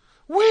you.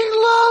 We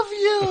love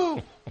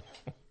you.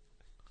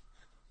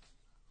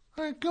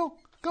 All right, go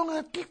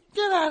ahead.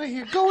 Get out of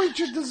here. Go eat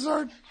your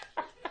dessert.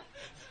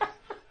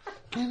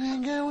 Can I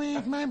go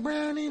eat my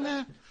brownie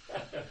now?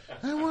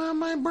 I want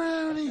my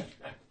brownie.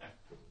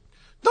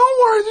 Don't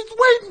worry, it's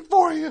waiting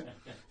for you.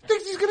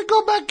 Thinks he's going to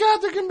go back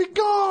out there and be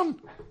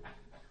gone.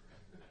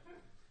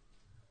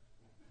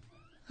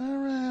 All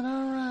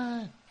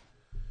right.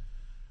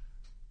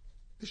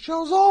 The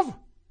show's over.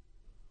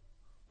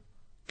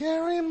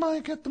 Gary and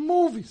Mike at the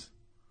movies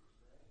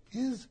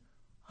is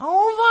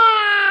over.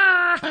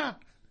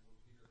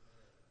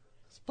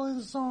 Let's play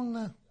the song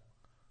now.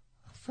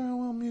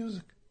 Farewell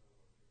music.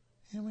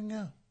 Here we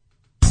go.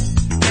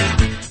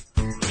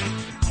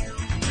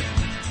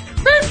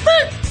 Beep,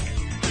 beep.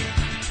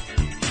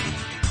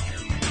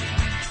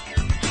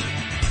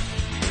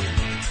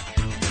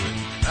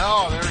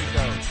 Oh, there he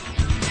goes.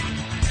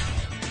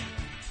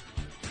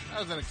 That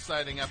was an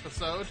exciting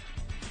episode.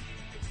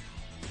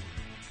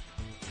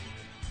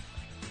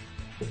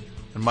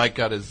 And Mike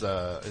got his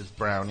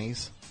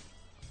brownies.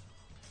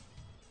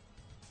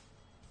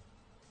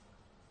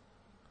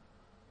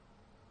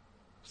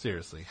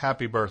 Seriously,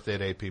 happy birthday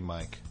to AP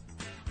Mike.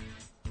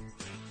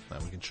 Now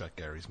we can shut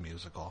Gary's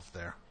music off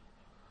there.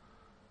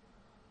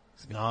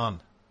 He's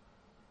gone.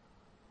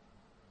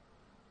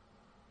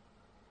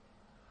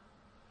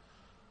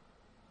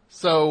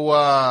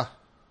 So,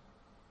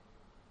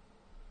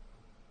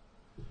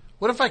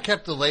 what if I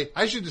kept the late?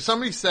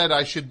 Somebody said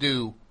I should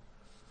do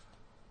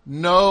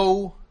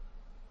no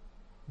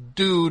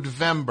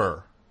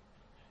dude-vember.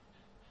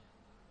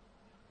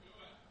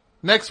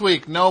 Next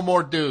week, no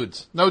more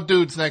dudes. No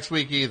dudes next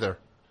week either.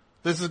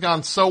 This has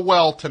gone so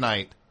well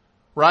tonight.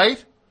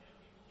 Right?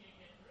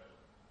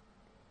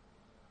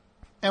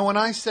 And when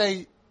I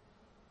say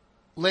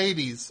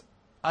ladies,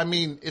 I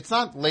mean, it's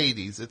not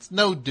ladies, it's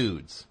no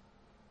dudes.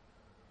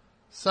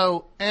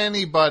 So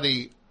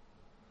anybody,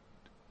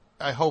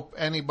 I hope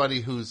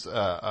anybody who's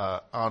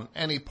on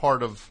any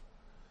part of,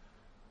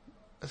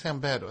 I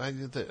sound bad,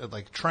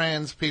 like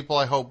trans people,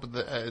 I hope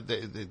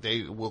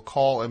they will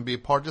call and be a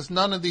part. Just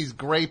none of these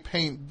gray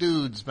paint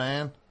dudes,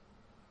 man.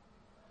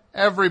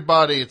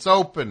 Everybody, it's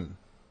open.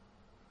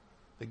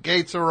 The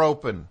gates are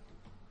open.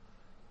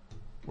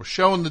 We're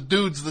showing the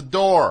dudes the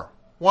door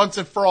once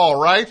and for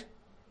all, right?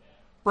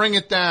 Bring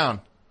it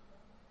down.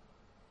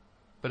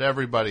 But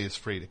everybody is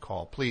free to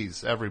call.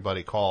 Please,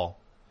 everybody call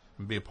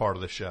and be a part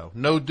of the show.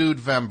 No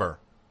Dude-vember.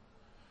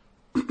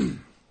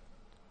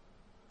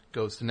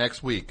 Goes to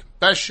next week.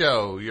 Best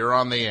show. You're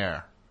on the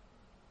air.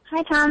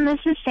 Hi, Tom. This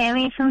is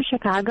Sammy from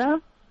Chicago.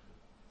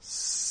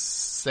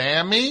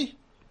 Sammy?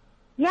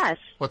 Yes.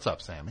 What's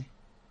up, Sammy?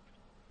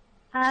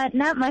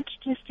 Not much.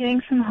 Just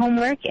doing some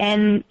homework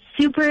and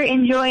super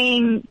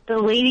enjoying the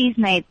ladies'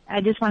 night.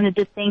 I just wanted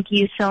to thank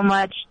you so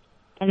much.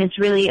 And it's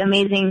really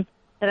amazing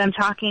that I'm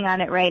talking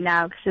on it right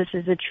now because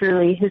this is a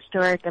truly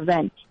historic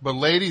event. But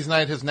ladies'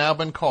 night has now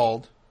been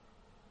called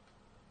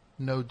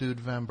No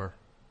Dude-vember.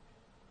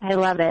 I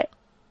love it.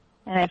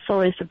 And I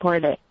fully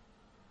support it.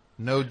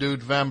 No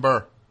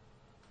Dude-vember.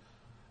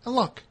 And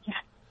look,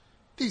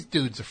 these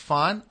dudes are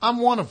fine. I'm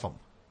one of them.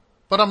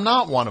 But I'm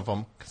not one of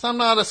them because I'm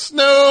not a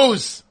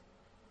snooze.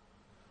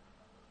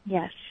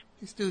 Yes.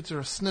 These dudes are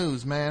a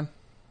snooze, man.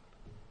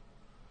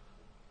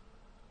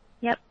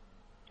 Yep.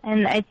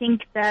 And I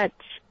think that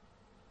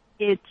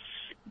it's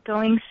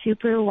going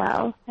super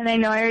well. And I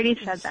know I already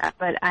said that,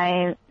 but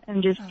I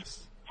am just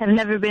have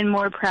never been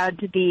more proud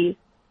to be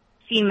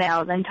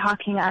female than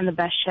talking on the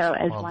best show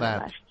as one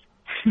of us.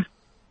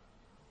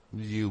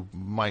 You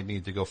might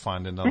need to go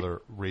find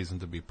another reason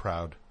to be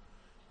proud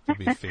to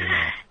be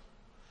female.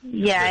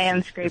 Yeah, I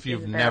am scraping. If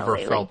you've never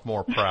felt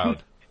more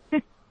proud,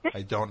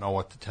 I don't know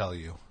what to tell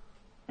you.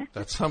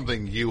 That's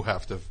something you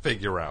have to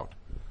figure out.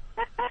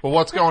 But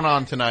what's going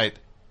on tonight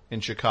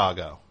in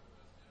Chicago?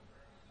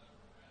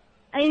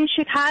 In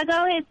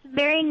Chicago, it's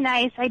very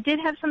nice. I did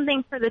have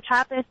something for the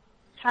topic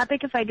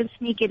if I could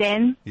sneak it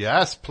in.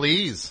 Yes,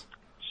 please.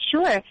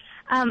 Sure.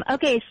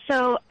 Okay,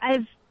 so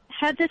I've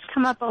had this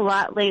come up a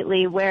lot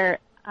lately where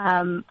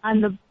I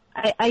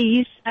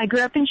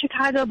grew up in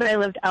Chicago, but I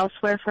lived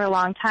elsewhere for a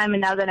long time,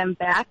 and now that I'm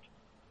back,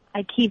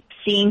 I keep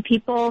seeing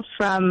people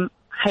from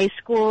high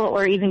school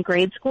or even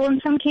grade school in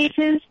some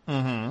cases.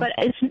 Mm-hmm. But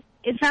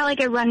it's not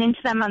like I run into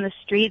them on the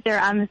street.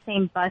 They're on the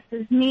same bus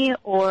as me,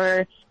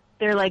 or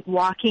they're like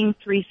walking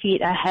 3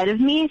 feet ahead of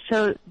me.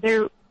 So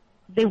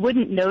they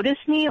wouldn't notice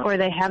me, or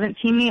they haven't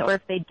seen me, or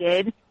if they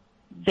did,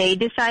 they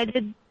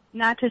decided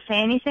not to say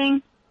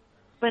anything.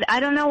 But I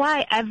don't know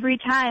why. Every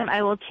time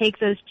I will take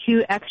those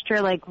 2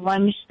 extra, like,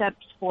 lunge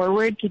steps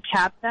forward to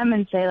tap them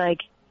and say, like,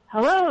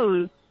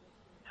 hello,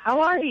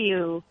 how are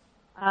you?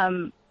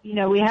 You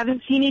know, we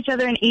haven't seen each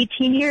other in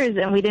 18 years,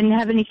 and we didn't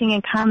have anything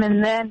in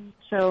common then,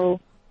 so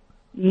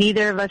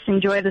neither of us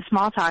enjoy the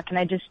small talk, and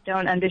I just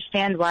don't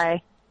understand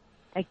why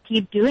I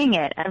keep doing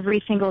it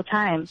every single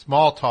time.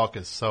 Small talk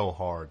is so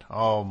hard.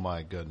 Oh,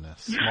 my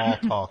goodness. Small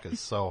talk is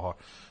so hard.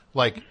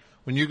 Like,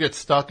 when you get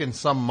stuck in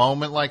some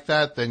moment like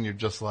that, then you're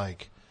just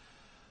like,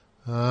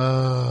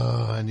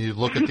 and you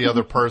look at the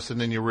other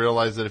person and you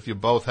realize that if you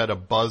both had a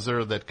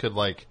buzzer that could,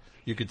 like,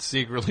 you could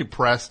secretly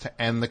press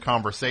to end the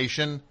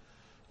conversation,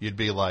 you'd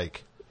be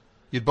like,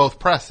 you'd both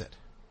press it,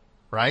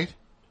 right?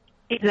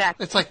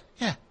 Exactly. It's like,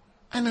 yeah,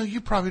 I know you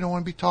probably don't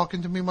want to be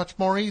talking to me much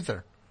more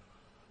either.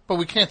 But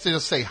we can't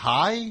just say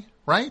hi,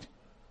 right?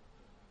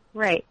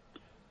 Right.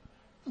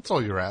 That's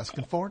all you're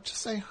asking for.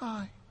 Just say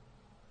hi.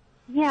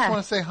 Yeah. Just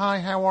want to say hi,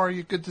 how are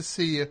you? Good to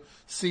see you.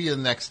 See you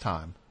next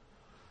time.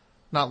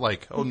 Not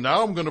like, oh,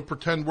 now I'm going to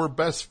pretend we're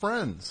best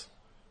friends.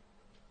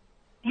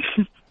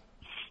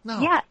 No.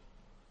 Yeah.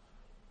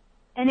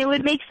 And it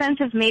would make sense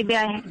if maybe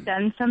I had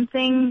done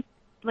something,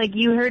 like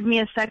you heard me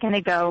a second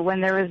ago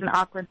when there was an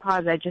awkward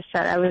pause. I just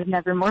said I was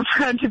never more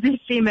proud to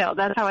be female.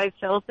 That's how I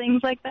feel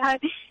things like that.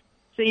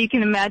 So you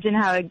can imagine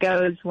how it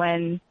goes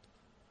when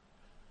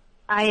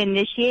I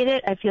initiate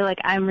it. I feel like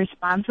I'm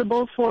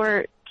responsible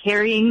for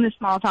carrying the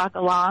small talk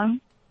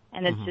along,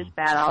 and it's just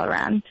bad all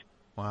around.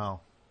 Wow.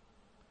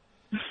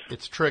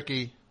 It's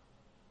tricky.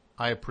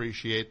 I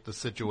appreciate the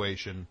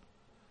situation.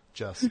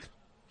 Just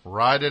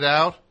ride it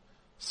out,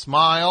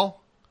 smile,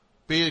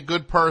 be a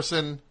good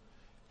person,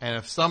 and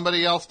if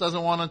somebody else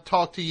doesn't want to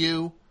talk to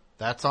you,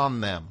 that's on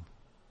them.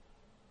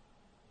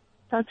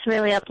 That's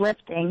really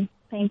uplifting.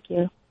 Thank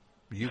you.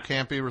 You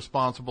can't be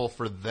responsible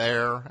for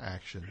their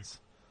actions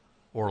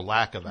or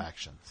lack of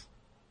actions.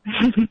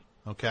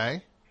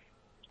 Okay?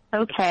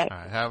 Okay. All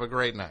right, have a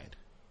great night.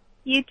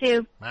 You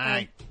too.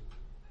 Bye.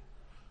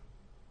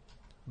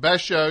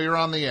 Best Show, you're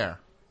on the air.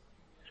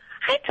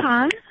 Hi,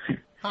 Tom.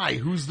 Hi,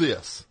 who's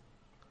this?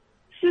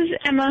 This is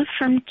Emma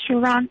from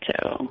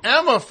Toronto.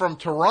 Emma from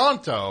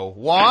Toronto?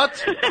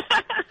 What?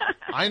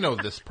 I know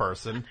this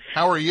person.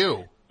 How are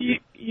you?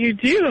 You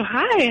do?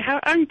 Hi.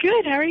 I'm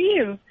good. How are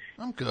you?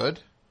 I'm good.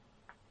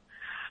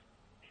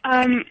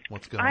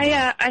 What's going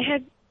on?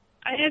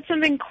 I had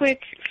something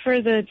quick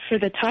for the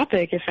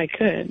topic, if I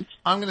could.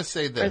 I'm going to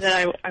say this. Or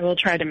that I will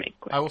try to make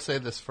quick. I will say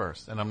this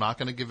first, and I'm not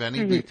going to give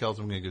any details.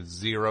 I'm going to give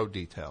 0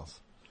 details.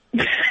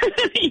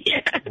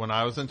 Yeah. When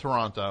I was in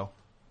Toronto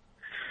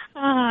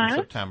in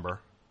September,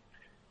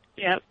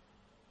 yep,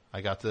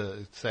 I got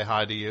to say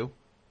hi to you.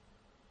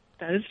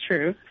 That is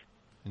true.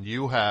 And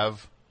you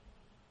have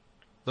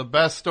the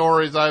best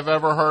stories I've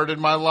ever heard in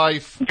my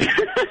life.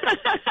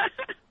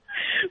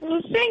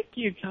 Well, thank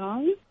you,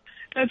 Tom.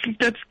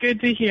 That's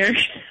good to hear.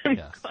 I'm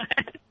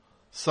glad.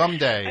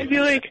 Someday. I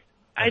feel like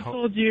I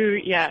told you,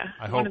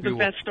 one of the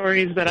best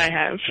stories that I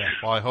have. Yeah.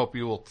 Well, I hope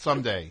you will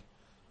someday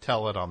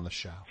tell it on the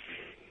show.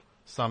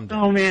 Someday.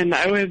 Oh man,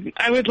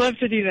 I would love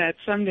to do that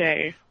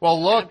someday.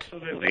 Well, look.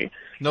 Absolutely.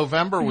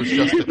 November was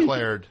just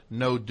declared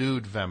No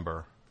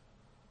Dude-vember.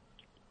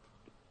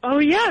 Oh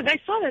yeah, I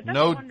saw that. That's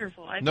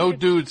wonderful. No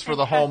dudes for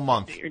the whole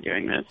month. That you're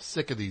doing this.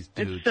 Sick of these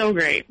dudes. It's so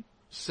great.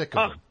 Sick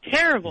of them.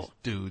 Terrible.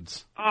 These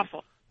dudes.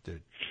 Awful.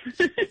 Dude.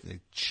 They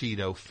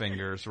Cheeto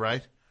fingers,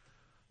 right?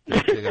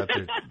 They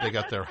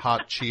got their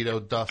hot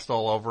Cheeto dust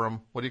all over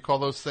them. What do you call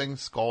those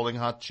things? Scalding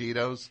hot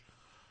Cheetos?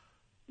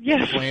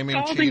 Yes. Flaming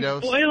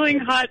Cheetos? Boiling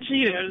hot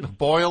Cheetos.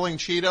 Boiling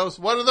Cheetos?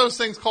 What are those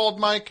things called,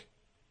 Mike?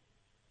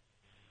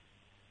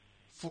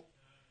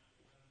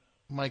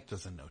 Mike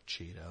doesn't know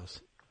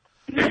Cheetos.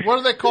 What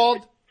are they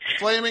called?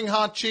 Flaming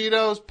hot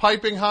Cheetos?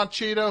 Piping hot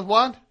Cheetos?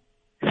 What?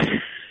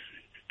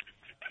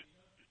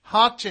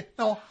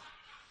 No,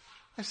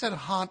 I said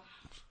hot.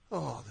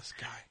 Oh, this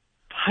guy.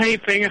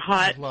 Piping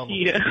hot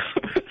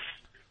Cheetos.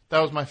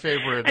 That was my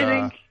favorite.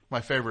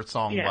 My favorite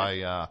song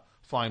by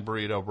Flying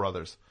Burrito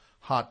Brothers.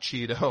 Hot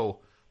Cheeto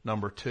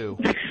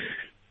 #2.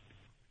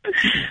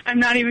 I'm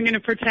not even going to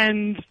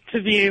pretend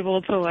to be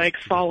able to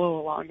follow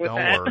along with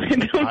that.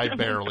 Don't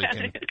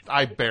worry.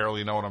 I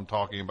barely know what I'm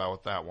talking about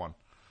with that one.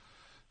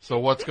 So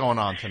what's going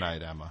on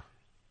tonight, Emma?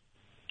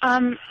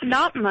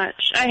 Not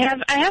much. I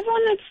have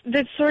one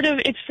that's sort of,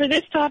 it's for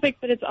this topic,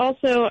 but it's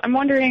also, I'm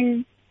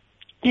wondering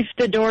if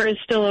the door is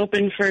still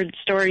open for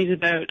stories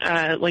about,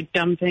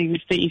 dumb things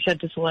that you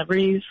said to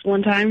celebrities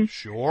one time.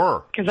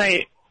 Sure. Because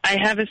I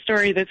have a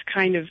story that's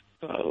kind of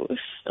both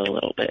a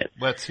little bit.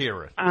 Let's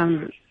hear it.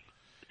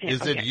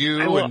 Is okay. it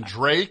you and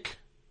Drake?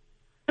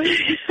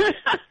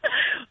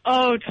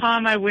 Oh,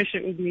 Tom, I wish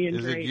it was me and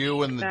Is Drake. it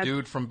you and the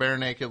dude from Bare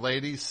Naked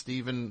Ladies,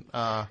 Steven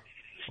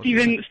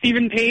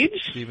Stephen Page.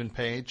 Stephen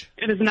Page.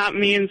 It is not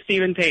me and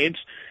Stephen Page.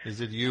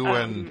 Is it you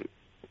and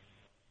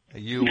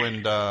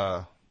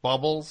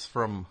Bubbles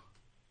from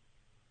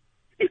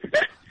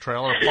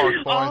Trailer Park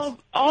Boys?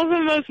 All the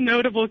most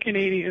notable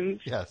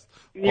Canadians. Yes.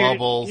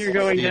 Bubbles, you're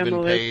going Stephen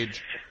down the Page,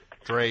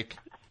 list. Drake.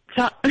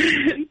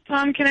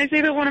 Tom, can I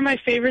say that one of my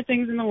favorite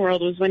things in the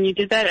world was when you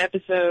did that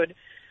episode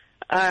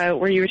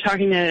where you were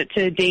talking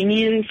to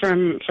Damien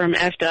from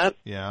F'd Up.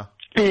 Yeah.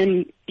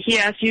 And he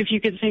asked you if you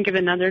could think of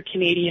another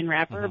Canadian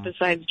rapper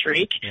besides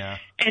Drake. Yeah.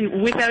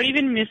 And without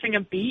even missing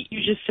a beat, you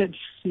just said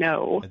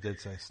Snow. I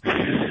did say Snow.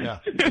 Yeah.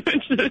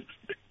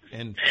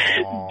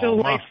 Informer.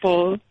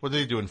 Delightful. What did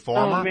he do,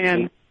 Informer? Oh,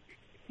 man.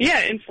 Yeah,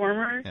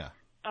 Informer.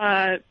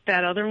 Yeah.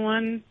 That other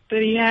one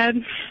that he had.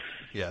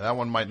 Yeah, that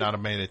one might not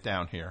have made it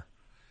down here.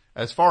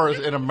 As far as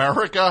in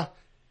America,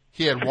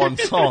 he had one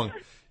song.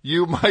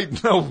 You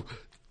might know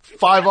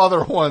 5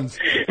 other ones.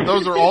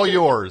 Those are all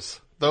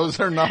yours. Those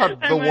are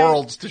not the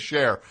world's to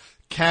share.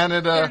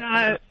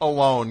 Canada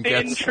alone gets...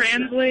 They didn't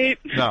translate.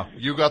 No,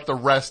 you got the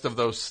rest of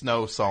those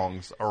Snow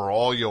songs are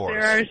all yours.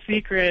 They're our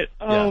secret.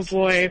 Oh, yes.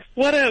 Boy.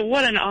 What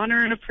an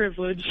honor and a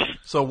privilege.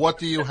 So what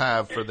do you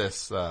have for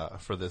this,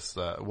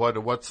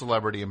 what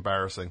celebrity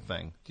embarrassing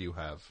thing do you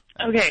have?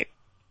 Okay.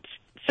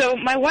 So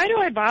my why do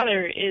I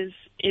bother is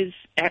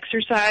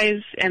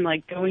exercise and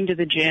like going to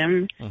the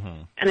gym.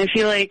 Mm-hmm. And I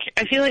feel like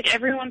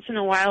every once in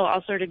a while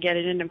I'll sort of get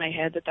it into my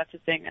head that that's a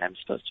thing that I'm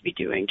supposed to be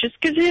doing just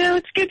because,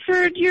 it's good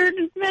for your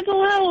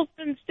mental health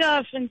and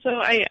stuff. And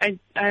so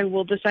I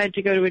will decide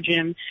to go to a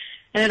gym,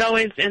 and it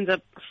always ends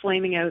up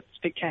flaming out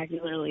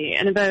spectacularly.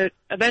 And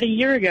about a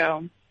year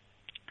ago,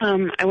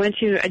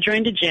 I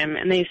joined a gym,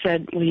 and they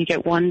said, well, you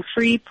get one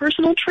free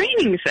personal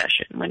training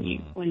session when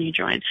you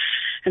join.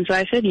 And so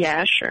I said,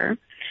 yeah, sure.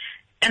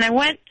 And I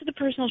went to the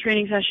personal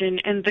training session,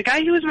 and the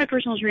guy who was my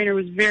personal trainer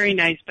was very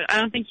nice, but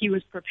I don't think he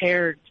was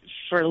prepared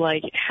for,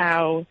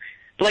 how,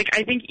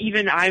 I think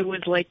even I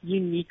was,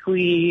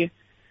 uniquely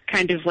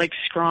kind of,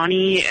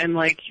 scrawny and,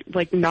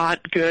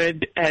 not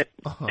good at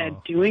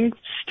doing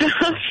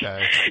stuff.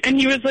 Okay.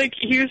 And he was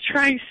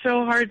trying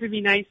so hard to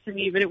be nice to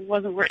me, but it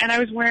wasn't working. And I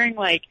was wearing,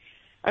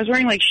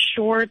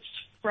 shorts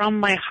from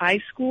my high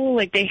school.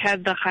 They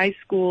had the high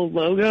school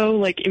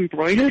logo,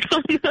 embroidered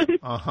on them.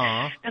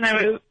 Uh-huh.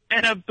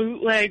 And a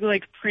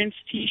bootleg, Prince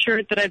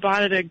t-shirt that I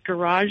bought at a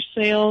garage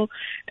sale.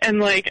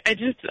 And,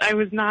 I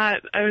was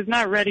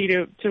not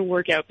ready to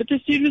work out. But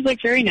this dude was,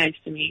 very nice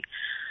to me.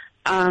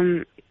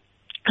 And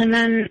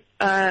then,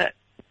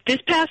 this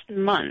past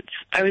month,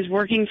 I was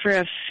working for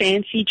a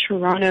fancy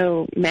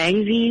Toronto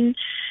magazine,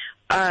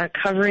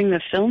 covering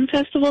the film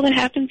festival that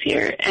happens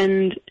here,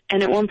 and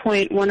at one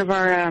point one of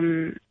our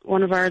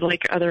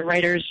other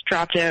writers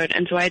dropped out,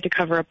 and so I had to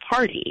cover a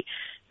party.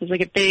 It was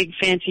a big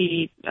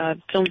fancy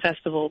film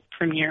festival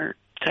premiere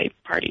type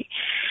party,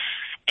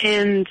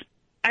 and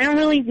I don't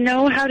really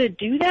know how to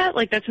do that.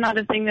 That's not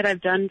a thing that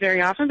I've done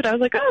very often, but I was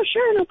like, oh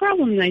sure, no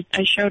problem. And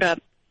I showed up,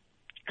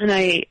 and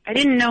I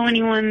didn't know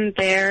anyone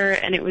there,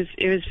 and it was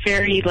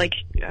very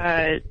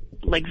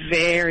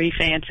very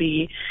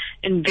fancy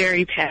and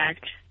very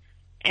packed.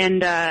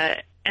 And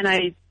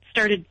I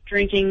started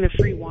drinking the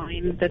free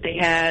wine that they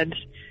had,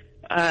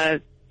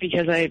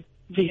 because I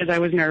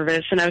was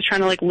nervous, and I was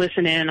trying to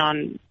listen in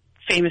on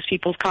famous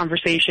people's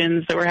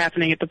conversations that were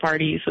happening at the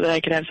party so that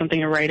I could have something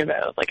to write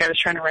about. I was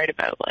trying to write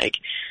about, I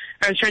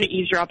was trying to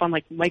eavesdrop on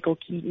Michael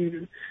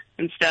Keaton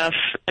and stuff,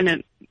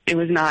 and it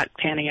was not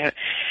panning out.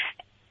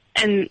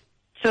 And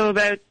so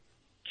about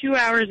 2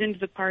 hours into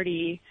the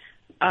party,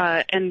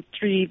 and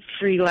 3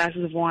 free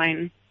glasses of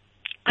wine,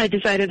 I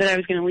decided that I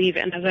was going to leave,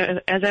 and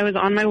as I was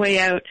on my way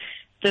out,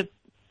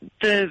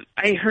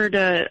 I heard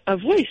a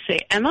voice say,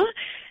 Emma,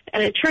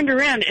 and I turned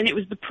around, and it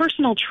was the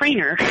personal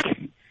trainer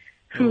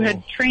who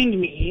had trained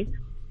me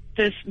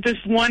this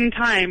one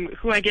time,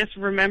 who I guess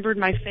remembered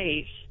my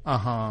face.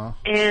 Uh-huh.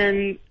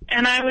 And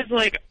I was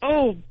like,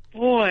 oh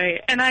boy,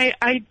 and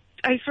I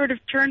sort of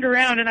turned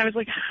around, and I was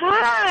like,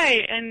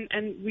 hi,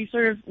 and we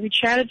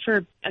chatted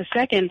for a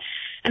second.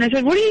 And I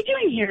said, what are you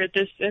doing here at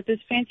this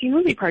fancy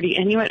movie party?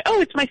 And he went, oh,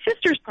 it's my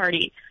sister's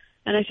party.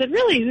 And I said,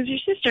 really? Who's your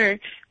sister?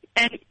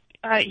 And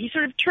he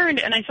sort of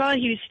turned, and I saw that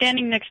he was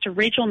standing next to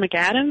Rachel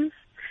McAdams.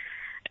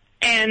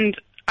 And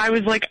I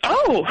was like,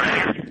 oh,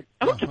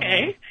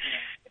 okay. Uh-huh.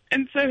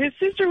 And so his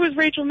sister was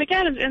Rachel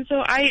McAdams. And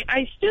so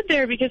I stood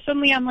there because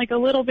suddenly I'm a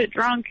little bit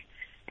drunk,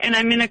 and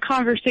I'm in a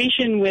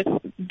conversation with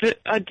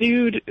a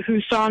dude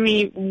who saw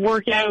me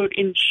work out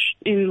in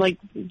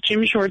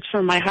gym shorts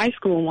from my high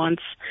school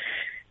once.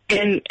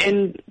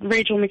 And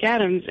Rachel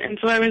McAdams. And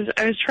so I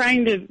was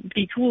trying to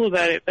be cool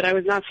about it, but I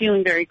was not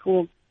feeling very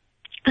cool.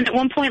 And at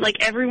one point,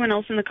 everyone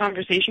else in the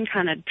conversation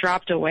kind of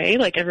dropped away,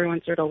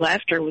 everyone sort of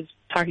left or was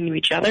talking to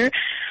each other.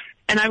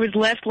 And I was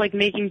left,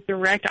 making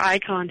direct eye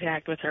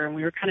contact with her, and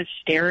we were kind of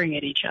staring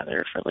at each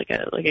other for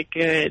a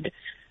good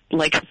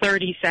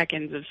 30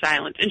 seconds of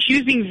silence. And she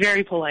was being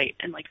very polite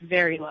and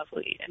very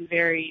lovely and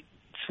very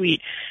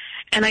sweet.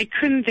 And I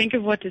couldn't think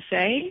of what to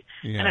say,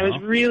 and I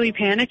was really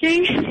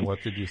panicking.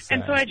 What did you say?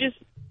 And so I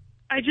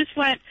just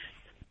went,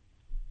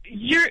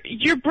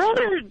 Your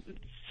brother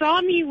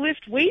saw me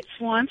lift weights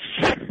once.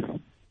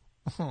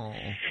 Oh.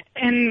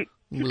 And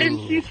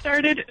she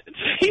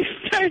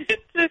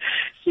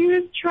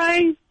was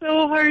trying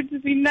so hard to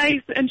be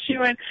nice, and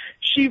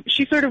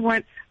she sort of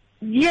went,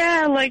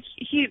 yeah, like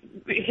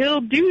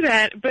he'll do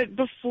that. But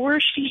before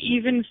she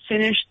even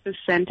finished the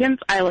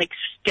sentence, I like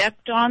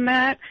stepped on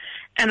that,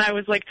 and I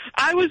was like,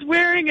 I was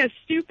wearing a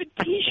stupid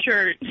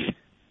T-shirt.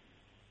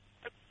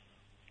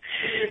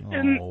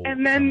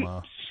 And then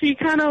she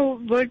kind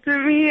of looked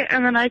at me,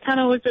 and then I kind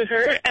of looked at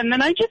her, and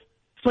then I just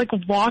like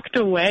walked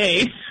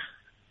away.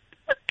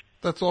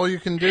 That's all you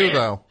can do,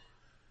 though.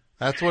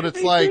 That's what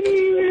it's like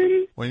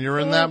when you're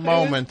in that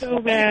moment. It was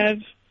so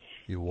bad.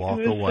 You walk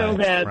it was away, so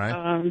bad.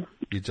 right?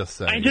 You just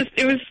say.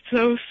 It was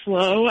so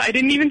slow. I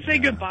didn't even say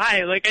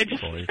goodbye. Like I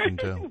just all you can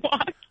do.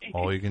 Walking.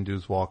 All you can do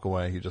is walk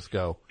away. You just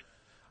go.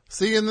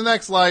 See you in the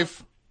next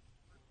life.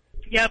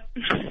 Yep.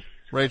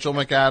 Rachel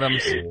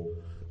McAdams.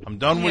 I'm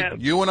done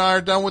with you, and I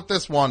are done with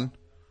this one.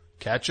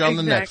 Catch you on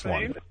the next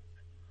one.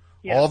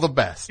 Yep. All the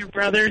best. Your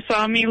brother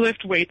saw me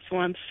lift weights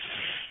once.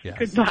 Yes.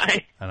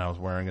 Goodbye. And I was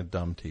wearing a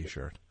dumb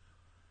T-shirt.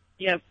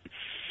 Yep.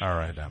 All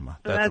right, Emma.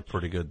 That's a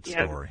pretty good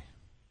story. Yep.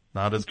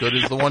 Not as good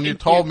as the one you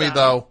told me,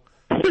 though.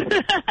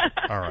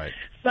 All right.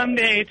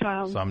 Someday,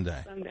 Tom.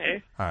 Someday. All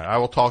right. I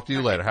will talk to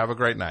you later. Have a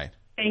great night.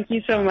 Thank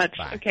you so much.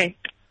 Bye. Okay.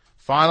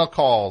 Final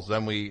calls,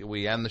 then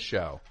we end the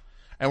show.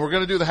 And we're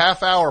going to do the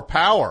half-hour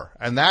power.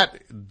 And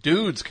that,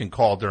 dudes can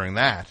call during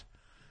that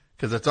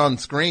because it's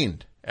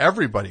unscreened.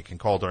 Everybody can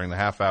call during the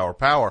half-hour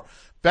power.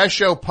 Best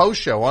show,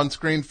 post-show,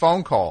 unscreened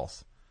phone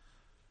calls.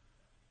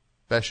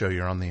 Best show,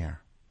 you're on the air.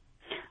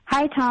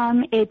 Hi,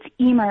 Tom. It's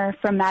Emer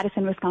from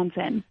Madison,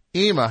 Wisconsin.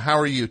 Emma, how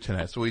are you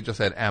tonight? So we just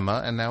had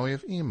Emma, and now we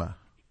have Emma.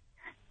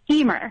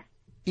 Emer.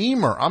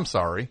 Emer, I'm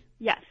sorry.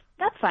 Yes,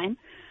 that's fine.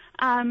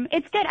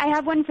 It's good. I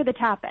have one for the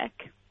topic.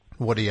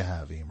 What do you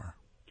have, Emer?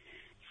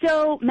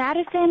 So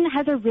Madison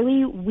has a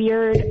really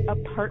weird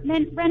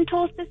apartment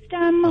rental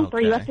system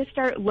where you have to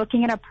start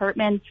looking at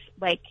apartments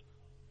like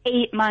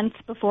 8 months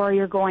before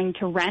you're going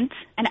to rent,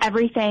 and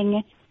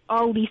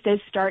all leases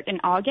start in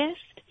August.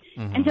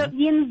 Mm-hmm. And so it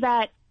means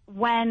that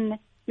when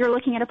you're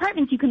looking at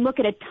apartments, you can look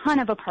at a ton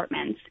of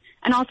apartments.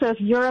 And also if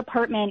your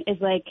apartment is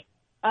like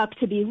up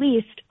to be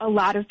leased, a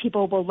lot of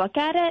people will look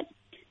at it.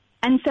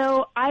 And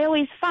so I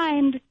always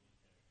find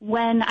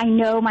when I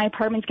know my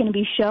apartment's going to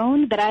be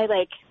shown that I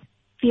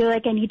feel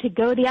like I need to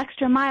go the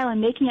extra mile in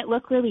making it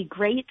look really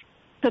great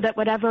so that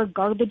whatever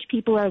garbage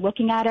people are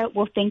looking at it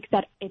will think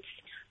that it's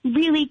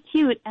really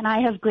cute and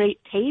I have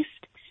great taste.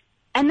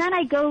 And then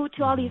I go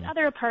to all these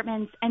other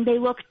apartments and they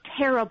look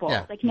terrible.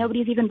 Yeah. Like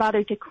nobody's even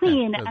bothered to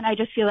clean, and I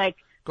just feel like,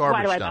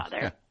 why do I bother?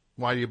 Yeah.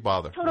 Why do you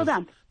bother? Total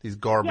dump. These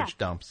garbage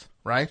dumps,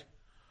 right?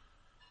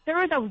 There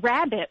was a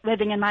rabbit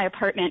living in my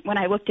apartment when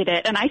I looked at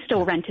it, and I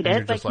still rented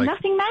it. Like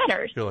nothing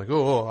matters. You're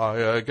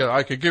like,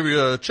 I could give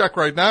you a check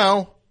right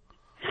now.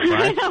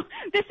 Right? No,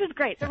 this is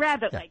great. The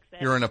rabbit likes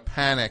it. You're in a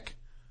panic.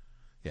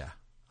 Yeah,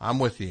 I'm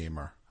with you,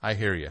 Emer. I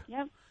hear you.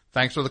 Yep.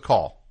 Thanks for the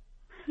call.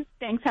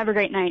 Thanks. Have a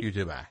great night. You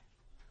too. Bye.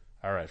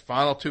 All right,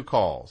 final 2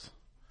 calls.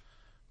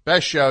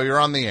 Best show, you're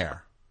on the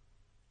air.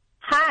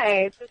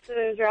 Hi, this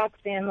is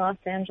Roxy in Los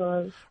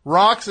Angeles.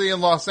 Roxy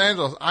in Los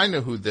Angeles. I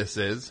know who this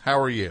is. How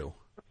are you?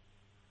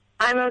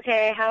 I'm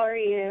okay. How are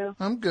you?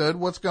 I'm good.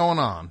 What's going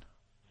on?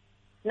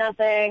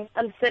 Nothing.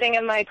 I'm sitting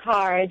in my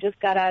car. I just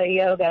got out of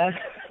yoga.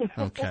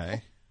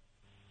 Okay.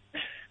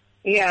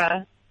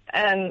 Yeah,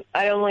 and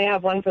I only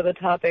have one for the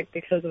topic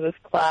because of this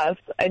class.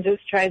 I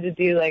just tried to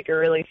do a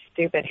really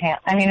stupid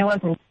it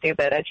wasn't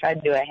stupid. I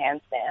tried to do a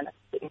handstand.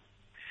 It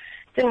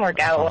didn't work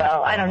out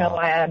well. I don't know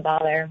why I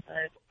bother.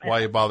 But why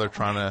you bother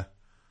trying to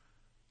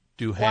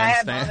do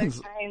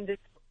handstands?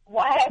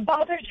 Why I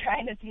bother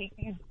trying to take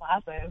these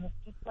classes?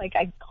 It's just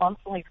I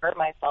constantly hurt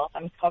myself.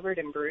 I'm covered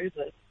in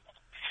bruises.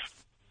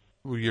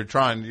 Well, you're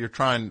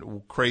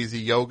trying crazy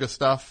yoga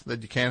stuff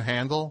that you can't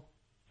handle?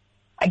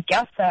 I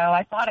guess so.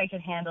 I thought I could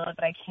handle it,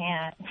 but I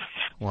can't.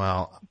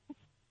 Well,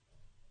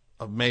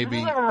 maybe.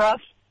 This is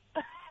rough.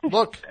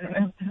 Look,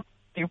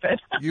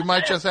 stupid. You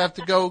might just have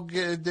to go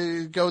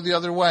the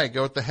other way.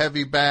 Go with the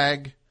heavy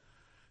bag.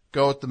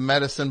 Go with the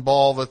medicine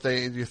ball that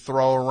you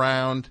throw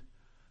around.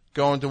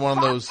 Go into one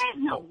of those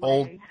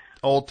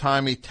old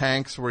timey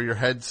tanks where your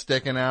head's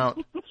sticking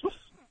out.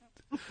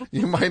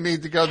 You might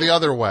need to go the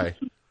other way.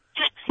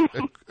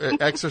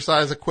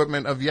 Exercise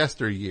equipment of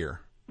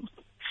yesteryear.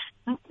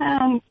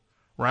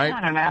 Right?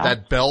 I don't know.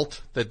 That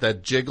belt,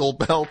 that jiggle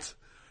belt,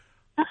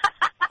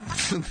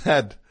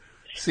 that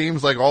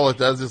seems like all it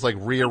does is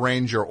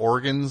rearrange your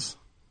organs.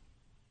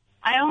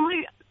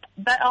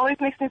 That always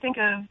makes me think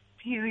of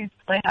Pee-wee's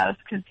Playhouse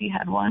because he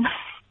had one.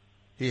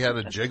 He had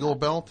a jiggle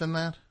belt in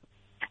that?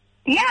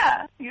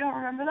 Yeah. You don't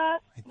remember that?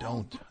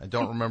 I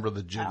don't remember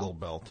the jiggle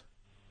belt.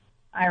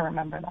 I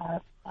remember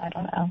that. I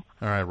don't know.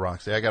 All right,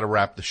 Roxy, I got to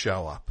wrap the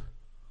show up.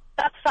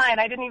 That's fine.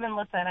 I didn't even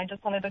listen. I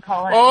just wanted to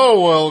call in.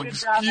 Oh, well,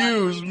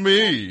 excuse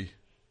me.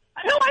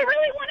 No, I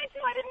really wanted to.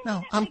 I didn't.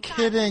 No, I'm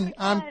kidding.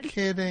 I'm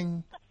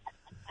kidding.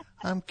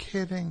 I'm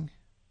kidding.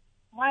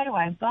 Why do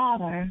I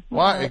bother?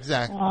 Why?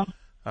 Exactly. All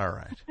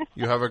right.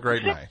 You have a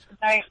great night.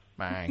 Night.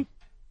 Bye.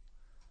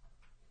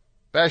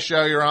 Best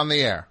show, you're on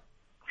the air.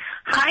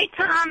 Hi,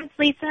 Tom. It's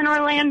Lisa in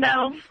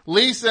Orlando.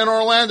 Lisa in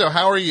Orlando,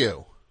 how are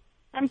you?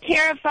 I'm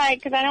terrified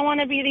because I don't want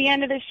to be the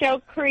end of the show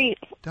creep.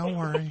 Don't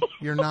worry.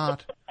 You're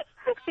not.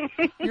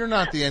 You're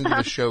not the end of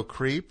the show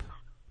creep.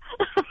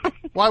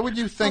 Why would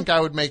you think I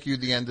would make you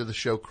the end of the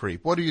show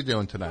creep? What are you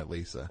doing tonight,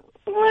 Lisa?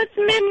 Well, it's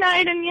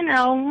midnight, and you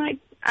know,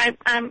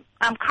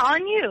 I'm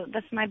calling you.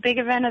 That's my big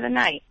event of the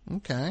night.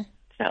 Okay.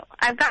 So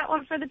I've got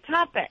one for the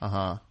topic.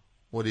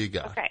 What do you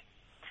got? Okay.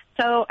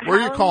 So where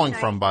are you calling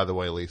from, by the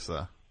way,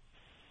 Lisa?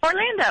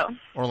 Orlando.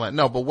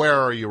 Orlando. No, but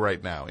where are you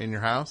right now? In your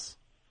house?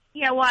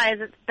 Yeah. Why?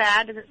 Is it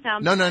bad? Does it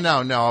sound?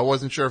 No. I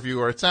wasn't sure if you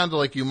were. It sounded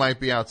like you might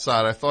be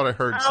outside. I thought I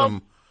heard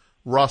some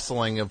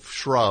rustling of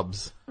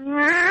shrubs.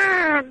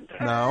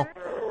 No.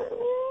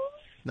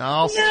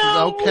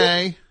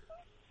 Okay.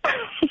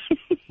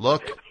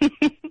 Look,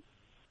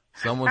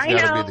 someone's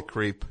got to be the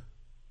creep.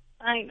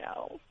 I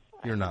know.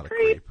 You're not a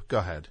creep. Go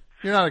ahead.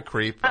 You're not a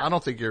creep. I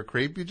don't think you're a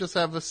creep. You just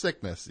have a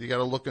sickness. You got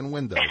to look in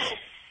windows.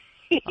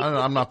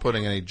 I'm not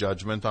putting any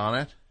judgment on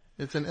it.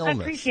 It's an illness.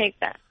 I appreciate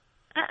that.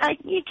 I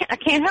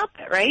can't help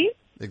it, right?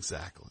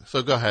 Exactly.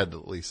 So go ahead,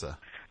 Lisa.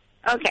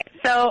 Okay.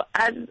 So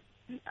a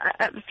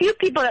few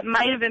people that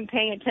might have been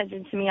paying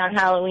attention to me on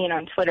Halloween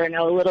on Twitter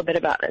know a little bit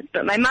about this.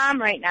 But my mom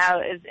right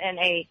now is in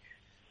a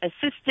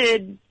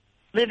assisted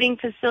living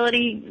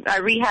facility,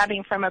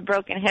 rehabbing from a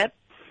broken hip.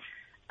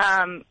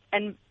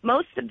 And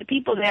most of the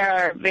people there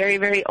are very,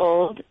 very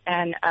old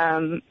and,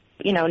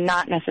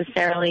 not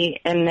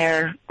necessarily in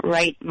their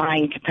right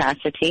mind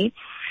capacity.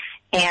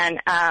 And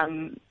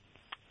on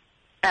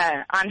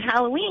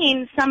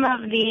Halloween, some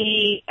of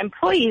the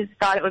employees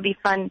thought it would be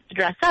fun to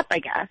dress up, I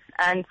guess.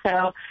 And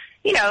so,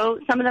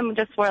 some of them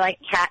just wore like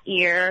cat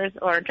ears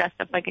or dressed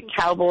up like a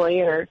cowboy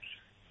or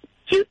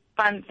cute,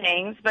 fun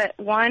things. But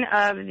one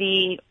of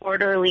the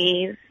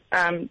orderlies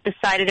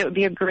decided it would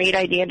be a great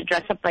idea to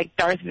dress up like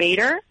Darth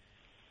Vader.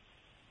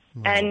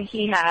 And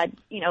he had,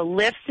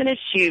 lifts in his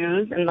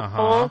shoes and the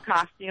full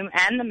costume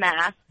and the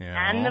mask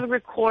and the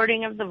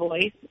recording of the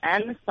voice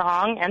and the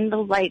song and the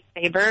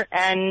lightsaber.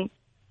 And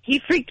he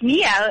freaked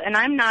me out, and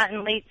I'm not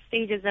in late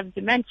stages of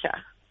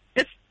dementia.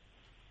 Just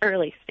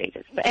early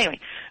stages. But anyway,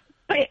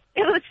 it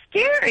was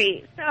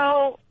scary.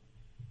 So,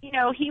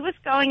 he was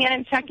going in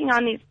and checking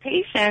on these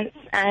patients.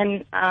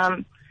 And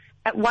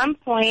at one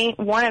point,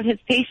 one of his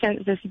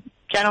patients, this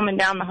gentleman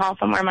down the hall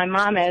from where my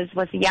mom is,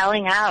 was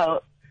yelling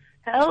out,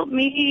 "Help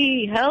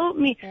me, help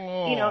me."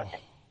 Oh.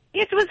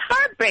 It was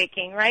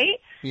heartbreaking, right?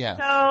 Yeah.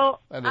 So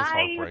that is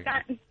I heartbreaking.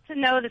 got to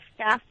know the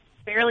staff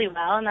fairly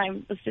well, and I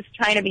was just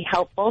trying to be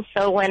helpful.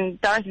 So when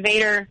Darth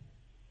Vader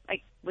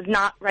was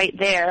not right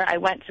there, I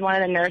went to one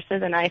of the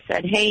nurses and I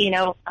said, "Hey,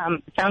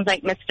 it sounds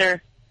like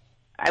Mr.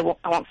 I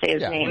won't say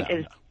his name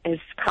is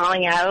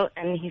calling out,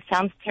 and he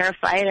sounds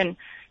terrified. And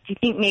do you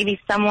think maybe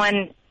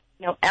someone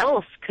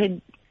else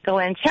could go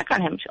in and check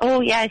on him?"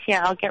 "Oh, yes,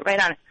 I'll get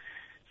right on it."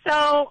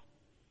 So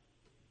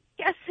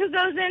guess who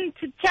goes in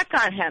to check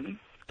on him?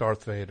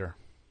 Darth Vader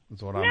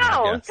is what I'm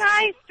No, going to guess.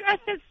 guys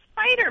dressed as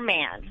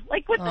Spider-Man,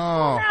 with the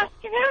full mask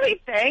and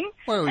everything.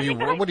 What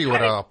are you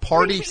at a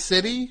party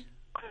city?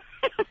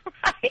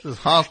 Right? This is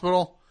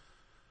hospital?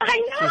 I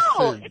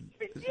know.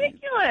 It's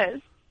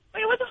ridiculous.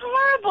 But it was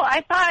horrible.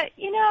 I thought,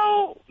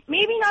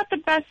 maybe not the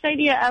best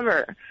idea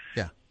ever.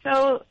 Yeah.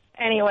 So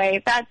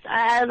anyway,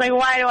 I was like,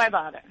 why do I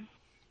bother?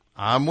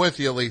 I'm with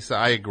you, Lisa.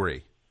 I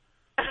agree.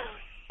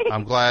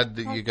 I'm glad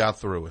that you got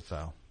through it,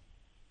 though.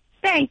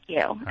 Thank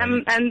you.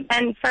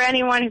 And for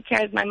anyone who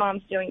cares, my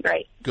mom's doing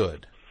great.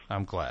 Good.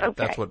 I'm glad. Okay.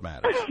 That's what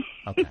matters.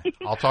 Okay.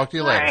 I'll talk to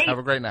you later. Right. Have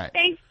a great night.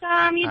 Thanks,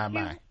 Tom. You too.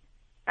 Bye.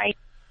 Bye.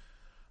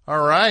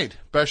 All right.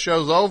 Best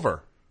show's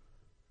over.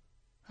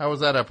 How was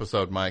that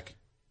episode, Mike?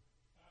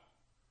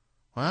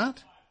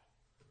 What?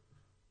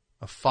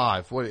 A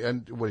 5. What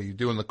are you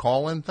doing, the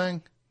call-in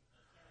thing?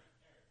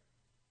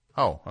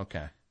 Oh,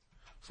 okay.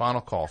 Final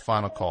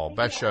call.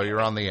 Best show,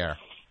 you're on the air.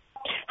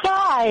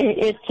 Hi,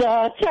 it's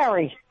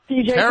Terry.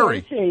 DJ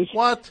Terry, KC.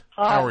 what?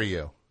 Hi. How are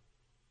you?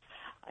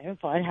 I am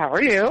fine. How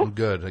are you? I'm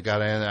good. I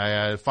got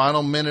a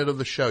final minute of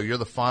the show. You're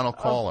the final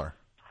caller.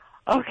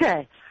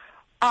 Okay.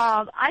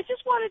 I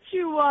just wanted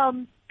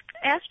to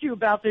ask you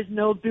about this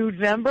no dude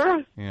Vember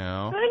thing.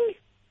 Yeah. I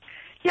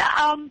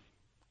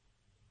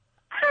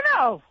don't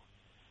know.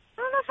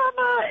 I don't know if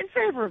I'm in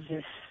favor of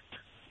this.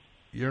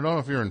 You don't know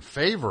if you're in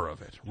favor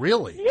of it,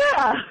 really?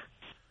 Yeah.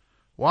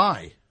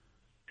 Why?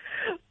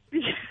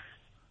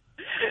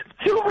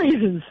 2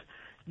 reasons.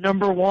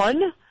 Number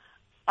one,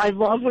 I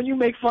love when you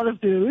make fun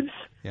of dudes.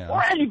 Yeah.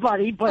 Or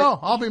anybody, but... Oh,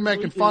 I'll be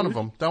making fun of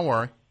them. Don't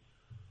worry.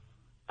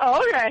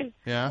 Oh, okay.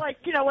 Yeah. Like,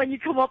 when you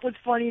come up with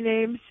funny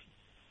names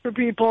for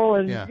people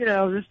and,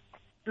 just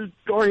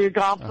or you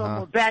golf them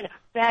or bad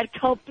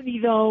company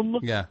them.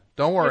 Yeah.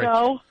 Don't worry.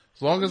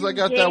 As long as I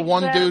got that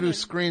one dude who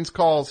screens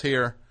calls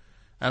here,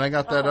 and I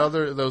got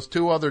those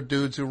 2 other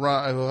dudes who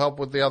help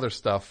with the other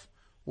stuff,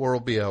 we'll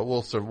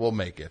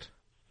make it.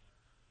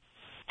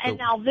 And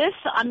now this,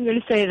 I'm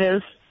going to say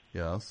this,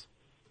 Yes.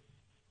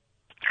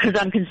 Because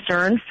I'm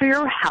concerned for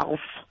your health.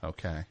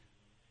 Okay.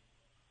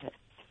 Do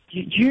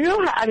you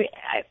know how,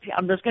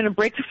 I'm just going to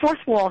break the fourth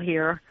wall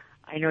here.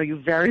 I know you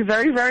very,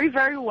 very, very,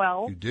 very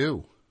well. You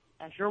do.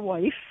 As your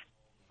wife.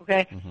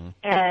 Okay? Mm-hmm.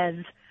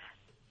 And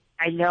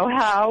I know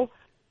how,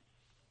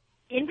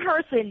 in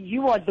person,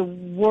 you are the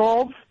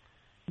world's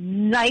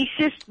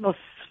nicest, most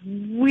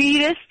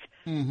sweetest,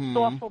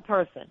 thoughtful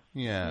person.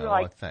 Yeah, you're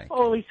like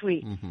totally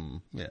sweet. Mm-hmm.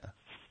 Yeah.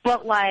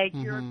 But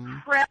you're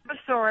a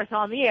craposaurus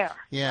on the air.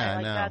 Yeah, right?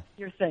 I know. That's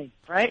your thing,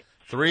 right?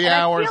 3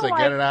 hours, I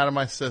get it out of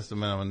my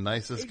system, and I'm the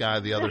nicest guy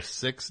the other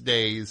 6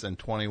 days and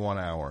 21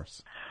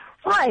 hours.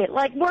 Right.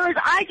 Whereas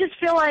I just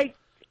feel like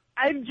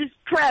I'm just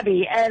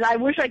crabby, and I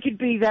wish I could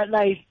be that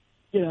nice,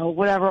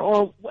 whatever.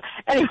 Or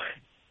anyway,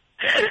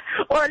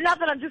 or not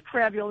that I'm just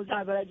crabby all the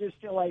time, but I just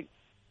feel like,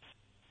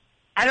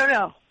 I don't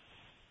know.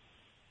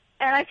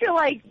 And I feel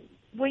like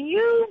when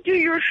you do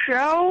your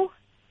show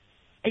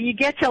and you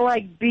get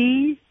to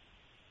be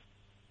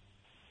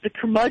the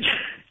curmudgeon.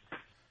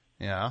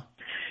 Yeah.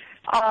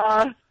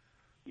 That's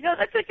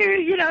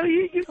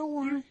you don't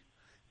worry.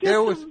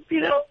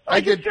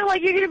 I just feel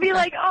like you're going to be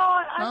like,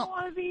 I don't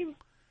want to be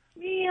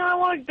me, I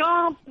want to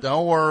gump.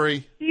 Don't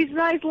worry. These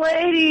nice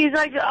ladies,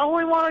 I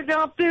only want to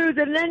gump dudes,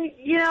 and then,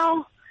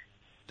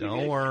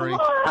 Don't worry.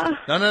 On.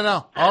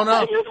 No. Oh, no.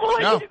 I just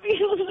want no. you to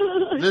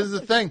be This is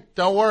the thing.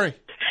 Don't worry.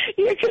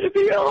 You're going to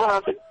be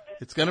loving.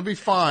 It's going to be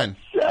fine.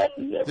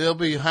 There'll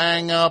be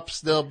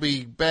hang-ups. There'll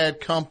be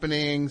bad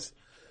companyings.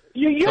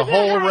 You're the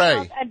whole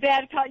array. And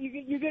bad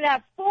you're going to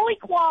have full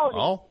equality.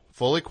 Oh,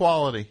 full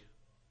equality.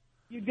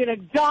 You're going to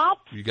gump.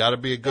 You got to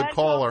be a good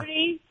caller.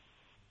 Company.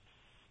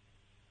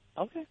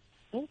 Okay.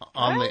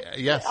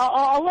 Yes.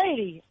 A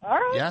lady. All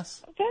right.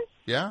 Yes. Okay.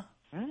 Yeah.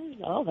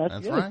 Oh, that's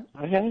good. Right.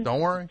 Okay.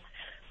 Don't worry.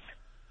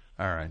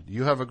 All right.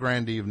 You have a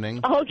grand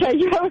evening. Okay.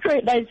 You have a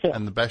great night, sir.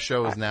 And the best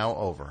show is now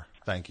over.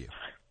 Thank you.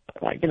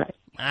 All right. Good night.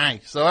 All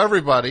right. So,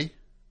 everybody,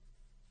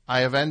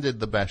 I have ended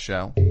the best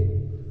show.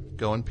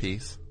 Go in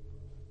peace.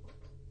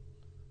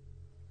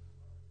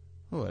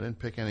 Oh, I didn't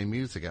pick any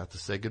music out to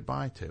say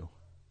goodbye to.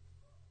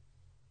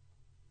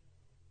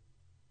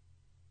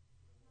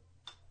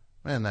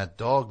 Man, that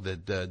dog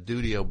that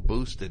Dudio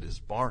boosted is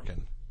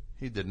barking.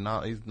 He's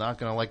not going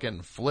to like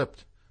getting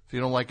flipped. If you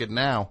don't like it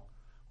now,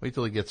 wait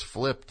till he gets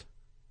flipped.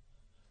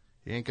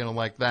 He ain't going to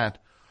like that.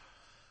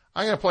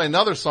 I'm going to play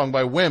another song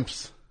by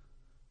Wimps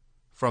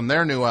from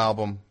their new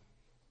album,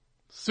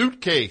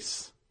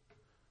 Suitcase.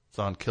 It's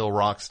on Kill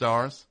Rock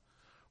Stars.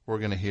 We're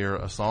going to hear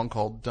a song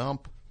called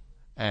Dump.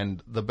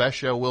 And the best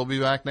show will be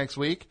back next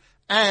week.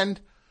 And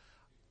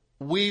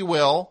we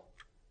will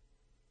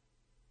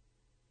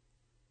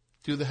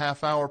do the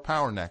half-hour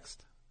power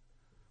next.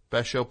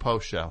 Best show,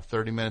 post show.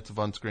 30 minutes of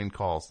unscreened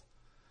calls.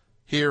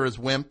 Here is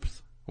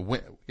Wimps.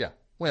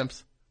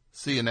 Wimps.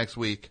 See you next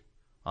week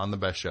on the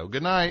best show.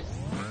 Good night.